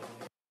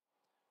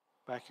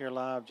 Back here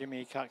live,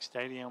 Jimmy Eacock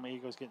Stadium.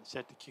 Eagles getting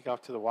set to kick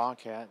off to the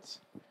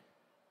Wildcats.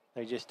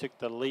 They just took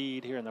the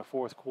lead here in the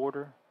fourth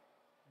quarter.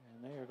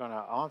 And they are going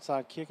to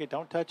onside kick it.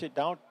 Don't touch it.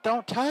 Don't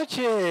touch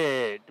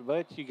it.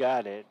 But you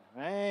got it.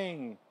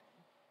 Dang.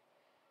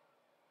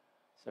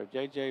 So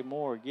J.J.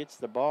 Moore gets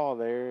the ball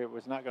there. It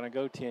was not going to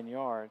go 10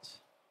 yards.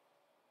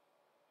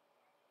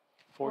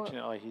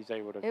 Fortunately, he's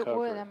able to cover it. It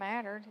wouldn't have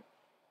mattered.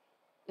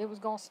 It was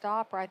going to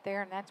stop right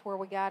there, and that's where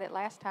we got it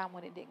last time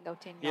when it didn't go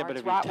 10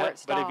 yards,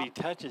 but if he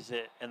touches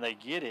it and they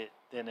get it,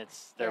 then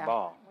it's their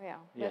ball.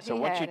 Yeah. So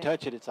once you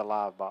touch it, it's a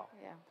live ball.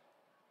 Yeah.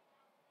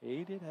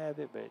 He did have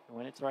it, but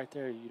when it's right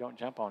there, you don't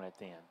jump on it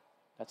then.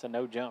 That's a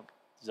no-jump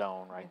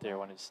zone right there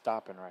when it's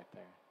stopping right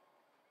there.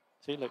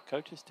 See, look,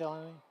 Coach is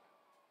telling me.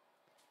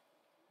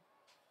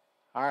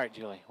 All right,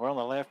 Julie, we're on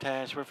the left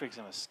hash. We're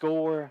fixing to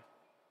score.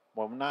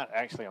 Well, not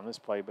actually on this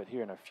play, but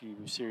here in a few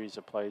series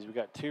of plays. We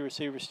got two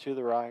receivers to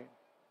the right.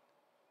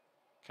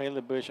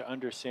 Caleb Bush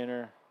under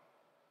center.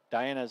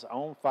 Diana's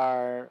on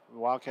fire. The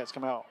Wildcats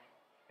come out,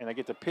 and they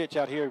get the pitch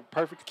out here.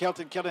 Perfect to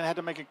Kelton. Kelton had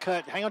to make a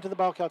cut. Hang on to the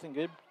ball, Kelton.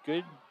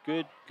 Good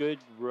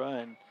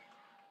run.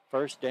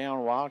 First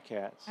down,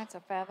 Wildcats. That's a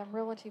Fathom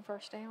Realty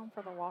first down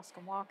for the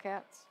Waskom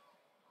Wildcats.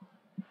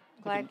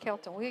 Glad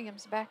Kelton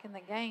Williams back in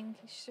the game.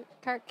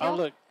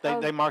 Look,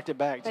 they marked it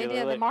back. They Julie.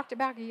 did. They marked it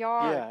back a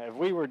yard. Yeah, if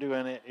we were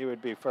doing it, it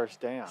would be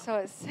first down. So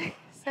it's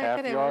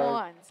second and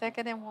one.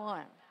 Second and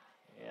one.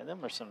 Yeah,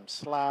 them are some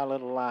sly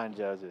little line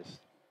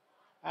judges.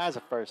 As a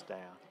first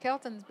down.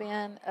 Kelton's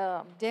been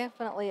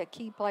definitely a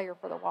key player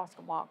for the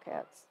Waskom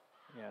Wildcats.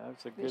 Yeah,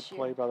 that's a good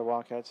play by the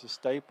Wildcats. So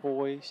stay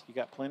poised. You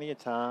got plenty of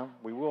time.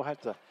 We will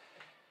have to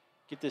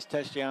get this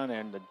touchdown,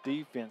 and the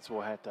defense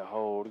will have to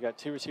hold. We got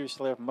two receivers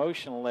left,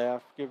 motion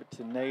left. Give it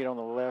to Nate on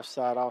the left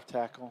side off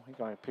tackle. He's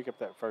going to pick up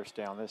that first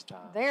down this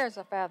time. There's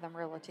a Fathom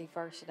Realty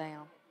first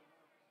down.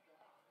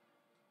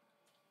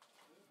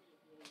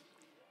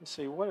 Let's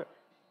see what.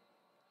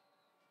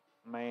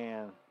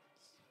 Man,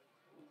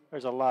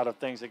 there's a lot of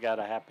things that got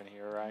to happen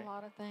here, right? A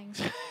lot of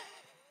things.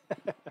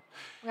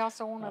 We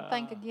also want to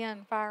thank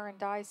again Fire and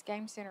Dice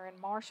Game Center in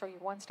Marshall, your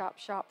one-stop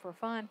shop for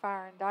fun.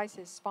 Fire and Dice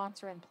is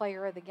sponsoring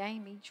Player of the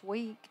Game each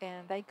week,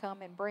 and they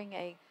come and bring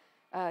a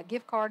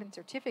gift card and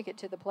certificate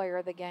to the Player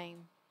of the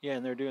Game. Yeah,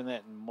 and they're doing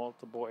that in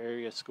multiple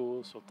area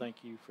schools, so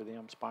thank you for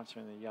them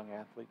sponsoring the young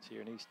athletes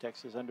here in East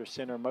Texas. Under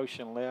center,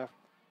 motion left,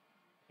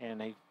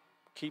 and he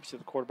keeps it.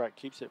 The quarterback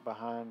keeps it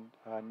behind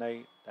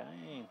Nate.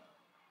 Dang.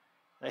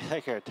 They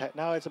take care of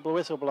no, it's a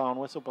whistle blown,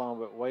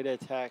 but way to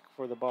attack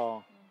for the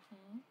ball.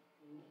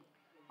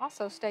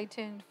 Also, stay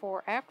tuned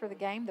for after the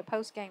game. The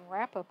post-game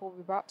wrap-up will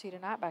be brought to you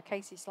tonight by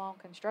Casey Sloan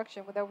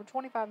Construction. With over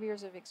 25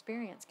 years of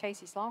experience,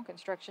 Casey Sloan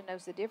Construction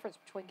knows the difference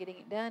between getting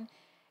it done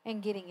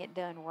and getting it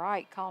done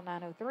right. Call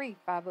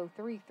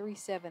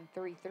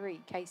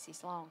 903-503-3733, Casey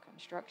Sloan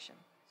Construction.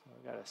 So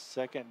we got a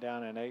second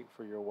down and 8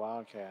 for your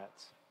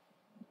Wildcats.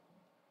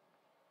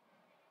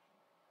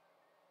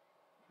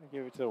 I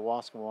give it to the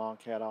Waskom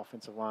Wildcat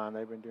offensive line.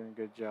 They've been doing a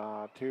good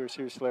job. Two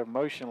receivers left,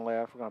 motion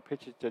left. We're going to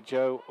pitch it to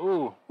Joe.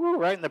 Ooh,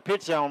 right in the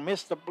pitch zone.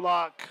 Missed the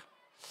block.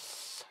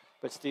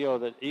 But still,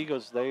 the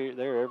Eagles,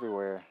 they're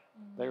everywhere.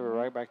 They were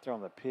right back there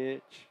on the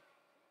pitch.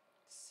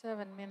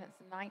 7 minutes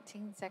and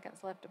 19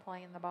 seconds left to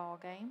play in the ball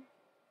game.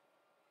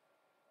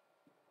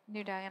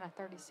 New Diana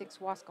 36,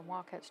 Waskom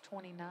Wildcats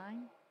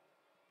 29.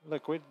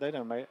 Look, they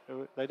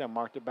done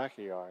marked it back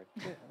a yard.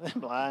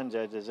 Them line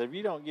judges, if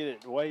you don't get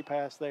it way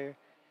past there,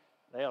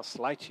 they'll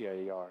slight you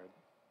a yard.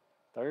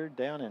 Third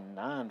down and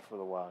 9 for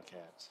the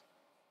Wildcats.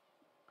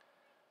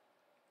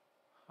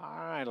 All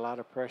right, a lot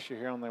of pressure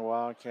here on the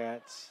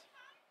Wildcats.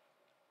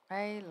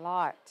 A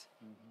lot.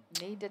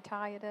 Need to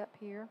tie it up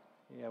here.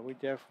 Yeah, we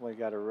definitely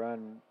got to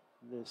run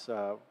this.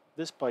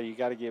 This play, you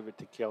got to give it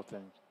to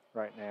Kelton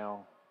right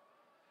now.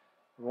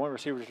 One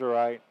receiver to the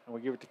right, and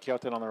we give it to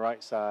Kelton on the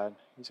right side.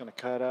 He's going to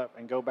cut up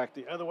and go back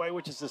the other way,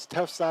 which is this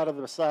tough side of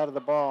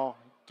the ball.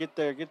 Get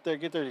there.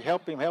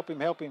 Help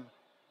him.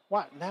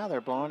 What? Now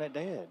they're blowing it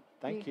dead.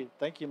 Thank you,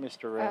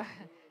 Mr. Ref.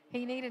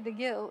 He needed to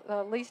get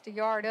at least a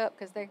yard up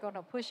because they're going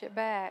to push it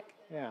back.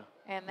 Yeah.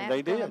 And And that's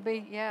they going to did.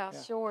 be, Yeah.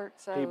 short.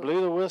 So He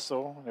blew the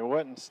whistle. It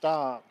wasn't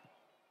stopped.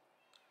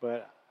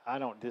 But I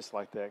don't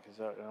dislike that because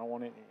I don't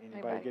want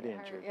anybody to get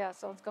hurt. injured. Yeah,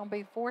 so it's going to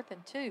be 4th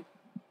and 2.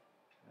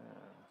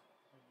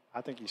 I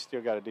think you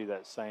still got to do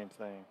that same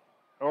thing.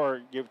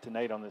 Or give it to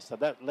Nate on this side.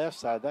 That left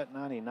side, that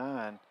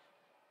 99,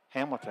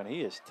 Hamilton,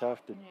 he is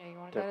tough to, Yeah, you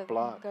want to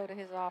block. go to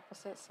his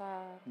opposite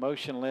side.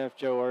 Motion left,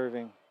 Joe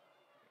Irving.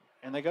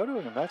 And they go to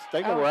him.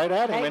 They go Oh, right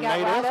at him. they And got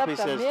Nate right up Espy the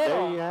says,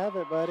 middle. there you have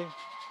it, buddy.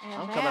 And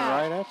I'm coming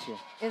that right at you.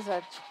 is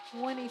a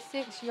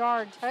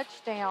 26-yard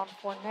touchdown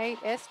for Nate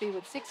Espy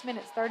with 6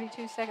 minutes,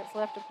 32 seconds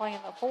left to play in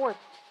the 4th.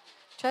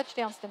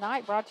 Touchdowns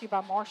tonight brought to you by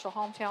Marshall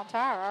Hometown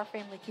Tire, our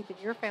family keeping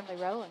your family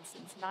rolling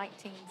since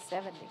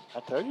 1970. I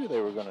told you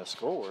they were going to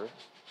score.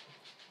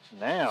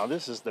 Now,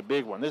 this is the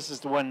big one. This is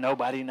the one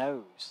nobody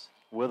knows.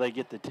 Will they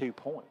get the 2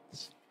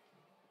 points?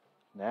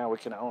 Now we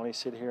can only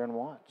sit here and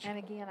watch. And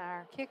again,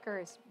 our kicker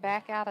is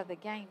back out of the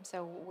game,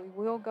 so we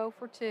will go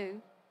for 2.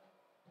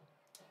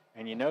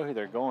 And you know who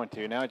they're going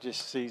to. Now it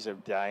just sees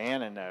if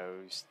Diana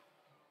knows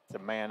to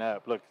man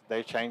up. Look,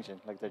 they're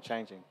changing. Look, they're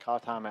changing. Call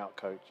timeout,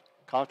 coach.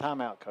 Call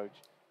timeout, coach.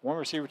 One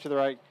receiver to the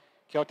right.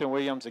 Kelton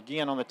Williams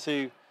again on the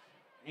 2.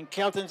 And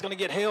Kelton's going to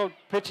get held.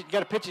 Pitch it. You got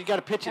to pitch it. You got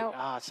to pitch it.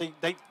 Nope. See,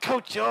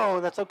 coach,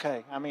 that's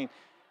okay. I mean,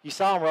 you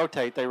saw them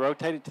rotate. They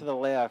rotated to the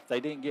left. They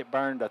didn't get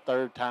burned a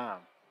third time.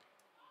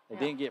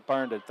 Didn't get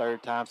burned a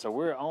third time, so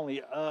we're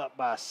only up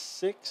by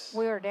 6.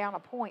 We are down a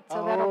point,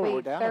 so that'll be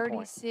we're down a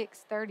point.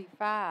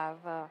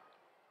 36-35.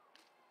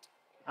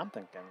 I'm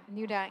thinking.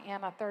 New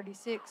Diana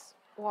 36,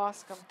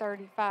 Waskom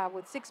 35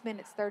 with 6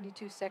 minutes,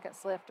 32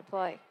 seconds left to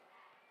play.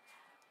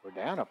 We're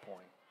down a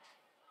point.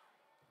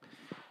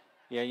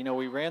 Yeah,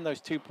 we ran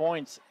those 2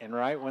 points, and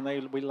right when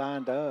we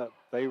lined up,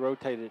 they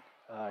rotated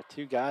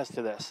 2 guys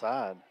to that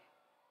side.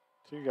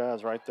 2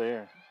 guys right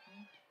there.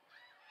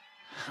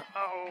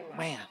 Oh,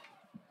 man.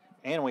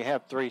 And we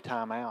have 3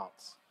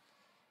 timeouts.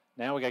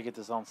 Now we got to get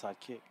this onside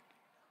kick.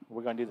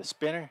 We're going to do the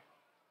spinner.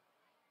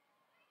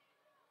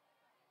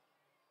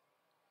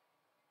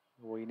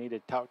 We need to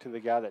talk to the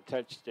guy that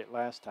touched it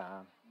last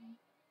time.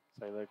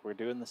 Say, look, we're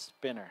doing the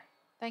spinner.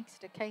 Thanks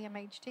to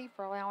KMHT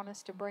for allowing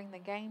us to bring the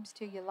games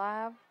to you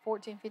live.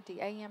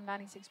 1450 AM,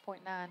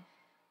 96.9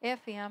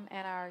 FM,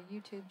 and our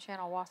YouTube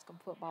channel, Waskom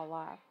Football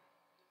Live.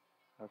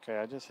 Okay,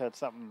 I just had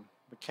something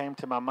that came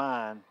to my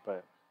mind,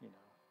 but,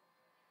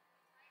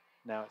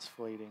 now it's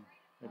fleeting.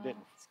 It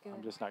didn't. It's good.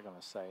 I'm just not going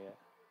to say it.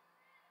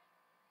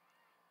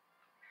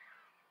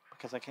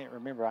 Because I can't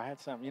remember. I had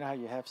something. You know how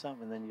you have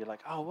something and then you're like,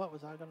 oh, what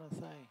was I going to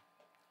say?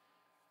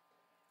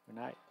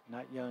 We're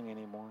not young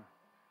anymore.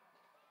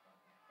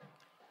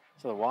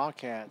 So the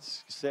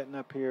Wildcats setting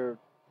up here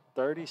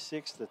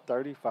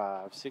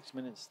 36-35, 6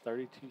 minutes,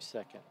 32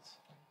 seconds.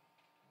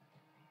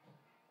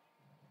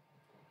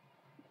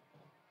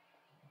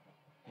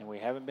 And we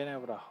haven't been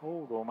able to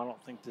hold them, I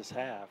don't think, this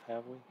half,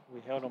 have we?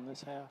 We held them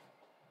this half?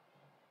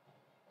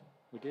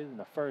 We did in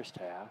the first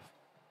half.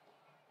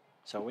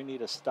 So we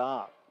need a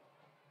stop.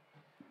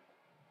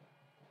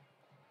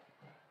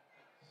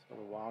 So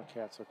the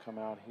Wildcats will come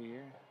out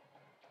here.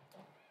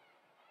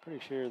 Pretty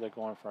sure they're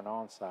going for an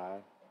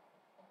onside.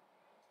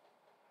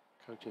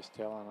 Coach is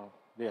telling them,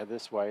 yeah,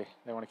 this way.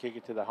 They want to kick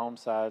it to the home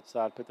side,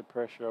 put the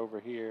pressure over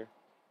here.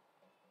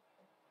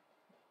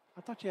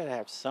 I thought you had to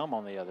have some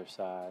on the other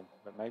side,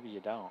 but maybe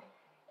you don't.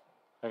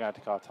 They're going to have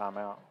to call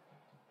timeout.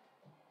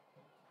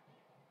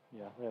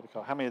 Yeah, they had to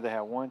call. How many did they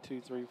have? 1,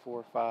 2, 3,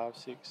 4, 5,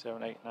 6,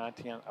 7, 8, 9,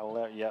 10,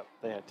 11. Yep,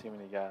 they had too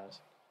many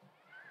guys.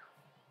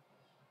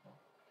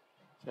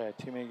 So they had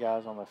too many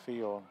guys on the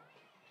field.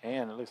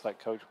 And it looks like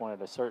Coach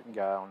wanted a certain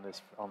guy on the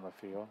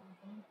field.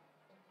 Mm-hmm.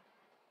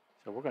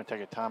 So we're going to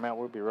take a timeout.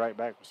 We'll be right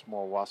back with some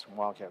more Waskom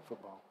Wildcat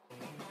football.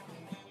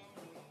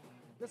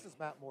 This is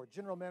Matt Moore,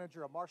 General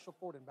Manager of Marshall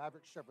Ford and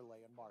Maverick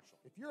Chevrolet in Marshall.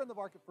 If you're in the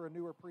market for a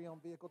newer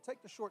pre-owned vehicle,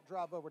 take the short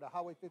drive over to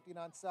Highway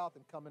 59 South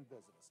and come and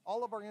visit us.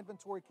 All of our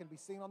inventory can be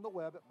seen on the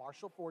web at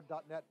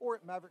marshallford.net or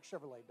at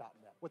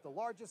maverickchevrolet.net. With the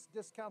largest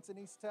discounts in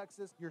East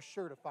Texas, you're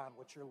sure to find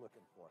what you're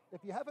looking for.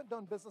 If you haven't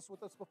done business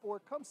with us before,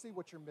 come see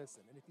what you're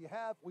missing. And if you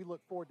have, we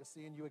look forward to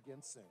seeing you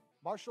again soon.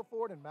 Marshall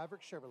Ford and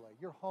Maverick Chevrolet,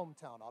 your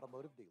hometown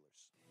automotive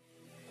dealers.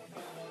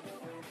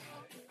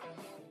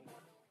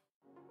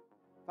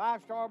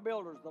 5-Star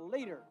Builders, the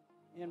leader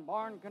in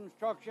barn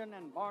construction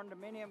and barn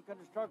dominium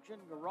construction,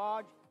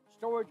 garage,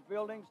 storage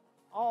buildings,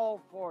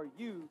 all for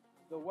you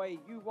the way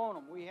you want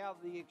them. We have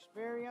the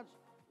experience,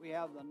 we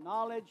have the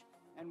knowledge,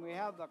 and we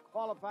have the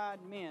qualified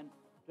men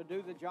to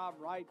do the job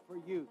right for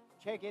you.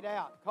 Check it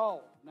out.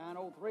 Call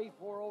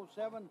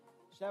 903-407-7627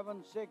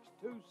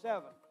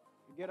 to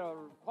get a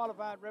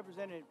qualified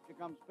representative to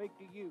come speak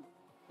to you.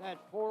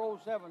 That's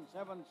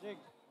 407-7627.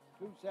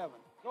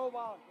 Go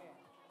Wildcats.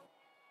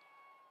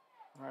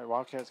 All right,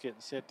 Wildcats getting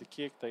set to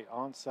kick. The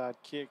onside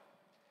kick.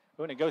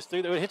 When it goes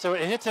through, it hits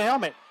a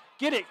helmet.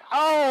 Get it.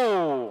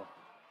 Oh!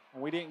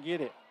 We didn't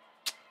get it.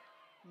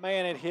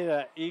 Man, it hit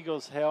an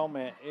Eagles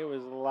helmet. It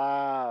was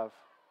live.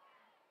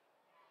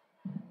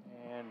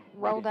 And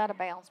Rolled out of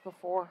bounds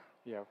before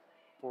Yeah,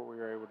 before we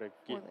were able to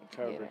Before get they could get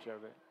coverage it.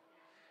 of it.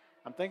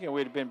 I'm thinking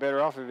we'd have been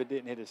better off if it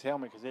didn't hit his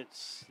helmet because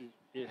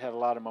it had a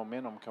lot of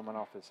momentum coming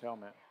off his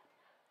helmet.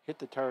 Hit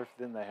the turf,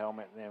 then the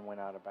helmet, and then went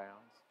out of bounds.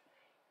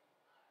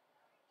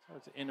 So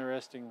it's an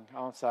interesting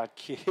onside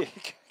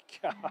kick.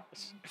 Gosh.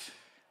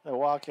 The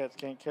Wildcats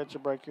can't catch a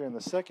break here in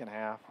the second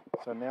half.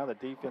 So now the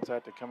defense will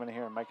have to come in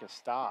here and make a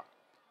stop.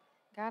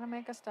 Got to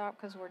make a stop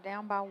because we're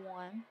down by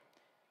 1.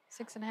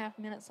 6.5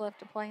 minutes left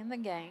to play in the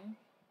game.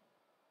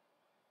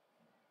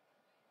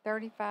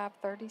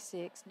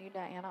 35-36, New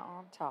Diana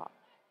on top.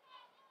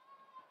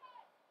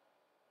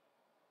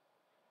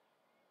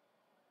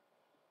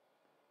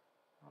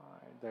 All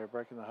right, they're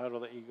breaking the huddle.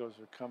 The Eagles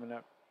are coming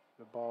up.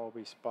 The ball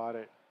will be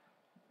spotted.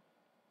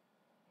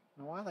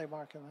 Now, why are they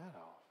marking that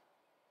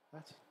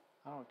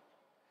off?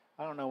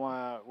 I don't know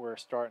why we're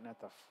starting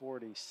at the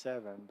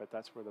 47, but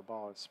that's where the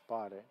ball is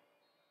spotted.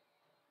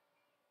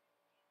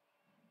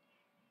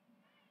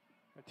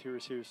 Got 2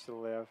 receivers to the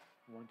left,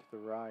 1 to the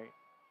right.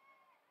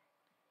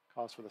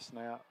 Calls for the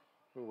snap.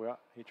 Ooh, well,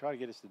 he tried to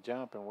get us to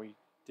jump, and we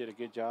did a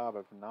good job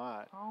of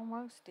not.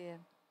 Almost did.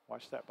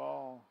 Watch that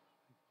ball.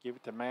 Give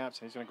it to Maps,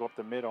 and he's going to go up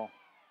the middle.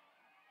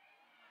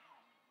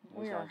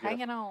 We are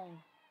hanging on.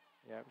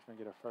 Yeah, he's going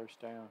to get a first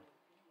down.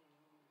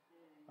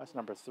 That's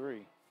number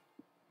 3.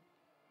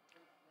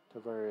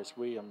 Tavarius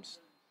Williams.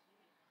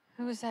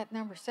 Who was that,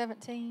 number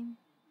 17?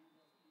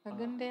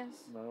 Agundes?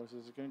 No, this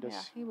is Agundes.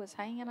 Yeah, he was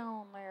hanging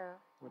on there.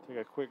 We'll take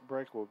a quick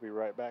break. We'll be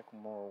right back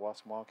with more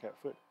Waskom Wildcat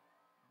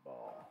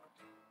football.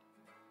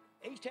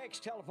 East Texas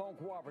Telephone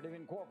Cooperative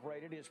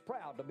Incorporated is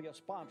proud to be a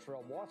sponsor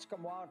of Waskom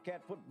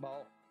Wildcat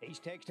football.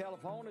 East Texas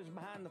Telephone is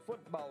behind the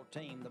football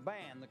team, the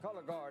band, the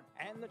color guard,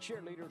 and the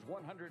cheerleaders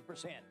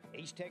 100%.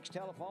 East Texas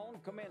Telephone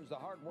commends the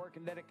hard work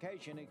and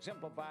dedication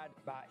exemplified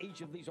by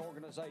each of these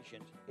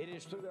organizations. It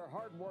is through their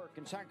hard work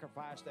and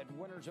sacrifice that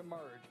winners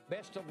emerge.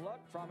 Best of luck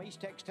from East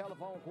Texas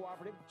Telephone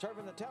Cooperative,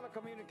 serving the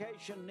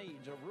telecommunication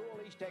needs of rural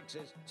East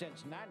Texas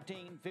since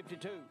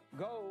 1952.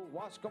 Go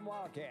Waskom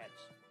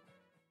Wildcats!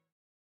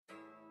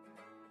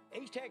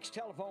 East Texas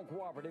Telephone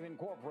Cooperative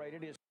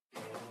Incorporated is...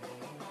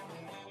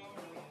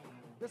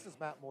 This is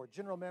Matt Moore,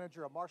 General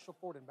Manager of Marshall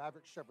Ford and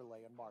Maverick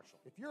Chevrolet in Marshall.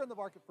 If you're in the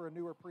market for a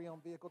newer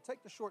pre-owned vehicle,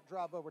 take the short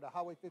drive over to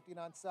Highway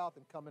 59 South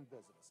and come and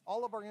visit us.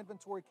 All of our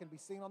inventory can be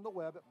seen on the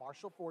web at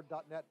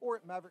marshallford.net or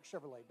at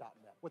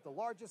maverickchevrolet.net. With the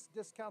largest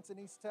discounts in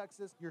East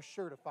Texas, you're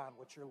sure to find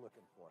what you're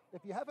looking for.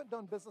 If you haven't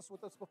done business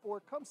with us before,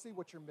 come see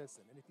what you're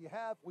missing. And if you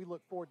have, we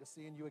look forward to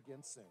seeing you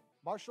again soon.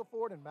 Marshall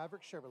Ford and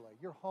Maverick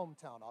Chevrolet, your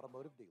hometown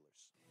automotive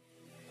dealers.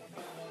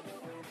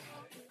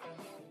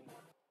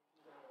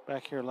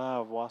 Back here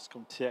live,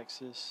 Waskom,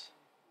 Texas.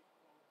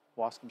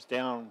 Waskom's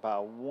down by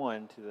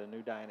 1 to the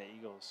New Diana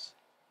Eagles.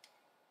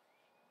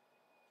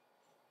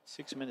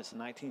 6 minutes and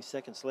 19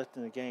 seconds left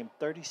in the game.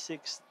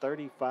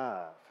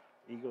 36-35.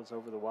 Eagles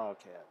over the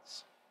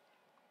Wildcats.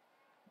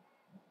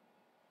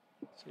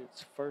 So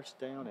it's first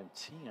down and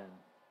 10.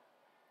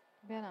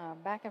 Been a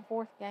back and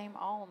forth game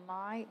all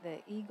night. The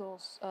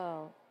Eagles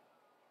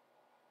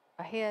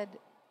ahead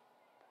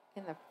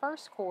in the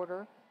first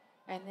quarter,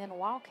 and then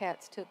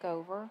Wildcats took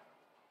over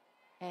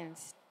and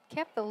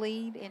kept the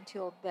lead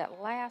until that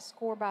last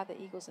score by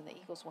the Eagles, and the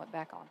Eagles went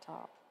back on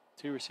top.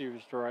 2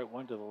 receivers to the right,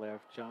 1 to the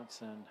left.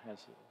 Johnson has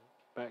it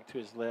back to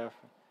his left,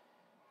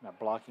 now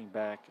blocking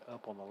back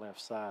up on the left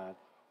side.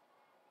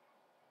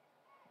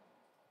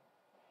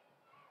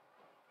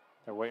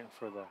 They're waiting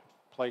for the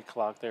play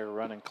clock there,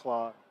 running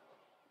clock.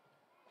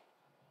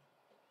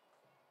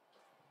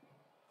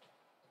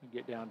 We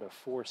get down to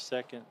 4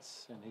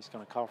 seconds, and he's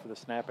going to call for the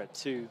snap at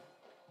 2.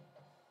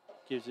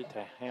 Gives it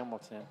to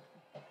Hamilton,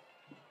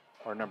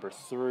 or number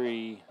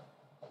 3,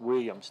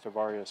 Williams,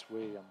 Tavarius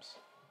Williams.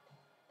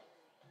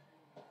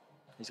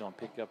 He's going to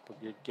pick up a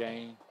good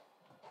gain.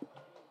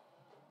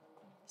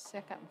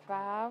 2nd and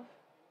 5.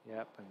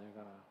 Yep, and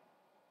they're going to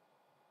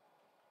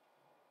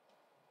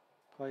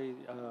play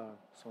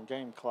some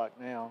game clock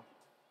now.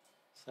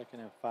 2nd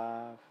and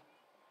 5.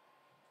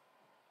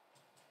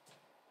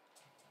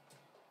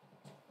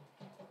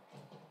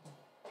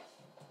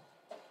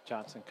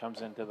 Johnson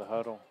comes into the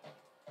huddle.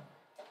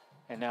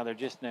 And now they're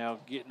just now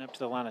getting up to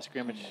the line of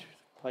scrimmage.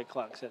 Play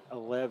clock's at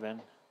 11.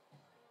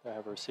 They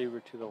have a receiver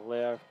to the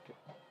left,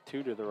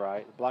 2 to the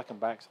right. The blocking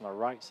back's on the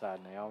right side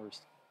now.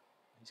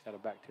 He's got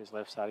it back to his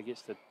left side. He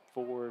gets the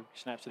forward,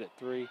 snaps it at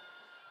 3,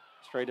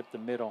 straight up the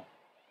middle,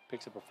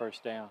 picks up a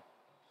first down.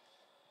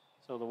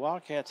 So the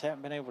Wildcats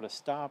haven't been able to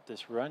stop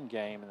this run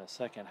game in the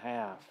second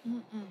half.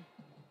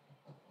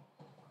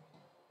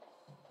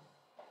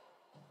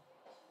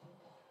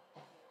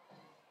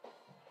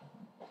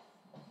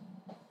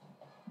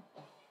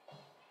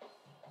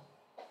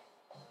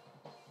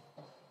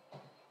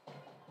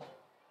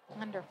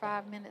 Under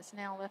 5 minutes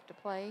now left to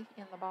play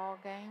in the ball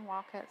game.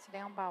 Wildcats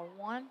down by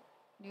 1.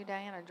 New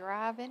Diana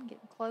driving,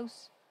 getting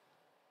close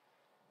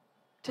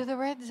to the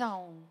red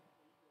zone.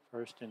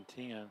 1st and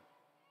 10.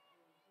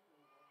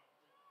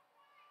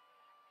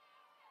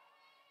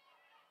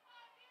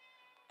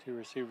 Two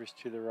receivers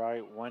to the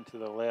right, 1 to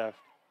the left.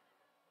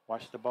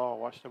 Watch the ball,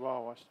 watch the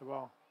ball, watch the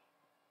ball.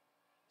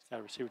 Got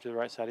a receiver to the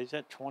right side. He's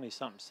at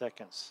 20-something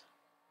seconds.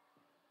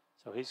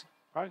 So he's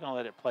probably going to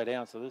let it play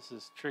down. So this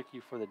is tricky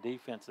for the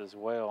defense as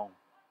well,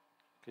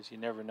 because you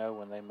never know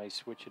when they may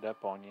switch it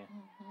up on you.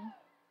 Mm-hmm.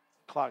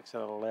 Clock's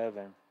at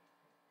 11.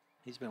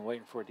 He's been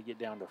waiting for it to get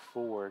down to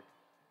 4.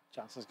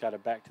 Johnson's got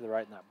it back to the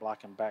right, and that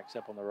blocking back's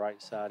up on the right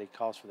side. He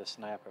calls for the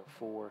snap at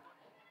 4,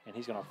 and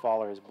he's going to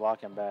follow his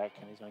blocking back,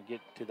 and he's going to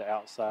get to the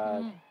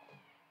outside,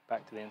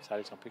 back to the inside.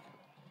 He's going to pick it.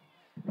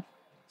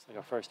 It's like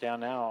a first down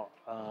now.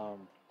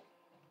 I'm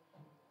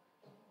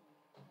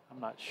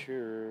not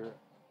sure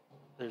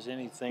there's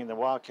anything the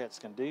Wildcats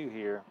can do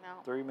here.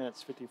 No. 3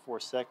 minutes, 54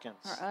 seconds.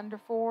 We're under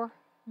 4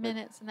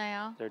 minutes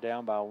now. They're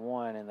down by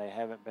 1, and they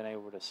haven't been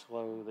able to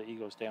slow the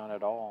Eagles down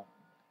at all.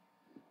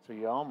 So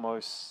you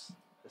almost,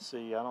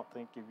 see, I don't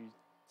think if you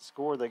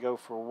score, they go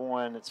for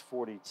 1, it's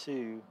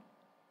 42.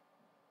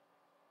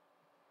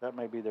 That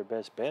may be their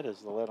best bet, is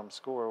to let them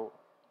score.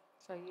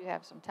 So you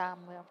have some time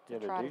left to Yeah,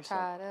 to try do to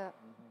tie it up.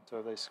 So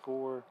if they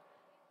score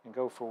and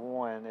go for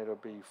 1, it'll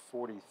be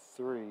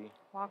 43.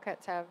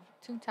 Wildcats have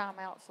 2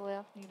 timeouts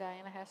left. New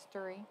Diana has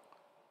 3.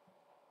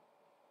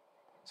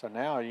 So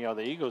now, you know,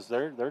 the Eagles,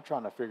 they're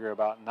trying to figure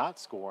about not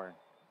scoring.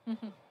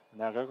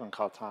 Now they're going to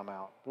call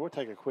timeout. We'll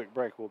take a quick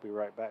break. We'll be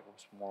right back with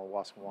some more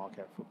Waskom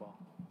Wildcat football.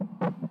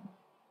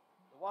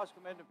 The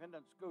Waskom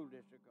Independent School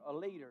District, a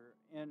leader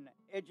in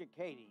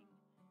educating,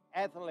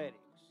 athletics,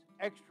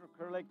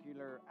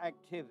 extracurricular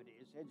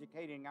activities,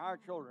 educating our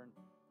children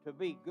to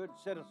be good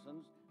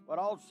citizens, but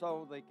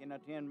also they can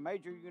attend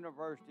major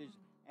universities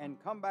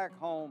and come back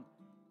home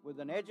with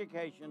an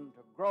education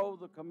to grow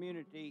the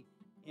community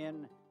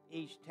in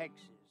East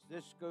Texas.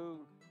 This school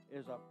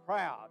is a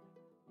proud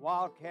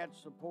Wildcat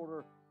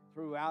supporter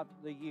throughout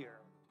the year.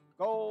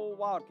 Go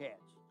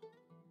Wildcats!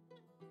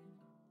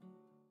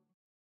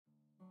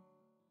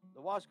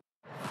 The Waskom.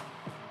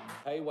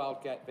 Hey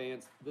Wildcat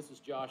fans, this is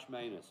Josh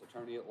Manus,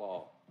 attorney at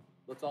law.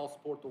 Let's all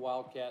support the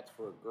Wildcats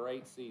for a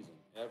great season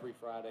every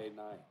Friday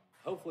night.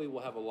 Hopefully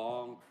we'll have a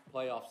long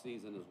playoff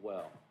season as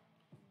well.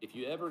 If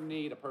you ever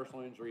need a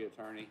personal injury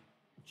attorney,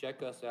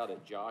 check us out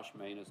at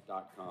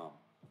joshmanus.com.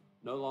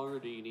 No longer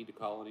do you need to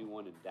call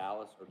anyone in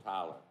Dallas or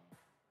Tyler.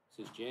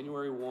 Since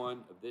January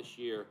 1 of this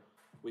year,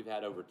 we've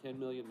had over $10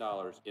 million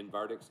in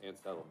verdicts and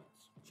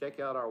settlements. Check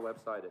out our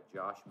website at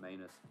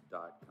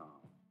joshmanus.com.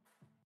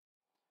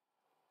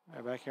 All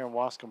right, back here in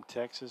Waskom,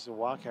 Texas, the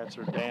Wildcats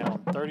are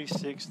down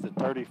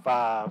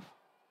 36-35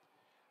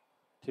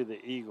 to the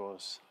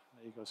Eagles.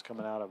 The Eagles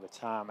coming out of a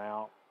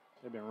timeout.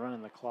 They've been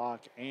running the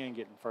clock and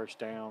getting first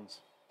downs.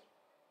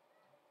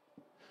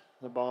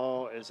 The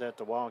ball is at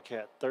the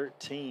Wildcat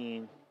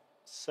 13,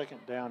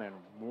 second down and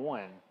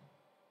 1.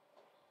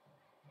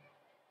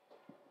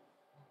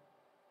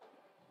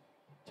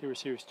 2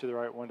 receivers to the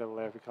right, 1 to the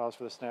left. He calls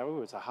for the snap.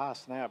 Ooh, it's a high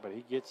snap, but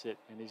he gets it,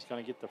 and he's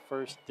going to get the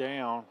first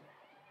down.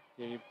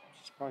 Yeah, you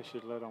probably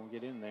should let him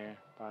get in there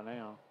by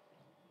now.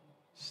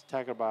 It's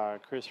tackled by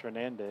Chris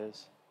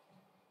Hernandez.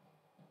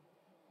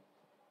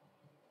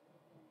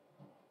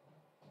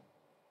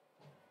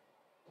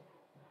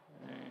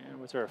 And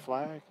was there a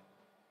flag?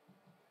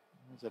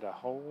 Is it a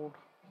hold?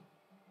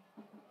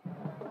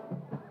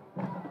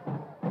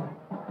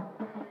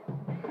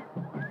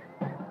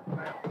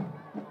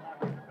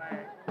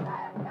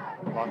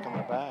 Blocking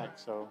the back,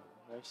 so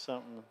there's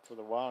something for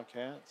the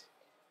Wildcats.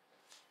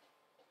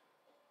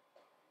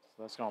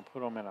 So that's going to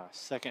put them in a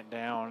second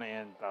down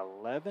and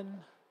 11,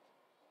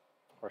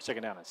 or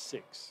second down and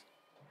 6.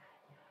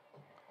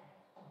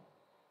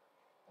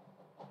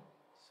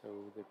 So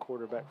the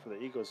quarterback for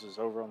the Eagles is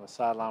over on the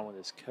sideline with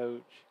his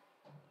coach.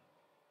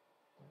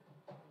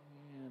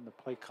 And the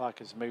play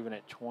clock is moving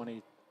at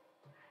 20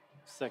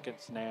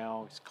 seconds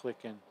now. It's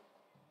clicking.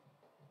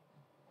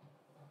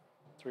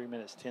 3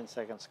 minutes, 10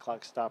 seconds.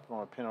 Clock stopping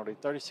on a penalty.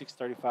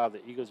 36-35.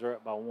 The Eagles are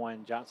up by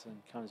 1.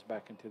 Johnson comes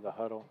back into the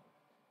huddle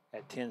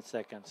at 10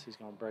 seconds. He's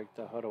going to break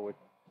the huddle with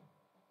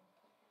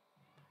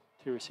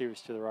 2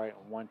 receivers to the right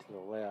and 1 to the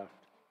left.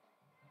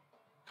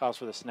 Calls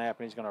for the snap,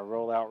 and he's going to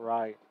roll out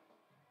right.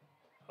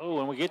 Oh,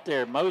 when we get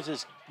there,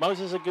 Moses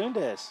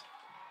Agundes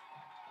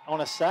on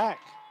a sack.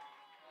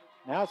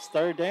 Now it's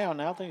third down.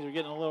 Now things are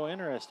getting a little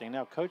interesting.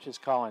 Now coach is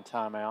calling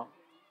timeout.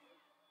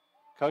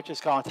 Coach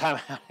is calling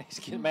timeout. He's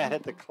getting mad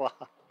at the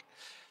clock.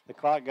 The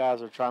clock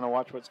guys are trying to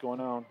watch what's going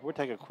on. We'll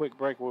take a quick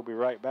break. We'll be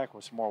right back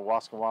with some more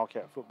Waskom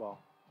Wildcat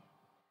football.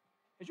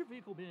 Has your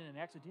vehicle been in an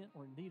accident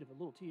or in need of a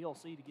little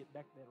TLC to get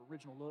back to that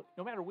original look?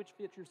 No matter which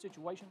fits your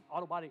situation,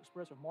 Auto Body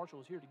Express of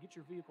Marshall is here to get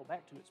your vehicle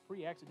back to its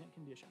pre-accident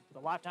condition. With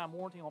a lifetime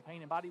warranty on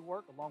paint and body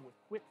work, along with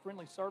quick,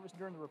 friendly service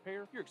during the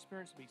repair, your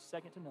experience will be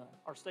second to none.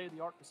 Our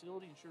state-of-the-art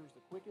facility ensures the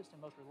quickest and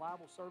most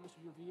reliable service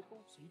of your vehicle,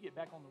 so you get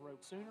back on the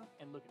road sooner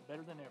and looking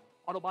better than ever.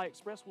 Auto Body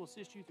Express will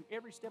assist you through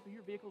every step of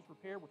your vehicle's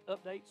repair with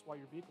updates while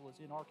your vehicle is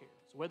in our care.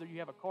 So whether you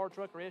have a car,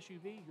 truck, or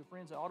SUV, your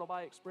friends at Auto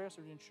Body Express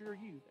are to ensure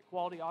you that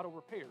quality auto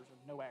repairs are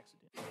no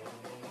accident.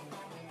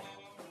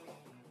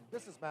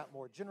 This is Matt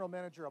Moore, General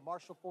Manager of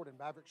Marshall Ford and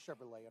Maverick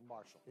Chevrolet in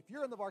Marshall. If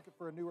you're in the market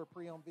for a newer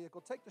pre-owned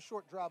vehicle, take the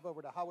short drive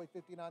over to Highway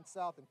 59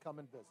 South and come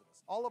and visit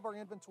us. All of our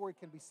inventory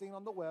can be seen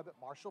on the web at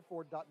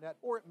marshallford.net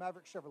or at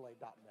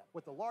maverickchevrolet.net.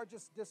 With the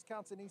largest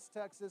discounts in East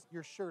Texas,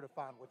 you're sure to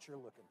find what you're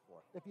looking for.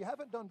 If you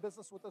haven't done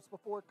business with us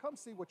before, come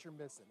see what you're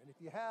missing. And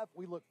if you have,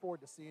 we look forward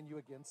to seeing you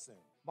again soon.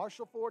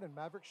 Marshall Ford and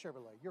Maverick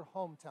Chevrolet, your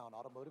hometown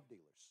automotive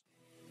dealers.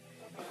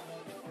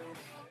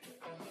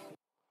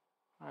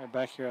 All right,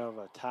 back here of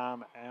a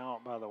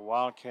timeout by the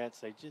Wildcats.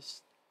 The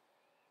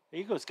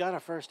Eagles got a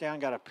first down,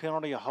 got a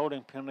penalty, a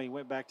holding penalty,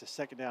 went back to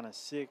 2nd down and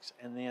 6,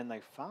 and then they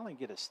finally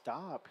get a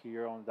stop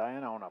here on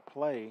Diana on a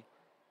play,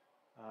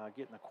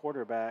 getting the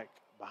quarterback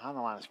behind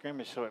the line of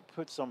scrimmage, so it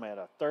puts them at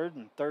a 3rd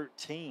and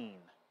 13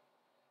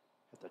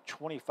 at the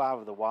 25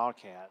 of the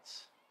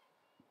Wildcats.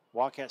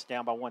 Wildcats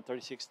down by 1,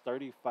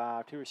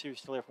 36-35. 2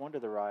 receivers to the left, 1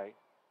 to the right.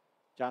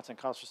 Johnson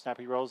calls for snap.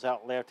 He rolls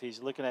out left.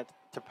 He's looking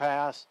to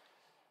pass.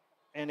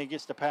 And he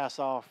gets the pass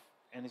off,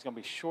 and he's going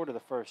to be short of the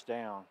first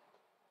down.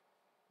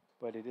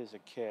 But it is a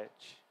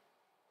catch.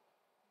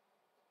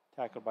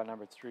 Tackled by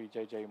number 3,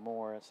 J.J.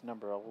 Moore. That's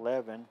number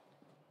 11,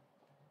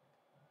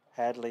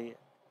 Hadley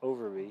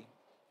Overby,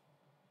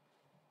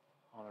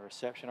 on a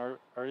reception. Or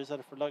is that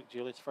a for luck,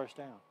 Julie? It's first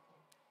down.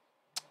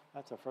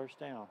 That's a first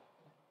down.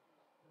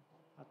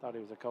 I thought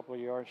he was a couple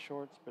of yards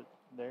short, but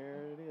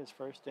there it is,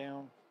 first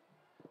down.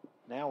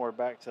 Now we're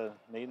back to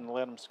needing to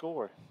let them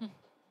score.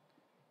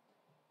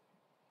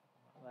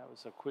 That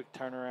was a quick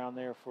turnaround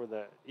there for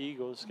the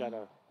Eagles. Got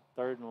a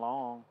 3rd and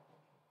long.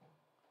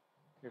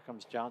 Here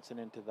comes Johnson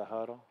into the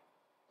huddle.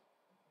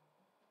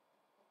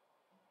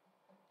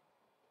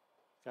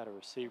 Got a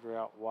receiver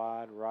out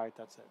wide right.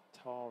 That's a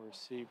tall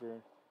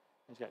receiver.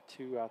 He's got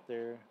 2 out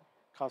there.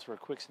 Calls for a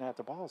quick snap.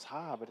 The ball's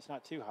high, but it's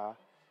not too high.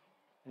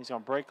 And he's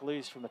going to break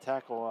loose from the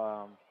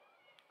tackle.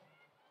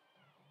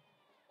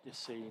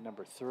 Just see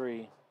number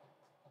 3,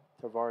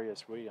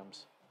 Tavarius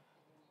Williams.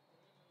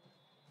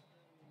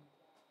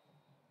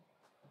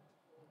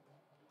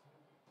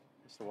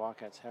 The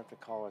Wildcats have to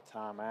call a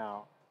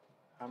timeout.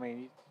 I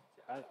mean,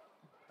 I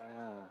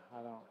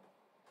don't.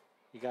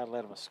 You got to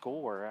let them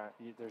score.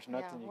 There's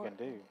nothing you can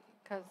do.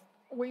 Because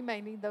we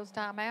may need those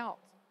timeouts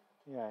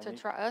to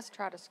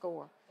try to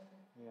score.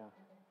 Yeah.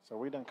 So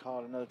we done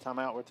called another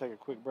timeout. We'll take a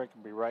quick break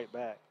and be right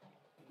back.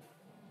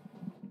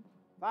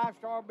 Five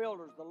Star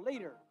Builders, the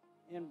leader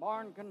in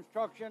barn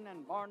construction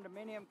and barn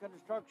dominium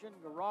construction,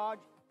 garage,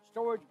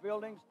 storage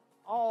buildings,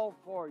 all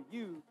for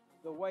you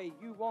the way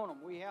you want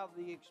them. We have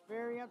the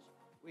experience,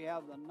 we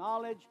have the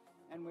knowledge,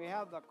 and we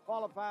have the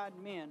qualified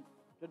men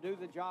to do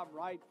the job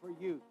right for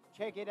you.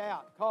 Check it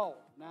out. Call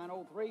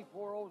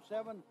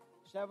 903-407-7627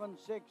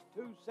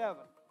 to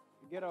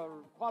get a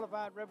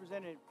qualified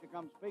representative to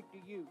come speak to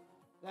you.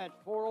 That's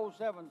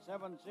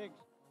 407-7627.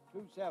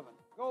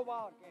 Go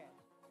Wildcats.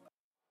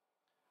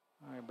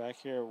 All right, back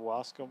here at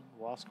Waskom.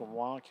 Waskom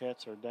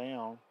Wildcats are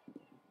down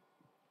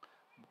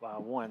by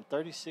 1,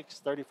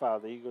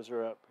 36-35. The Eagles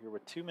are up here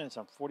with 2 minutes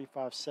and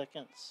 45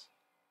 seconds.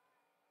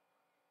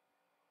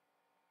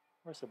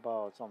 Where's the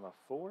ball? It's on the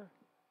 4?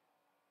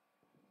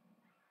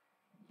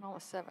 On the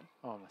 7.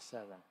 Oh, on the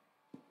 7.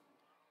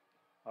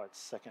 Oh, it's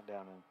 2nd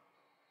down and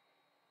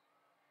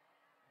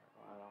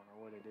I don't know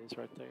what it is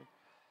right there.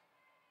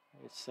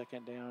 It's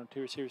 2nd down.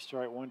 2 receivers to the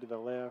right, 1 to the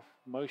left.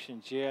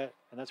 Motion jet,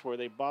 and that's where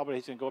they bob it.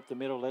 He's going to go up the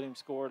middle. Let him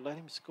score. Let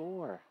him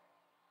score.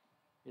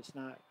 It's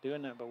not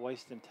doing that but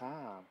wasting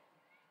time.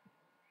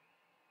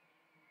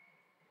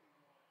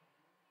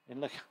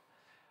 And look,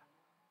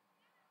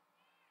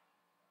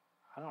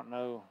 I don't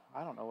know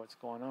what's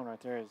going on right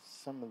there. It's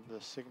some of the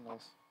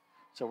signals.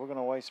 So we're going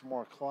to waste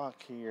more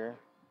clock here,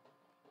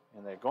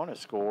 and they're going to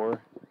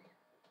score.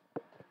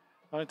 The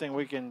only thing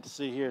we can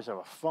see here is if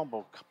a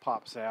fumble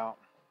pops out.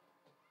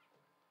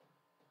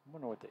 I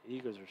wonder what the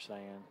Eagles are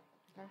saying.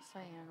 They're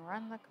saying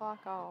run the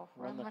clock off.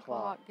 Run the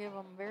clock. Give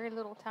them very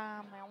little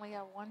time. They only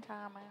have 1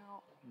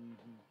 timeout.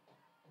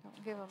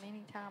 Don't give them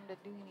any time to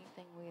do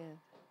anything with.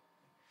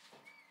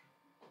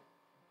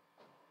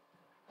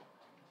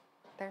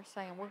 They're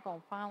saying we're going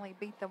to finally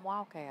beat them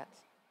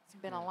Wildcats. It's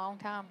been a long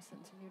time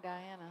since New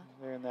Diana.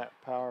 They're in that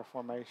power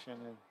formation.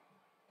 And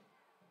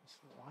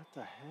what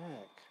the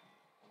heck?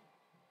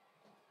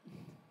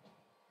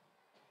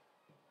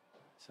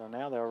 So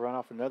now they'll run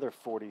off another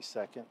 40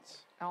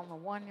 seconds. On the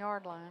 1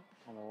 yard line.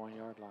 On the 1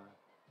 yard line.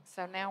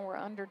 So now we're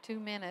under 2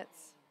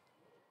 minutes.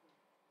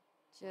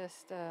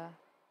 Just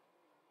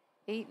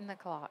eating the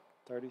clock.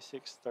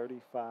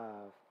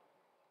 36-35.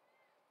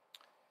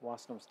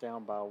 Waskom's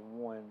down by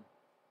 1.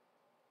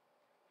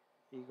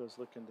 Eagles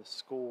looking to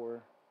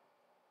score.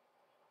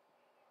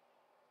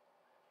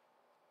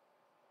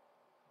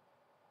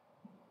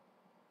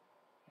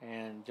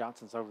 And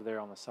Johnson's over there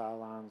on the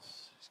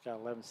sidelines. He's got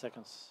 11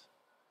 seconds.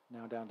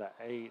 Now down to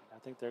 8. I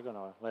think they're going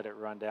to let it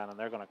run down, and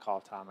they're going to call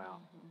timeout.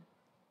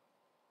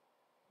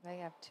 They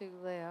have 2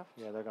 left.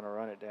 Yeah, they're going to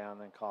run it down,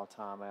 then call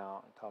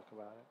timeout and talk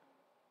about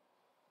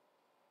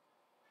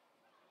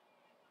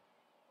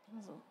it.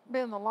 It's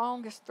been the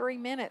longest 3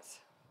 minutes.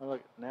 Well,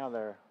 look, now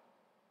they're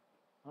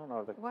I don't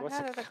know.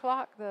 How did the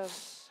clock,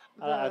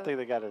 I think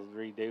they got to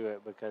redo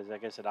it because I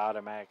guess it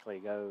automatically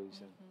goes.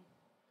 And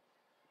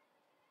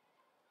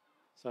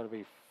so it'll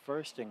be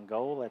first and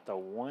goal at the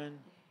 1.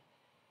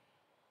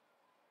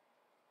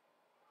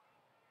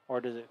 Or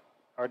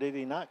did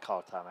he not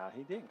call timeout?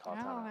 He didn't call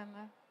no, timeout. and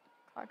the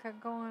clock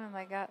kept going, and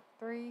they got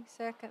 3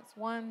 seconds.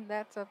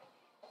 That's a.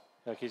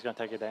 Look, he's going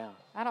to take it down.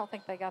 I don't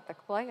think they got the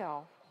play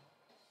off.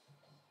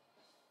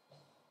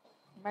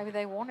 Maybe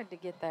they wanted to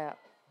get that.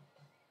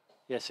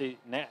 Yeah, see,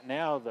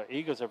 now the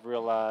Eagles have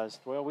realized,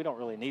 well, we don't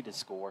really need to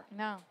score.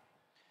 No.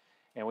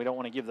 And we don't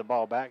want to give the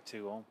ball back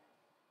to them.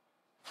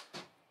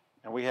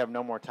 And we have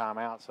no more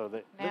timeouts, so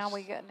that now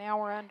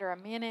we're under a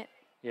minute.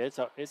 Yeah,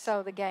 it's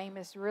so the game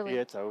is really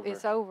it's over.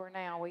 It's over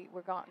now.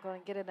 We're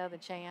going to get another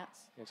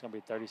chance. It's going to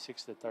be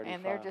 36-35.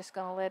 And they're just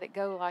going to let it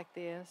go like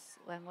this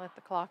and let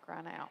the clock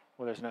run out.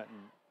 Well, there's nothing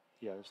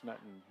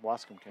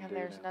Waskom can do. And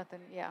there's nothing,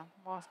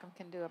 Waskom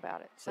can do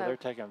about it. So they're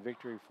taking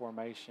victory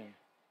formation.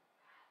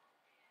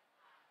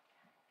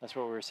 That's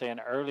what we were saying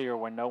earlier.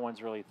 When no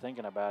one's really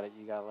thinking about it,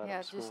 you got to let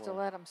them score. Yeah, just to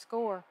let them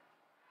score.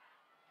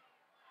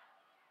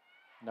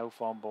 No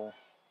fumble.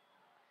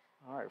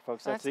 All right,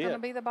 folks, that's it. That's going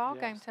to be the ball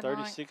game tonight.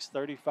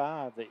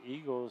 36-35. The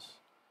Eagles,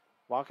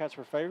 Wildcats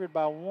were favored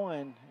by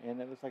 1, and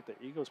it looks like the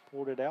Eagles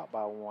pulled it out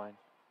by 1.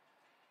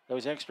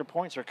 Those extra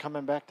points are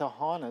coming back to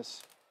haunt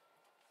us.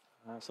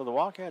 So the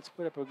Wildcats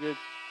put up a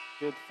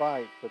good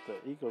fight, but the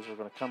Eagles are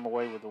going to come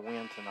away with the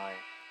win tonight.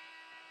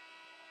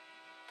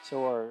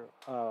 So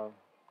our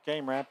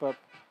game wrap-up,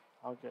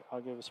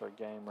 I'll give us our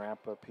game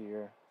wrap-up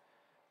here.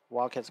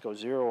 Wildcats go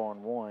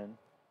 0-1.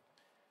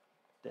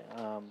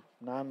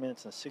 9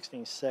 minutes and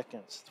 16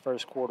 seconds.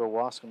 First quarter,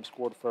 Waskom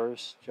scored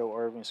first. Joe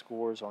Irving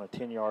scores on a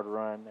 10-yard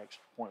run.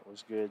 Extra point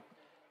was good.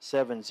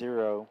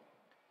 7-0.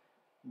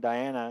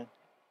 Diana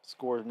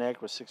scores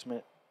next with 6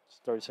 minutes,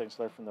 30 seconds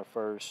left from the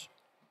first.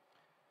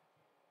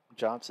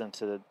 Johnson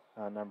to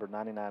number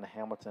 99,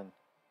 Hamilton,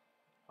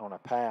 on a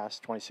pass,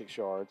 26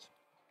 yards.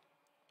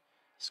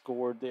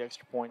 Scored the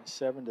extra point,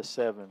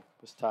 7-7.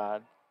 Was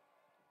tied.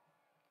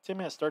 10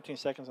 minutes, 13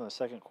 seconds in the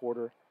second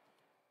quarter.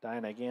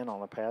 Diana again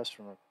on a pass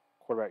from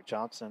quarterback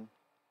Johnson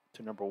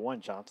to number 1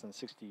 Johnson,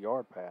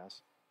 60-yard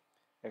pass.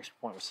 Extra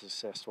point was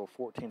successful,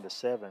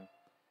 14-7.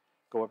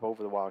 Go up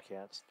over the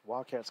Wildcats. The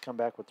Wildcats come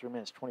back with 3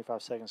 minutes,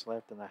 25 seconds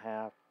left in the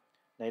half.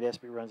 Nate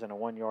Espy runs in a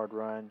 1-yard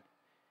run,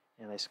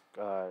 and they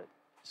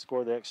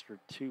score the extra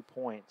 2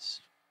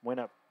 points. Went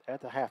up at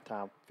the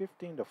halftime,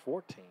 15-14.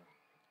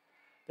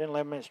 Then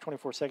 11 minutes,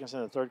 24 seconds in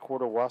the third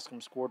quarter,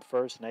 Waskom scored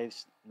first.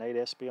 Nate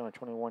Espy on a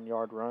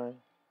 21-yard run.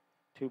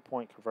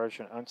 2-point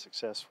conversion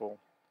unsuccessful.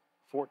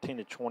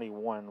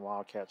 14-21,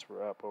 Wildcats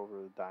were up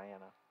over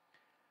Diana.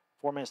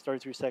 4 minutes,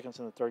 33 seconds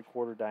in the third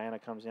quarter, Diana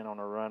comes in on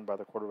a run by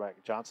the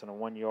quarterback Johnson, a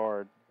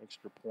 1-yard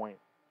extra point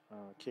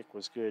kick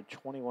was good.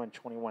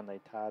 21-21, they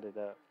tied it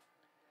up.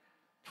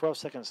 12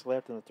 seconds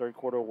left in the third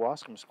quarter,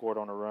 Waskom scored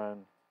on a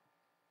run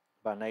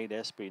by Nate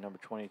Espy, number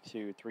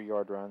 22,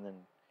 3-yard run. Then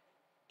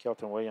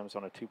Kelton Williams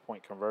on a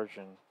 2-point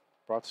conversion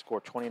brought the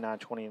score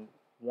 29-21.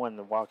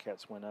 The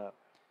Wildcats went up.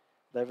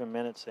 11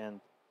 minutes and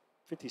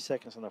 50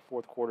 seconds in the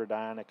fourth quarter,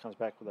 Diana comes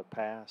back with a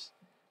pass.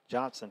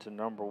 Johnson to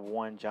number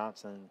 1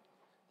 Johnson,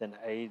 then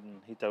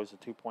Aiden. He throws a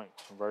 2-point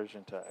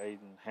conversion to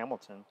Aiden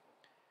Hamilton.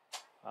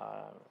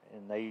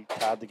 And they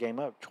tied the game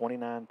up,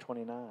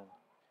 29-29.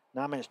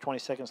 9 minutes, 20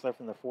 seconds left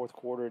in the fourth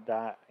quarter,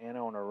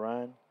 Diana on a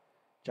run.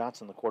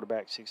 Johnson, the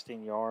quarterback,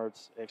 16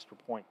 yards. Extra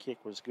point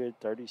kick was good,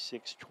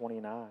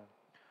 36-29.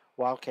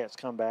 Wildcats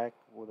come back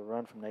with a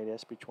run from Nate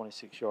Espy,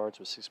 26 yards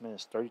with 6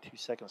 minutes, 32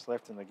 seconds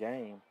left in the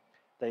game.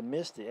 They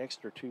missed the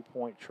extra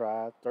 2-point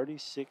try,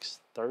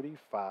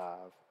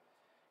 36-35.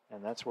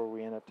 And that's where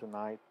we end up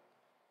tonight.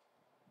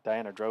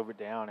 Diana drove it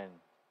down and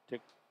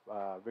took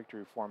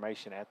victory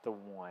formation at the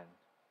 1.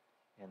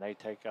 And they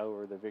take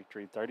over the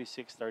victory,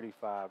 36-35. And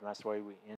that's the way we end.